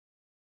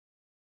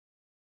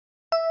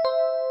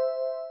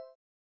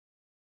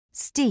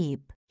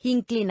 steep,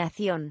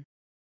 Inclinación.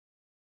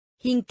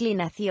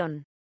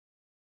 Inclinación.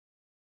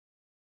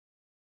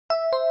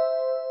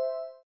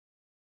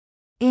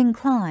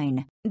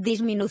 incline,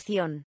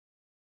 Disminución.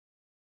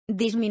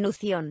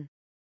 Disminución.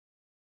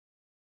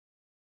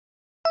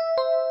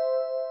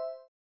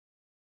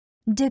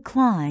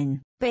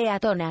 decline,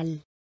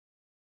 Peatonal.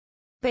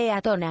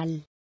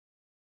 Peatonal.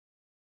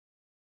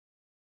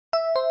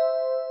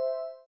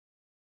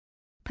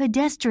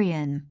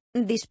 pedestrian,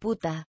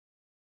 Disputa.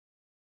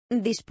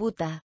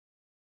 Disputa.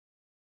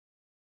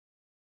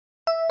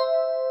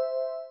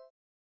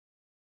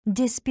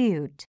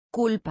 dispute,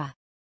 Culpa.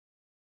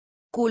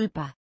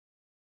 Culpa.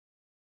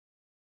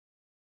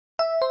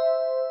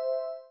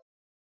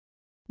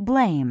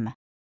 blame,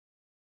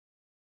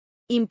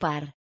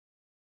 Impar.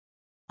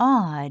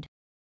 odd,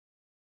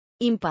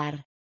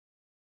 Impar.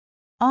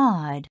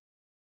 odd,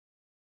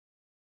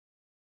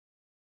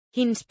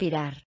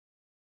 Inspirar.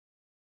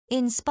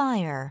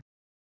 inspire,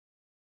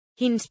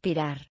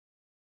 Inspirar.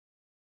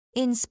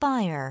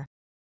 inspire,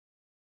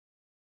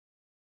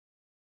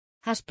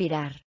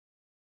 Aspirar.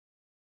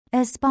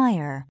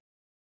 aspire,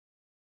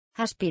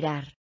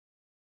 Aspirar.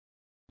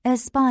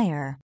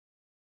 aspire,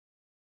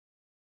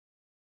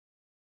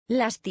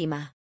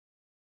 Lástima.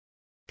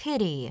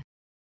 pity,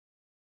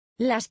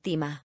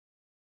 Lástima.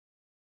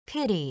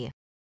 pity,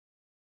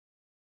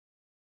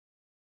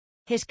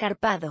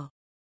 Escarpado.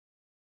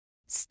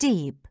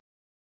 steep,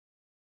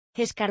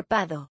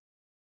 Escarpado.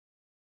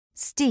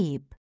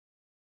 steep,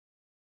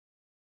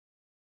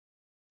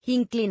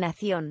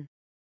 Inclinación.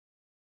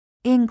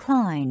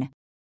 incline,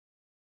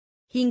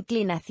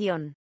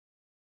 Inclinación.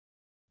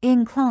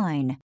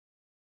 incline,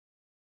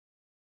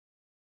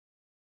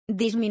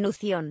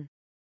 Disminución.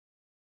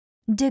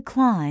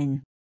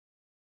 decline,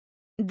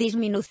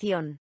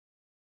 Disminución.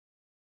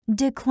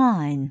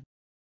 decline,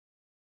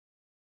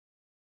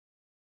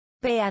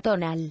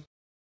 Peatonal.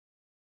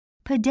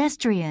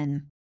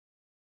 pedestrian,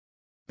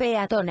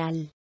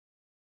 Peatonal.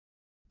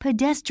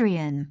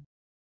 pedestrian,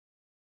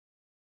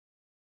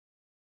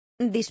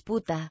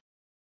 Disputa.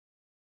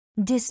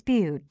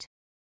 dispute,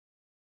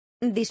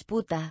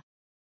 Disputa.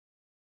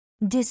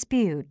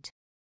 dispute,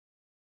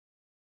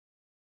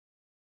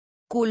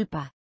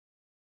 Culpa.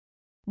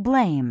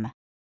 blame,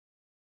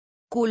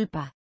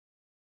 Culpa.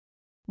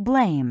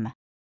 blame,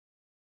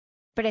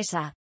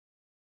 Presa.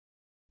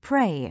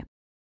 prey,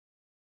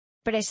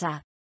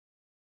 Presa.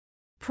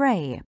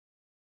 prey,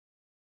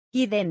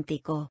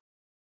 Idéntico.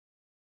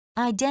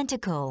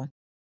 identical,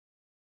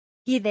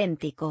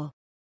 Idéntico.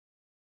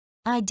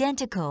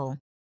 identical,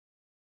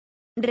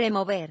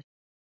 Remover.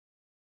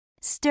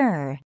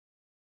 stir,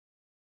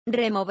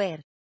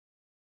 Remover.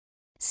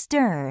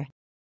 stir,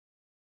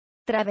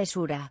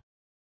 Travesura.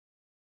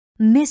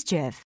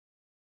 mischief,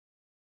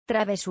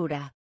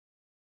 Travesura.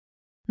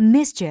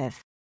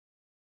 mischief,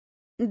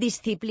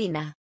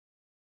 Disciplina.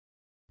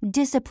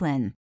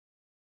 discipline,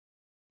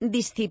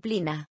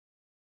 Disciplina.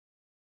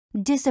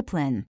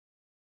 discipline,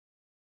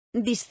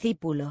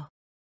 Discípulo.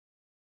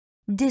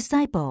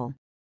 disciple,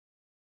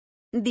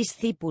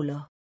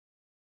 Discípulo.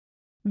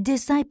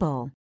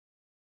 disciple,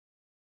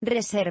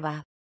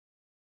 Reserva.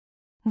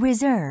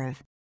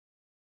 reserve,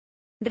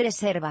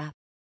 Reserva.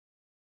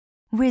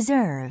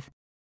 reserve,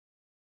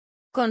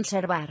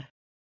 Conservar.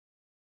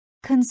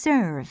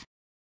 conserve,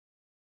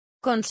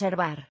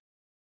 Conservar.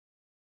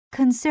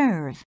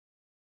 conserve,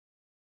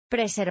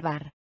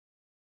 Preservar.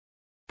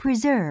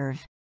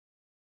 preserve,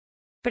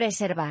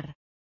 Preservar.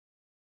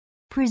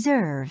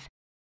 preserve,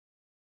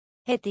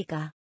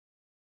 Ética.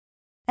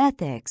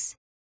 ethics,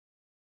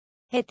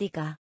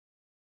 Ética.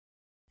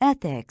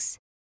 ethics,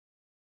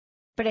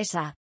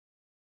 Presa.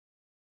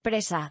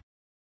 Presa.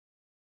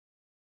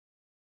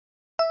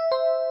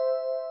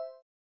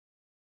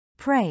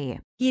 prey,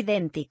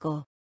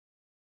 Idéntico.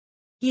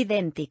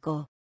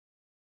 Idéntico.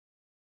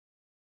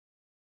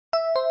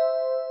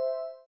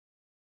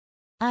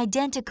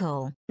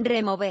 identical,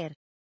 Remover.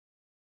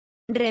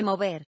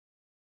 Remover.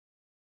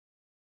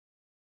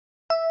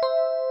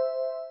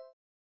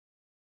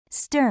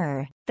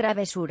 stir,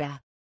 Travesura.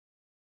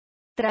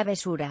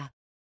 Travesura.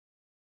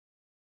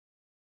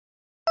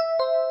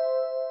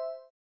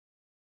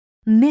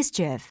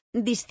 mischief,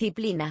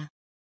 Disciplina.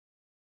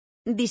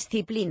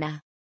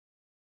 Disciplina.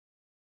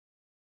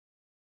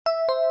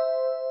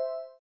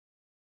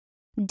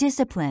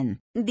 discipline,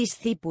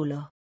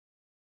 Discípulo.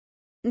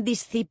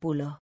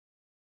 Discípulo.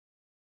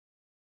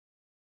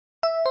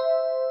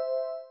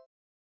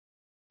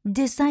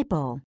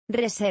 disciple,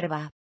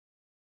 Reserva.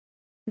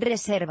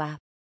 Reserva.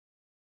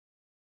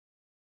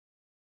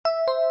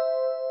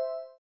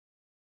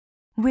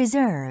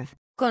 reserve,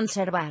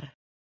 Conservar.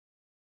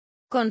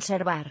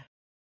 Conservar.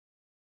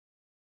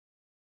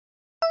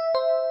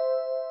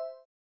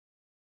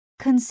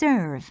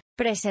 conserve,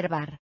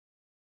 Preservar.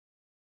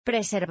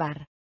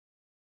 Preservar.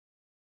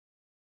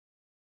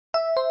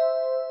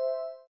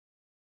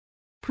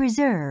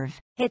 preserve,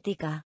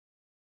 Ética.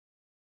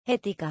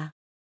 Ética.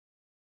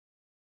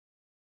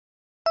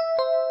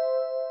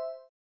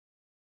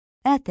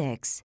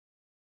 ethics,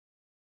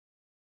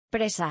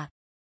 Presa.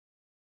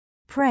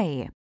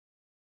 prey,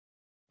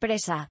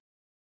 Presa.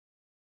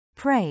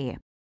 prey,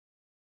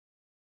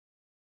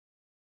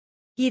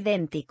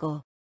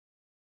 Idéntico.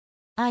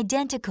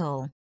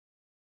 identical,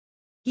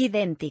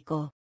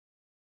 Idéntico.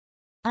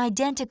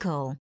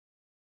 identical,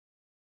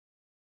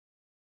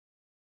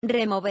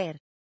 Remover.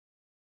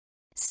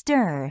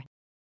 stir,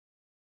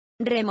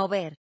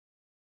 Remover.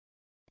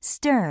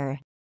 stir,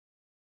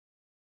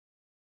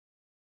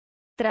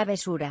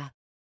 Travesura.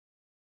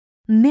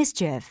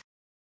 mischief,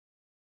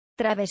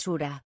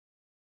 Travesura.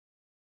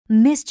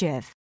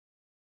 mischief,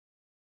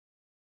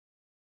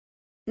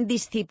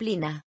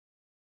 Disciplina.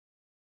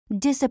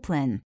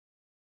 discipline,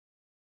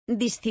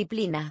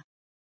 Disciplina.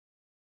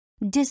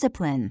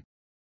 discipline,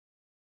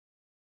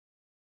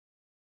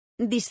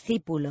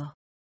 Discípulo.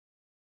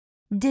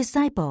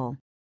 disciple,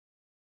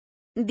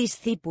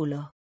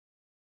 Discípulo.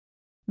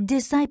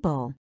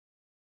 disciple,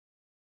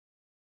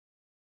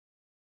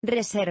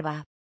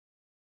 Reserva.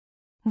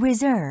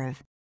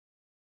 reserve,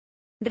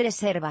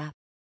 Reserva.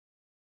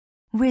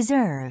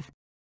 reserve,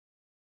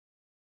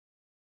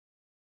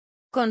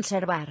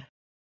 Conservar.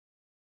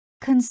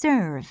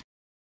 conserve,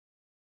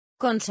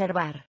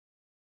 Conservar.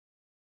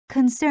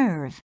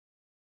 conserve,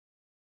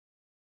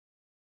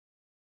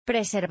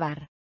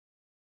 Preservar.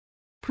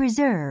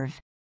 preserve,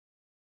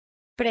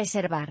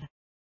 Preservar.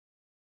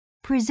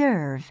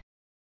 preserve,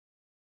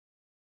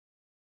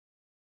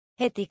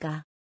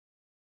 Ética.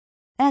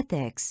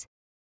 ethics,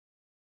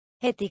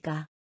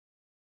 Ética.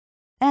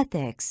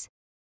 ethics,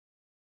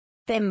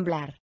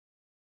 Temblar.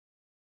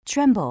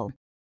 tremble,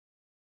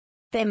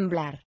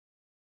 Temblar.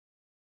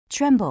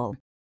 tremble,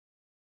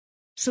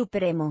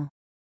 Supremo.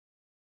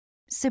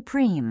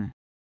 supreme,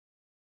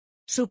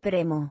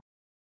 Supremo.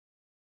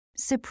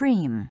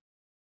 supreme,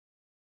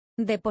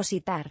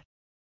 Depositar.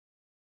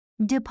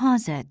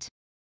 deposit,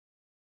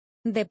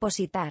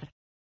 Depositar.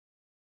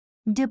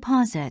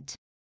 deposit,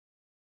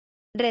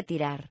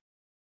 Retirar.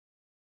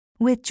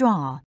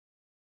 withdraw,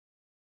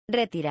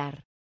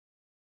 Retirar.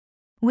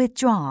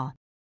 withdraw,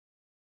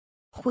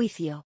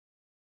 Juicio.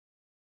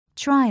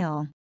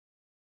 trial,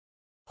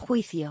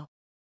 Juicio.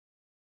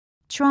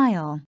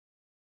 trial,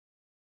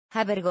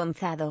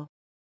 Avergonzado.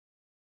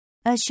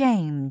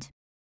 ashamed,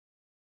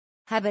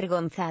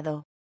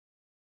 Avergonzado.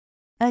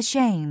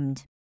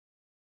 ashamed,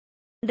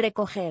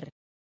 Recoger.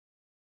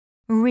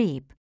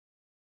 reap,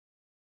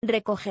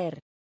 Recoger.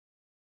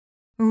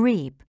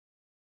 reap,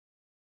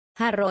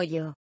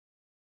 Arroyo.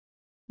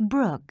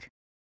 brook,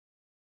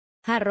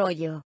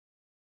 Arroyo.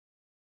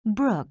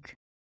 brook,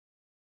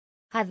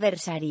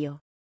 Adversario.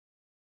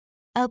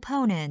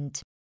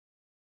 opponent,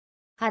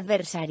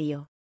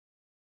 Adversario.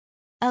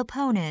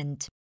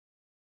 opponent,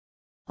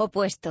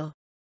 Opuesto.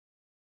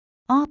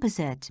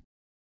 opposite,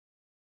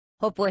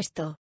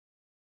 Opuesto.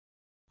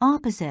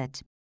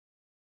 Opposite.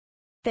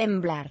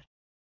 Temblar.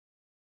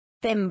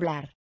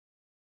 Temblar.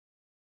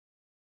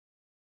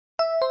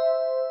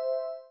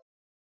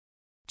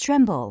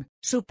 Tremble.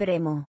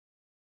 Supremo.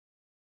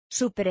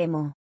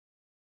 Supremo.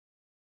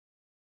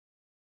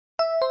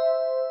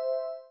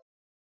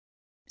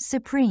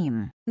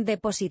 Supreme.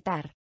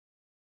 Depositar.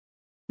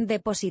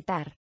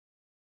 Depositar.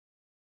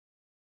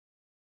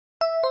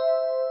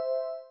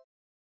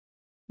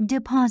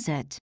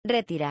 Deposit.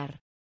 Retirar.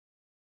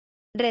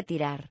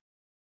 Retirar.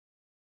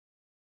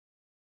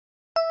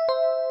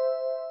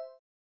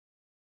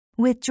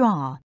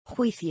 Withdraw.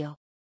 Juicio.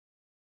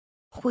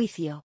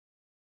 Juicio.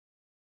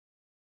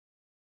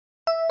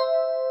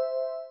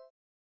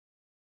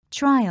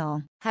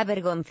 Trial.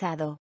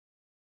 Avergonzado.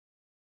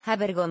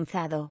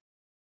 Avergonzado.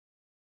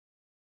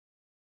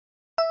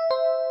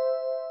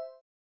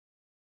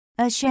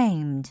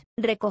 Ashamed.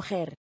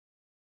 Recoger.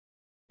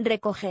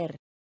 Recoger.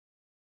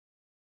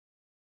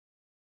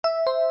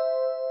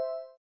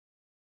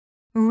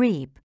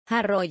 Reap.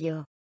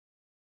 Arroyo.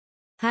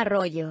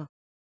 Arroyo.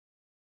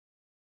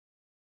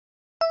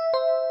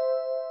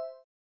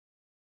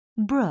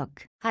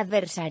 Brook.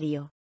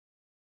 Adversario.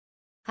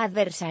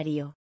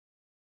 Adversario.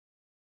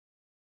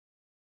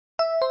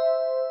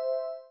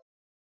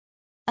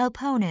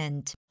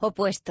 Opponent.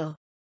 Opuesto.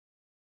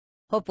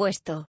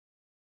 Opuesto.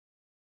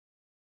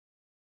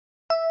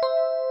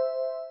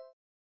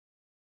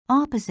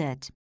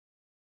 Opposite.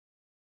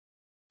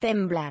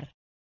 Temblar.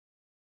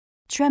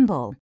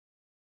 Tremble.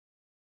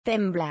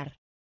 Temblar.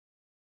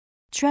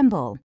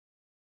 Tremble.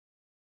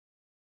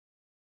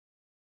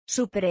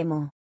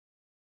 Supremo.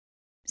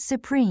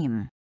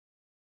 Supreme.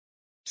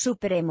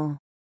 Supremo.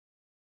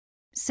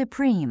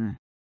 Supreme.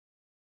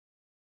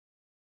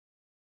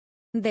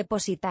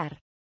 Depositar.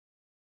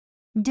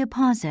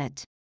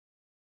 Deposit.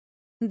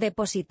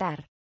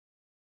 Depositar.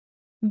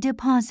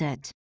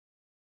 Deposit.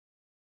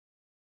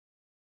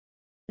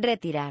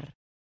 Retirar.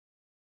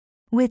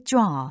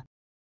 Withdraw.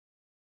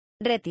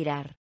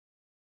 Retirar.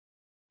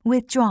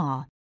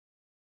 Withdraw.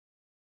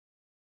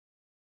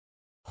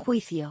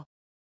 Juicio.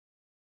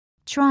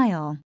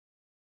 Trial.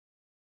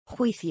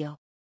 Juicio.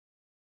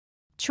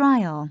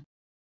 Trial.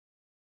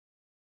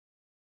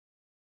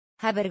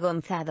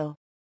 Avergonzado.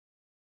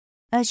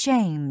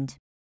 Ashamed.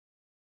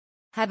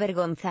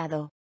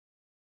 Avergonzado.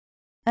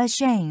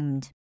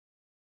 Ashamed.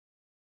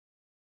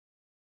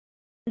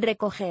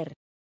 Recoger.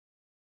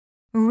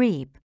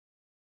 Reap.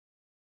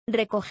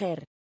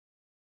 Recoger.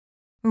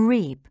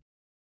 Reap.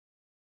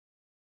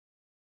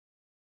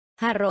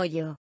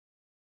 Arroyo.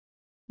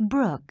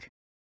 Brook.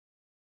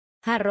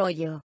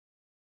 Arroyo.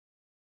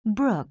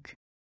 Brook.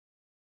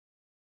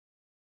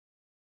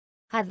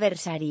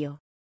 Adversario.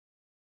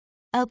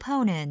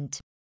 Opponent.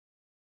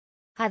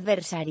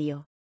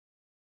 Adversario.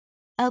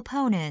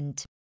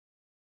 Opponent.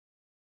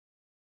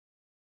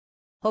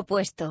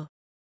 Opuesto.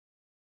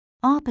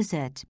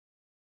 Opposite.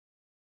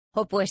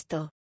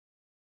 Opuesto.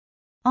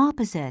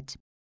 Opposite.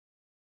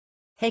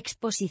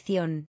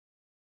 Exposición.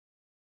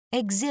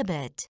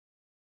 Exhibit.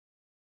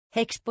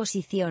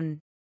 Exposición.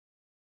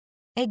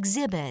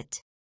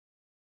 Exhibit.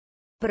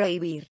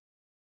 Prohibir.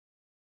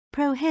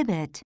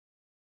 Prohibit.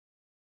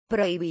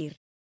 Prohibir.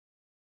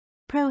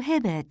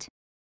 Prohibit.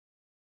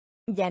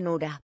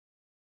 Llanura.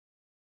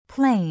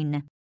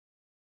 Plain.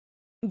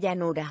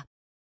 Llanura.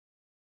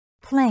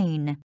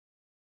 Plain.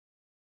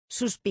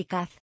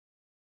 Suspicaz.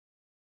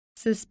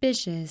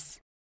 Suspicious.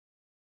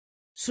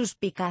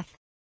 Suspicaz.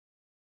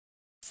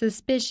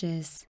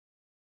 Suspicious.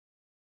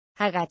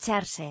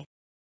 Agacharse.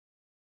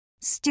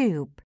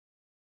 Stoop.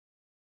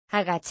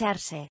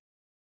 Agacharse.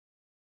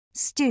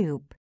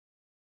 Stoop.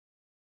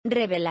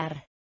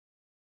 Revelar.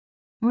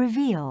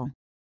 Reveal.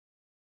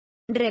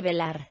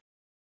 Revelar.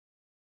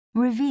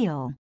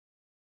 Reveal.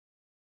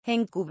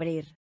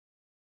 Encubrir.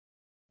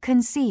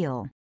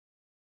 Conceal.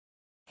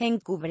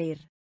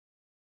 Encubrir.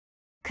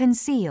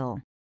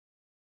 Conceal.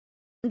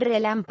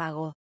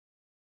 Relámpago.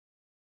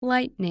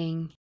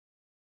 Lightning.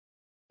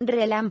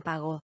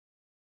 Relámpago.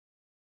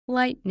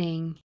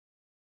 Lightning.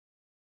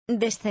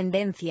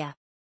 Descendencia.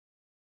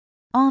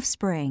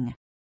 Offspring.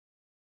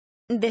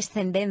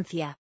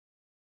 Descendencia.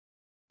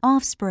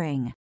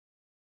 Offspring.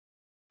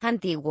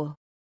 Antiguo.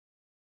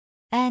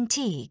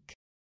 Antique.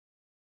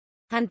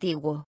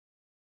 Antiguo.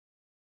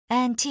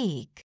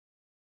 Antique.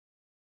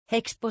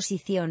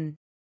 Exposición.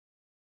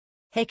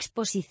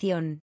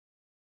 Exposición.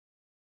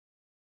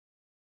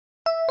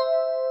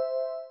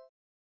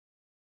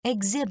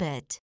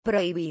 Exhibit.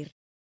 Prohibir.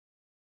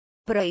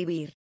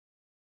 Prohibir.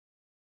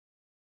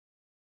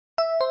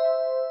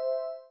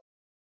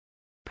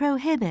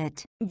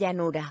 Prohibit.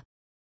 Llanura.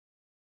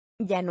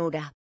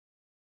 Llanura.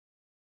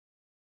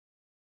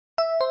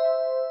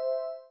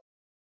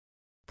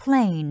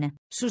 Plain.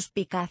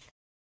 Suspicaz.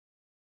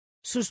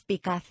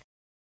 Suspicaz.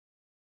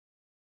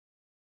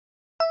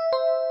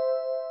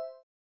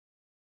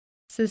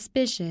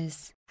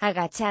 Suspicious.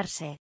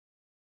 Agacharse.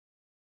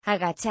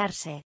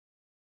 Agacharse.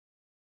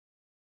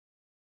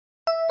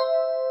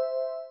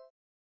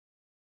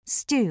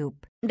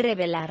 Stoop.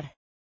 Revelar.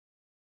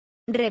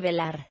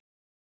 Revelar.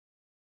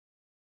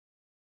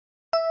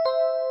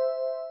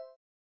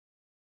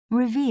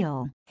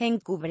 reveal,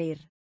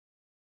 Encubrir.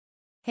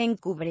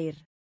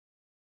 Encubrir.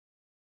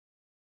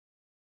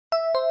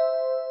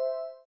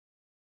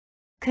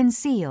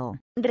 conceal,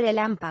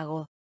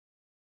 Relámpago.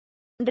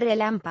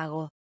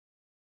 Relámpago.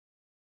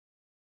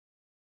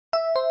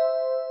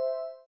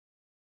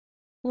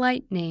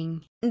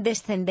 lightning,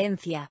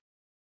 Descendencia.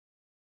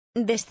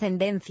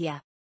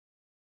 Descendencia.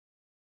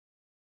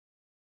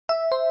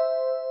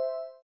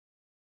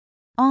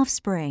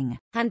 offspring,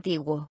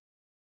 Antiguo.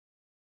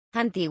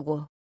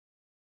 Antiguo.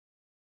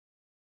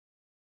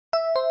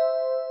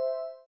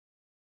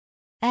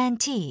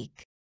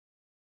 antique,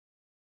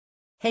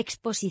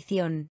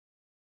 Exposición.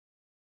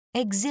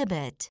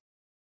 exhibit,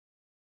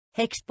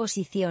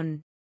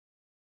 Exposición.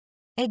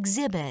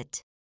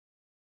 exhibit,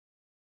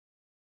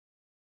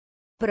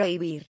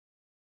 Prohibir.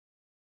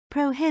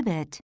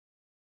 prohibit,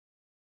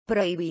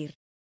 Prohibir.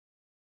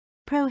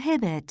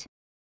 prohibit,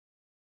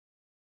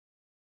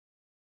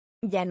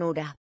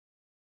 Llanura.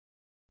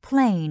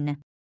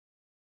 plain,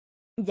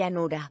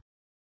 Llanura.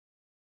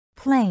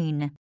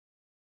 plain,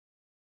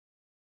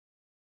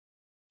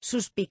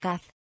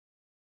 Suspicaz.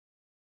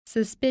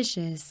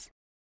 suspicious,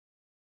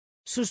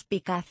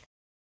 Suspicaz.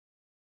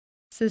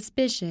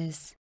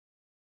 suspicious,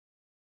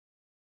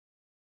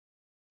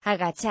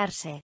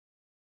 Agacharse.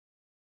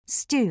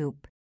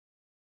 stoop,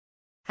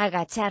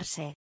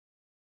 Agacharse.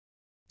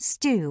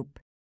 stoop,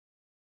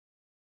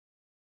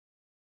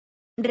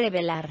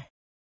 Revelar.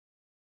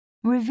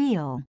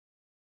 reveal,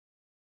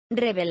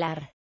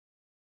 Revelar.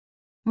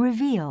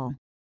 reveal,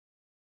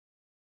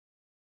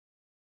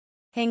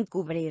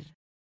 Encubrir.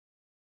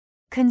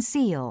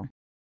 conceal,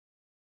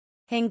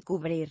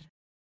 Encubrir.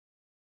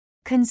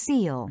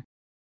 conceal,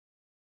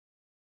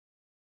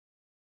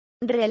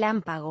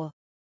 Relámpago.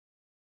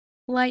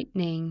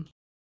 lightning,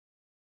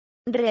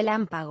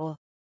 Relámpago.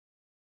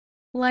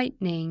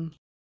 lightning,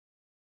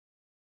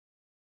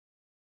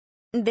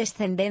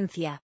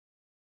 Descendencia.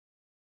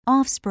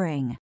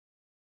 offspring,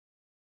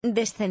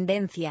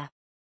 Descendencia.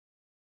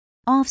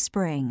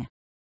 offspring,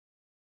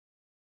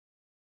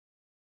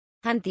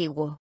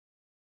 Antiguo.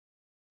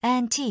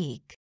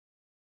 antique,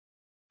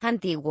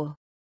 Antiguo.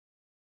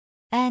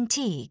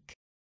 antique,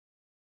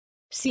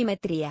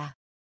 Simetría.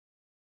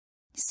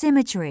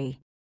 symmetry,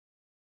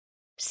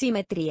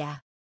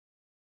 Simetría.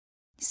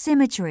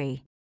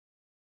 symmetry,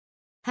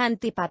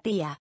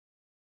 Antipatía.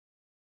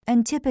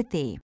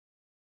 antipathy,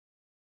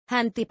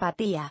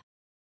 Antipatía.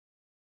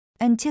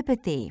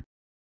 antipathy,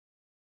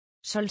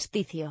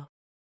 Solsticio.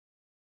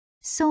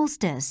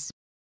 solstice,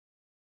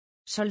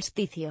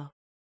 Solsticio.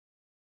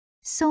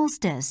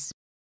 solstice,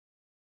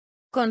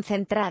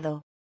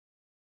 Concentrado.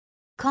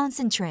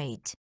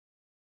 concentrate,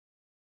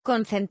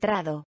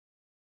 Concentrado.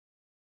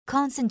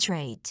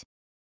 concentrate,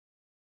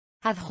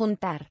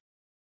 Adjuntar.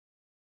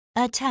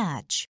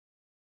 attach,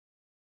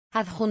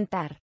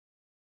 Adjuntar.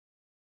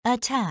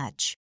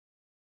 attach,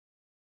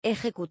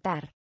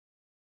 Ejecutar.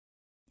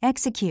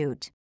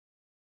 execute,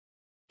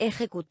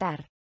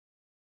 Ejecutar.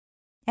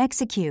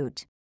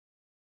 execute,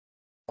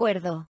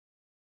 Cuerdo.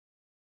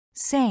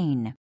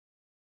 sane,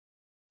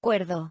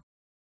 Cuerdo.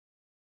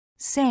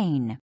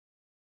 sane,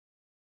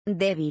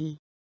 Débil.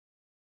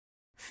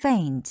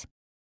 faint,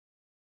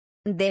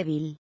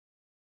 Débil.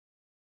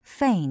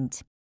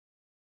 faint,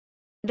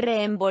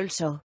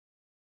 Reembolso.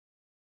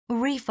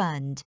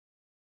 refund,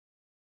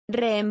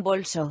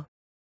 Reembolso.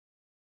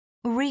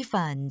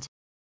 refund,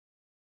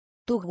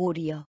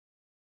 Tugurio.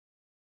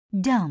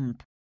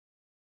 dump,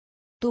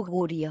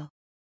 Tugurio.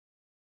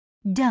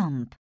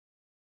 dump,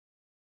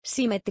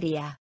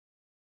 Simetría.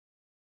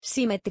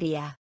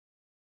 Simetría.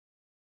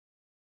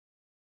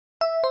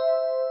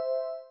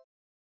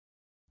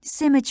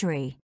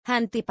 symmetry,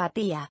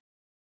 Antipatía.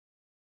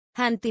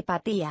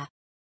 Antipatía.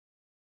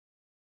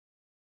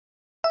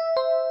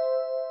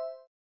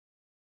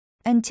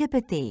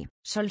 antipathy,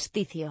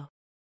 Solsticio.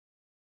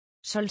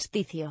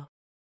 Solsticio.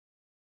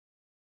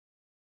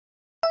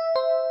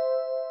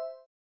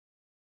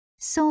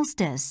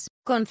 solstice,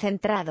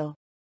 Concentrado.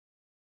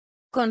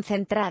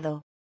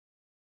 Concentrado.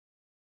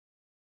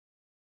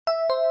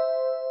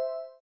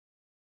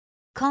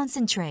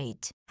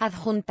 concentrate,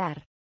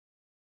 Adjuntar.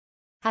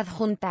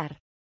 Adjuntar.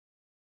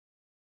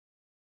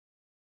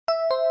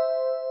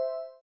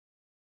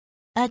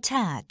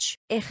 attach,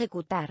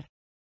 Ejecutar.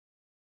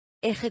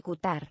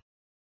 Ejecutar.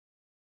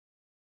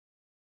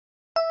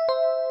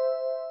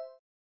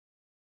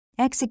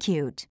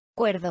 execute,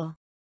 Cuerdo.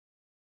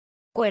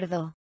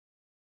 Cuerdo.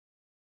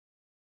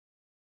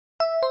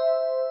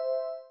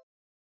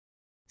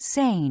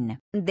 sane,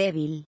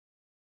 Débil.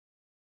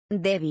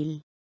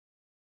 Débil.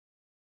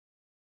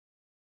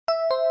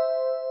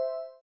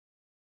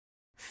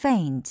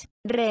 faint,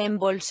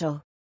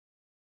 Reembolso.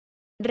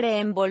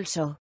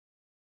 Reembolso.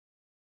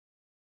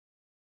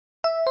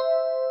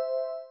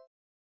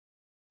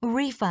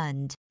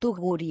 refund,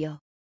 Tugurio.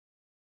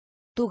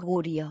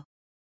 Tugurio.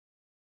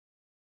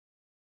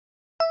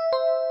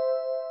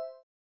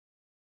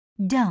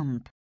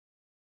 dump,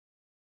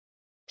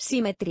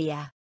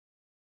 Simetría.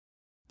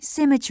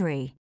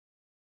 symmetry,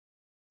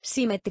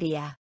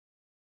 Simetría.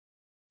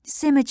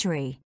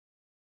 symmetry,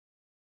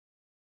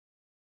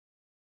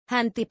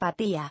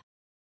 Antipatía.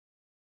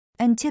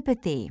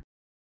 Antipathy.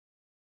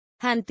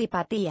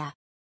 Antipatía.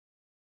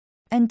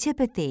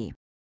 Antipathy.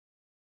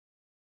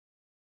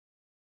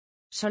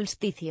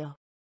 Solsticio.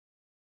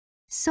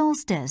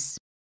 Solstice.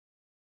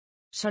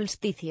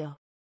 Solsticio.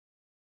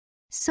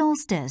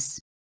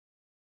 Solstice.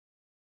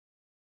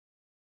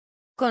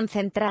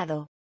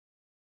 Concentrado.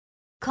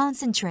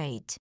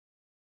 Concentrate.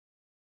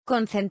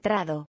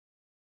 Concentrado.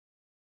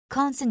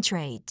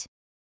 Concentrate.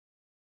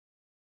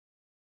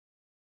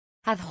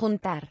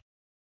 Adjuntar.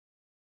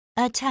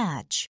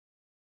 Attach.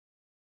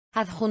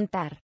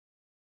 Adjuntar.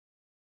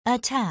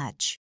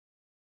 Attach.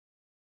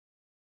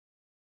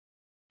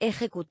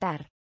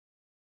 Ejecutar.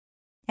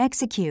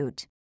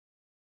 Execute.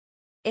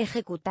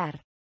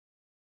 Ejecutar.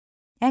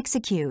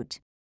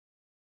 Execute.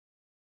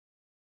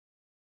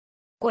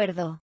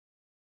 Cuerdo.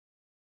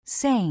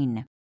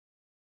 Sane.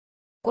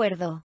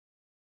 Cuerdo.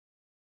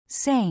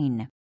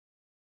 Sane.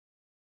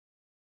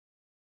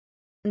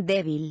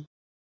 Débil.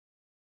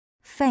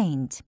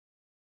 Faint.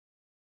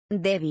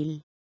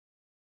 Débil.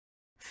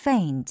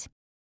 Faint.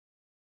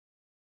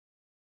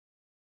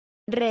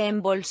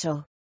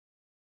 Reembolso.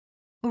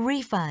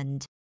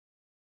 Refund.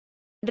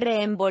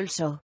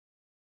 Reembolso.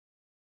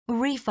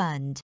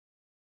 Refund.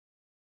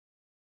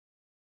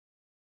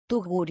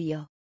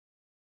 Tugurio.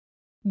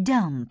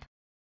 Dump.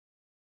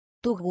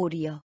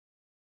 Tugurio.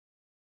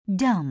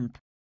 Dump.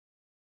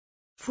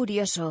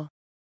 Furioso.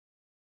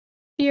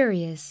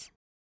 Furious.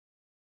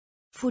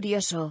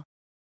 Furioso.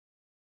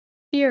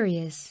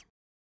 Furious.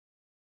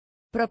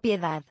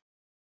 Propiedad.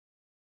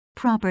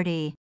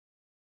 Property.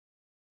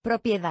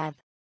 Propiedad.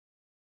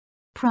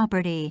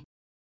 Property.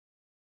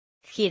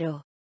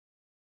 Giro.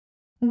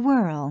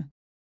 Whirl.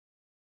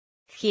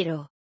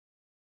 Giro.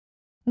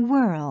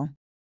 Whirl.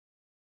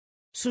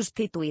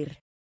 Sustituir.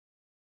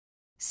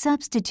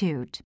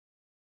 Substitute.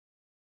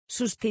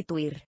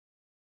 Sustituir.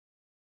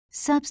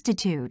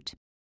 Substitute.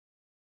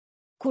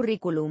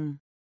 Curriculum.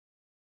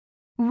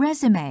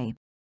 Resume.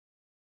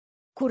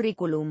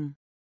 Curriculum.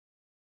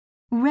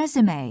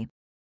 Resume.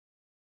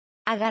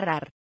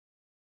 Agarrar.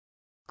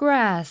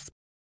 Grasp.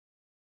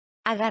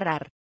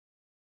 Agarrar.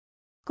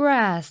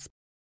 Grasp.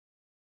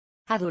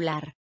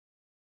 Adular.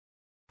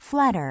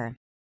 Flatter.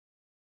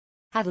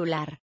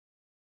 Adular.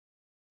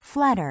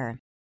 Flatter.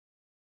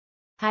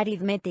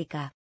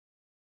 Aritmética.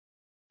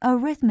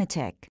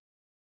 Arithmetic.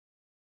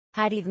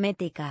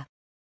 Aritmética.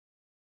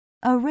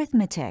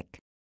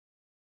 Arithmetic.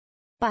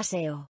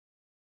 Paseo.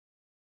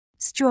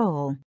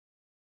 Stroll.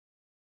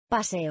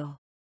 Paseo.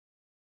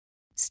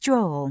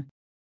 Stroll.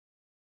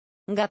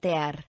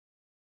 Gatear.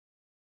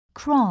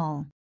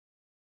 Crawl.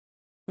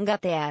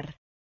 Gatear.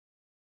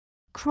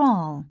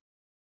 Crawl.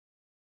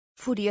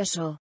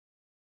 Furioso.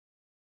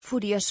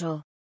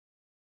 Furioso.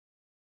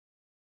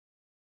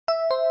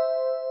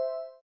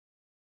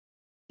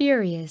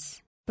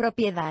 Furious.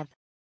 Propiedad.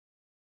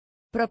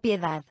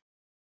 Propiedad.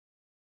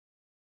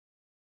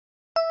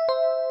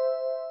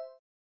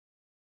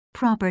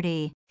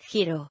 Property.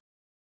 Giro.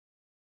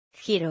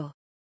 Giro.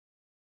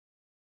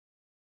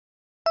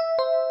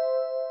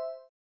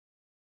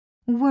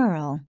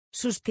 Whirl.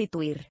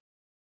 Sustituir.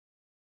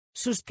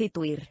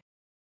 Sustituir.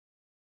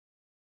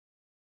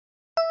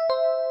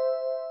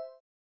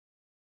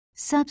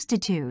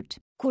 Substitute.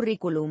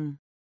 Curriculum.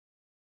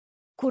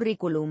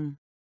 Curriculum.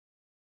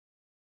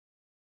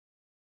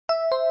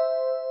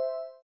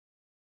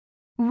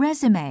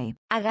 Resume.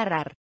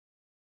 Agarrar.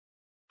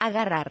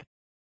 Agarrar.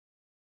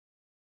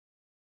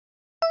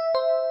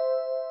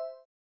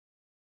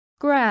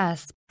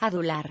 Grasp.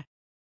 Adular.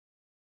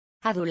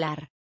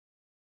 Adular.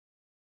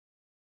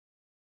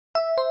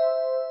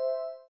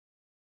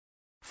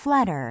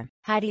 Flatter.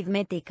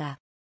 Aritmética.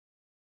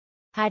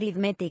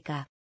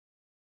 Aritmética.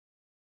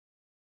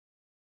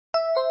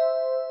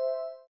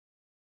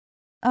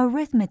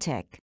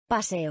 Arithmetic.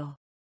 Paseo.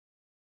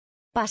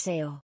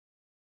 Paseo.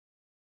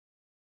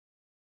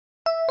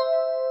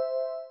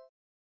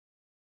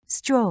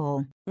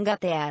 Stroll.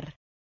 Gatear.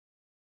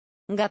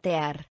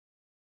 Gatear.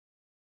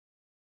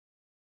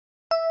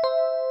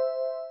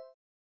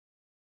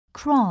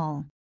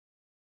 Crawl.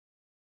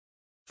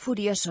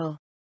 Furioso.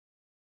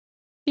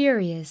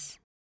 Furious.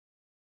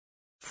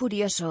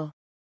 Furioso.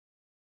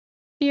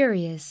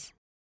 Furious.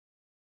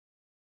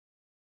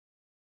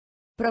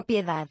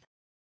 Propiedad.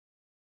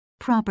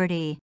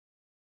 Property.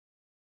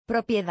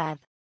 Propiedad.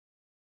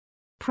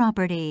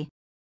 Property.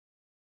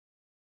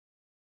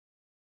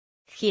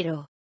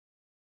 Giro.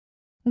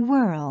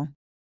 Whirl.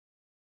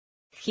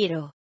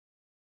 Giro.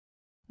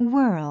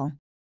 Whirl.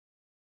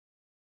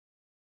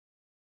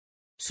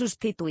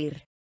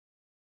 Sustituir.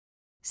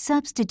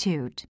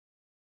 Substitute.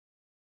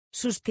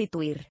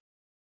 Sustituir.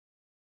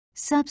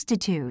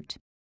 Substitute.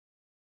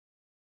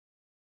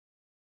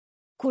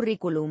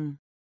 Curriculum.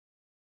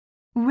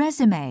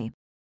 Resume.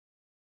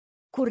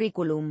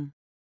 Curriculum.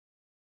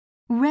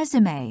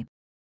 Resume.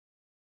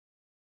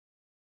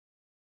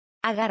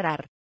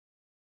 Agarrar.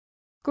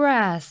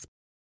 Grasp.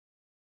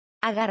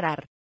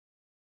 Agarrar.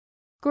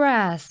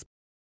 Grasp.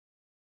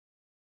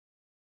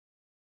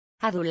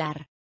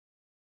 Adular.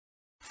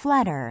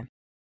 Flatter.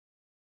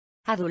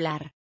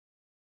 Adular.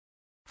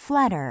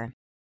 flatter,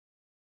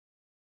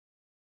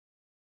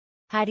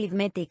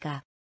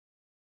 Aritmética.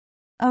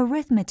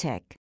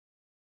 arithmetic,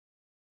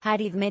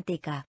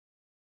 Aritmética.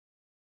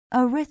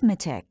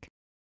 arithmetic,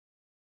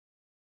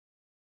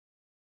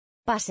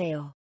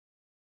 Paseo.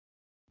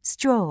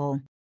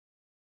 stroll,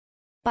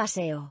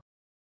 Paseo.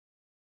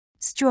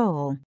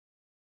 stroll,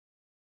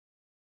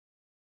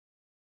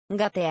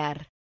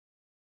 Gatear.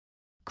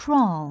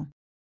 crawl,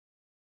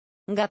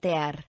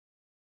 Gatear.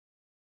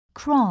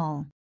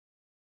 crawl,